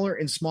smaller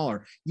and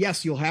smaller.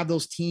 Yes, you'll have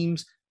those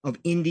teams of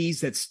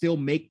indies that still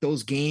make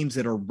those games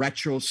that are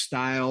retro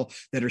style,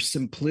 that are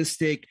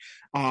simplistic,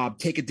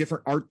 take a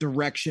different art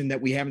direction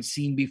that we haven't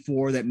seen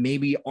before, that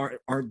maybe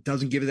aren't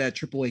doesn't give it that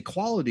AAA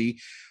quality.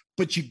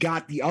 But you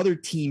got the other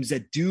teams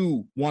that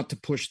do want to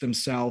push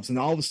themselves, and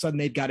all of a sudden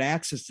they've got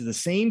access to the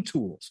same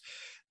tools,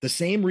 the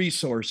same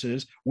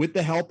resources, with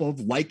the help of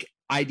like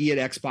ID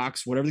at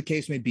Xbox, whatever the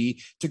case may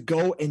be, to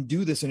go and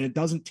do this. And it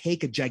doesn't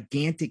take a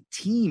gigantic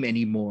team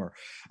anymore.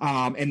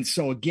 And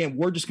so again,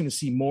 we're just going to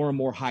see more and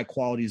more high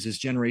quality as this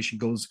generation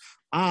goes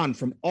on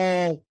from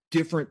all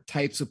different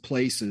types of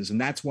places.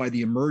 And that's why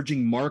the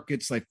emerging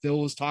markets, like Phil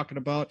was talking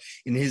about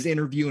in his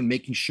interview, and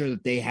making sure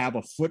that they have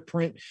a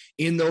footprint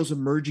in those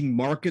emerging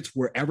markets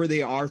wherever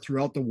they are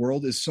throughout the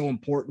world, is so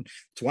important.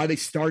 It's why they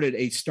started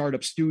a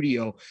startup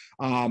studio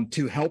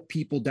to help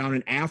people down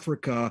in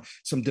Africa,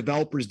 some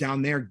developers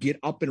down there, get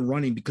up and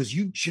running, because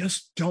you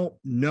just don't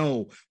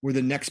know where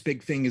the next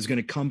big thing is going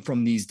to come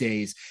from these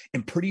days.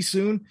 And pretty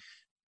soon,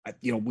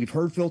 we've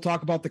heard Phil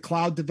talk about the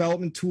cloud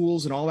development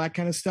tools and all that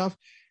kind of stuff.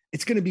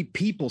 It's going to be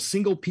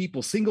single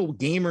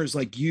gamers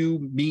like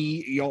you,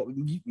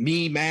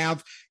 me,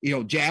 Mav,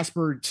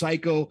 Jasper,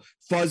 Psycho,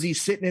 Fuzzy,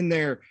 sitting in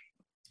their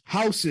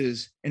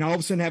houses, and all of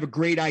a sudden have a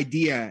great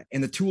idea.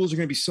 And the tools are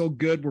going to be so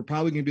good, we're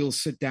probably going to be able to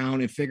sit down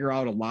and figure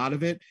out a lot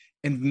of it,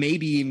 and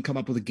maybe even come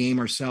up with a game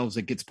ourselves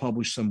that gets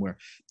published somewhere.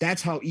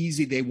 That's how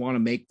easy they want to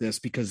make this,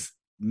 because,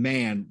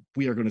 man,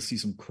 we are going to see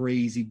some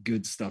crazy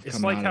good stuff coming out.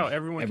 It's like how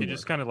everyone can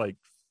just kind of like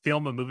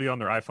film a movie on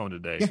their iPhone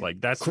today. Yeah, like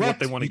that's correct. What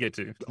they want to get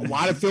to. A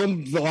lot of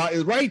film,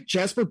 right,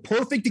 Jasper?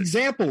 Perfect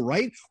example,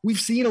 right? We've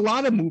seen a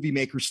lot of movie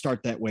makers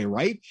start that way,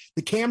 right?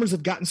 The cameras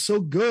have gotten so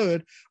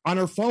good on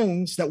our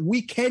phones that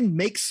we can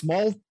make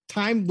small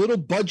time little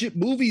budget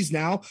movies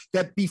now,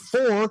 that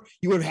before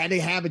you would have had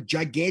to have a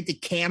gigantic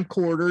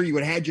camcorder, you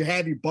would have had to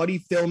have your buddy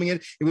filming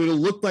it, it would have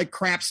looked like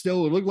crap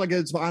still, it would look like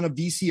it's on a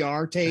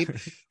VCR tape.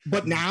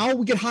 But now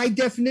we get high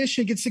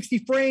definition, get 60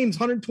 frames,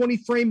 120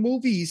 frame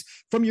movies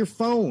from your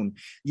phone.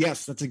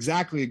 Yes, that's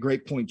exactly a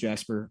great point,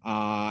 Jasper.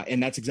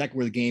 And that's exactly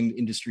where the game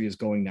industry is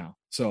going now.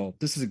 So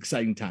this is an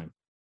exciting time,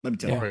 let me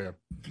tell you.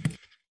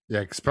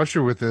 Yeah,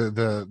 especially with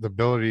the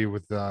ability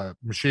with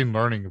machine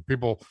learning.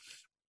 People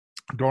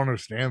don't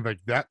understand, like,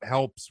 that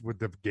helps with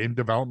the game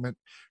development.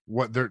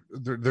 What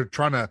they're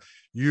trying to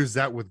use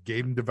that with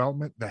game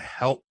development to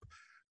help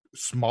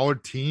smaller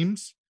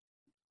teams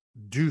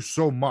do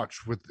so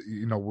much with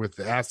with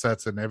the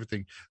assets and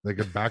everything, like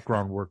a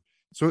background work.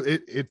 So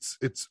it's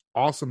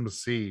awesome to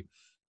see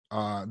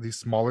these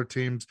smaller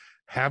teams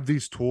have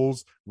these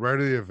tools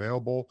readily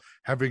available,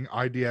 having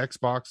ID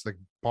Xbox, like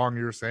Pong,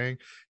 you're saying,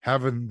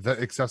 having the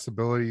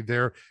accessibility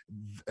there,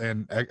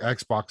 and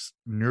Xbox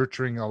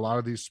nurturing a lot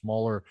of these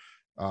smaller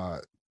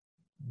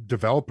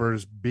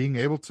developers being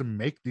able to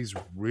make these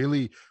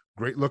really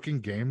great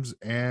looking games,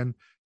 and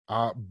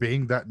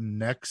being that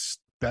next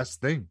best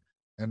thing.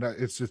 and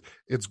it's just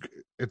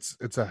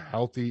it's a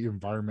healthy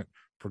environment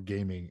for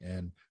gaming,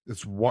 and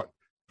it's what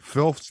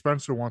Phil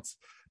Spencer wants,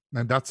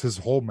 and that's his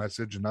whole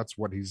message, and that's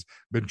what he's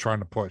been trying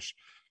to push.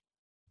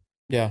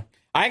 Yeah.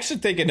 I actually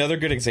think another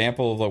good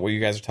example of like what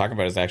you guys are talking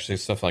about is actually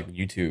stuff like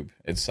YouTube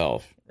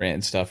itself, right?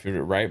 And stuff,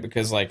 right?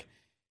 Because like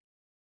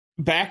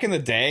back in the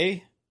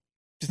day,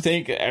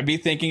 I'd be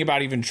thinking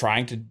about even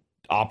trying to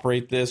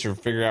operate this or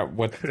figure out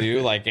what to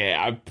do. Like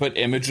I put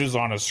images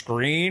on a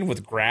screen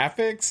with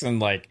graphics and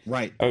like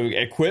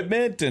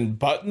equipment and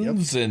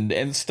buttons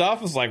and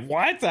stuff. It's like,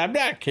 what? I'm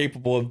not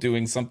capable of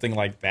doing something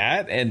like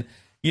that. And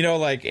you know,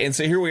 like, and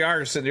so here we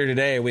are sitting here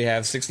today. We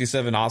have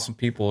 67 awesome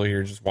people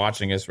here just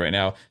watching us right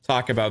now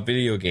talk about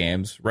video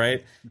games,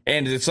 right?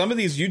 And some of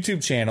these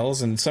YouTube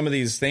channels and some of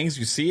these things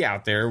you see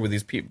out there where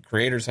these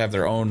creators have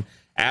their own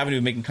avenue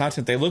of making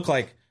content, they look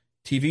like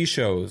TV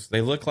shows. They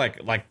look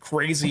like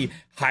crazy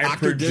high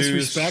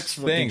produced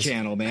things.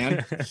 Channel,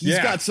 man. He's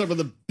got some of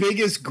the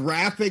biggest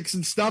graphics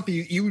and stuff.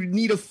 You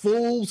need a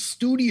full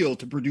studio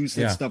to produce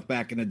that stuff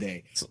back in the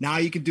day. Now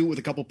you can do it with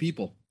a couple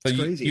people. It's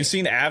crazy. You've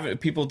seen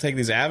people take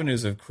these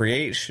avenues of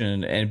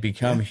creation and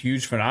become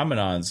huge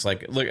phenomenons.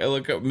 Like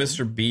look at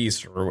Mr.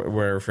 Beast,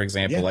 where for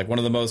example, like one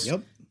of the most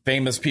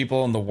famous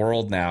people in the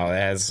world now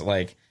has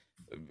like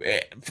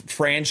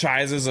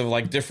franchises of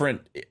like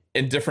different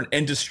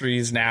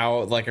industries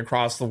now, like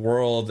across the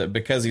world,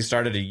 because he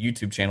started a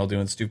YouTube channel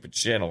doing stupid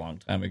shit a long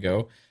time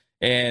ago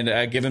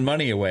and giving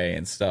money away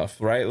and stuff,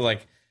 right?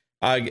 Like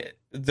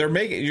they're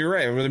making, you're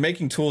right, they're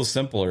making tools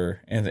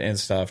simpler and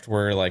stuff to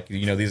where like,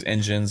 you know, these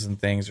engines and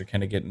things are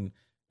kind of getting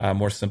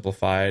more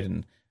simplified,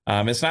 and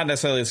it's not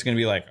necessarily it's going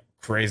to be like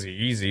crazy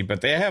easy,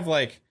 but they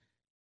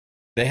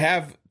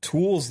have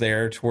tools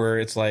there to where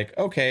it's like,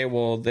 okay,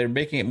 well, they're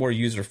making it more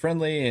user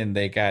friendly and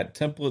they got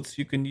templates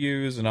you can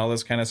use and all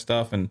this kind of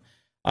stuff. And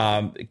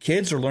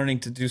kids are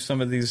learning to do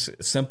some of these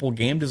simple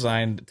game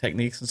design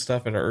techniques and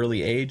stuff at an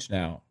early age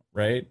now,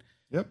 right?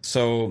 Yep.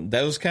 So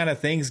those kind of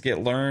things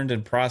get learned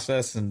and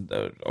processed, and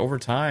over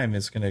time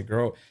it's going to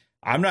grow.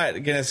 I'm not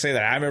going to say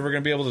that I'm ever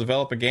going to be able to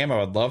develop a game. I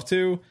would love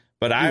to,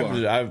 but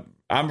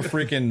I'm a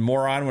freaking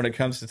moron when it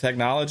comes to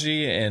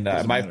technology, and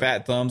my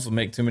fat thumbs will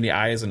make too many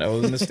I's and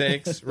O's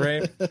mistakes,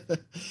 right? You're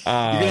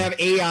gonna have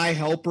AI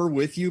helper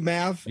with you,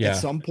 Mav, at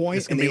some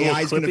point, and the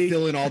AI is gonna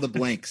fill in all the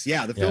blanks. The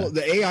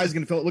AI is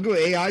gonna fill. Look at what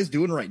AI is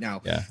doing right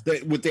now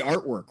with the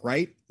artwork.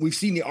 Right, we've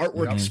seen the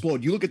artwork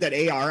explode. You look at that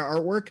AI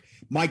artwork.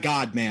 My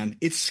God, man,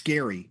 it's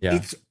scary. Yeah.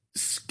 It's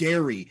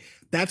scary.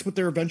 That's what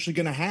they're eventually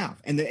going to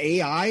have. And the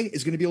AI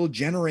is going to be able to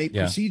generate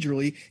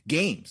procedurally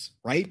games,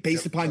 right?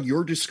 Based upon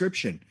your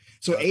description.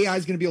 So AI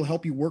is going to be able to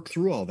help you work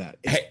through all that.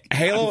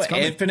 Halo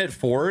Infinite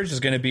Forge is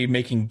going to be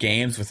making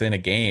games within a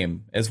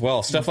game as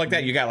well. Stuff like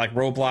that. You got like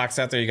Roblox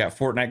out there. You got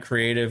Fortnite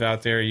Creative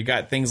out there. You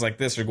got things like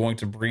this are going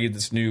to breed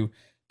this new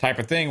type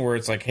of thing where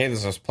it's like, hey,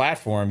 there's this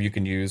platform you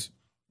can use.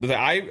 But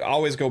I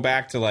always go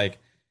back to like,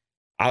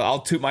 I'll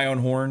toot my own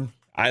horn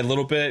a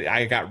little bit.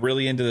 I got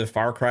really into the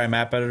Far Cry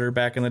map editor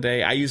back in the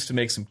day. I used to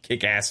make some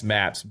kick-ass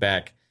maps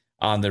back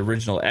on the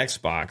original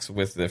Xbox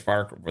with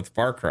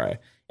Far Cry.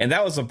 And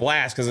that was a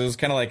blast because it was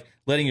kind of like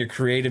letting your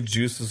creative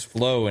juices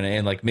flow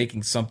and like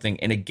making something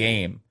in a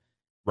game,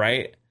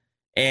 right?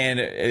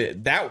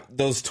 And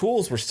those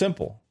tools were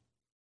simple,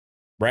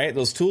 right?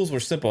 Those tools were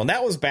simple. And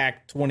that was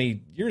back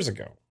 20 years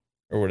ago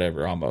or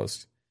whatever,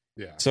 almost.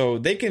 Yeah. So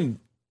they can,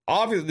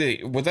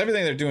 obviously, with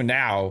everything they're doing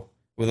now,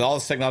 with all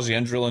this technology,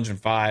 Unreal Engine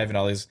 5 and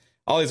all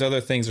these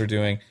other things they're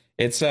doing,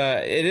 it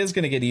is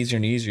going to get easier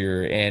and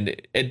easier. And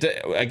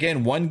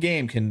again, one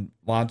game can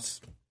launch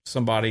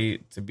somebody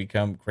to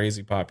become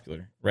crazy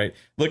popular, right?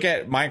 Look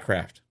at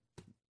Minecraft,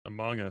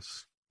 Among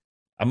Us,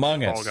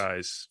 Fall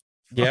Guys.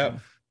 Yeah,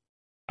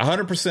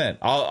 100%.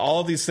 All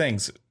of these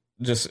things,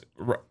 just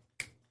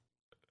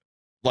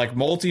like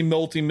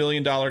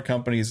multi-million dollar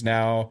companies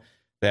now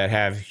that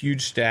have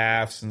huge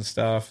staffs and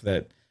stuff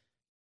that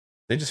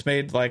they just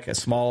made like a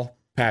small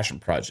passion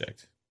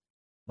project,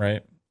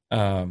 right?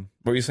 What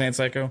were you saying,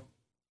 Psycho?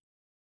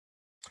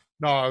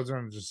 No, I was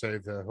going to just say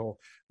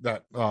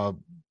that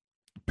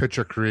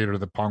picture creator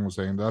that Pong was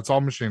saying, that's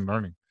all machine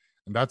learning,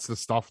 and that's the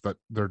stuff that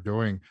they're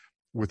doing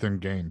within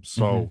games.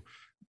 So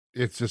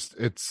it's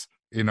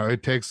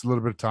it takes a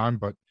little bit of time,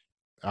 but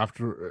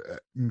after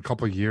a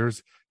couple of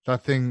years,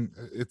 that thing,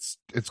 it's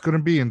going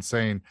to be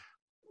insane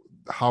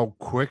how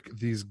quick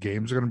these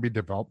games are going to be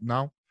developed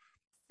now,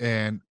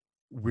 and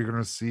we're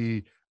going to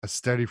see a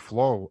steady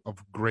flow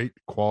of great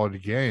quality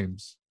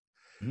games.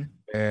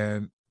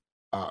 And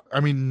I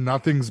mean,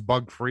 nothing's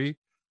bug free,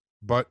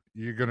 but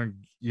you're gonna,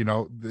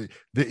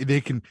 they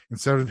can,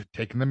 instead of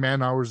taking the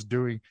man hours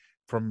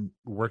from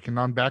working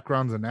on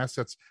backgrounds and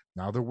assets,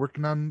 now they're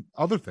working on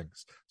other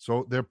things.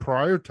 So they're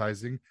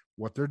prioritizing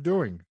what they're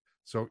doing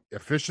so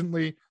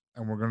efficiently,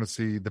 and we're going to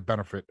see the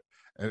benefit.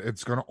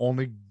 It's going to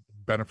only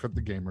benefit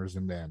the gamers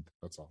in the end.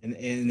 That's all. And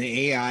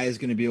the AI is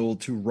going to be able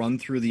to run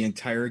through the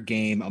entire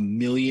game a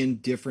million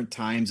different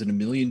times in a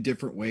million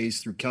different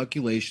ways through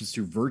calculations,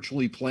 through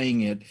virtually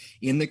playing it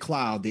in the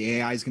cloud. The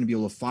AI is going to be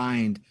able to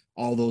find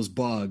all those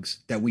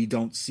bugs that we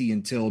don't see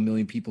until a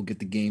million people get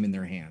the game in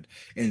their hand,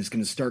 and it's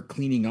going to start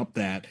cleaning up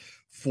that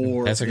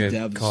for That's a the good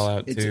devs. call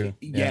out too.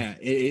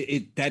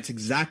 That's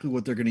exactly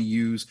what they're going to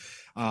use.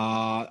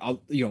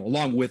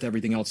 Along with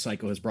everything else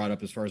Psycho has brought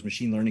up as far as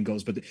machine learning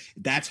goes, but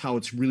that's how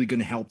it's really going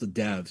to help the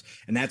devs,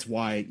 and that's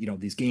why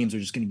these games are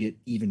just going to get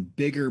even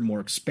bigger, more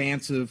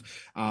expansive,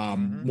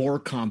 more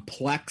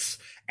complex.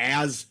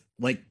 As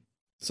like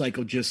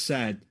Psycho just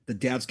said, the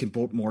devs can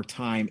put more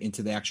time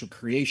into the actual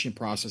creation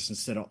process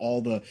instead of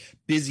all the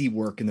busy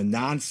work and the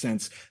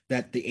nonsense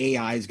that the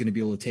AI is going to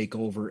be able to take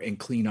over and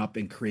clean up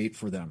and create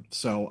for them.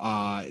 So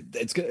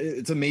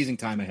it's amazing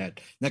time ahead.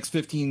 Next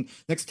 10,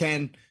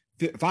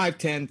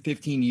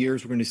 15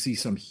 years, we're going to see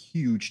some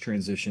huge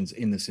transitions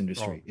in this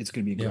industry. It's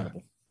going to be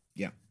incredible.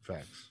 Yeah.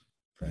 Facts.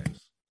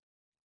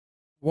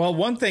 Well,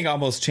 one thing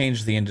almost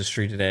changed the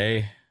industry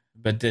today,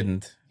 but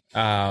didn't.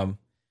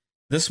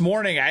 This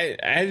morning,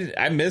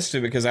 I missed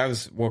it because I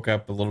woke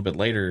up a little bit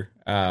later.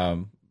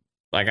 I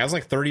was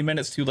like 30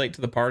 minutes too late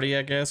to the party,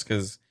 I guess,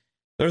 because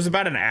there was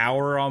about an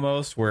hour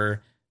almost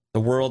where the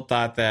world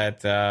thought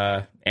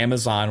that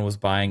Amazon was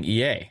buying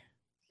EA.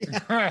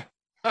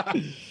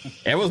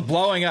 It was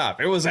blowing up.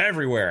 It was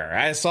everywhere.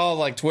 I saw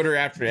like Twitter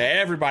after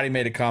everybody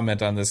made a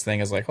comment on this thing.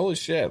 I was like, holy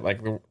shit!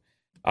 Like,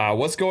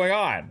 what's going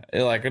on?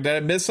 Like, did I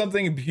miss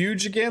something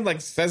huge again? Like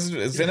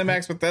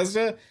ZeniMax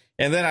Bethesda?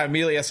 And then I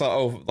immediately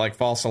saw,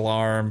 false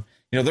alarm.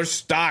 Their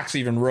stocks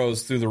even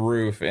rose through the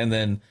roof and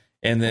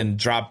then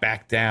dropped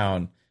back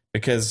down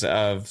because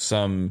of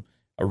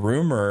a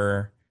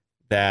rumor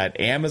that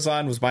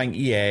Amazon was buying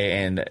EA,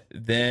 and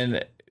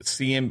then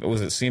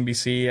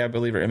CNBC, I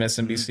believe, or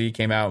MSNBC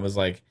came out and was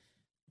like,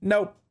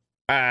 nope,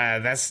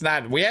 that's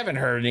not. We haven't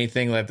heard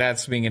anything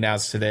that's being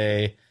announced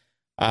today.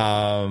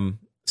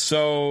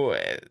 So,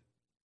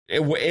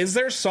 is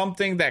there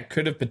something that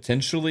could have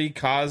potentially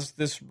caused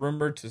this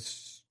rumor to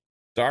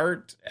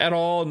start at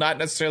all? Not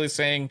necessarily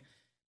saying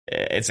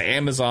it's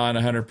Amazon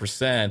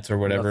 100% or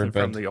whatever. Nothing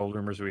but from the old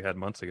rumors we had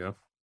months ago.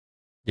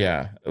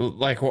 Yeah,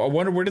 like I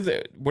wonder where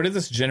did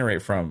this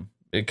generate from?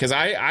 Because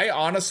I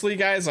honestly,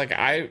 guys,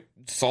 I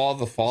saw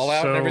the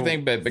fallout and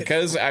everything, but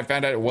because I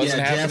found out it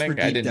wasn't happening,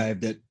 I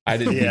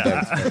didn't.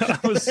 Yeah,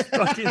 I was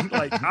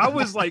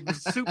fucking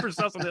super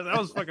sus on this. I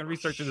was fucking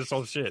researching this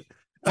whole shit.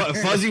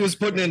 Fuzzy was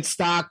putting in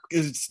stock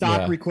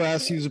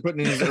requests. He was putting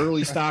in his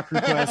early stock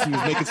requests. He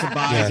was making some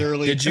buys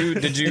early. Did you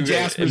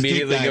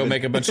immediately go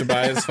make a bunch of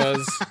buys,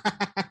 Fuzz?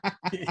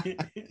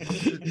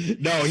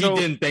 No, he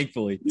didn't.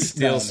 Thankfully,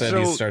 Steele said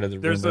he started the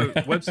rumor. There's a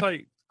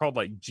website called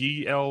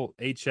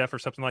GLHF or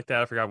something like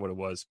that. I forgot what it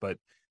was, but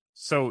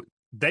so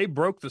they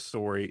broke the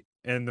story,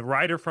 and the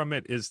writer from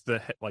it is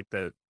the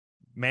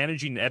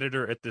managing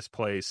editor at this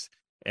place,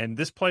 and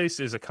this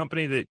place is a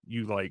company that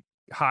you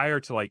hire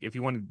to if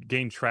you want to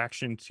gain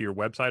traction to your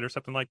website or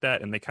something like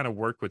that, and they kind of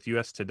work with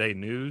US Today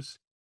News,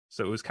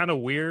 so it was kind of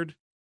weird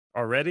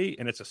already.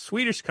 And it's a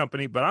Swedish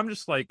company, but I'm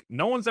just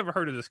no one's ever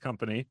heard of this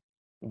company.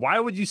 Why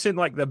would you send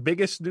the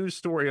biggest news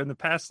story in the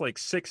past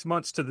 6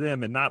 months to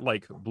them and not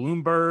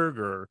Bloomberg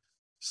or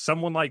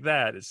someone like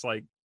that? It's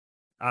I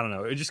don't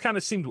know. It just kind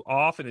of seemed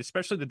off, and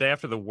especially the day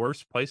after the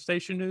worst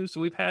PlayStation news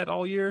we've had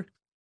all year,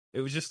 it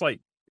was just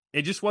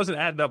it just wasn't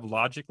adding up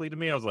logically to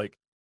me. I was like,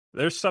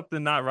 there's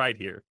something not right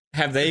here.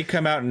 Have they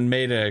come out and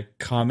made a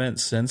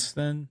comment since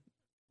then?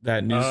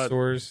 That news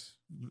source?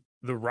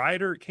 The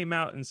writer came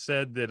out and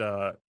said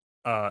that,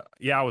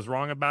 yeah, I was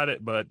wrong about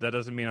it, but that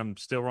doesn't mean I'm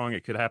still wrong.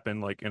 It could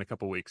happen in a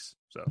couple weeks.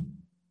 So,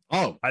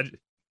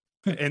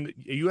 and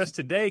US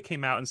Today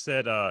came out and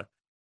said, our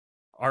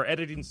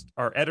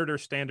editor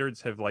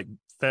standards have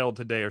failed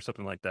today or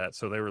something like that.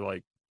 So they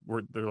were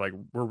we're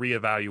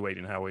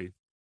reevaluating how we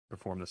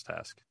perform this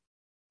task.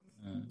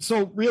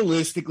 So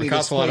realistically, it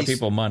costs a lot of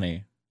people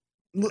money.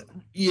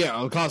 Yeah,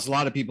 it'll cost a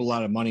lot of people a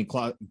lot of money,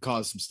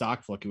 cause some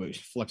stock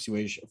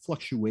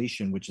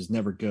fluctuation, which is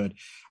never good,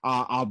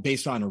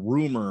 based on a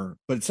rumor.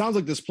 But it sounds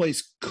like this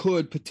place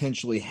could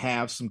potentially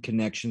have some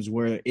connections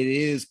where it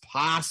is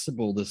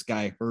possible this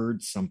guy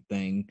heard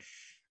something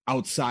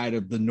outside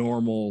of the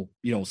normal,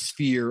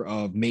 sphere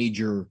of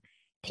major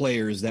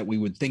players that we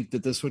would think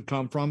that this would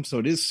come from. So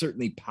it is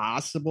certainly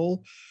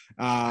possible.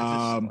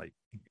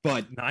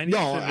 But no, I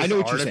know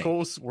what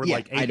articles you're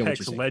saying. Were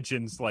Apex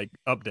Legends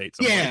updates.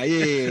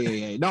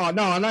 Yeah. No,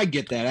 and I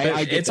get that.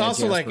 I get it's that,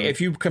 also Jasper.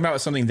 if you come out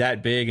with something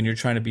that big and you're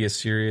trying to be a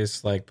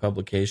serious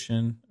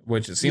publication,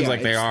 which it seems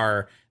like they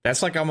are.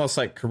 That's almost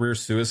career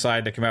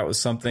suicide to come out with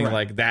something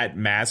that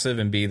massive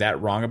and be that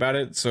wrong about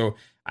it. So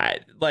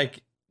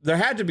there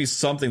had to be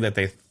something that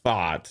they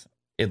thought,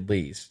 at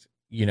least.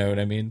 You know what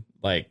I mean?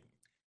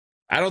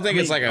 I don't think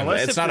it's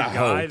it's not a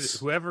hoax.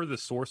 Whoever the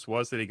source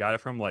was that he got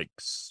it from,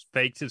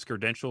 faked his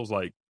credentials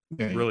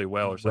really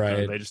well or something.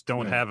 Right. They just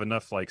don't have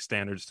enough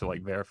standards to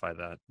verify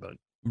that. But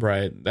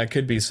right, that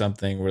could be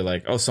something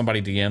where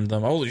somebody DM'd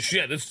them. Holy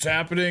shit, this is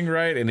happening,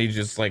 right? And he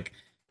just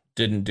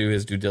didn't do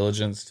his due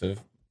diligence to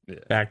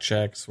fact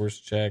check, source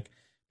check.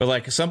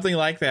 But something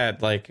like that,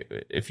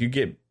 if you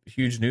get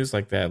huge news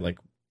like that,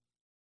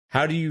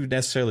 how do you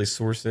necessarily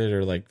source it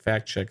or like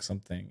fact check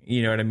something?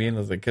 You know what I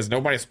mean? Because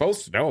nobody's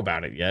supposed to know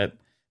about it yet.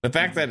 The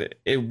fact that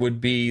it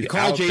would be You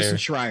call out Jason there,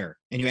 Schreier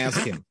and you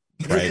ask him.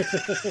 right?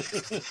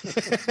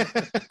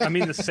 I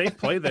mean, the safe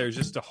play there is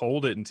just to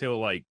hold it until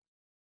like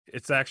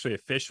it's actually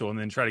official, and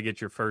then try to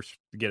get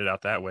it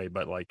out that way.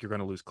 But like you're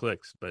going to lose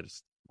clicks. But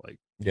it's like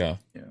Yeah.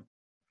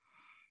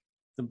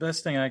 The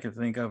best thing I could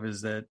think of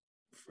is that,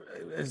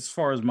 as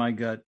far as my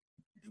gut,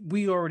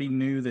 we already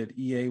knew that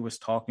EA was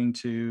talking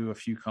to a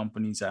few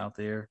companies out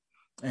there,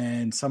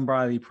 and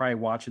somebody probably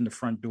watching the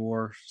front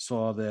door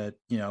saw that,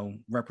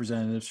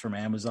 representatives from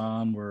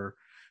Amazon were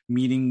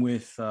meeting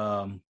with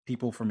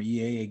people from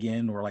EA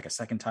again, or like a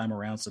second time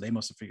around. So they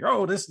must have figured,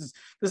 oh, this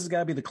has got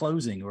to be the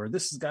closing, or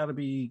this has got to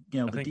be,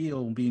 the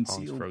deal being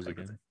Pong's sealed. froze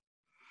again.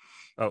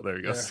 Oh, there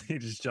he goes. He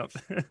just jumped.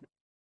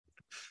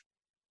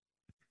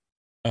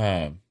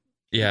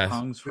 Yeah.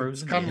 Pong's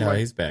frozen. kind of No, like-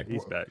 he's back.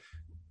 He's back.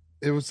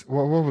 It was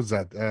what was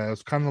that? It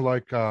was kind of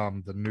like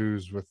the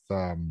news with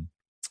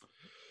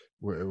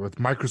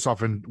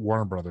Microsoft and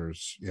Warner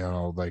Brothers.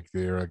 Like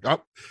they're like,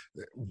 oh,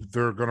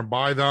 they're gonna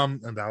buy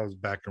them, and that was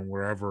back in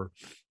wherever,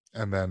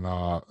 and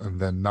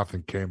then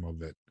nothing came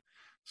of it.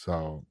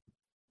 So,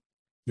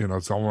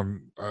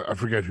 someone, I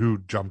forget who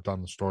jumped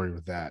on the story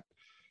with that.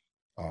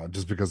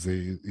 Just because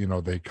they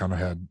kind of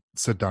had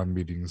sit down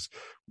meetings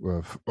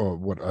with I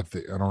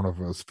don't know if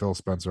it was Phil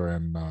Spencer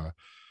and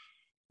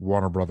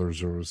Warner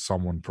Brothers, or was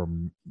someone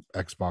from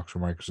Xbox or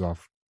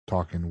Microsoft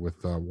talking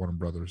with Warner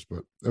Brothers, but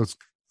it was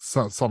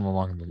something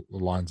along the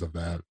lines of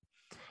that.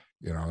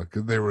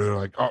 'Cause they were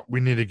like, oh, we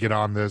need to get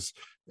on this,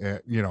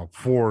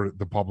 for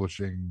the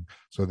publishing,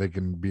 so they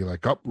can be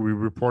like, oh, we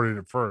reported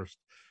it first,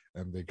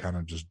 and they kind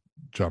of just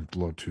jumped a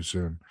little too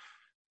soon.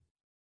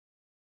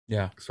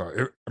 Yeah. So,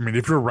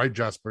 if you're right,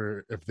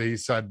 Jasper, if they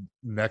said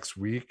next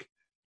week,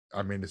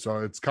 so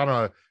it's kind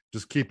of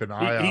just keep an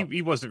eye out.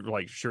 He wasn't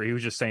like sure. He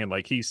was just saying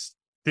like he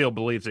still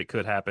believes it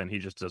could happen. He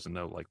just doesn't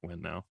know like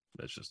when now.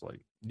 That's just like,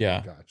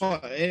 Yeah. Gotcha.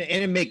 Oh,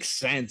 and it makes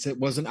sense. It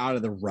wasn't out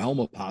of the realm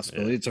of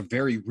possibility. Yeah. It's a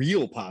very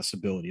real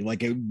possibility.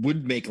 Like it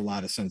would make a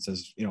lot of sense.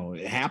 As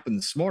it happened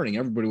this morning.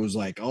 Everybody was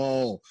like,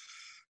 "Oh,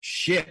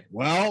 shit."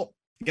 Well,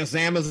 I guess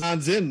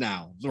Amazon's in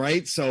now,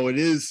 right? So it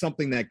is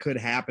something that could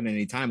happen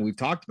anytime. We've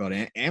talked about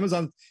it.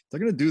 Amazon. They're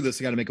going to do this.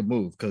 They got to make a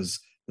move because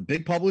the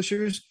big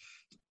publishers,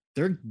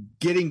 they're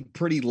getting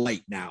pretty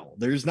light now.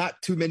 There's not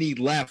too many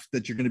left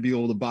that you're going to be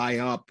able to buy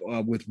up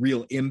with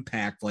real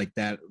impact like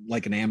that,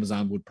 like an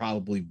Amazon would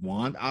probably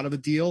want out of a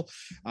deal.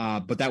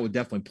 But that would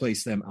definitely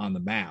place them on the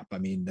map. I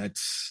mean, that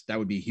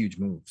would be a huge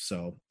move.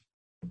 So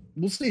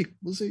we'll see.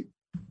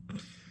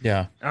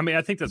 Yeah. I mean,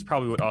 I think that's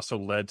probably what also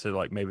led to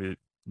like maybe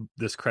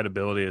this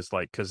credibility is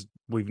like because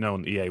we've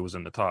known EA was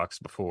in the talks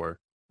before.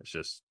 It's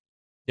just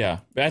Yeah.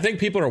 But I think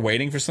people are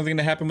waiting for something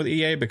to happen with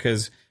EA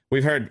because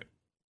we've heard,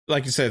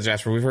 like you said,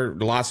 Jasper, we've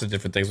heard lots of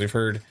different things. We've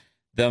heard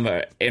them.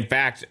 In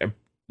fact,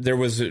 there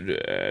was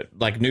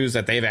like news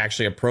that they've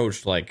actually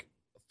approached like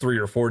 3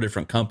 or 4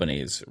 different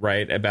companies,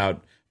 right,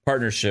 about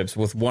partnerships,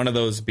 with one of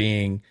those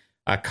being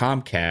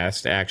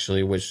Comcast,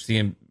 actually, which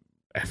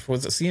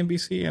was it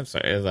CNBC? I'm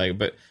sorry,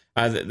 but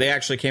they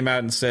actually came out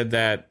and said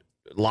that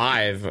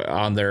live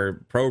on their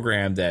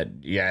program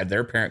that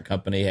their parent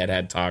company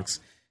had talks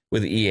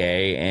with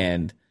EA,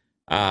 and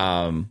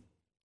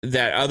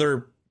that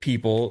other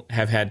people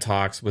have had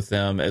talks with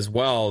them as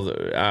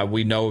well.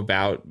 We know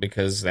about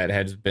because that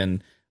has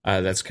been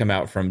that's come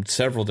out from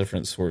several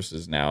different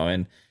sources now,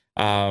 and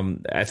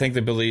I think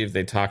they believe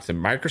they talked to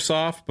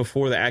Microsoft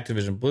before the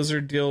Activision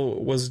Blizzard deal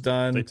was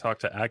done. they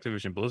talked to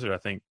Activision Blizzard, I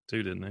think,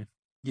 too, didn't they?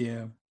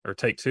 Yeah. Or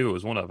Take-Two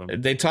was one of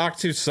them. They talked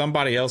to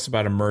somebody else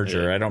about a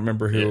merger. Yeah. I don't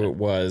remember who Yeah. it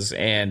was,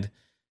 and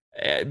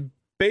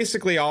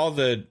basically all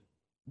the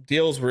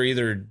deals were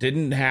either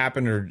didn't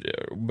happen or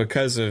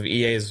because of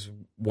EA's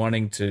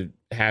wanting to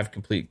have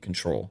complete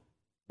control,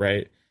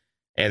 right?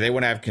 And they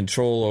want to have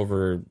control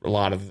over a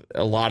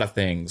lot of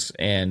things,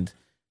 and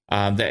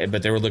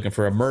but they were looking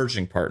for a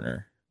merging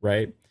partner,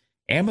 right?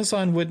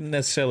 Amazon wouldn't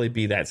necessarily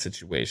be that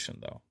situation,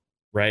 though,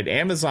 right?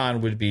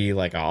 Amazon would be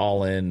like an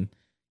all-in,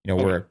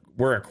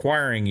 we're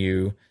acquiring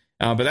you,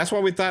 but that's why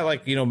we thought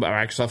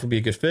Microsoft would be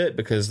a good fit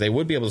because they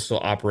would be able to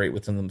still operate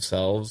within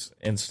themselves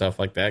and stuff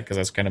like that because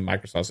that's kind of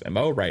Microsoft's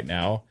MO right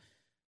now.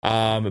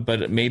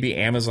 But maybe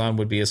Amazon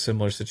would be a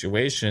similar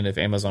situation if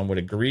Amazon would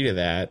agree to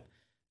that.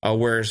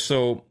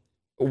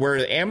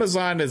 Where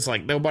Amazon is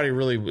like nobody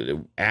really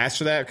asked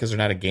for that because they're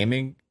not a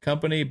gaming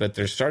company, but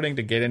they're starting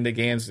to get into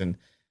games, and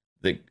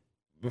the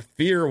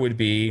fear would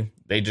be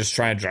they just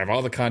try and drive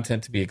all the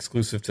content to be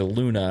exclusive to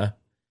Luna,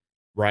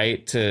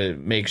 right? To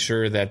make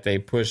sure that they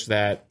push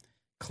that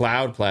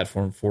cloud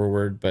platform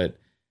forward, but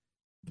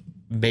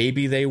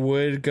maybe they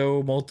would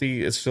go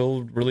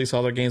still release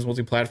all their games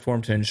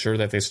multi-platform to ensure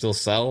that they still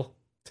sell,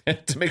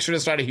 to make sure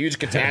it's not a huge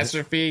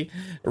catastrophe,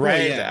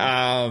 right?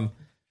 Well, yeah.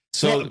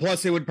 So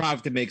plus they would probably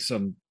have to make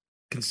some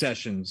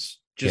concessions,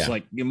 just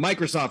like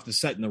Microsoft is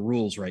setting the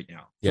rules right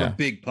now for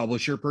big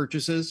publisher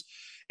purchases.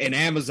 And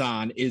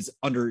Amazon is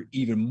under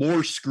even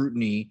more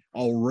scrutiny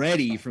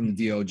already from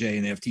the DOJ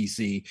and the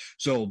FTC.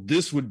 So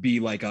this would be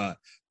like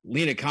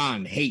Lena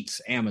Khan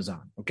hates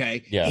Amazon,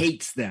 okay? Yeah.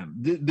 Hates them.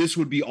 This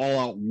would be all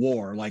out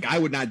war. Like, I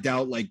would not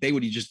doubt, like, they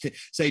would just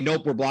say,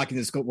 nope, we're blocking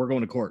this. We're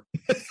going to court.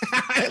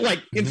 Like,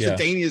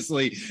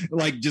 instantaneously,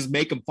 like, just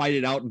make them fight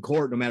it out in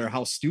court, no matter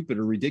how stupid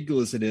or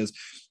ridiculous it is.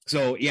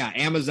 So, yeah,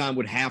 Amazon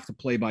would have to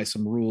play by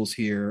some rules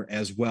here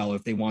as well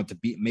if they want to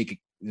make it,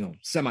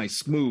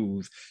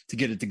 semi-smooth to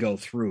get it to go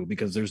through,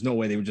 because there's no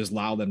way they would just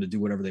allow them to do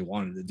whatever they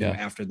wanted to do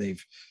after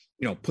they've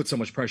put so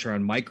much pressure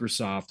on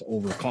Microsoft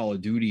over Call of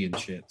Duty and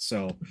shit.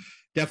 So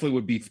definitely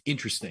would be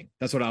interesting.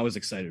 That's what I was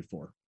excited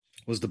for,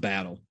 was the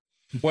battle.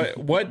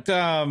 What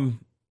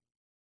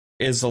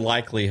is the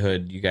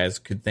likelihood you guys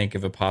could think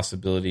of a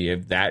possibility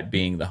of that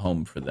being the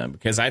home for them?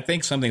 Because I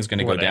think something's going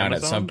to go down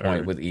Amazon, at some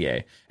point with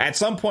EA. At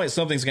some point,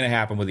 something's going to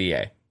happen with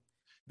EA.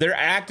 They're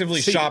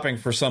actively shopping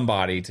for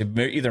somebody to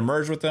either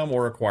merge with them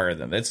or acquire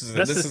them. This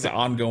is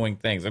ongoing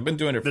things. I've been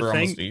doing it for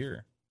almost a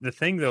year. The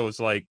thing, though, is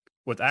like,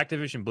 with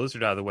Activision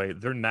Blizzard out of the way,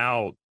 they're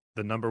now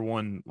the number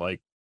one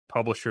like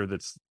publisher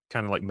that's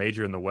kind of like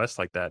major in the West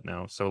like that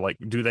now. So like,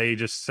 do they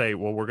just say,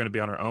 well, we're going to be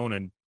on our own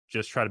and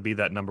just try to be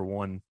that number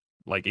one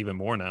like even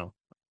more now?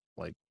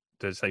 Like,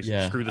 to say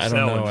screw the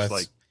sell and just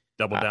like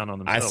double down on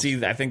themselves.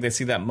 I think they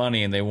see that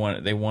money and they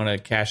want to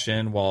cash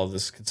in while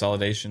this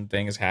consolidation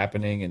thing is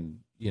happening, and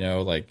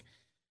like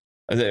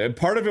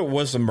part of it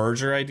was a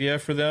merger idea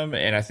for them,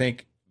 and I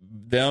think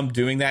them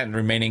doing that and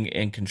remaining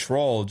in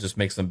control just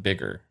makes them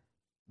bigger.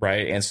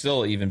 Right. And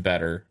still even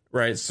better.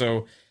 Right.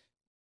 So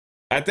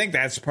I think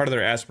that's part of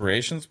their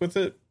aspirations with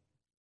it.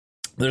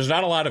 There's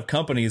not a lot of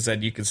companies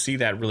that you can see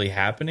that really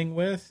happening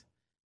with,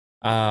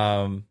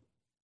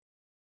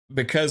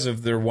 because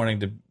of their wanting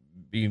to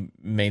be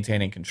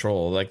maintaining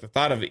control. Like, the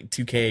thought of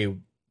 2K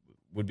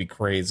would be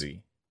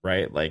crazy.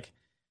 Right. Like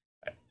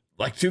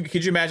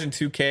could you imagine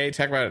 2K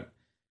talk about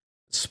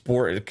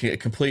sport,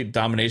 complete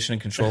domination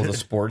and control of the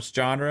sports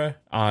genre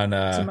on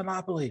it's a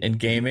monopoly in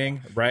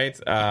gaming? Right.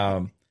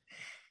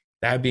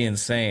 That'd be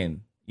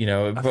insane.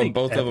 But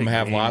both of them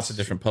have lots of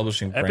different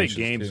publishing branches. Epic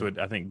Games would,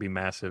 I think, be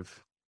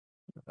massive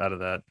out of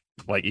that.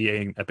 Like, EA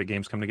and Epic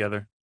Games come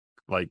together.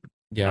 Like,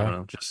 I don't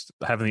know, just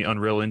having the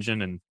Unreal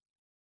Engine and.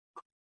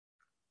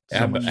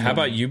 How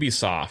about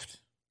Ubisoft?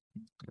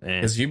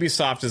 Because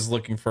Ubisoft is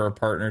looking for a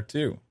partner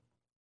too,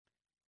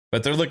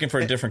 but they're looking for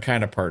a different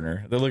kind of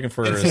partner. They're looking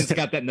for. Tencent's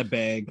got that in the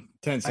bag.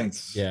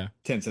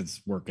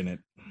 Tencent's working it.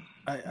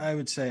 I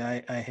would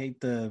say I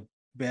hate the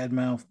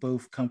badmouth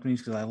both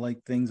companies because I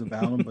like things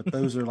about them, but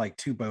those are like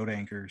two boat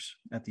anchors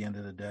at the end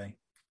of the day.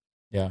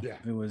 Yeah.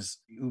 If it was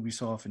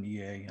Ubisoft and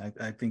EA,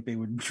 I think they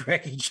would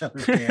drag each other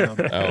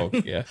down. Oh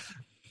yeah.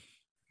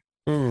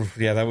 Ooh,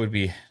 yeah, that would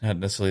be not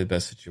necessarily the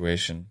best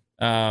situation.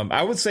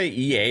 I would say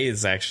EA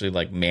is actually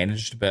like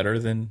managed better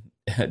than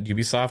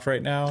Ubisoft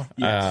right now.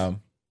 Yes.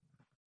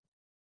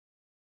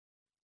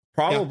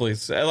 Probably.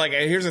 Yeah. Like,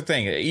 here's the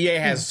thing: EA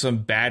has some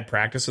bad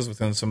practices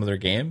within some of their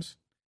games,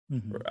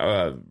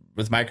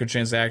 with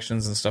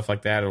microtransactions and stuff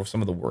like that, or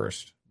some of the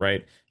worst.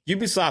 Right?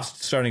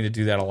 Ubisoft's starting to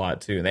do that a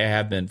lot too. They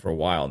have been for a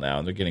while now,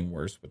 and they're getting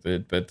worse with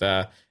it,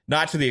 but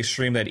not to the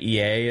extreme that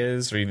EA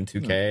is, or even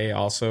 2K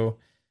also.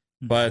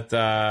 But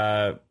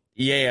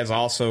EA is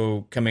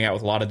also coming out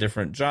with a lot of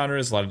different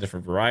genres, a lot of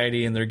different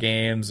variety in their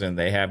games, and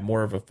they have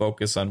more of a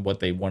focus on what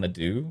they want to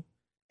do.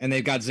 And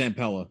they've got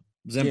Zampella.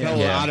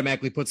 Zampella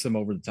automatically puts them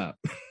over the top.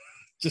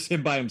 Just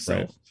him by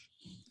himself.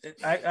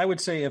 Right. I would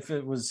say if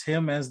it was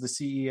him as the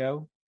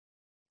CEO,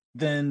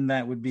 then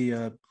that would be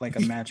a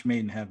match made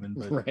in heaven.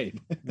 But right.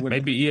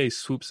 Maybe EA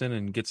swoops in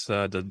and gets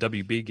the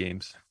WB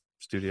Games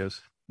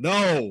studios.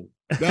 No,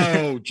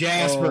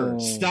 Jasper,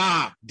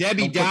 stop.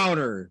 Debbie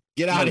Downer,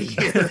 get out of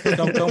here.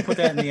 Don't put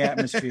that in the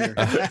atmosphere.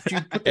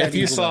 If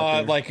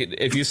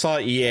you saw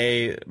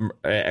EA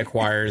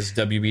acquires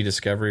WB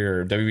Discovery,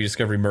 or WB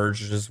Discovery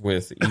merges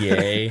with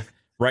EA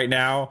right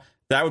now,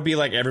 that would be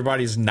like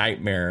everybody's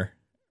nightmare,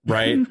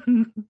 right?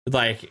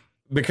 Like,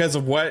 because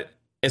of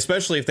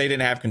especially if they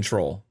didn't have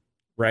control,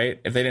 right?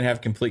 If they didn't have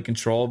complete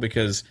control,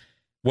 because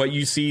what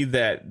you see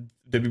that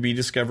WB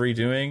Discovery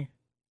doing,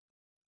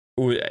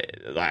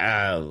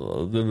 I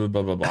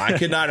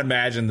could not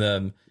imagine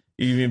them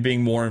even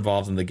being more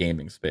involved in the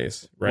gaming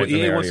space. Right? Well,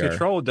 EA wants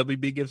control.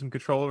 WB gives them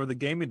control over the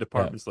gaming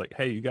department. It's like,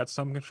 hey, you got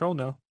some control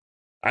now.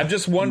 I'm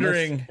just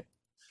wondering.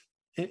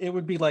 It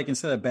would be like,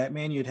 instead of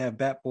Batman, you'd have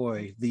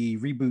Batboy, the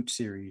reboot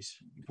series.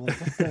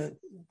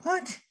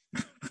 What?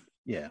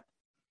 Yeah.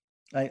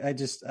 I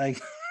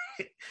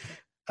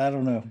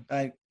don't know.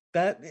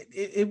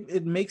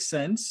 It makes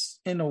sense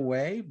in a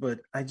way,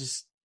 but I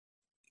just,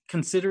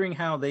 considering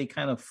how they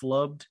kind of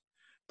flubbed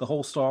the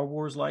whole Star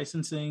Wars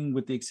licensing,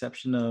 with the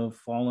exception of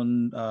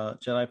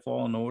Jedi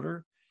Fallen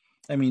Order.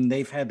 I mean,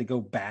 they've had to go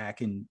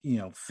back and,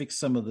 fix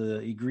some of the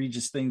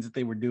egregious things that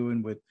they were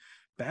doing with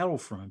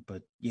Battlefront.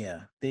 But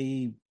yeah,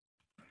 them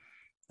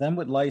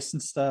with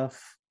license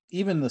stuff,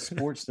 even the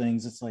sports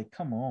things, it's like,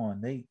 come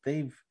on,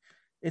 they've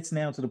it's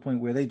now to the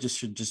point where they just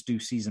should just do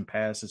season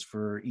passes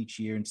for each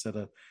year instead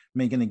of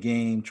making a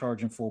game,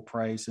 charging full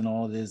price, and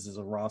all it is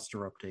a roster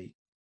update.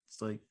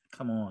 It's like,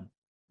 come on.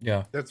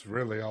 Yeah. That's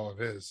really all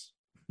it is.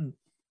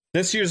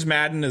 This year's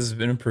Madden has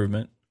been an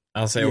improvement,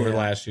 I'll say, over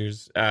last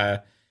year's.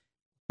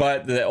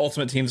 But the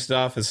Ultimate Team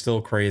stuff is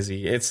still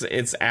crazy.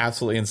 It's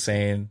absolutely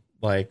insane,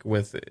 like,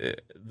 with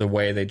the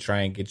way they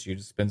try and get you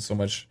to spend so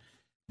much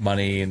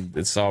money, and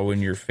it's all in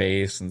your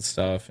face and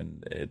stuff.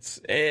 And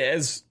it's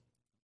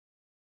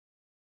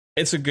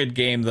a good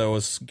game, though,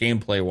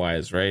 gameplay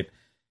wise, right?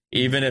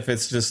 Even if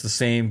it's just the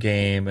same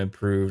game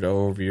improved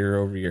over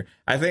year.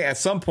 I think at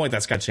some point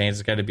that's got to change.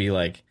 It's got to be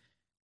like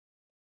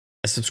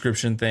a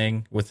subscription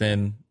thing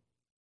within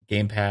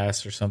Game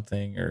Pass or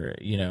something, or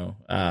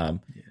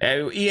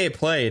EA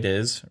Play it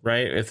is,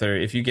 right?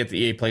 If you get the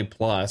EA Play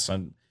Plus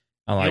on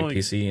like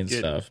PC and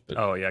stuff. But,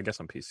 I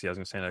guess on PC. I was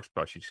gonna say on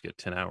Xbox you just get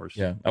 10 hours.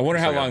 Yeah, I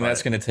wonder how long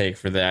that's gonna take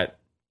for that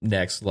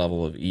next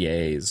level of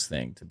EA's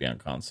thing to be on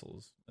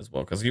consoles as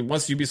well. Because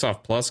once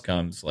Ubisoft Plus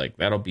comes, like,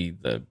 that'll be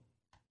the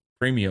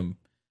premium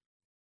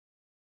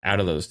out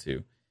of those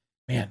two.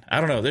 Man, I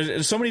don't know.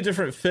 There's so many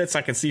different fits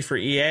I can see for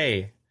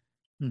EA,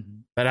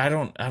 but I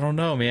don't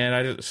know,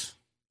 man.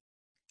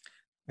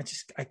 I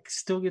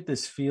still get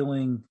this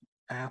feeling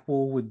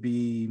Apple would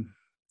be,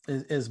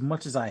 as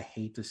much as I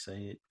hate to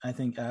say it, I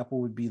think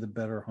Apple would be the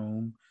better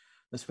home,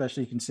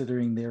 especially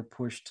considering their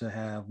push to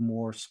have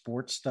more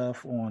sports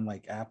stuff on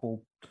like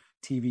Apple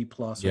TV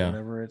Plus or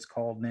whatever it's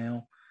called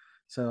now.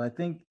 So I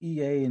think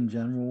EA in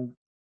general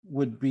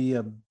would be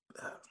a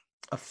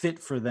fit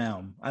for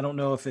them. I don't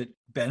know if it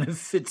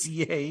benefits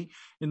EA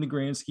in the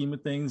grand scheme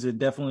of things. It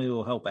definitely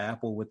will help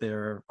Apple with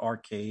their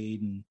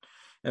arcade and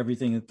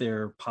everything that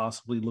they're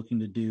possibly looking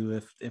to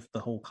do if the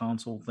whole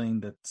console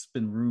thing that's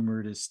been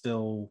rumored is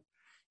still,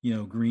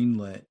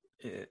 greenlit.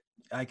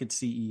 I could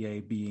see EA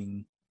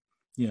being,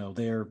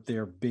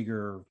 their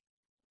bigger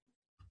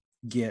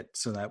get,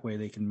 so that way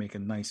they can make a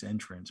nice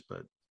entrance.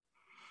 But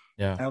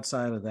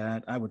outside of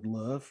that, I would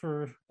love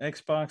for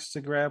Xbox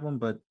to grab them,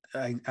 but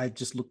I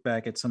just look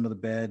back at some of the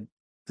bad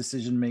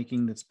decision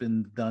making that's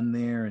been done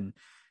there, and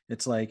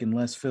it's like,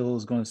 unless Phil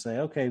is going to say,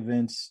 okay,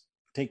 Vince,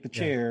 take the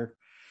chair,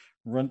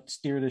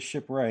 steer the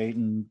ship right,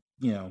 and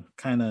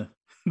kind of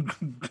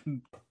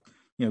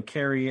not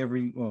carry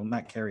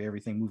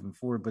everything moving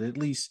forward, but at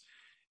least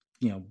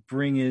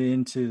bring it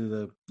into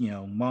the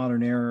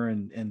modern era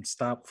and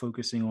stop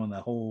focusing on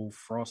the whole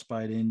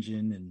Frostbite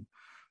engine.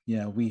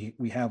 And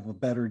we have a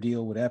better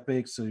deal with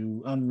Epic,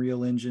 so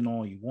Unreal Engine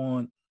all you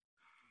want.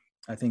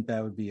 I think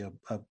that would be a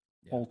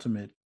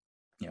ultimate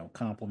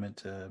compliment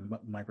to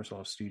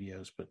Microsoft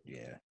Studios. But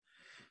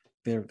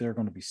they're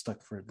going to be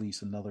stuck for at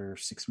least another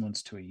 6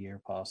 months to a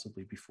year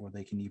possibly before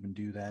they can even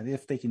do that,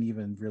 if they can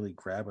even really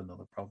grab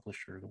another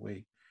publisher the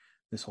way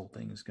this whole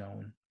thing is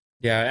going.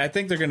 I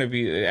think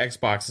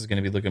Xbox is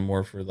going to be looking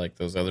more for like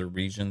those other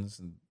regions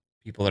and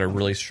people that are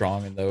really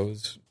strong in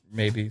those,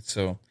 maybe.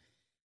 So,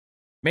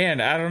 man,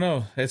 I don't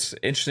know. It's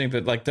interesting,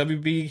 but like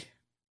WB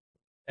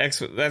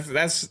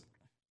that's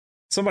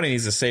somebody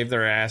needs to save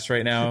their ass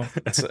right now.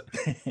 It's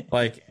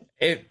like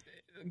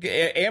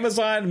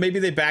Amazon, maybe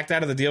they backed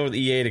out of the deal with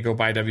EA to go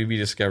buy WB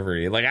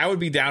Discovery. Like, I would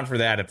be down for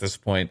that at this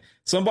point.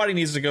 Somebody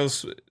needs to go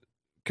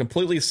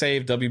completely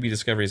save WB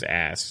Discovery's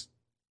ass.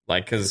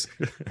 Like, because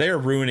they are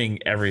ruining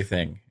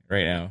everything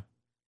right now.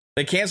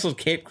 They canceled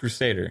Cape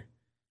Crusader.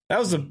 That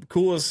was the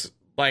coolest,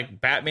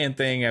 like, Batman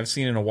thing I've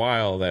seen in a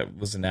while that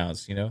was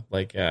announced,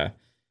 Like, yeah,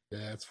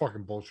 it's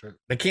fucking bullshit.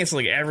 They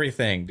canceling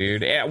everything,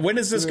 dude. When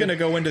is this going to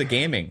go into the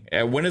gaming?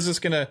 When is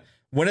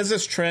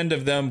this trend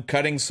of them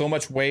cutting so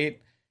much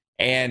weight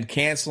and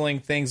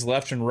canceling things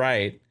left and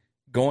right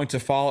going to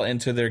fall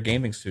into their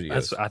gaming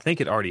studios? I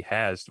think it already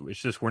has. It's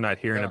just we're not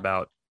hearing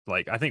about,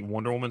 like, I think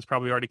Wonder Woman's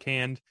probably already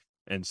canned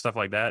and stuff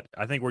like that.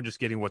 I think we're just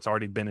getting what's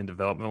already been in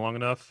development long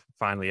enough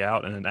finally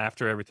out, and then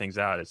after everything's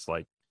out, it's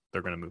like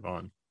they're going to move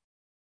on.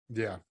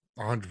 Yeah,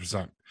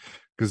 100%.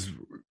 Because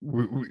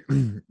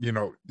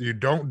you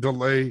don't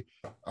delay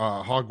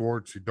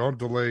Hogwarts, you don't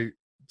delay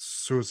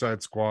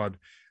Suicide Squad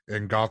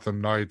and Gotham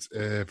Knights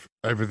if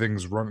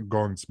everything's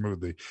going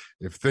smoothly.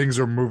 If things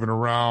are moving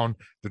around,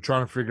 they're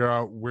trying to figure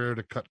out where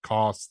to cut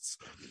costs.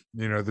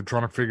 They're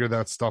trying to figure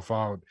that stuff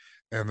out,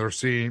 and they're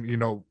seeing,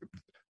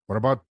 what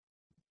about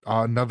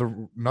another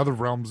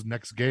Realms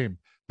next game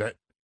that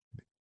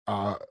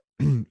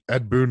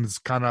Ed Boon's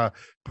kind of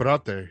put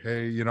out there.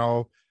 Hey,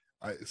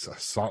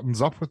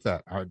 something's up with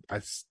that.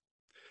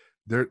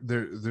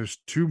 There's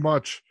too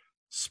much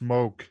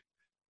smoke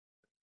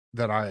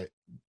that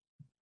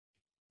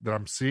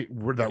I'm seeing.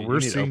 We're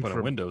seeing from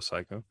a window,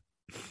 Psycho.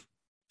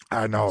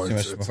 I know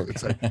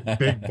it's like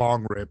big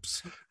bong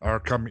rips are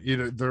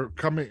coming. They're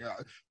coming.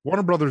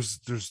 Warner Brothers.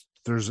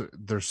 There's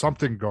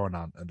something going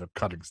on, and they're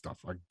cutting stuff.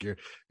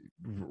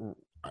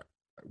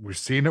 We're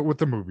seeing it with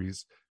the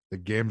movies. The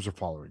games are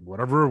following.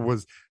 Whatever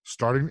was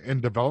starting in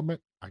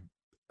development, I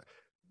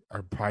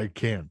probably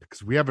can't,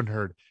 because we haven't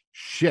heard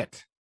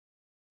shit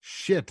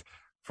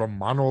from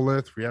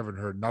Monolith. We haven't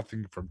heard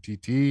nothing from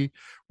TT.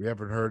 We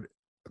haven't heard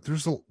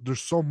there's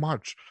so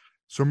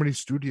many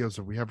studios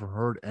that we haven't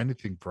heard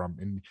anything from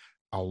in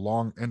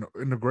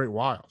a great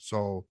while.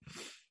 So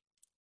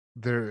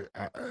they're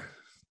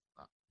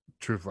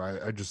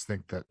truthfully, I just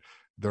think that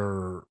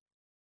they're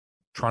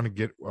trying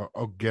to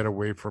get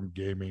away from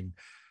gaming,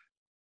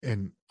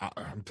 and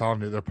I'm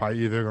telling you, they're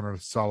probably either going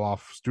to sell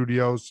off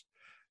studios,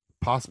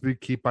 possibly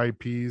keep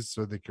IPs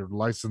so they could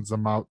license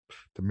them out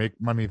to make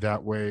money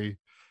that way,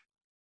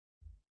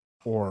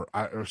 or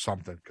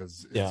something.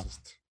 Because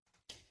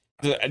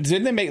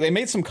didn't they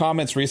made some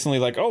comments recently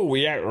like, oh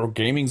yeah, or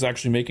gaming's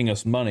actually making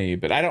us money,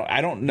 but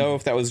I don't know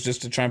if that was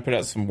just to try and put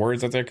out some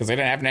words out there because they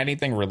didn't have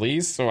anything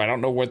released, so I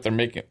don't know what they're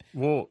making.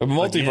 Well, the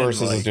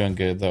Multiverses is doing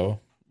good though,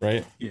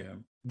 right? Yeah.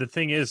 The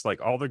thing is,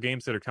 like, all their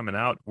games that are coming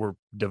out were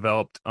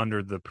developed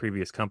under the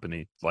previous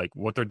company. Like,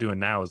 what they're doing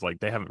now is like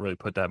they haven't really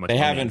put that much. They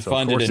money haven't in, so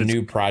funded a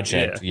new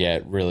project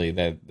yet, really.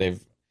 That they've,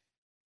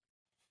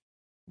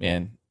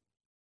 man.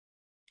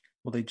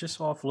 Well, they just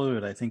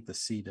offloaded, I think, the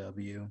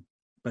CW,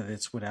 but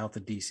it's without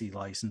the DC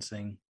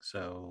licensing.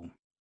 So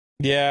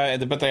yeah,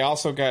 but they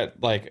also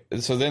got like,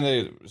 so then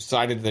they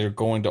decided they're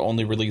going to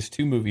only release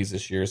 2 movies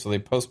this year, so they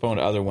postponed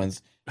other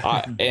ones.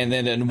 And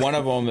then in one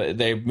of them,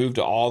 they moved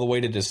all the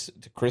way to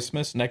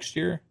Christmas next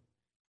year,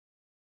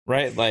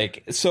 right?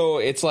 Like, so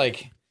it's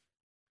like,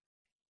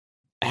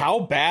 how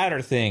bad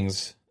are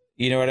things?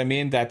 You know what I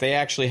mean? That they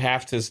actually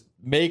have to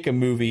make a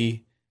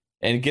movie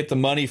and get the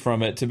money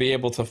from it to be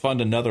able to fund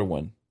another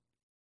one.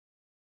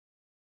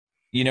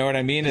 You know what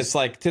I mean? It's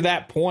like to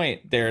that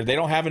point, they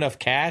don't have enough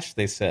cash.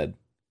 They said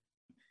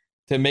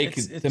to make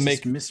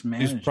these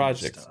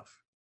projects. Stuff.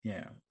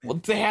 Yeah. Well,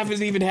 they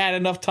haven't even had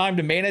enough time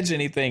to manage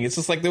anything. It's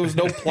just like there was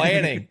no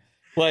planning.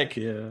 Like,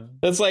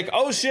 it's like,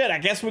 oh shit, I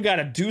guess we got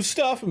to do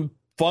stuff and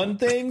fund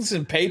things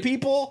and pay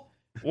people.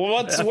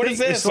 Well, what is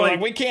this? Like,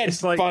 we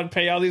can't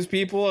pay all these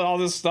people and all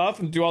this stuff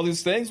and do all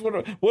these things. What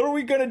are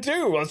we gonna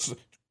do? Let's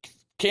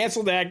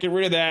cancel that, get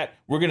rid of that.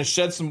 We're gonna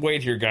shed some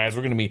weight here, guys.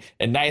 We're gonna be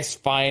a nice,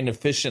 fine,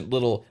 efficient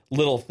little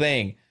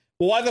thing.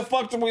 Well, why the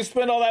fuck did we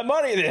spend all that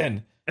money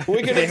then?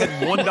 They had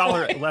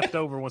 $1 left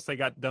over once they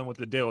got done with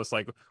the deal. It's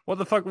like, what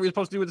the fuck were we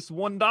supposed to do with this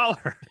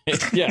 $1?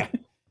 Yeah.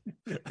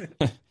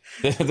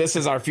 This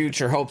is our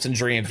future hopes and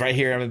dreams right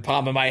here in the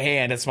palm of my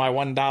hand. It's my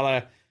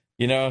 $1,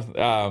 you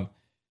know.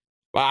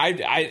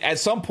 I at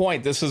some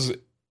point, this is,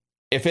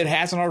 if it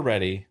hasn't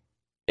already,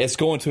 it's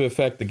going to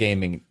affect the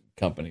gaming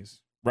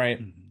companies,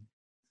 right? Mm-hmm.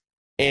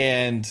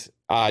 And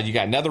you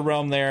got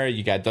NetherRealm there,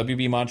 you got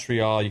WB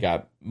Montreal, you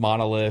got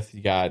Monolith,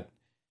 you got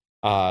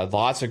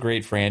lots of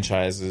great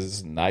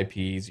franchises and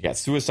IPs. You got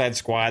Suicide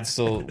Squad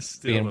still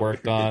being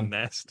worked on.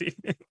 Nasty.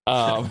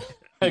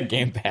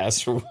 Game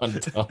Pass for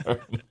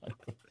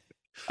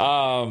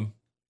 $1.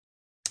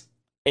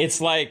 It's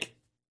like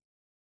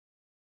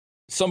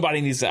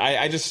somebody needs to.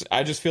 I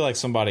just feel like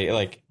somebody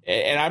like,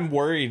 and I'm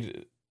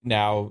worried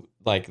now.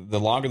 Like the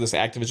longer this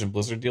Activision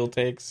Blizzard deal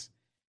takes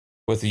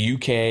with the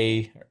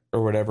UK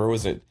or whatever,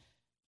 was it?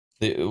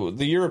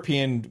 The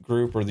European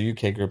group or the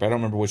UK group, I don't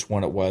remember which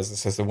one it was. It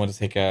says they want to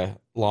take a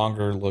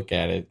longer look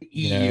at it.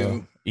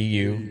 EU.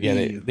 Yeah,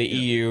 the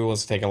EU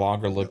wants to take a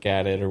longer look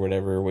at it or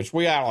whatever, which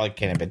we all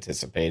kind of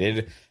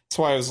anticipated. That's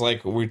why I was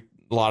like, a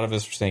lot of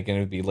us were thinking it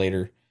would be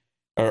later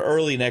or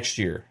early next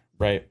year,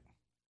 right?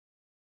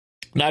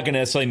 Not going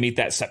to necessarily meet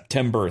that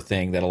September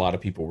thing that a lot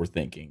of people were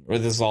thinking, or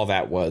this is all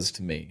that was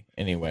to me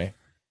anyway.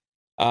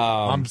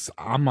 I'm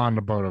on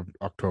about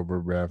October,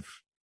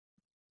 Rev.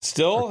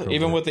 Still, October.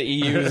 Even with the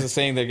EU is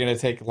saying they're going to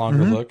take a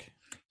longer look.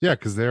 Yeah,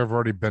 because they have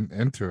already been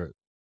into it.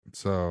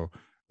 So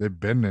they've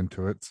been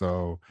into it.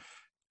 So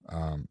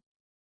I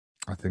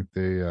think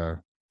I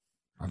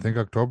think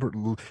October.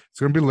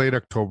 It's going to be late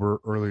October,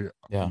 early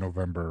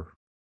November.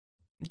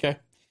 Okay,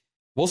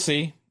 we'll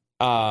see.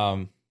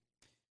 And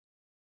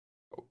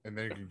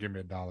then you can give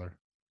me $1.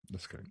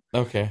 That's good.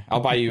 Okay,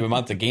 I'll buy you a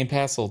month of Game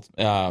Pass.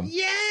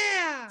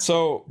 Yeah.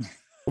 So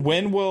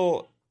when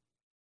will?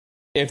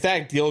 If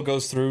that deal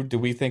goes through, do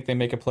we think they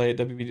make a play at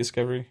WB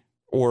Discovery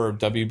or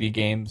WB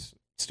Games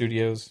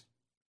Studios?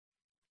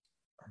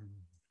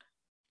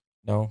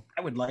 No.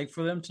 I would like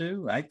for them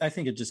to. I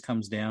think it just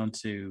comes down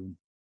to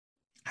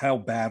how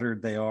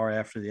battered they are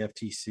after the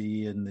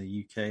FTC and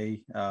the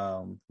UK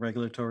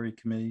regulatory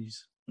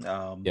committees.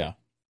 Yeah.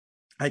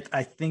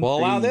 I think we'll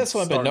allow this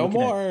one, but no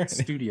more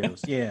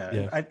studios.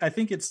 Yeah. I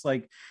think it's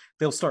like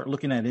they'll start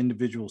looking at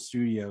individual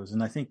studios.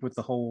 And I think with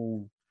the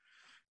whole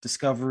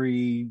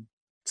Discovery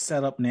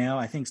set up now,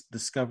 I think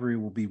Discovery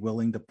will be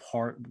willing to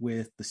part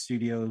with the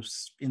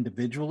studios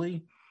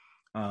individually.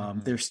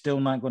 They're still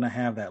not going to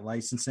have that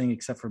licensing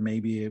except for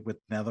maybe with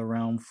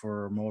NetherRealm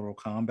for Mortal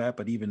Kombat,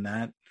 but even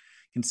that,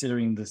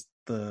 considering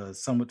the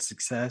somewhat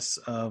success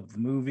of the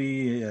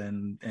movie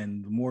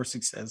and more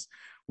success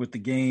with the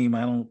game,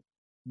 I don't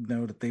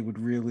know that they would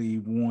really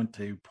want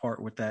to part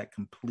with that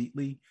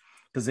completely,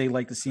 because they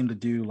like to seem to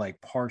do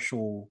like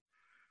partial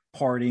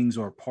partings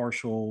or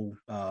partial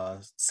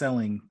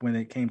selling. When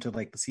it came to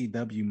like the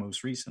CW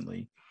most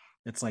recently,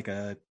 it's like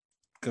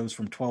goes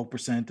from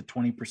 12% to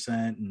 20%,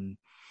 and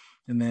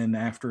and then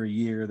after a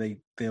year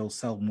they'll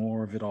sell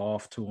more of it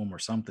off to them or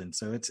something.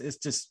 So it's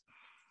just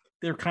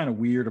they're kind of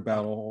weird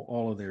about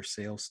all of their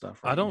sales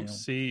stuff right I don't now.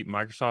 see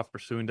Microsoft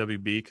pursuing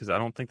WB because I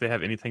don't think they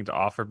have anything to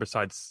offer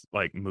besides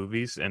like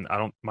movies, and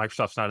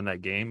Microsoft's not in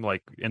that game.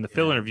 Like in the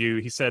Phil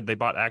interview, he said they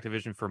bought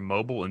Activision for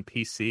mobile and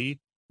PC.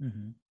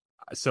 Mm-hmm.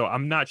 So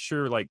I'm not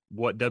sure like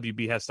what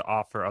WB has to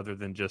offer other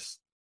than just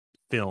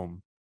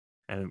film,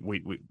 and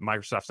we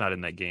Microsoft's not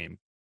in that game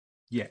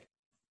Yet.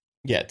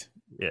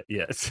 Yeah,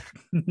 yes.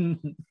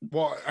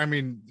 Well, I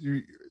mean,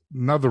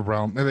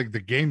 NetherRealm, I think the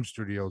game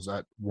studios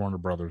at Warner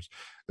Brothers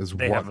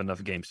they have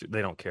enough games.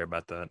 They don't care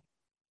about that.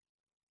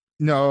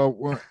 No,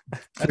 well,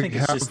 I think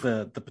it's just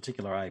the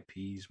particular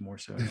IPs more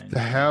so. They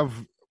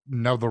have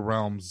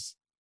NetherRealms.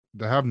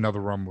 They have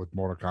NetherRealm with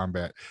Mortal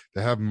Kombat.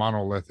 They have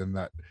Monolith in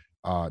that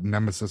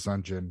Nemesis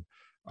engine.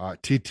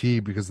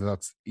 TT, because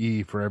that's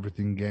E for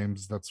everything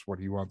games. That's what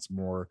he wants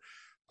more.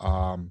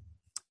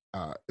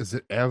 Is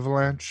it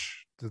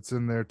Avalanche that's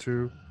in there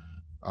too?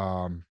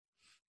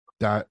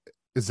 That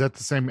is that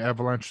the same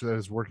Avalanche that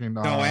is working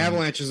on? No,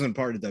 Avalanche isn't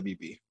part of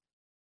WB.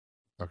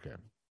 Okay,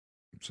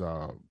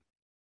 so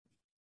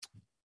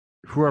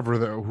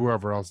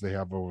whoever else they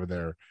have over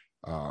there,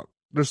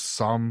 there's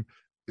some.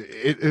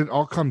 It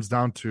all comes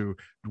down to,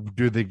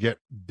 do they get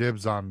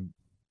dibs on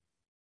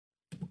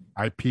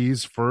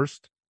IPs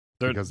first?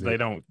 Because they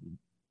don't.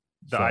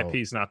 The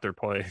IP's not their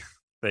play.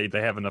 They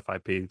have enough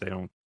IP. They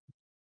don't.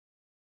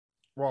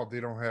 Well, they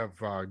don't have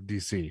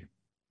DC.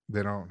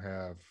 They don't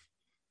have,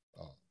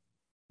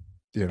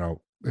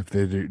 if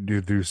they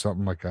do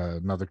something like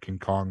another King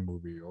Kong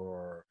movie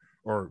or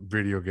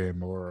video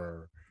game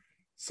or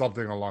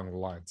something along the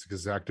lines,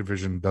 because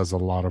Activision does a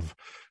lot of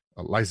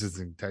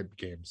licensing type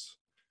games.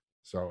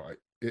 So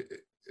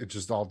it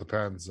just all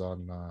depends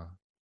on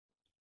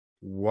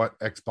what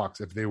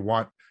Xbox. If they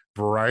want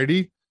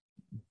variety,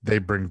 they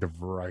bring the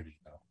variety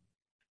now.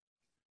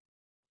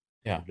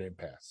 Yeah, Game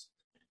Pass.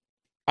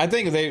 I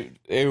think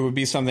it would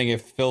be something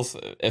if Phil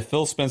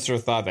Spencer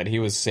thought that he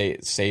was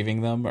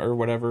saving them or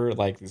whatever,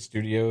 like the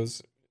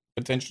studios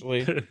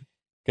potentially,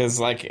 because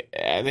like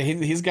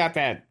he's got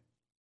that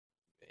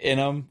in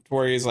him to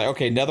where he's like,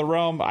 okay,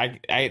 NetherRealm,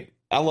 I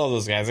love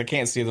those guys. I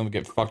can't see them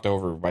get fucked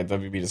over by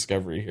WB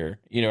Discovery here.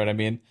 You know what I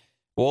mean?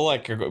 We'll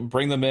like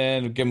bring them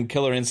in, give them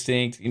Killer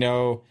Instinct,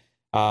 try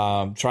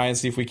and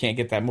see if we can't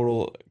get that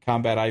Mortal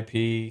Kombat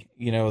IP,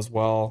 as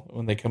well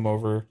when they come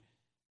over.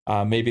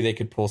 Maybe they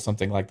could pull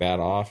something like that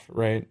off,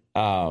 right?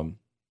 I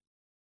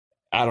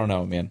don't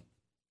know, man.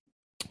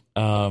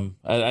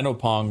 I know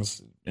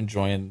Pong's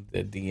enjoying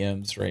the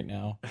DMs right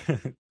now.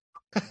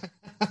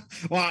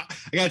 Well,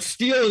 I got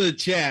Steele in the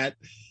chat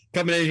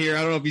coming in here.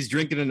 I don't know if he's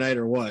drinking tonight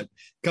or what.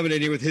 Coming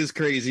in here with his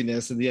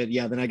craziness, and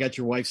then I got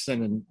your wife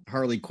sending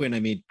Harley Quinn. I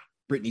mean,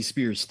 Britney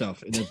Spears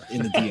stuff in the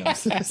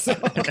DMs.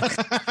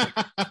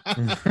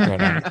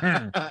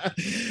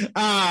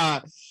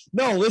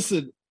 No,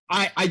 listen.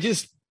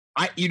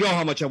 You know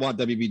how much I want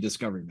WB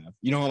Discovery, man.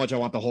 You know how much I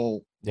want the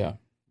whole. Yeah.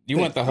 You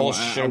want the whole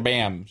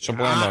shabam.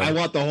 I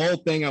want the whole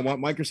thing. I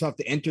want Microsoft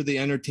to enter the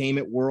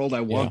entertainment world.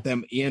 I want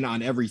them in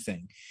on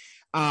everything.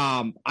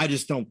 I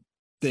just don't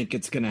think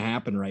it's going to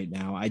happen right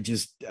now.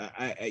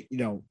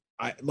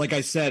 Like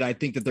I said, I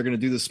think that they're going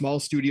to do the small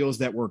studios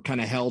that were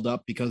kind of held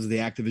up because of the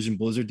Activision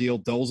Blizzard deal.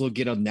 Those will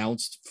get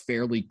announced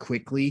fairly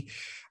quickly.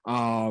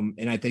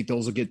 And I think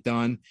those will get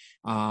done.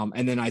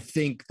 And then I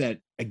think that,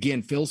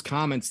 again, Phil's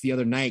comments the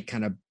other night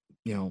kind of,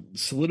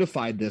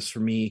 solidified this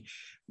for me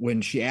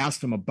when she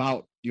asked him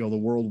about, the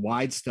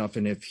worldwide stuff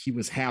and if he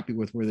was happy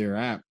with where they're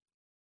at.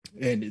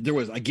 And there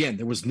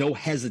was no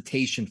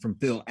hesitation from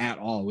Phil at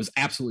all. It was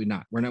absolutely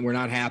not. We're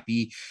not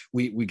happy.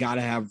 We got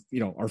to have,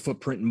 our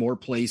footprint in more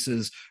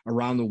places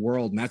around the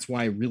world. And that's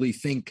why I really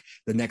think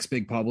the next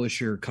big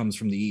publisher comes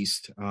from the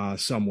East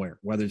somewhere,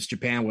 whether it's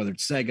Japan, whether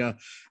it's Sega,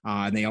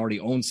 and they already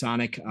own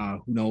Sonic,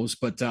 who knows,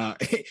 but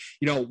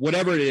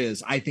whatever it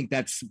is, I think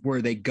that's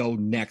where they go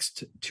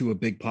next to a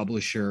big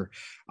publisher,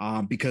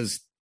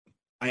 because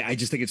I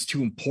just think it's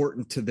too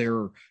important to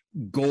their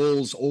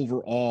goals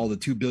overall, the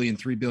 2 billion,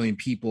 3 billion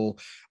people.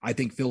 I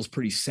think Phil's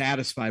pretty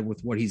satisfied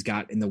with what he's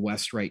got in the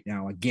West right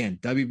now. Again,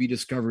 WB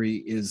Discovery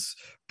is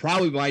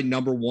probably my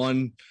number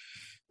one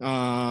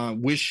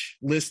wish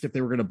list if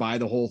they were going to buy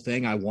the whole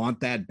thing. I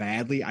want that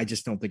badly. I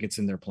just don't think it's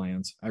in their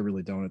plans. I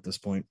really don't at this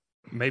point.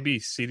 Maybe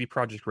CD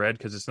Projekt Red,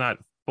 because it's not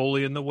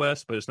fully in the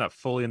West, but it's not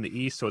fully in the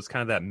East, so it's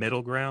kind of that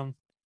middle ground.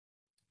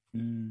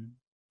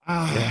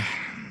 Yeah.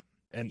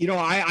 And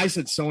I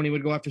said Sony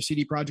would go after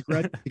CD Projekt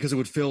Red because it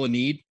would fill a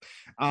need.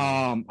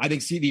 I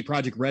think CD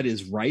Projekt Red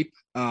is ripe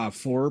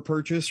for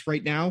purchase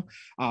right now,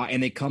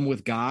 and they come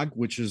with GOG,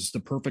 which is the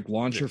perfect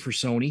launcher for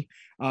Sony.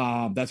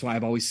 That's why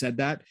I've always said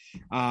that.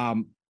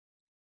 I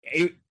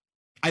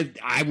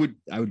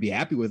would be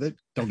happy with it.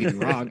 Don't get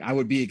me wrong. I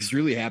would be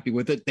extremely happy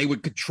with it. They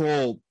would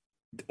control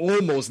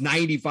almost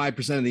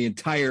 95% of the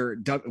entire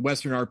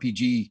Western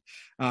RPG,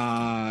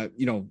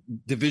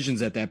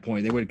 divisions at that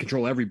point. They would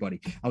control everybody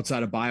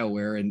outside of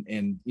BioWare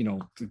and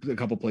a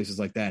couple places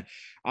like that.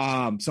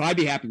 So I'd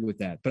be happy with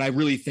that. But I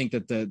really think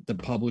that the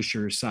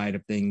publisher side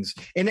of things,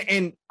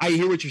 and I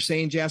hear what you're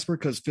saying, Jasper,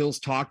 because Phil's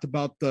talked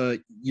about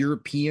the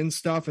European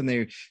stuff, and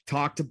they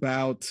talked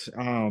about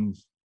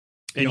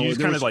and you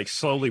just kind of like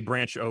slowly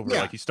branch over.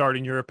 Yeah. Like you start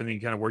in Europe and then you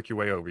kind of work your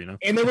way over,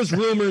 And there was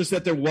rumors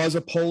that there was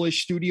a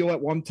Polish studio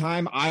at one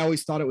time. I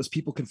always thought it was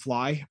People Can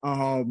Fly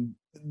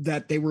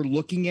that they were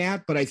looking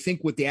at. But I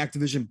think with the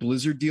Activision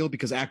Blizzard deal,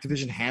 because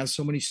Activision has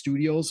so many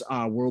studios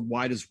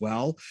worldwide as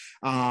well,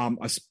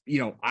 I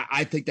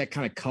think that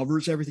kind of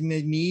covers everything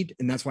they need.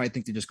 And that's why I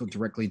think they just go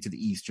directly into the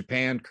East,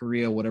 Japan,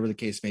 Korea, whatever the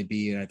case may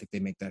be. And I think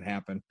they make that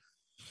happen.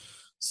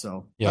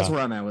 So that's where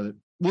I'm at with it.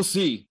 We'll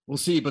see.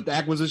 But the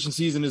acquisition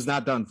season is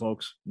not done,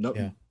 folks. No,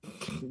 Yeah.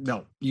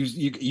 No.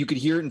 You could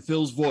hear it in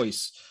Phil's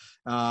voice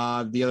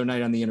the other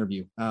night on the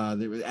interview.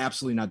 They were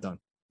absolutely not done.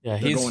 Yeah,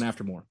 they're going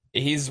after more.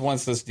 He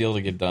wants this deal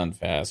to get done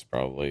fast,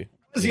 probably.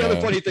 That's the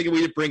other funny thing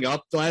we did bring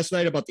up last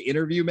night about the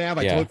interview, Mav.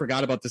 I totally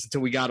forgot about this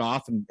until we got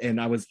off,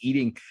 and I was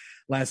eating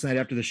last night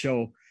after the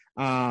show.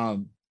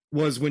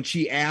 Was when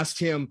she asked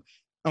him,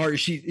 or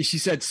she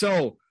said,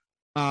 "So,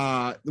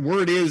 the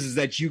word is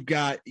that you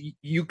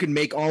can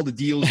make all the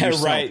deals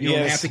yourself. Right? You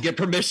don't have to get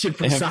permission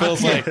from It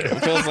feels like,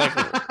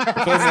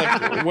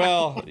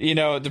 well,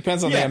 it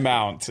depends on the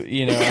amount,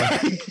 Yeah.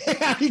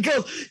 He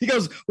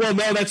goes, well,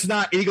 no, that's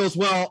not. And he goes,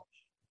 well,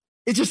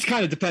 it just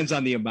kind of depends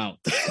on the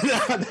amount.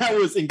 That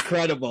was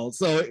incredible.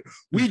 So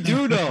we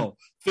do know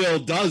Phil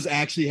does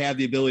actually have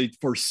the ability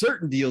for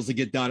certain deals to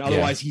get done.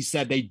 Otherwise, he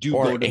said they do.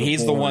 Or go to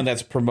he's the one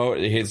that's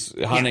he's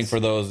hunting for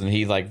those, and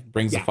he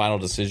brings the final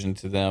decision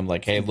to them.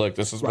 Like, hey, look,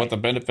 this is what the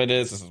benefit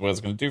is. This is what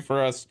it's going to do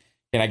for us.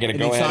 Can I get a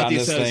go ahead on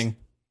this thing?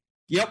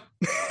 Yep.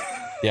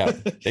 Yeah,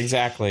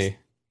 exactly.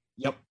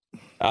 Yep.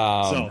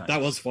 So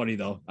that was funny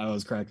though. I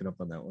was cracking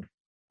up on that one.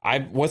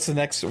 What's the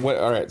next?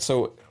 All right.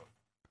 So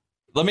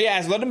let me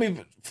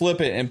flip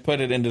it and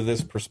put it into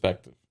this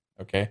perspective.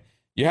 Okay.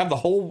 You have the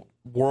whole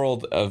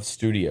world of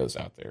studios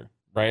out there,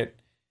 right?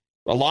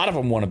 A lot of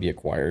them want to be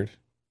acquired.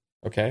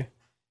 Okay.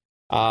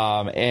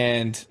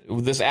 And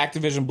this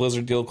Activision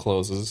Blizzard deal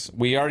closes.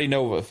 We already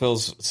know what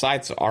Phil's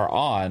sights are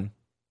on.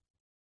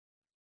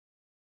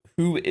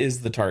 Who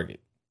is the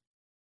target?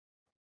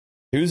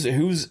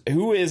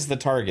 Who is the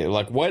target?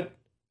 Like, what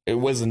it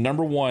was the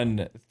number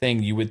one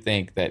thing you would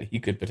think that he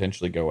could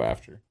potentially go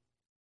after?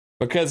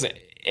 Because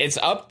it's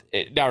up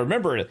now.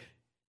 Remember,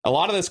 a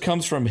lot of this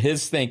comes from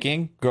his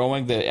thinking,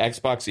 growing the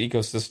Xbox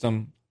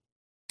ecosystem,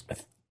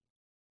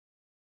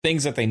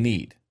 things that they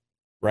need,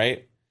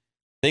 right?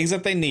 Things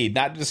that they need,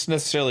 not just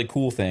necessarily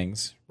cool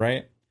things,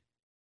 right?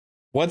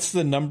 What's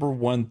the number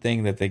one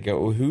thing that they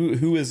go?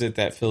 Who is it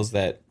that feels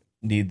that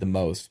need the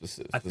most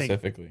specifically? I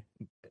think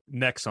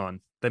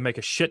Nexon. They make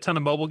a shit ton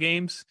of mobile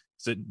games.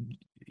 It's an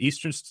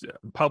Eastern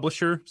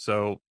publisher,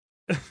 so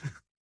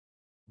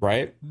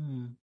right.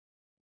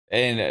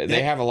 And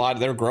they have a lot.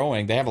 They're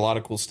growing. They have a lot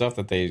of cool stuff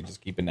that they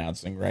just keep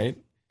announcing, right?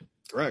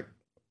 Correct.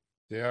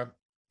 Yeah.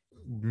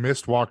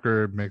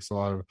 Mistwalker makes a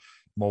lot of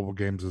mobile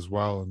games as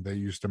well, and they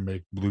used to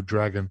make Blue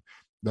Dragon.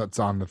 That's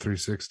on the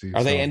 360.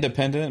 Are they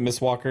independent?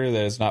 Mistwalker,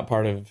 that is not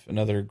part of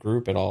another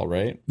group at all,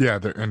 right? Yeah,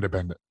 they're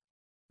independent.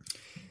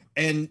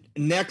 And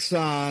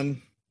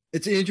Nexon,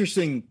 it's an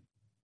interesting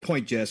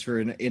point, Jasper,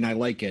 and I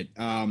like it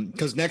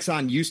because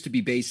Nexon used to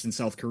be based in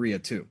South Korea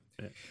too.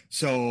 Yeah.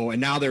 So, and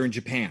now they're in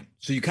Japan.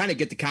 So you kind of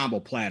get the combo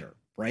platter,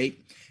 right?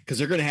 Because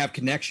they're going to have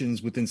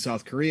connections within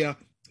South Korea.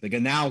 They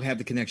can now have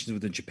the connections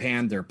within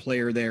Japan. They're a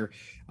player there.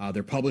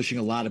 They're publishing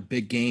a lot of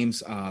big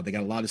games. They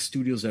got a lot of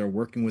studios that are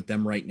working with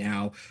them right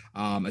now,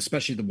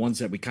 especially the ones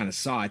that we kind of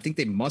saw. I think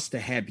they must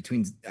have had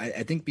between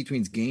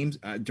games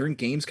during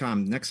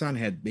Gamescom, Nexon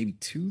had maybe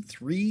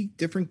 2-3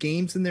 different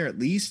games in there at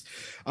least.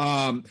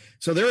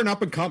 So they're an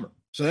up and comer.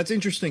 So that's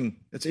interesting.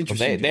 That's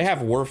interesting. Well, they have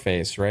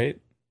Warface, right?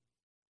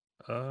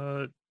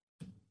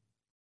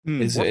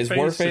 Is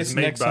Warface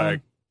made Nexon? by a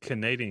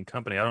Canadian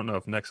company? I don't know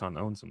if Nexon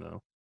owns them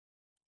though.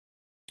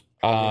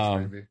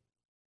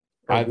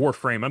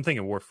 Warframe. I'm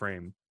thinking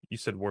Warframe. You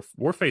said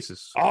Warface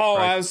is. Oh,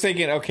 right? I was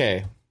thinking.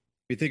 Okay,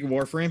 you thinking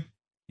Warframe?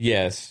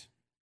 Yes.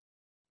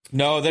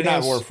 No, they're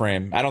not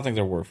Warframe. I don't think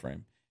they're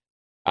Warframe.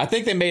 I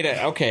think they made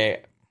it.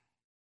 Okay.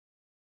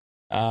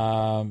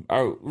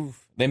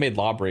 They made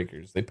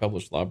Lawbreakers. They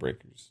published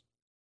Lawbreakers.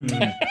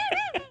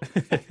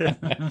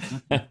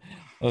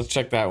 Let's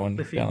check that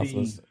one.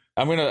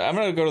 I'm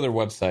gonna go to their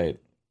website.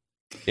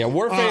 Yeah,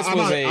 Warface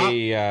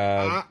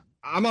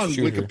I'm on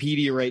shooter.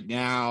 Wikipedia right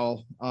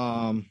now.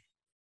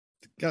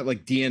 Got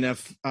like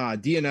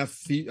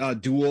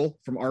DNF Duel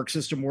from Arc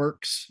System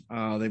Works.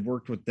 They've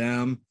worked with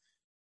them.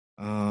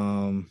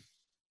 FIFA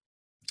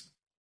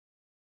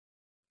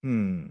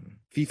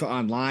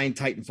Online,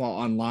 Titanfall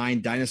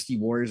Online, Dynasty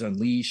Warriors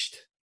Unleashed.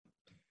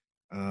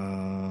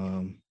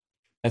 There's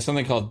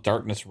something called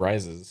Darkness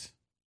Rises.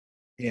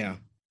 Yeah,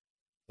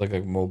 like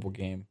a mobile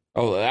game.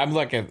 Oh, I'm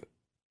like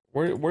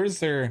where's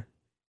their?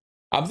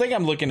 I'm thinking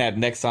I'm looking at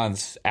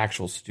Nexon's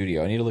actual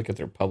studio. I need to look at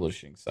their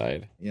publishing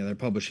side. Yeah, their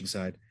publishing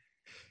side.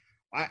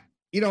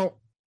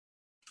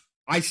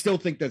 I still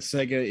think that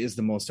Sega is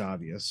the most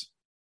obvious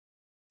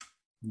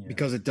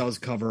because it does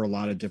cover a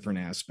lot of different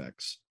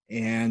aspects,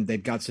 and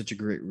they've got such a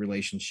great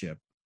relationship,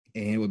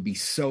 and it would be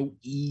so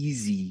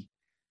easy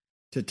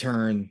to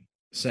turn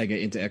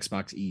Sega into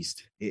Xbox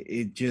East.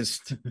 It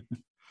just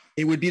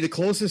it would be the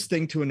closest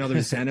thing to another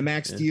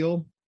ZeniMax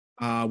deal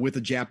with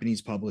a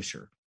Japanese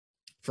publisher,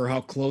 for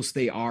how close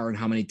they are and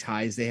how many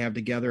ties they have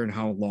together and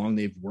how long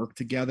they've worked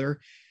together.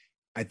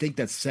 I think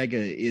that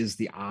Sega is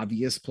the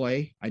obvious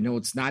play. I know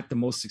it's not the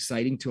most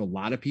exciting to a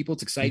lot of people.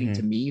 It's exciting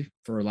to me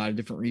for a lot of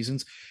different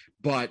reasons,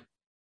 but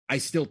I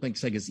still think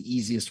Sega is the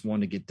easiest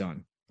one to get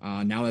done.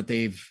 Now that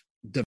they've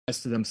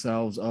divested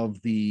themselves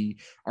of the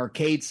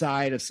arcade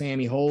side of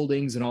Sammy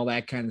Holdings and all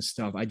that kind of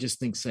stuff, I just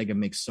think Sega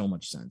makes so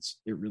much sense.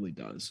 It really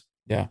does.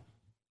 Yeah.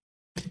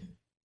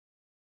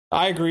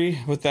 I agree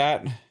with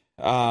that.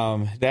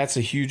 That's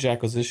a huge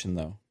acquisition,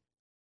 though.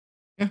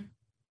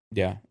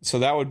 Yeah. So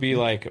that would be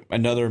like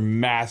another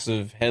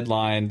massive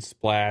headline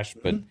splash,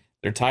 but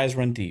their ties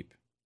run deep.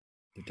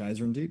 Their ties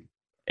run deep.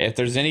 If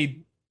there's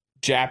any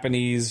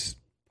Japanese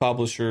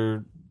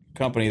publisher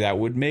company that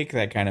would make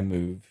that kind of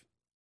move,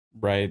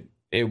 right,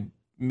 it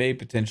may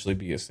potentially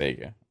be a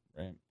Sega,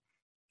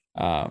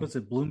 right? Was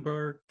it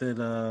Bloomberg that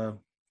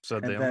So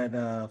had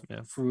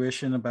that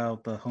fruition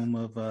about the home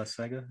of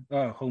Sega,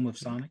 home of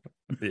Sonic?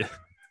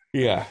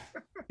 Yeah.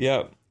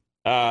 Yep.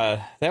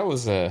 That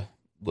was a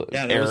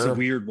that error. was a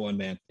weird one,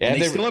 man. Yeah,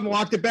 and they still haven't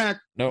walked it back.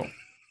 No.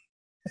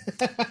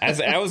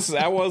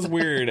 That was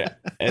weird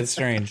and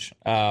strange.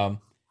 All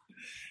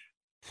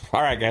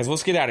right, guys,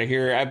 let's get out of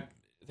here.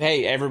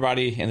 Hey,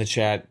 everybody in the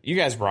chat, you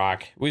guys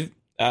rock. We've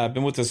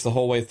been with us the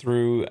whole way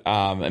through.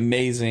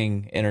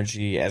 Amazing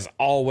energy as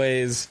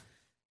always.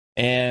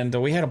 And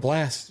we had a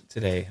blast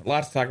today. A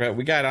lot to talk about.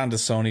 We got on to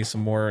Sony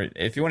some more.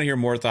 If you want to hear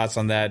more thoughts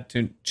on that,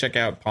 check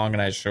out Pong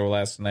and I's show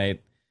last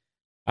night.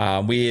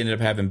 We ended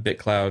up having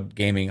BitCloud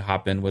Gaming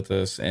hop in with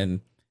us,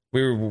 and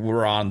we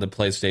were on the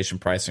PlayStation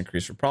price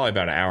increase for probably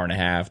about an hour and a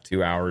half,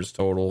 2 hours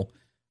total.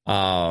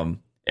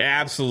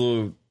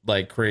 Absolute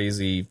like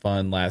crazy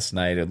fun last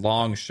night. A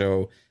long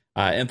show.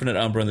 Infinite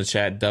Umbra in the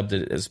chat dubbed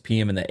it as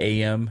PM in the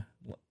AM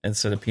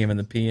instead of PM in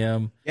the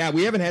PM. Yeah,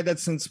 we haven't had that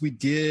since we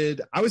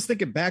did. I was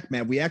thinking back,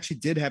 man. We actually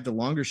did have the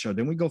longer show.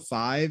 Didn't we go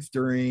 5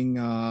 during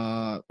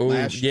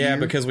last year? Yeah,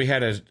 because we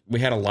had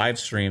a live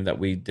stream that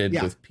we did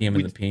with PM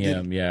in the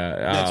PM.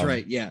 That's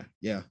right. Yeah.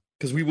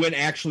 Because we went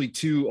actually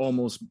to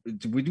almost.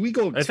 Did we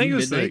go? I think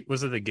it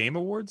was it the Game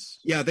Awards?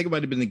 Yeah, I think it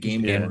might have been the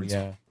Game Awards.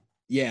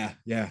 Yeah.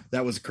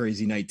 That was a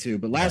crazy night too.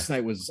 But last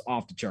night was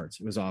off the charts.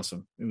 It was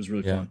awesome. It was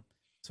really fun.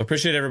 So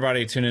appreciate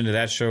everybody tuning into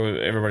that show.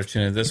 Everybody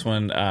tuning into this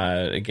one.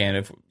 Again,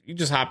 if you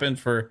just hop in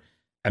for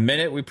a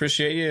minute, we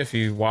appreciate you. If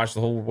you watch the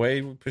whole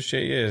way, we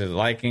appreciate you.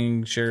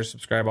 Liking, share,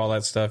 subscribe, all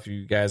that stuff.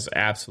 You guys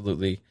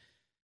absolutely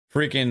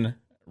freaking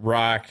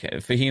rock.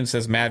 Fahim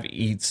says Mav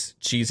eats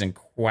cheese and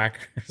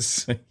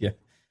quackers. Yeah,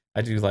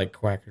 I do like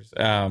quackers.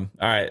 All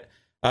right.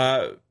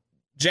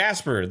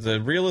 Jasper,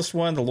 the realest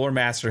one, the lore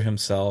master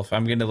himself.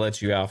 I'm going to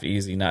let you off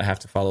easy, not have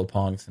to follow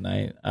Pong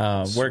tonight.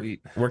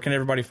 Where can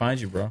everybody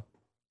find you, bro?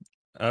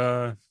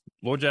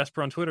 Lord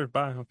Jasper on Twitter.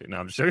 Bye. Okay, no,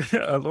 I'm just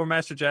joking. Lord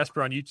Master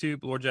Jasper on YouTube.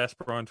 Lord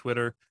Jasper on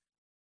Twitter.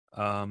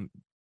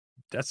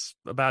 That's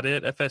about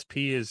it.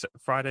 FSP is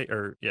Friday,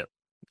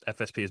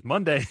 FSP is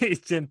Monday,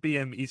 10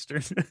 p.m.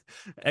 Eastern.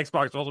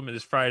 Xbox Ultimate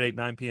is Friday,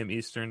 9 p.m.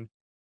 Eastern,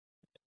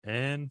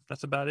 and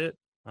that's about it.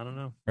 I don't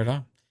know. Right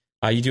on.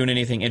 You doing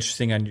anything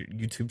interesting on your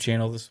YouTube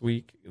channel this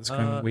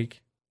coming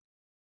week?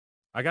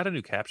 I got a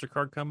new capture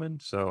card coming,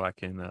 so I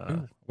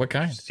can. What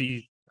kind?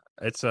 See.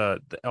 It's the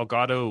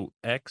Elgato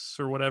X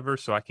or whatever,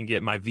 so I can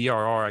get my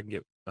VRR. I can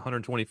get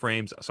 120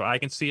 frames, so I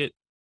can see it.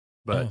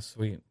 But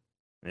sweet,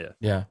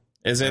 yeah.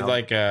 Is it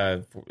like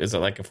a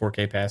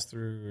 4K pass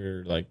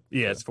through or like?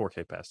 Yeah, it's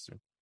 4K pass through.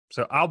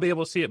 So I'll be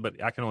able to see it,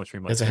 but I can only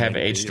stream. Does it have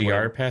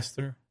HDR pass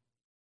through?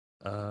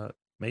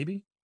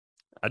 Maybe.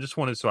 I just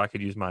wanted so I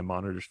could use my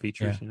monitor's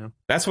features. Yeah. You know,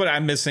 that's what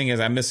I'm missing.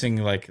 I'm missing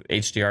like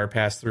HDR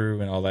pass through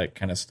and all that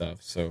kind of stuff.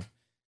 So,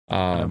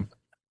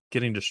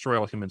 getting Destroy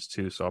All Humans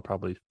too, so I'll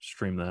probably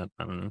stream that.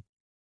 I don't know.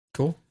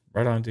 Cool.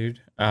 Right on, dude.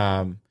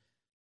 The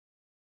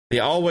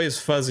always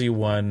fuzzy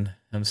one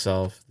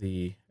himself,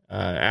 the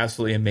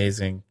absolutely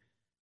amazing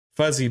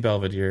Fuzzy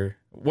Belvedere.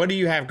 What do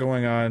you have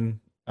going on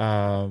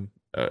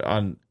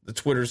the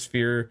Twitter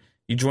sphere?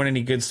 You join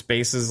any good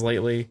spaces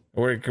lately?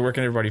 Where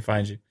can everybody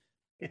find you?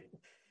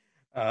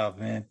 Oh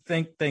man,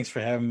 thanks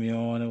for having me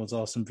on. It was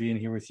awesome being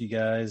here with you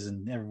guys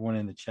and everyone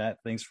in the chat.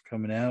 Thanks for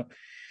coming out.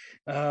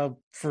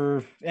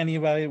 For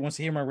anybody that wants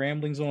to hear my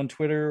ramblings on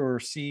Twitter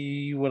or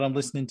see what I'm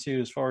listening to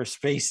as far as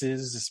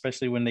spaces,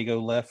 especially when they go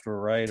left or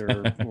right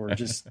or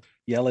just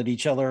yell at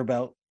each other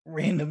about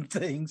random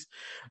things,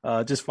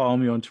 just follow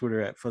me on Twitter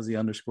at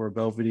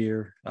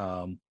fuzzy_Belvedere.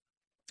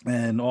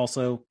 And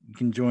also you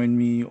can join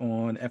me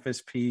on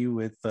FSP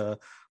with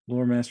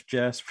Lore Master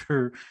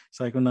Jasper,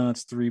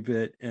 Psychonauts,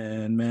 3-Bit,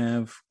 and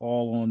Mav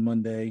all on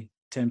Monday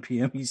 10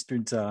 p.m.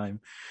 Eastern time.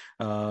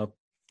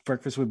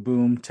 Breakfast with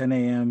Boom, 10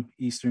 a.m.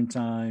 Eastern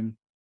time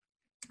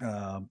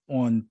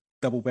on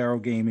Double Barrel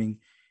Gaming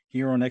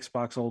here on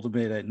Xbox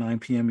Ultimate at 9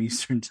 p.m.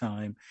 Eastern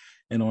time.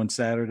 And on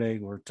Saturday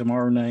or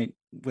tomorrow night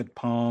with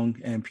Pong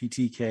and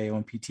PTK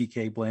on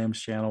PTK Blam's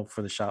channel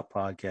for the Shop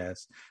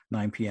Podcast,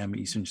 9 p.m.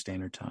 Eastern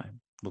Standard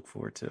Time. Look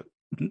forward to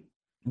it.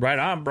 Right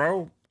on,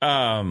 bro.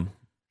 And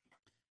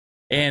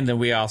then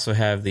we also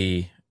have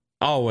the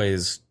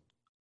always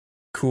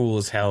cool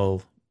as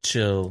hell,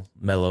 chill,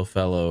 mellow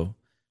fellow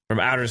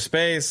from outer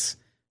space.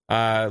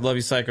 Love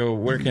you, Psycho.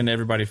 Where can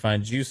everybody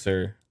find you,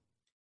 sir?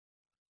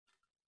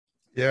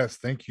 Yes,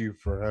 thank you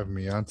for having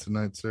me on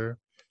tonight, sir.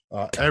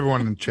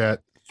 Everyone in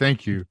chat,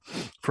 thank you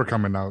for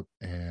coming out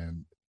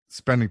and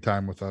spending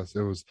time with us.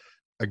 It was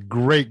a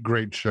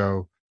great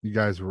show. You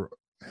guys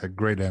had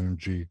great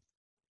energy.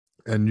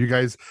 And you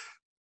guys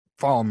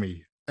follow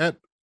me at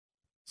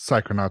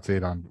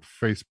Psychonauts8 on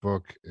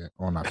Facebook.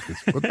 Oh, not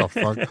Facebook. What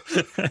the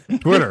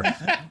fuck?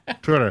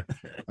 Twitter.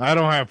 I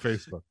don't have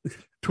Facebook.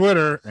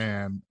 Twitter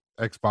and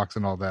Xbox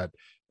and all that.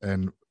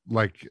 And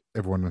like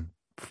everyone,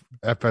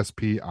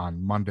 FSP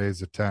on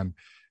Mondays at 10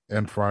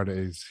 and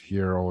Fridays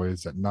here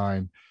always at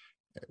 9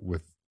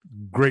 with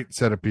great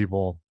set of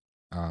people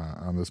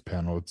on this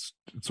panel. It's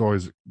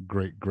always a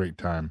great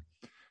time.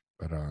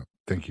 But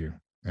thank you.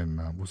 And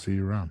we'll see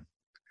you around.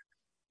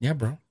 Yeah,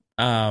 bro.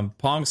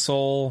 Pong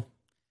Soul,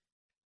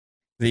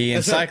 the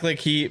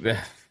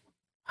encyclopedia.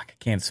 I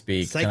can't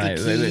speak.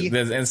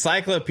 The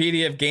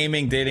encyclopedia of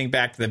gaming dating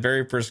back to the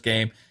very first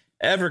game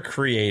ever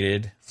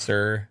created,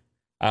 sir.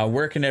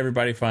 Where can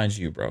everybody find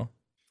you, bro?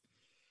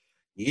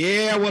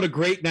 Yeah, what a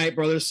great night,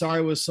 brother.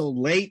 Sorry it was so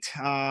late,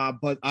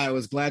 but I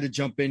was glad to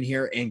jump in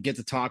here and get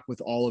to talk with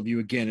all of you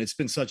again. It's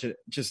been such an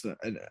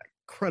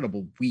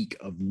incredible week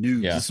of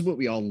news. Yeah. This is what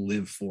we all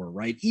live for,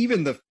 right?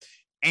 Even the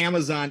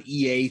Amazon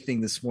EA thing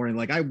this morning,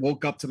 like I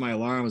woke up to my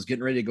alarm, I was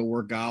getting ready to go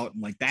work out,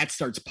 and like that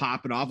starts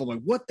popping off. I'm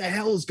like, what the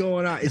hell is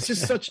going on? It's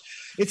just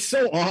it's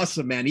so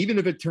awesome, man. Even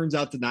if it turns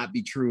out to not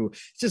be true,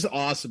 it's just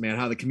awesome, man,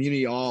 how the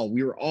community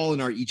we were all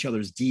in each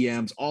other's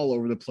DMs all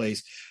over the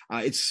place.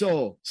 It's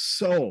so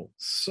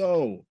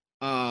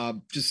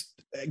just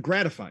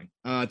gratifying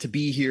to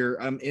be here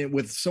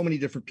with so many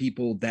different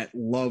people that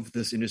love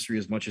this industry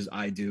as much as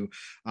I do.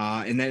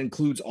 And that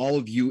includes all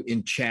of you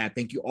in chat.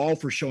 Thank you all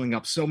for showing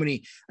up. So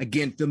many,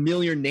 again,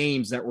 familiar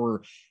names that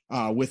were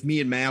with me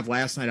and Mav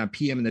last night on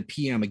PM and the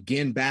PM,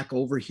 again, back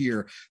over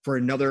here for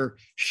another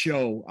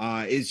show.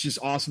 It's just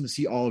awesome to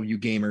see all of you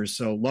gamers.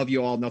 So love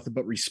you all. Nothing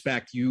but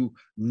respect. You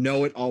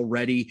know it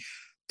already.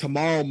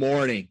 Tomorrow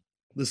morning,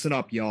 listen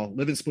up, y'all.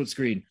 Live in split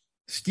screen.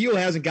 Steel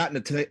hasn't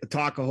gotten to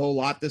talk a whole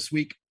lot this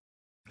week.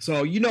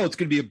 So, it's going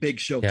to be a big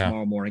show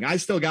tomorrow morning. I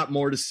still got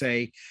more to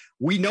say.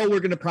 We know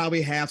we're going to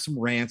probably have some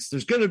rants.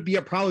 There's going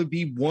to probably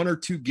be one or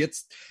two get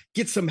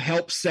some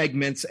help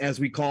segments, as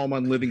we call them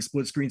on Living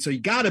Split Screen. So you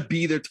got to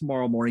be there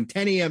tomorrow morning,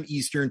 10 a.m.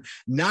 Eastern,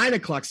 9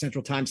 o'clock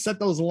Central Time. Set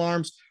those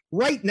alarms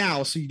right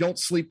now so you don't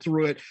sleep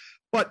through it.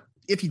 But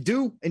if you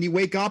do and you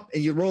wake up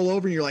and you roll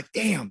over and you're like,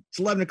 damn, it's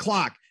 11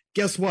 o'clock.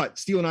 Guess what?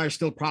 Steel and I are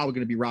still probably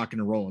going to be rocking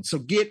and rolling. So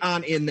get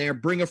on in there.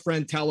 Bring a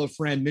friend, tell a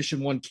friend.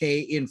 Mission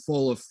 1K in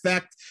full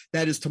effect.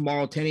 That is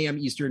tomorrow, 10 a.m.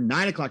 Eastern,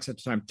 9 o'clock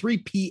Central Time, 3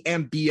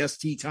 p.m.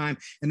 BST time.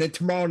 And then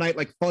tomorrow night,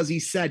 like Fuzzy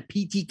said,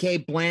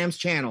 PTK Blam's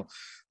channel.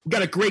 We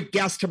got a great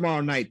guest tomorrow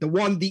night. The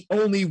one, the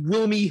only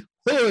Wilmy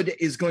Hood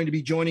is going to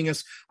be joining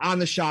us on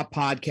the Shop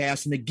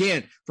Podcast. And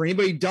again, for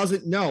anybody who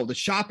doesn't know, the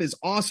Shop is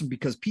awesome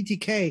because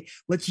PTK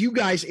lets you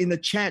guys in the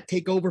chat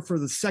take over for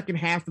the second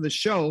half of the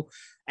show.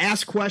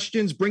 Ask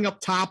questions, bring up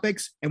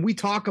topics, and we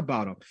talk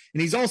about them.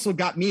 And he's also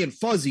got me and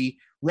Fuzzy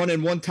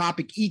running one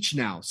topic each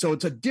now. So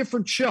it's a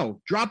different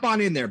show. Drop on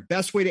in there.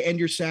 Best way to end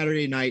your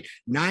Saturday night,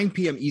 9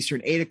 p.m.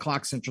 Eastern, 8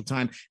 o'clock Central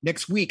Time.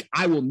 Next week,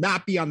 I will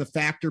not be on The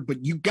Factor,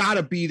 but you got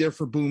to be there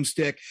for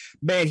Boomstick.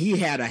 Man, he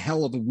had a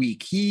hell of a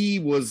week. He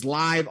was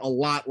live a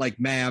lot like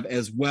Mav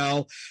as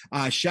well.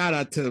 Shout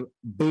out to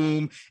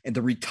Boom and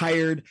the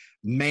retired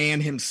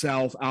man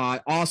himself.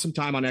 Awesome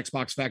time on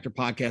Xbox Factor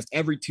Podcast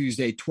every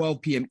Tuesday,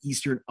 12 p.m.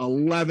 Eastern,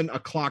 11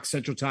 o'clock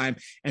Central Time.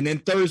 And then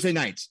Thursday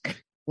nights,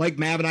 like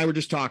Mav and I were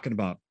just talking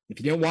about. If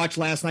you didn't watch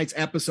last night's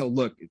episode,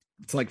 look,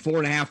 it's like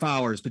 4.5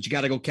 hours, but you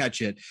got to go catch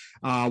it.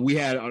 We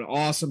had an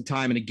awesome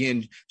time. And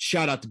again,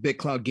 shout out to Big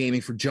Cloud Gaming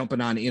for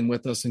jumping on in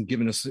with us and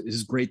giving us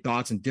his great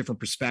thoughts and different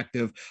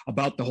perspective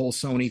about the whole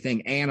Sony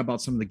thing and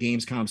about some of the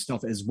Gamescom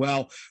stuff as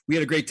well. We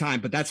had a great time,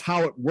 but that's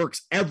how it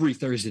works every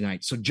Thursday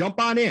night. So jump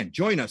on in,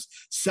 join us,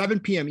 7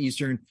 p.m.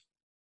 Eastern,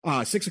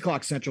 6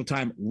 o'clock Central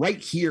Time, right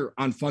here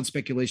on Fun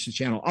Speculations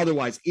channel.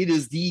 Otherwise, it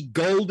is the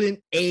golden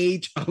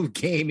age of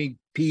gaming,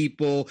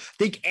 people. I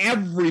think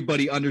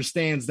everybody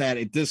understands that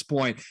at this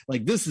point.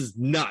 Like, this is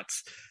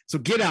nuts. So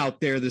get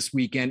out there this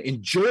weekend.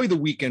 Enjoy the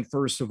weekend,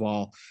 first of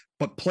all,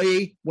 but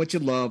play what you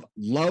love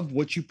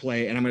what you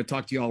play. And I'm going to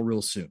talk to you all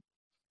real soon.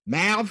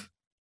 Mav,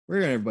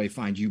 where can everybody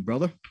find you,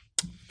 brother?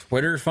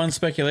 Twitter, Fun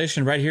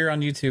Speculation, right here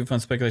on YouTube, Fun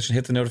Speculation.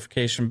 Hit the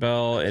notification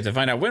bell to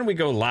find out when we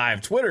go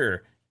live.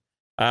 Twitter,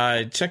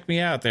 check me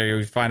out there.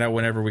 You find out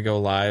whenever we go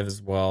live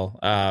as well.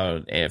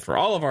 And for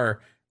all of our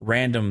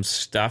random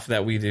stuff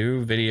that we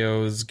do,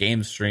 videos,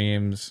 game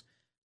streams,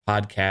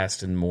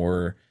 podcast, and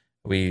more,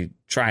 we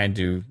try and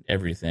do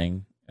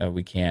everything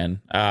we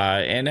can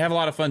and have a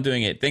lot of fun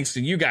doing it. Thanks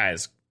to you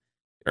guys.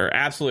 Are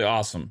absolutely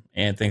awesome.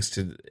 And thanks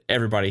to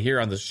everybody here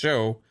on the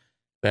show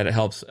that it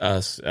helps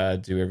us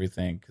do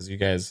everything, because you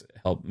guys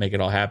help make it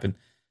all happen.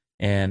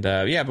 And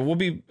but we'll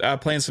be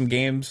playing some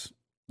games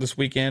this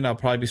weekend. I'll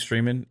probably be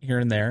streaming here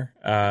and there,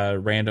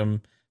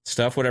 random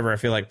stuff, whatever I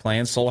feel like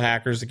playing. Soul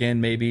Hackers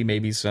again,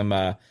 maybe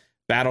some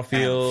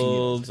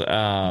Battlefield.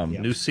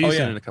 New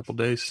season in a couple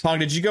days. Pong,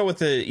 did you go with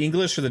the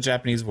English or the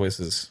Japanese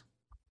voices?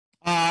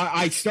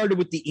 I started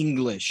with the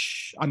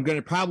English. I'm going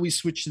to probably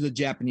switch to the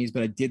Japanese,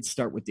 but I did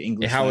start with the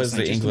English. How is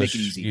the English,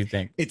 you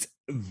think? It's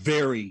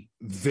very,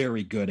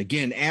 very good.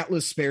 Again,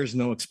 Atlas spares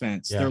no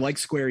expense. Yeah. They're like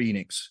Square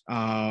Enix.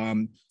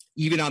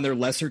 Even on their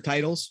lesser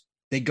titles,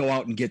 they go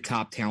out and get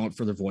top talent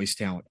for their voice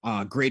talent.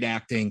 Great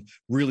acting,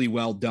 really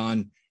well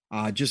done.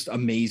 Just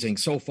amazing.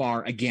 So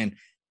far, again,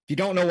 if you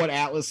don't know what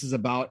Atlas is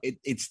about,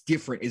 it's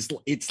different.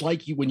 It's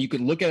like when you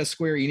can look at a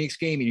Square Enix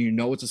game and you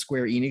know it's a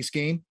Square Enix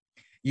game.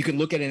 You can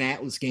look at an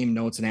Atlas game and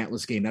know it's an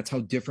Atlas game. That's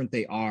how different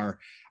they are,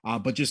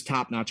 but just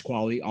top-notch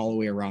quality all the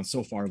way around.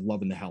 So far,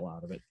 loving the hell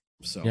out of it.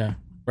 So yeah,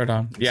 right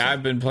on. Yeah,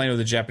 I've been playing with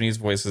the Japanese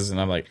voices,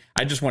 and I'm like,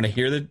 I just want to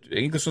hear the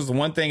English ones. The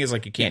one thing is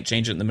like you can't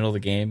change it in the middle of the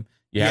game.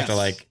 You have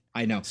to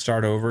I know,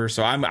 start over.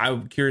 So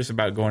I'm curious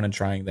about going and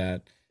trying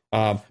that.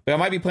 But I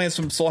might be playing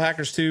some Soul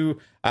Hackers too.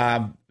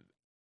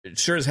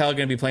 Sure as hell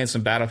going to be playing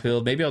some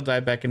Battlefield. Maybe I'll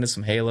dive back into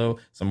some Halo,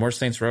 some more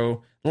Saints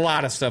Row. A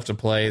lot of stuff to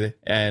play,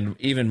 and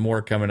even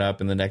more coming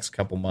up in the next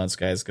couple months,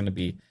 guys. It's going to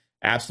be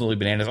absolutely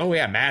bananas. Oh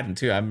yeah, Madden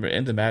too. I'm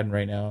into Madden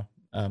right now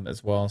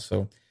as well.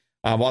 So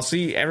I'll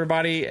see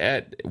everybody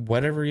at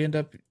whatever you end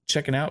up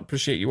checking out.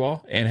 Appreciate you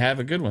all, and have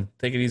a good one.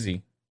 Take it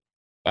easy.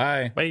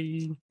 Bye.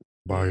 Bye.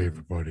 Bye,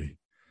 everybody.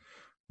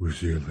 We'll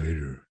see you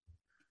later.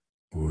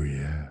 Oh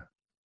yeah.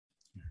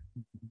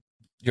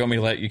 You want me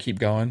to let you keep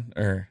going,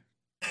 or?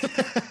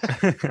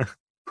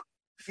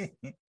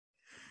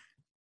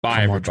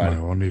 Bye, Watch my everybody.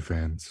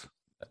 OnlyFans.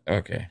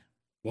 Okay.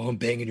 well, I'm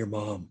banging your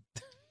mom.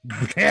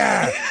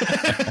 Yeah.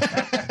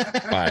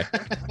 Bye.